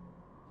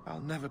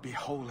 I'll never be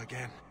whole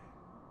again.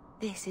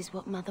 This is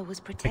what Mother was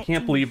protecting. I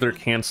can't believe they're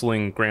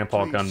canceling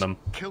Grandpa Please, Gundam.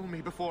 Kill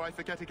me before I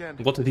forget again.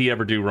 What did he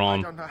ever do wrong?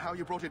 I don't know how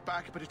you brought it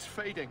back, but it's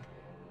fading.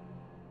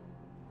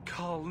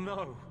 Carl,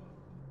 no.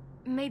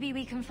 Maybe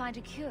we can find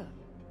a cure.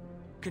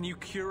 Can you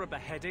cure a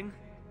beheading?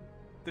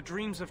 The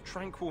dreams of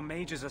tranquil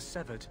mages are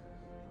severed.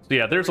 So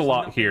yeah, there's a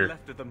lot here.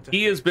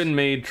 He has been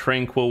made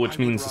tranquil, which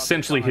means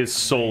essentially his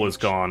soul is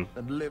gone.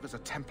 And live as a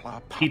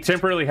Templar. He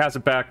temporarily has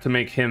it back to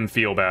make him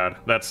feel bad.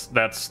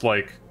 That's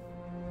like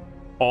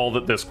all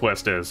that this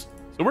quest is.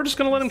 So we're just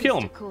gonna let him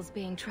kill him.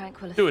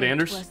 Do it,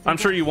 Anders. I'm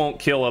sure you won't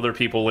kill other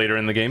people later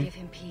in the game. Give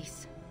him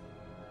peace.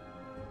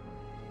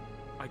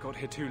 I got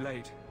here too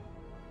late.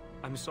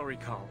 I'm sorry,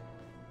 Carl.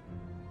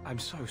 I'm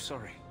so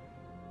sorry.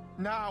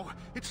 Now,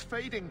 it's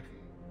fading.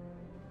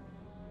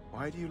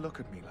 Why do you look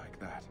at me like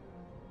that?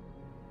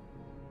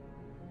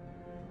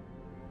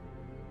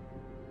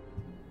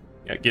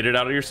 Yeah, get it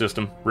out of your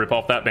system. Rip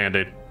off that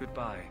band-aid.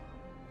 Goodbye.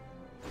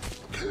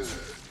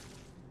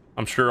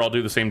 I'm sure I'll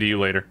do the same to you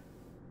later.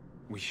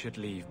 We should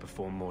leave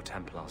before more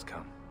Templars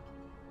come.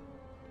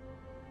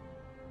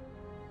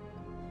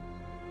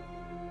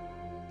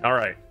 All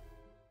right.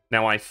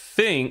 Now I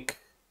think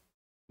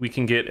we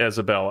can get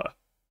Isabella.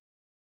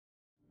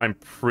 I'm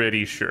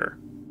pretty sure.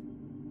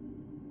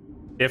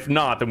 If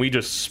not, then we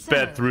just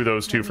sped through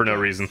those two for no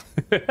reason.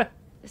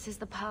 This is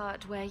the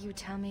part where you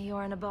tell me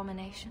you're an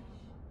abomination?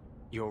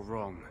 You're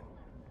wrong.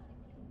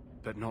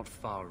 But not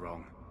far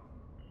wrong.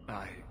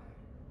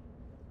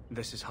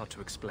 This is hard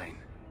to explain.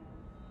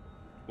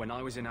 When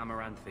I was in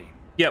Amaranthine...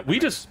 Yeah, we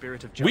just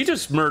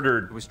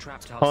murdered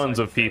tons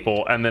of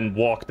people and then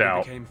walked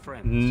out.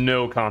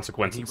 No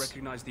consequences.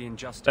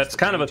 That's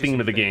kind of a theme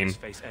of the game.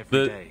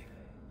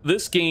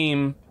 This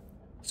game...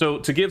 So,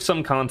 to give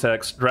some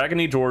context, Dragon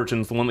Age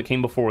Origins, the one that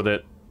came before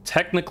that,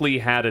 technically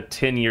had a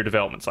 10-year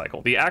development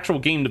cycle. The actual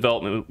game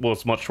development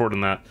was much shorter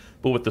than that,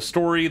 but with the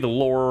story, the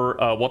lore,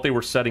 what they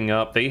were setting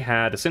up, they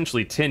had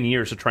essentially 10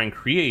 years to try and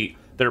create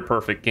their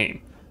perfect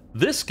game.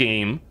 This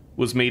game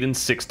was made in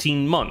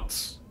 16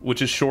 months,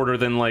 which is shorter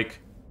than, like,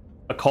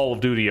 a Call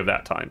of Duty of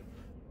that time.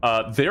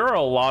 there are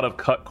a lot of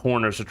cut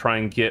corners to try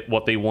and get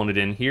what they wanted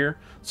in here.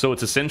 So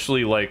it's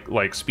essentially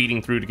like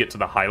speeding through to get to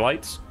the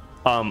highlights.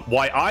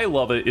 Why I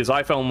love it is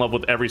I fell in love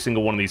with every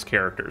single one of these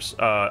characters.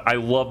 I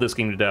love this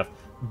game to death,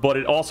 but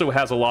it also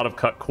has a lot of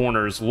cut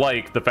corners,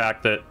 like the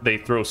fact that they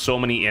throw so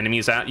many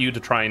enemies at you to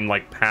try and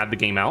like pad the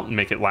game out and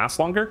make it last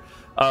longer.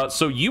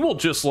 So you will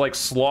just like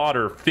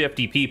slaughter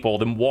 50 people,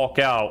 then walk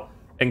out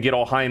and get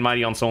all high and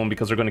mighty on someone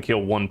because they're going to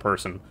kill one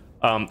person.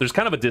 There's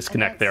kind of a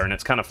disconnect there, and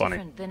it's kind of funny.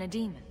 Different than a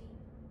demon.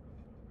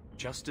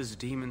 Just as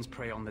demons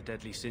prey on the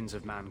deadly sins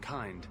of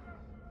mankind,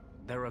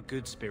 there are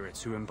good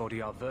spirits who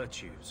embody our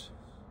virtues.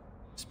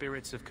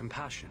 Spirits of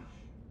compassion,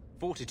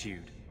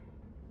 fortitude,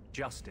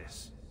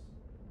 justice.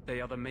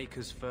 They are the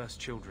Maker's first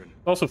children.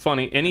 Also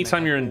funny,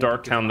 anytime you're in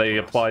Darktown, they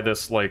apply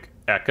this, like,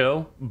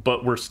 echo,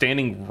 but we're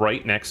standing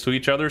right next to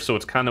each other, so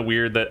it's kind of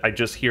weird that I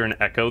just hear an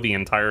echo the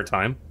entire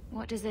time.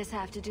 What does this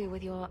have to do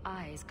with your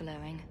eyes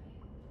glowing?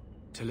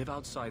 To live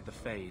outside the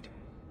Fade,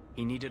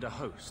 he needed a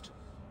host.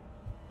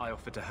 I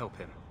offered to help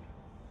him.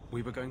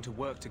 We were going to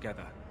work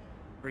together,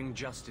 bring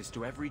justice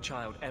to every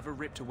child ever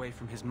ripped away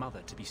from his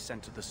mother to be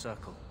sent to the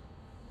Circle.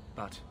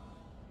 But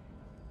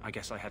I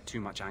guess I had too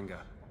much anger.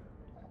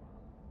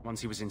 Once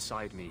he was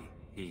inside me,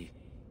 he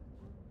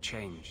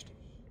changed.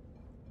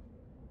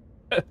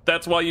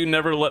 That's why you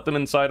never let them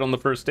inside on the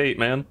first date,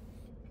 man.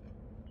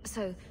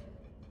 So,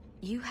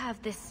 you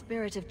have this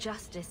spirit of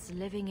justice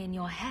living in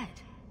your head?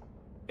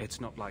 It's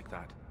not like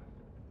that.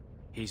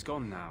 He's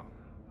gone now.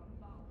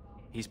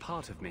 He's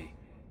part of me.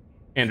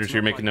 Anders,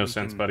 you're making no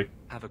sense, buddy.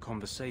 Have a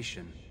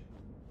conversation.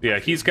 Yeah,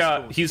 he's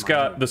got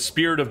the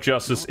spirit of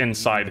justice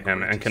inside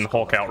him and can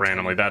Hulk out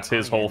randomly. That's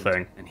his whole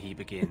thing. And he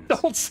begins.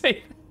 Don't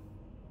say that.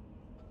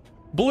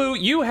 Blue,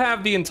 you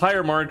have the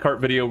entire Mario Kart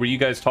video where you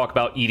guys talk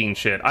about eating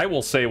shit. I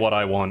will say what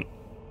I want.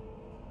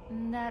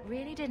 That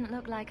really didn't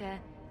look like a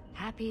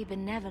happy,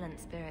 benevolent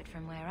spirit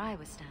from where I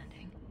was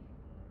standing.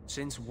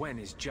 Since when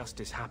is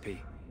justice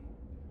happy?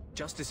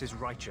 Justice is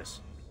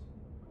righteous.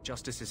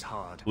 Justice is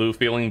hard. Blue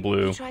feeling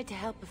blue. You tried to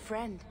help a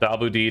friend.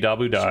 Dabu dee,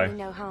 dabu die. Surely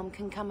no harm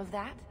can come of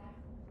that.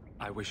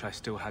 I wish I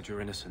still had your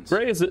innocence.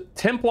 Gray, is it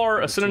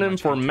Templar a synonym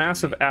for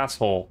massive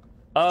asshole?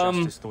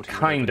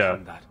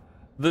 Kinda.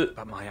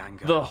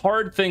 The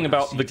hard thing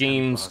about the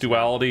game's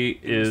duality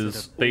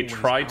is they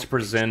tried to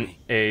present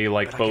a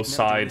like both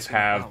sides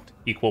have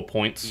equal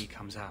points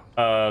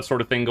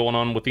sort of thing going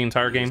on with the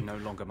entire game.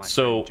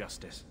 So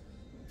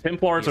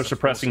Templars are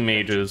suppressing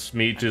mages.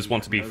 Mages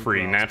want to be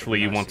free.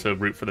 Naturally, you want to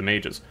root for the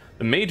mages.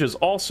 The mages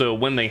also,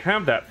 when they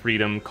have that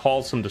freedom,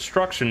 cause some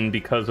destruction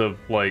because of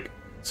like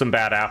some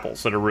bad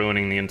apples that are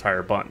ruining the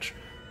entire bunch.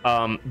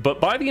 But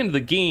by the end of the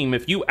game,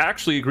 if you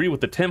actually agree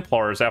with the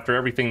Templars after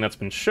everything that's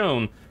been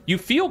shown, you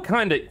feel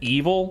kind of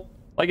evil.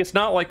 Like, it's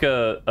not like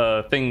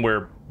a thing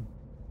where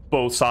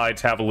both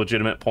sides have a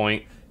legitimate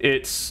point.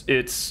 It's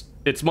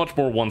much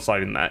more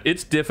one-sided than that.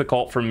 It's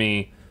difficult for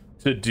me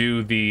to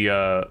do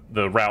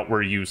the route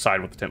where you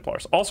side with the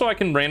Templars. Also, I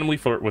can randomly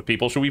flirt with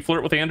people. Should we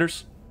flirt with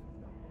Anders?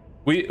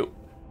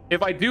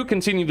 If I do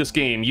continue this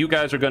game, you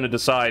guys are going to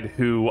decide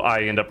who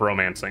I end up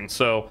romancing.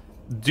 So,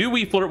 do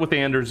we flirt with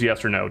Anders,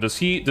 yes or no? Does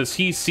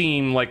he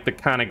seem like the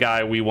kind of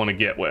guy we want to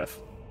get with?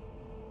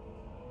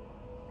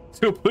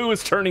 So blue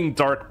is turning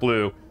dark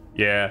blue.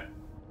 Yeah.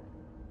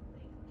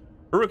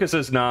 Haruka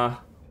says nah.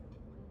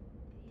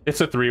 It's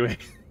a three-way.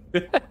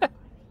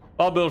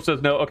 Bob Bill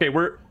says no. Okay,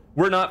 we're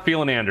not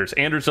feeling Anders.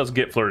 Anders doesn't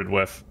get flirted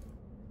with.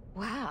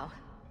 Wow.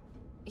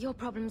 Your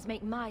problems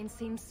make mine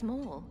seem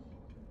small.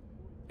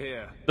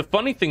 Here. The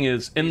funny thing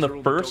is, in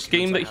the first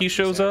game that he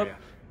shows up,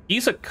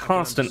 he's a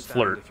constant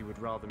flirt.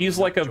 He's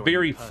like a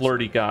very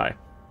flirty guy.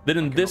 Then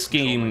in this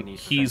game,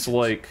 he's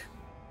like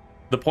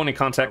the point of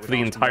contact for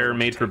the entire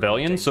Mage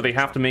Rebellion, so they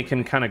have to make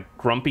him kind of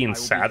grumpy and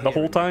sad the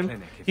whole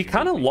time. He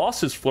kind of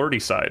lost his flirty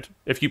side.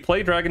 If you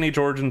play Dragon Age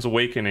Origins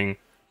Awakening,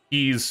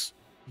 he's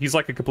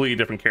like a completely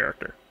different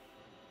character.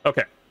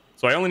 Okay,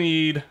 so I only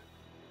need...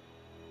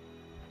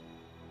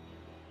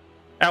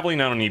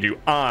 Aveline, I don't need you.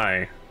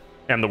 I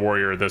am the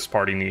warrior this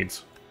party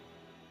needs.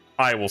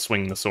 I will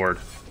swing the sword.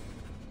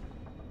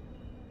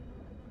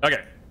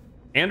 Okay,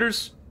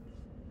 Anders,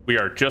 we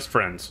are just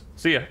friends.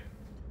 See ya.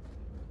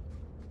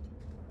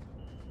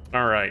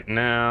 All right,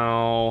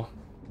 now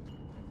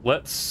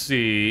let's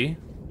see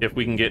if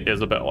we can get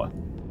Isabella.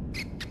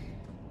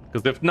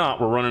 Because if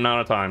not, we're running out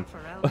of time.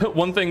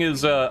 One thing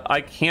is,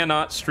 I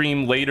cannot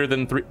stream later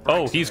than 3.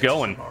 Oh, he's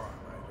going.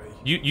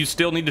 You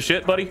still need to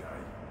shit, buddy?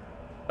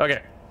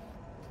 Okay.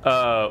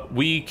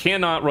 We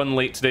cannot run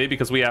late today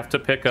because we have to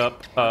pick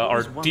up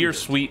our dear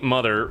sweet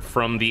mother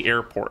from the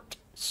airport.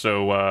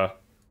 So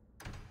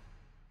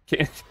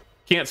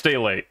can't stay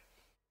late.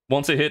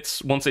 Once it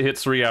hits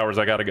 3 hours,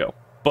 I gotta go.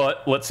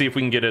 But let's see if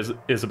we can get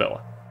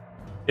Isabella.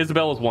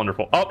 Isabella's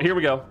wonderful. Oh, here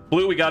we go.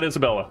 Blue, we got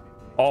Isabella.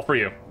 All for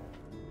you.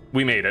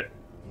 We made it.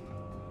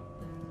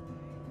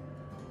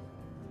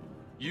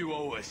 You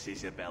owe us,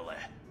 Isabella.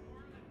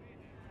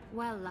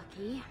 Well,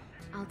 Lucky,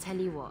 I'll tell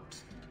you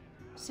what.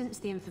 Since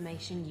the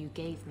information you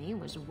gave me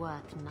was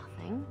worth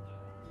nothing,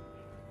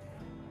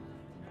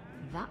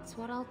 that's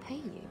what I'll pay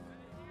you.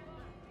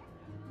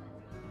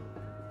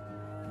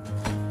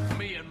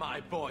 Me and my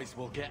boys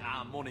will get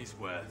our money's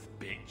worth,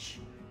 bitch.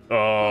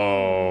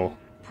 Oh.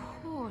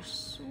 Poor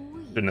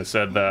sweet. Shouldn't have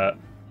said that.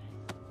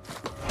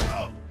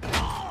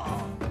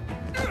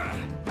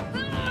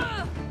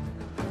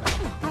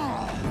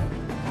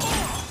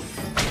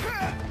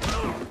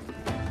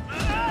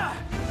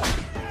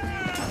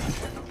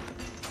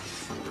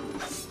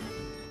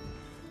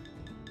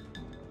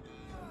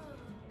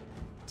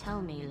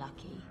 Tell me,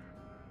 Lucky,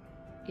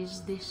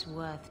 is this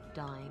worth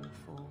dying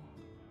for?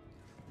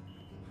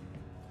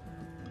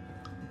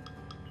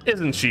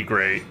 Isn't she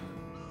great?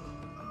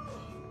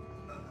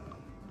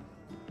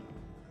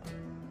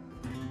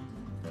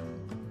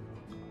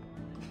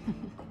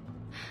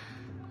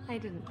 I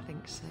didn't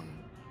think so.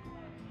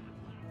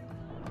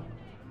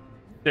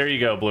 There you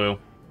go, Blue.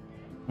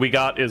 We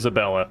got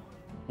Isabella.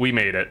 We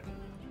made it.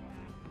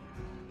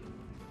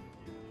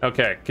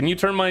 Okay, can you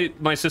turn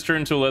my sister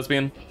into a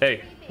lesbian?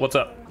 Hey, what's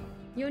up?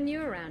 You're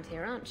new around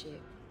here, aren't you?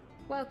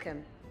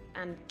 Welcome,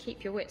 and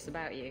keep your wits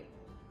about you.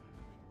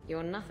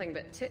 You're nothing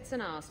but tits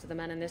and arse to the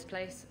men in this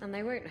place, and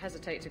they won't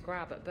hesitate to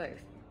grab at both.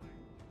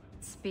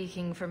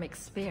 Speaking from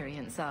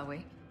experience, are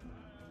we?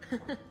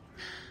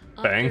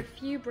 Bang. After a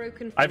few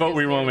broken I vote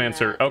we fingers here and romance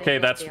her. there, Okay, they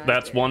got that's the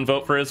idea. one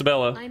vote for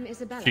Isabella. I'm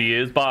Isabella. She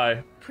is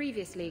bi.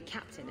 Previously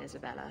Captain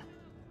Isabella.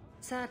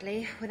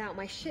 Sadly, without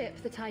my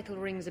ship, the title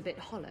rings a bit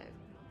hollow.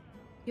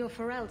 You're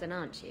Ferelden,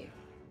 aren't you?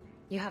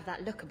 You have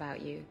that look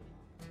about you.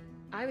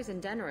 I was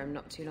in Denerim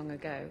not too long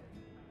ago.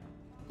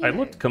 I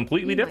looked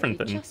completely different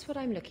then. than. Just what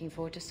I'm looking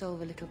for to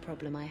solve a little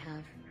problem I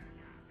have.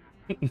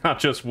 Not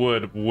just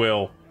would,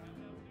 will.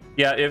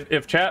 Yeah,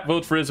 if chat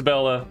votes for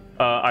Isabella,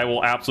 I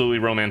will absolutely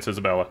romance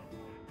Isabella.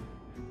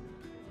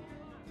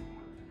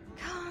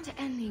 Can't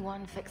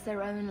anyone fix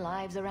their own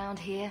lives around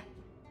here?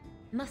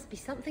 Must be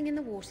something in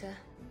the water.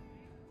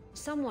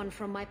 Someone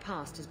from my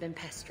past has been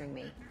pestering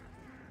me.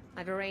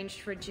 I've arranged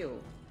for a duel.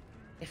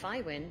 If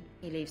I win,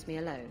 he leaves me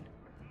alone.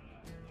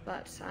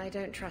 But I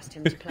don't trust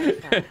him to play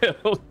fair.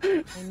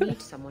 I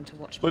need someone to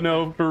watch me. But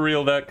no, for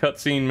real, that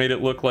cutscene made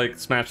it look like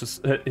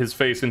smashes his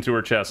face into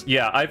her chest.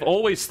 Yeah, I've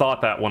always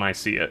thought that when I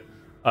see it.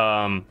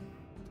 And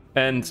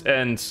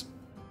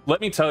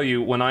let me tell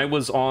you, when I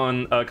was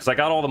on, because I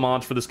got all the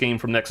mods for this game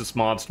from Nexus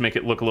Mods to make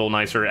it look a little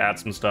nicer, add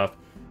some stuff.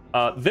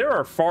 There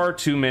are far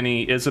too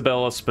many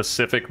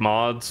Isabella-specific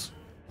mods.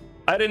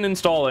 I didn't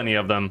install any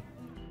of them.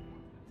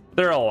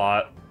 There are a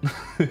lot.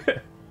 All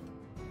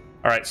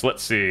right, so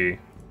let's see.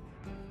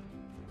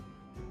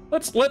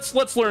 Let's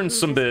learn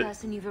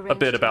a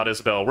bit about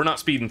Isabel. We're not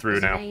speeding through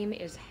His now. name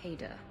is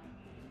Hader.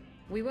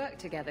 We worked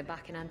together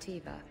back in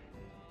Antiva.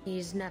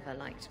 He's never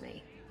liked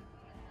me.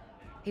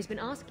 He's been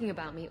asking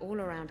about me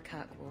all around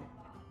Kirkwall.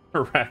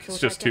 Her rack is Thought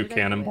just I'd two get it over with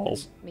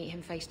cannonballs. and meet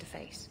him face to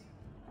face.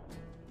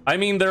 I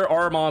mean, there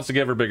are mods to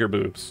give her bigger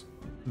boobs.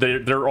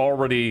 They're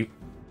already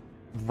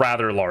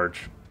rather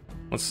large.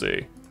 Let's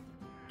see.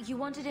 You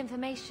wanted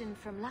information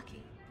from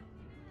Lucky.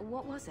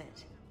 What was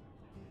it?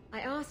 I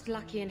asked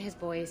Lucky and his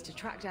boys to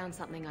track down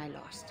something I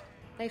lost.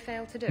 They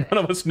failed to do it.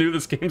 None of us knew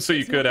this game, so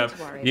you could have.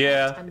 nothing to worry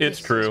Yeah, about, and it's this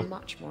is true.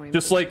 much more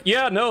Just like,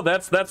 yeah, no,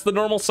 that's the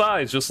normal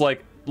size. Just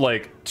like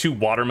two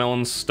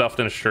watermelons stuffed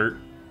in a shirt.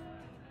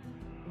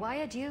 Why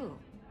a duel?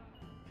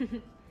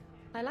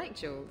 I like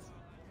duels.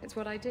 It's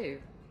what I do.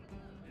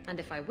 And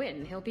if I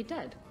win, he'll be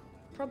dead.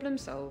 Problem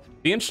solved.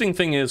 The interesting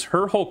thing is,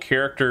 her whole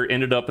character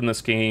ended up in this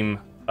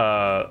game.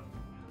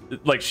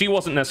 Like, she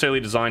wasn't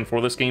necessarily designed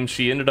for this game.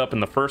 She ended up in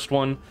the first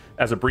one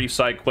as a brief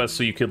side quest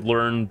so you could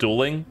learn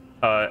dueling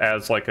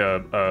as like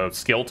a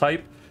skill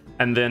type.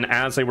 And then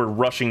as they were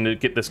rushing to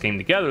get this game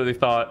together, they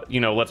thought, you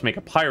know, let's make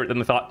a pirate. Then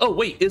they thought, oh,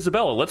 wait,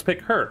 Isabella, let's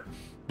pick her.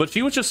 But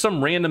she was just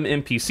some random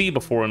NPC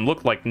before and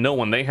looked like no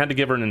one. They had to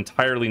give her an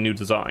entirely new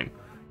design.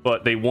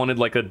 But they wanted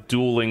like a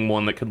dueling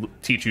one that could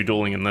teach you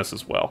dueling in this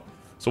as well.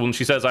 So when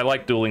she says, I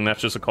like dueling,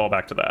 that's just a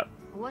callback to that.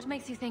 What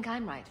makes you think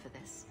I'm right for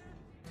this?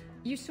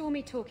 You saw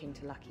me talking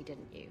to Lucky,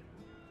 didn't you?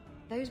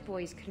 Those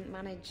boys couldn't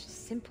manage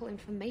simple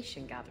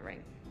information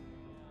gathering.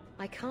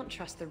 I can't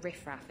trust the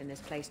riffraff in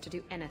this place to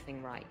do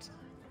anything right.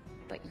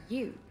 But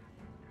you're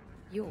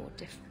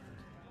different.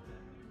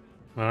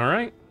 All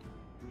right.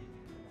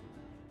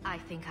 I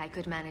think I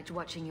could manage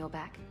watching your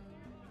back.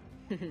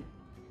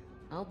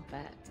 I'll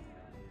bet.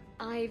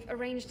 I've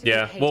arranged to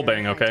Yeah, meet we'll Hader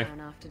bang, in okay.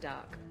 Hightown after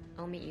dark.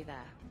 I'll meet you there.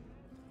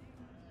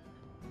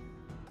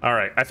 All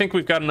right, I think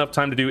we've got enough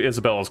time to do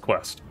Isabella's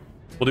quest.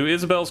 We'll do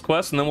Isabel's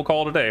quest and then we'll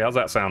call it a day. How's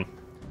that sound?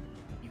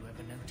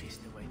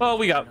 Well,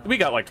 we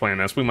got like 20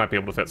 minutes. We might be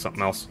able to fit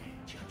something else.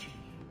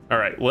 All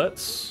right,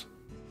 let's.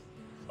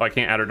 Oh, I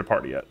can't add her to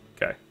party yet.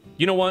 Okay.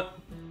 You know what?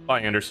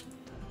 Bye, Anders.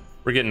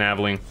 We're getting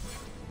Aveline.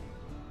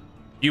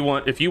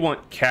 If you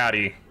want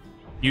Caddy,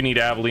 you need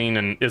Aveline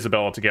and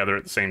Isabella together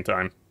at the same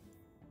time.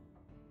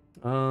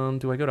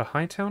 Do I go to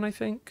Hightown? I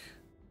think.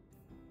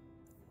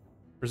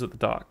 Or is it the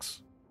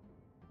docks?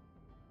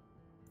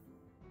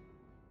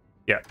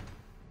 Yeah.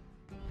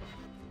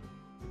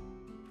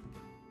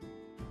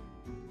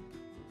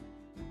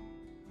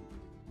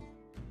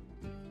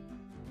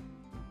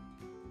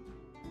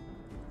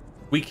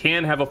 We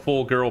can have a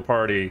full girl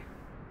party.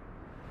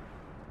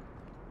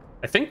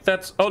 I think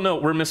that's... Oh, no,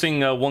 we're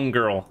missing one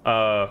girl.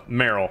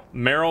 Meryl.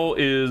 Meryl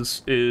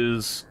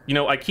is... You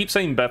know, I keep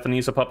saying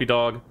Bethany's a puppy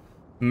dog.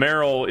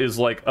 Meryl is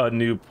like a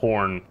new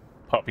porn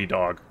puppy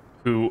dog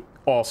who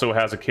also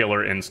has a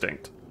killer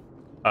instinct.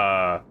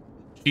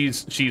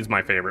 She's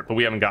my favorite, but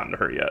we haven't gotten to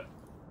her yet.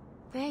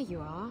 There you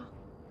are.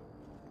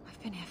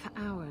 I've been here for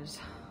hours.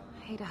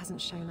 Ada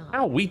hasn't shown up.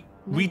 Ow, we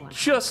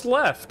just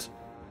left.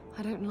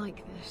 I don't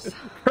like this.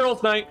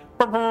 Girls' night.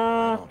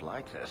 I don't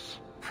like this.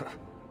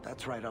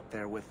 That's right up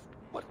there with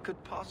what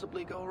could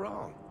possibly go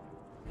wrong.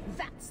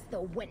 That's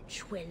the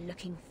wench we're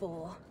looking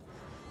for.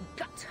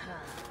 Got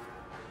her.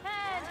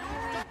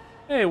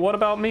 Hey, what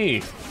about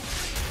me?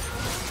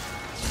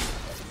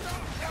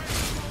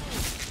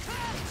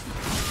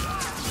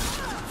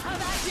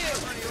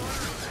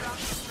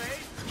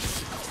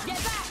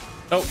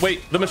 Oh,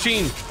 wait, the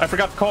machine. I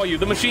forgot to call you.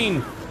 The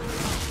machine.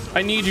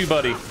 I need you,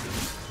 buddy.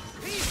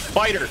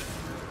 Spider.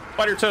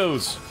 Spider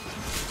toes.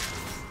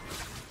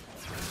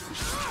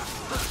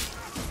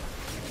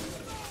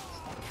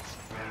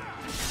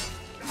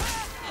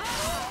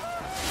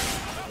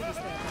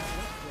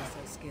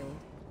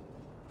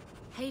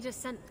 Ada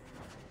sent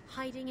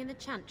hiding in the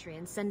chantry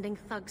and sending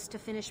thugs to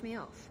finish me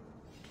off.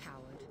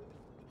 Coward.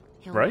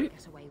 He'll Right? not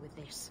get away with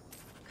this.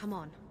 Come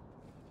on.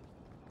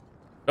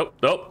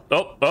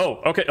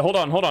 Oh, okay, hold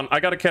on. I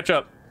gotta catch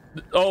up.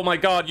 Oh my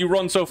god, you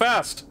run so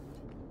fast.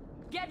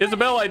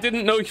 Isabel, I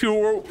didn't know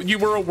you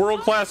were a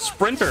world-class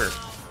sprinter.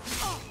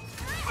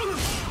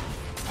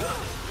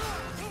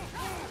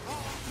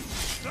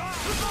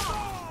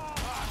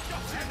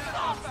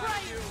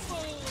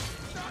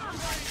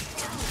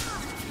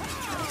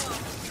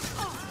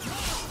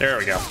 There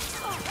we go.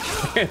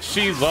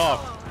 She's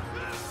off.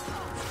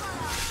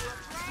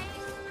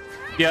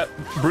 Yeah,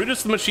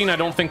 Brutus the Machine I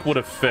don't think would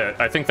have fit.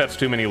 I think that's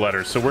too many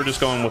letters, so we're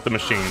just going with the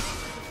machine.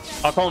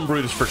 I'll call him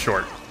Brutus for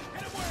short.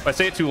 If I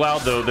say it too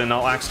loud, though, then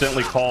I'll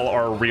accidentally call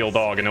our real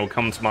dog, and it'll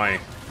come to my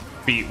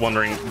feet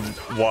wondering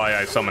why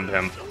I summoned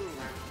him.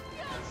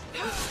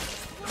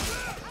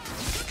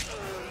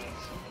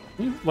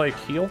 Can you, like,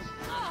 heal?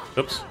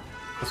 Oops.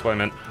 That's what I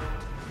meant.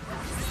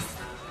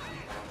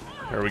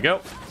 There we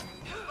go.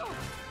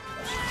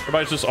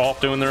 Everybody's just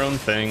off doing their own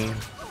thing.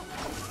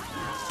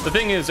 The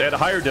thing is, at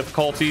higher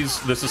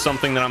difficulties, this is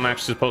something that I'm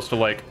actually supposed to,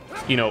 like,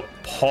 you know,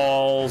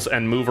 pause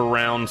and move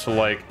around to,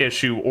 like,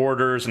 issue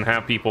orders and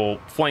have people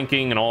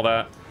flanking and all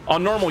that.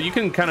 On normal, you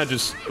can kind of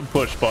just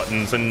push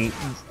buttons and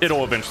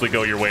it'll eventually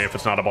go your way if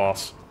it's not a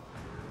boss.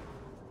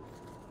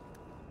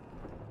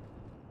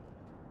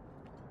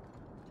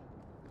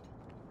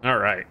 All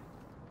right.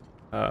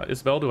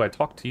 Isabel, do I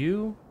talk to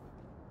you?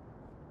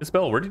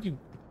 Isabel, where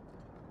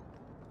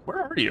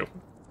are you?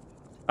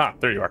 Ah,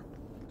 there you are.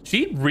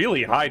 She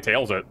really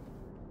hightails it.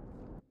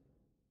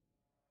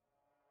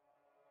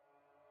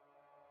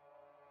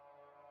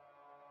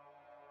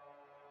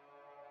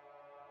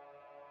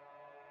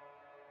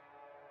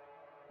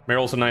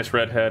 Meryl's a nice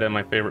redhead and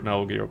my favorite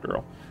Metal Gear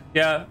girl.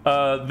 Yeah,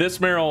 this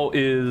Meryl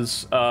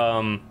is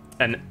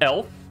an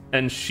elf,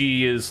 and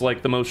she is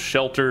like the most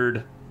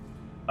sheltered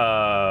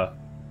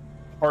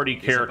party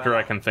character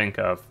I can think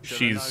of.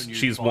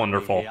 She's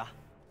wonderful.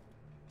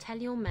 Tell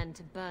your men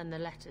to burn the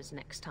letters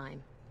next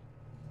time.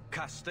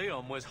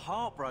 Castillon was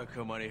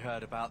heartbroken when he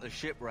heard about the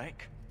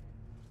shipwreck.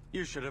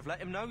 You should have let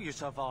him know you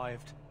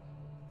survived.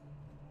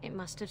 It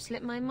must have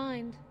slipped my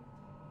mind.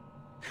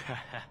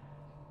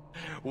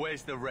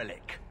 Where's the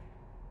relic?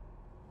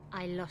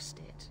 I lost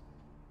it.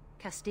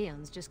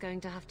 Castillon's just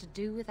going to have to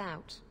do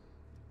without.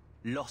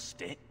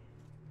 Lost it?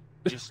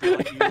 Just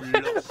like you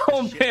lost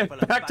Oh man,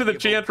 back to the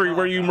chantry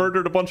where you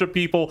murdered a bunch of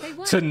people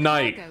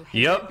tonight.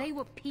 Yep. They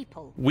were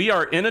people. We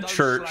are in a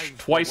church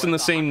twice in the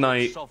same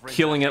night,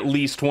 killing at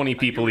least 20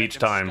 people each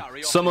time,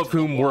 some of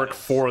whom work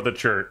for the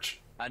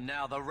church. And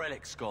now the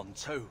relic's gone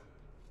too.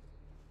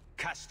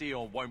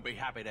 Castillon won't be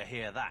happy to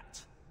hear that.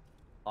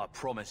 I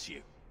promise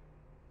you.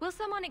 Will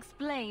someone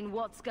explain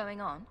what's going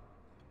on?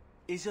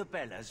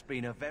 Isabella's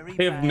been a very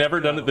I have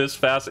never done it this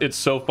fast. It's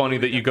so funny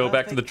that you go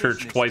back to the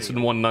church twice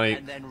in one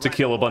night to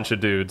kill a bunch of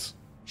dudes.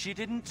 She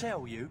didn't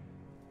tell you?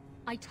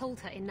 I told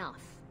her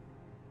enough.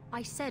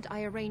 I said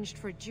I arranged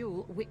for a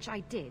duel, which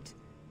I did.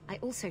 I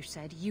also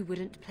said you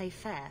wouldn't play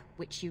fair,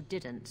 which you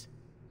didn't.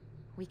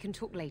 We can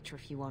talk later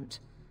if you want.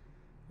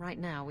 Right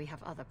now, we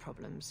have other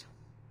problems.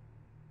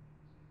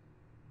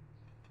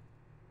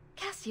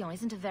 Castillon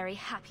isn't a very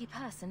happy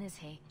person, is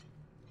he?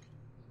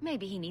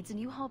 Maybe he needs a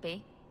new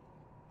hobby.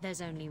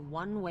 There's only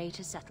one way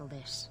to settle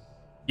this.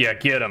 Yeah,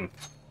 get him.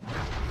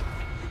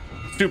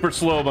 Super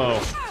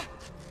slow-mo.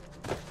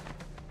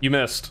 You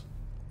missed.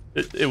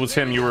 It was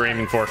him you were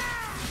aiming for.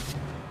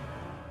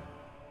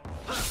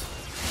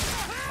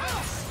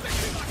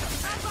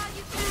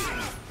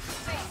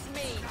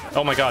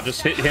 Oh my god,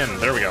 just hit him.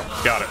 There we go.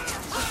 Got it.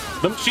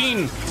 The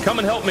machine! Come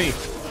and help me!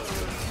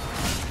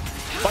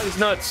 Fight his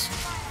nuts!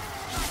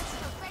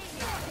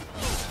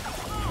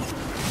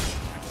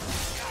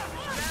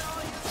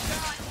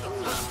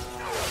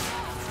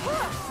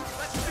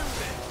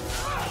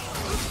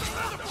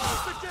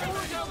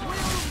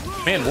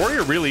 Man,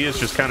 Warrior really is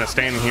just kind of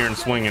standing here and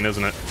swinging,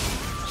 isn't it?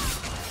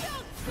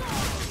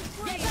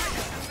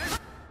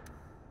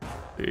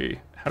 See,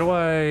 how do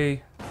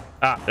I...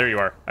 Ah, there you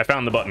are. I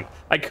found the button.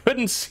 I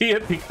couldn't see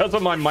it because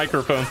of my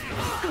microphone.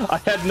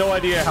 I had no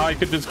idea how I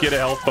could just get a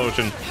health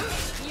potion.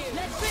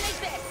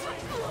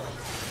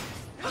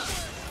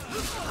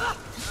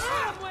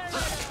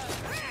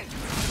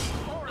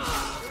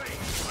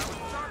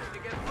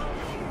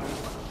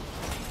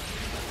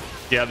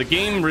 Yeah, the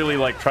game really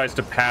like tries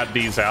to pad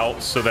these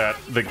out so that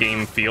the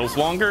game feels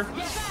longer.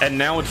 And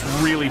now it's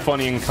really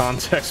funny in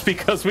context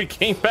because we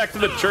came back to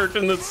the church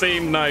in the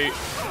same night.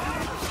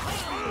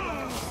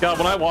 God,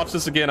 when I watch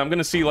this again, I'm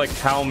gonna see like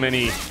how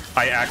many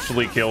I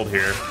actually killed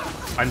here.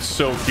 I'm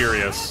so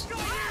curious.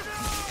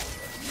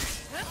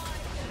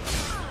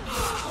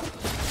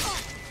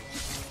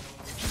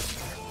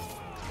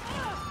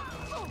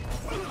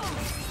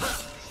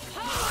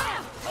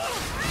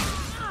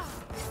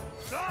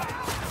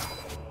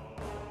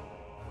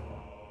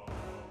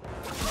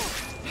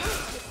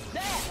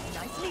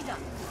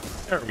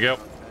 There we go.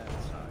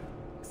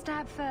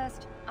 Stab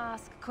first,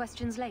 ask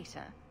questions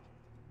later.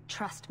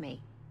 Trust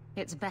me,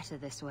 it's better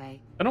this way.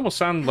 That almost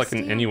sounded like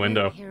an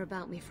innuendo. Hear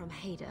about me from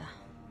Hader,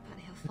 but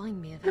he'll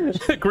find me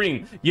eventually.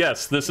 Green.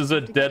 Yes, this is a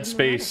Dead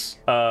Space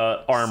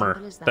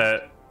armor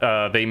that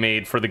they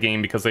made for the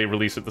game because they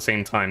released it at the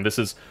same time. This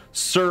is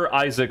Sir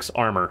Isaac's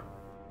armor.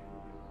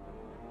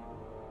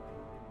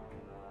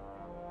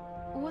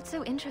 What's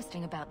so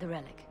interesting about the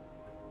relic?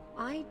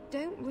 I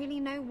don't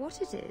really know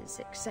what it is,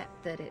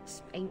 except that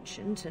it's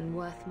ancient and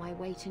worth my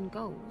weight in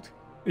gold.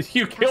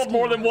 You killed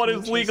more than what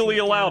is legally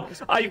allowed.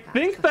 I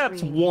think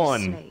that's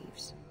one.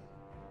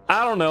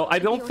 I don't know. I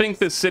don't think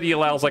this city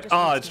allows like,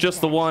 ah, it's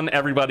just the one,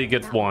 everybody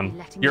gets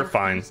one. You're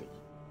fine.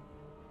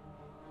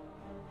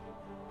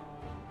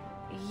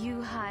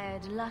 You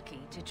hired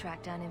Lucky to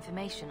track down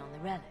information on the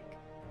relic.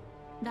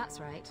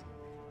 That's right.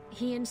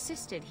 He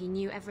insisted he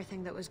knew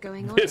everything that was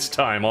going on. This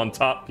time on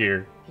Top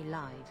Gear. He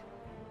lied.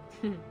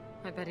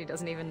 I bet he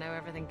doesn't even know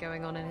everything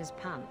going on in his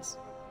pants.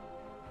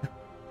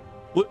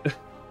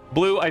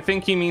 Blue, I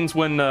think he means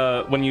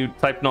when you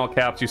typed in all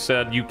caps, you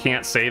said you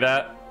can't say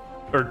that,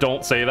 or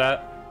don't say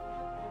that.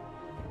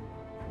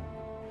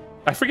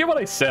 I forget what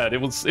I said.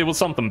 It was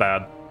something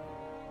bad.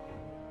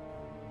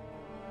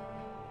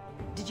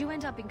 Did you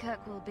end up in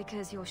Kirkwall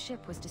because your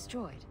ship was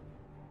destroyed?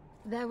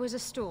 There was a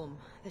storm.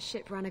 The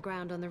ship ran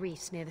aground on the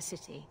reefs near the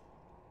city.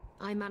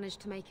 I managed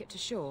to make it to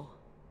shore.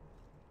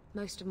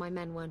 Most of my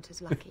men weren't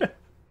as lucky.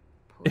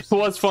 It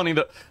was funny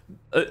that,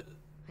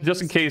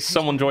 just in case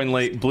someone joined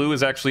late, Blue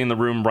is actually in the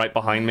room right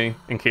behind me,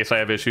 in case I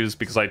have issues,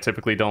 because I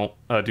typically don't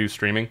do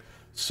streaming.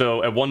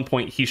 So at one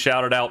point he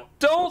shouted out,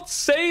 "Don't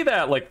say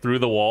that!" like through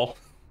the wall.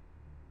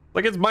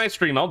 Like, it's my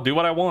stream, I'll do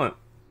what I want.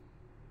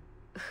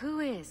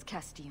 Who is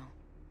Castillon?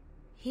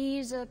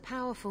 He's a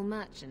powerful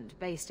merchant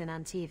based in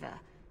Antiva.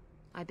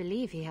 I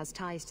believe he has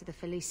ties to the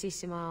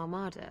Felicissima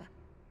Armada.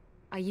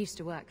 I used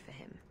to work for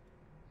him.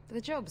 The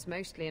jobs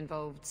mostly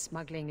involved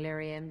smuggling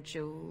lyrium,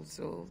 jewels,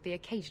 or the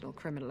occasional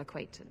criminal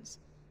acquaintance.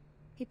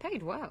 He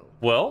paid well.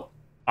 Well,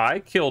 I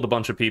killed a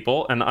bunch of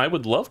people, and I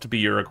would love to be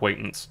your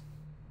acquaintance.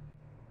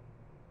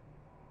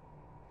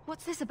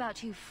 What's this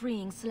about you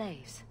freeing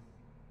slaves?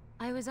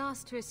 I was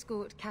asked to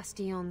escort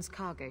Castillon's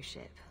cargo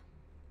ship.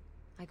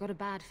 I got a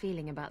bad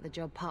feeling about the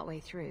job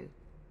partway through.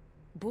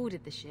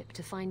 Boarded the ship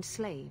to find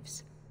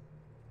slaves.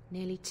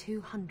 Nearly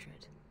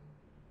 200.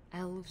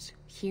 Elves,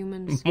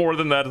 humans... More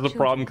than that is a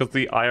problem, because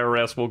the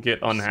IRS will get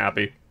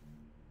unhappy.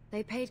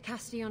 They paid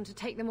Castillon to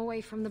take them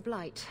away from the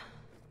Blight.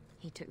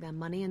 He took their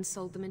money and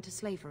sold them into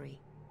slavery.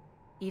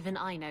 Even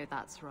I know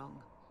that's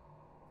wrong.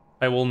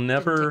 I will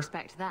never Didn't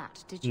expect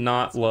that, did you?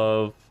 not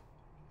love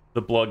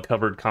the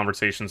blood-covered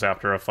conversations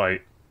after a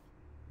fight.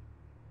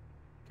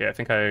 Okay, I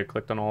think I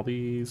clicked on all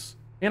these.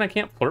 And I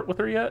can't flirt with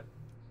her yet?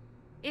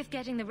 If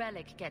getting the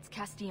relic gets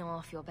Castillon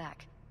off your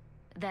back,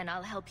 then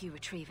I'll help you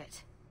retrieve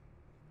it.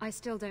 I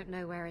still don't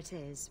know where it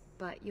is,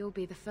 but you'll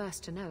be the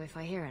first to know if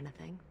I hear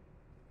anything.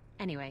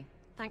 Anyway,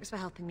 thanks for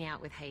helping me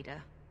out with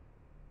Hader.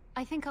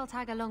 I think I'll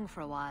tag along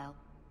for a while.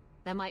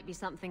 There might be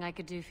something I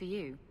could do for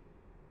you.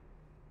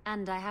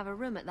 And I have a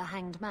room at the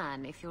Hanged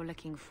Man if you're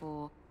looking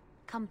for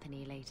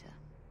company later.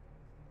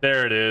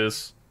 There it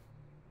is.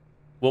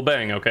 We'll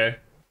bang, okay?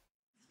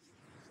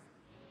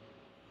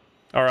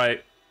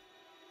 Alright.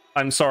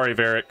 I'm sorry,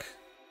 Varric.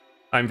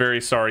 I'm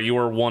very sorry. You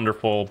were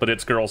wonderful, but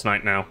it's girls'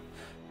 night now.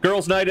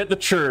 Girls' night at the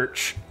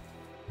church.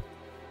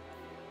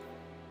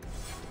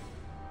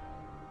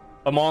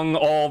 Among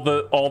all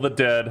the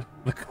dead,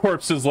 the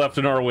corpses left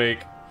in our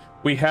wake,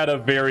 we had a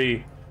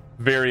very,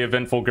 very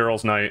eventful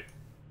girls' night.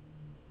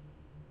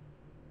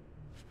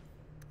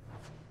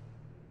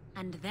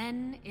 And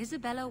then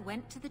Isabella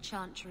went to the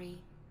chantry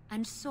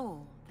and saw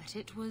that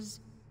it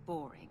was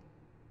boring.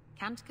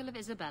 Canticle of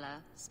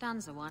Isabella,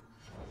 stanza 1.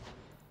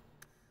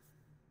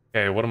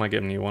 Okay, what am I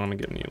giving you? What am I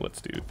giving you? Let's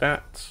do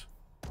that.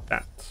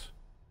 That.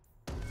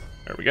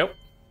 There we go.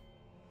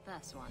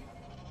 First one.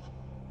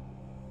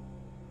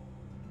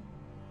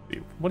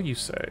 What do you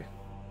say?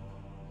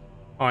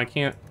 Oh, I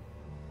can't.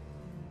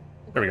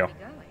 There we go.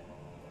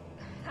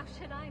 How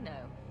should I know?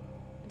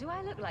 Do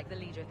I look like the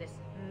leader of this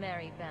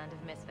merry band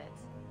of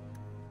misfits?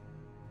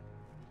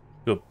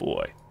 Good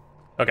boy.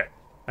 Okay.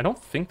 I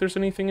don't think there's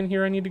anything in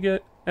here I need to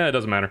get. It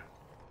doesn't matter.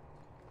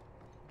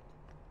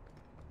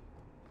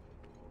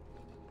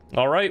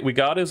 All right, we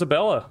got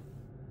Isabella.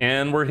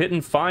 And we're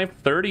hitting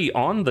 5:30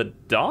 on the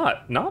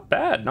dot. Not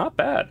bad, not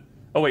bad.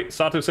 Oh wait,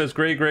 Sato says,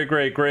 Gray,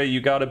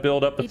 you gotta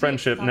build up the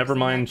friendship. Never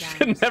mind,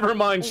 never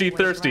mind, she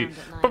thirsty.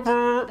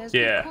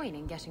 Yeah. Point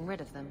in getting rid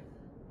of them.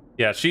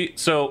 Yeah,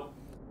 so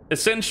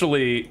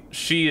essentially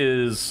she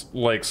is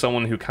like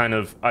someone who kind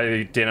of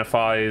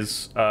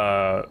identifies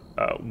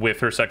with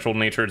her sexual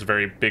nature. It's a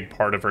very big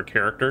part of her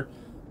character.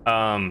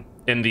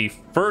 In the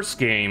first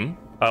game,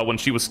 when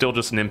she was still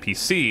just an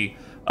NPC,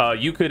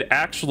 you could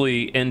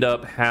actually end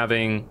up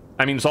having,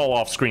 I mean, it's all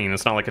off screen,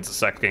 it's not like it's a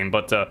sex game,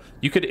 but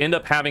you could end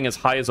up having as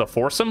high as a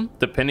foursome,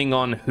 depending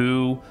on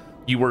who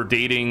you were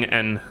dating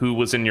and who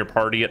was in your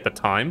party at the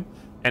time.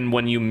 And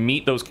when you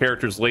meet those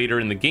characters later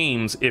in the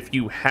games, if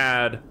you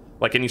had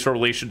like any sort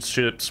of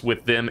relationships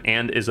with them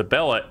and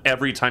Isabella,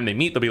 every time they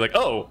meet, they'll be like,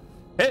 oh,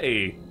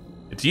 hey,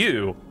 it's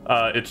you.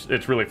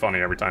 It's really funny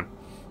every time.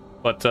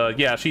 But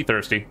yeah, she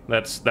thirsty.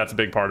 That's a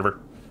big part of her.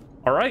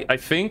 All right, I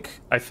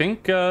think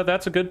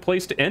that's a good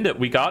place to end it.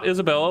 We got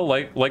Isabella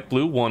like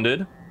Blue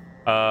wanted.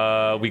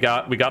 We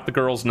got the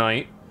girls'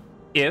 night.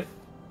 If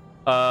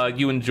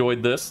you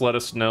enjoyed this, let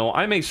us know.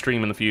 I may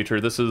stream in the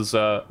future. This is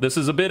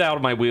a bit out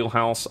of my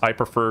wheelhouse. I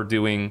prefer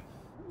doing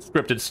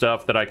scripted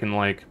stuff that I can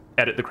like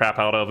edit the crap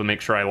out of and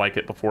make sure I like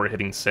it before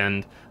hitting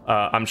send.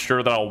 I'm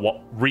sure that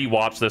I'll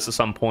rewatch this at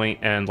some point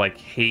and like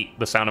hate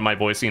the sound of my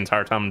voice the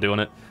entire time I'm doing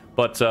it.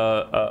 But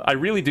I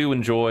really do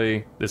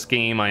enjoy this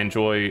game. I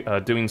enjoy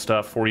doing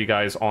stuff for you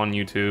guys on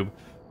YouTube,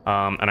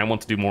 and I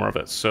want to do more of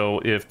it. So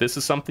if this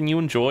is something you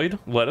enjoyed,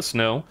 let us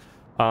know.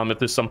 If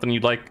there's something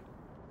you'd like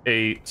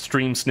a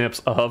stream snips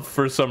of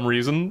for some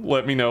reason,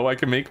 let me know. I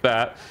can make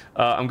that.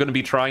 I'm going to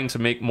be trying to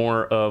make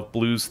more of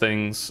Blue's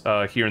things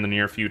here in the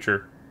near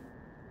future,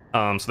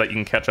 so that you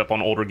can catch up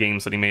on older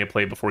games that he may have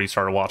played before he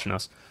started watching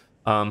us.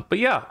 But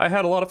yeah, I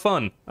had a lot of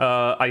fun.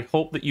 I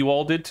hope that you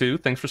all did too.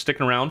 Thanks for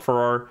sticking around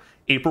for our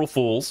April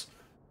Fools.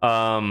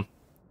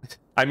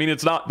 I mean,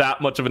 it's not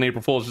that much of an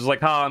April Fool's. It's just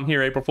like, I'm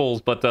here, April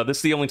Fools. But this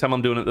is the only time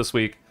I'm doing it this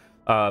week.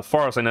 As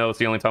far as I know, it's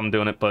the only time I'm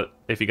doing it. But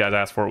if you guys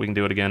ask for it, we can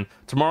do it again.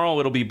 Tomorrow,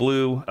 it'll be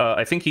Blue.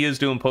 I think he is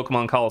doing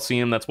Pokemon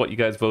Coliseum. That's what you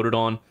guys voted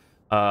on.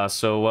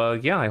 So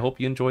yeah, I hope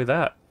you enjoy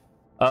that.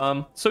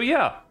 So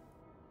yeah,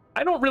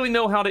 I don't really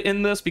know how to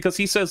end this because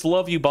he says,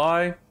 love you,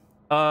 bye.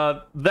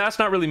 That's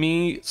not really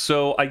me.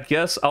 So I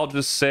guess I'll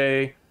just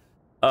say,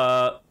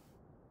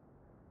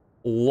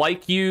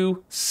 like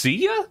you,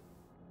 see ya?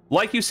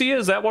 Like you, see ya?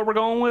 Is that what we're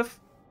going with?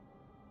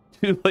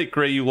 Too late,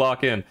 Gray, you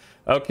lock in.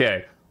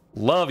 Okay.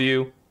 Love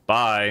you.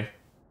 Bye.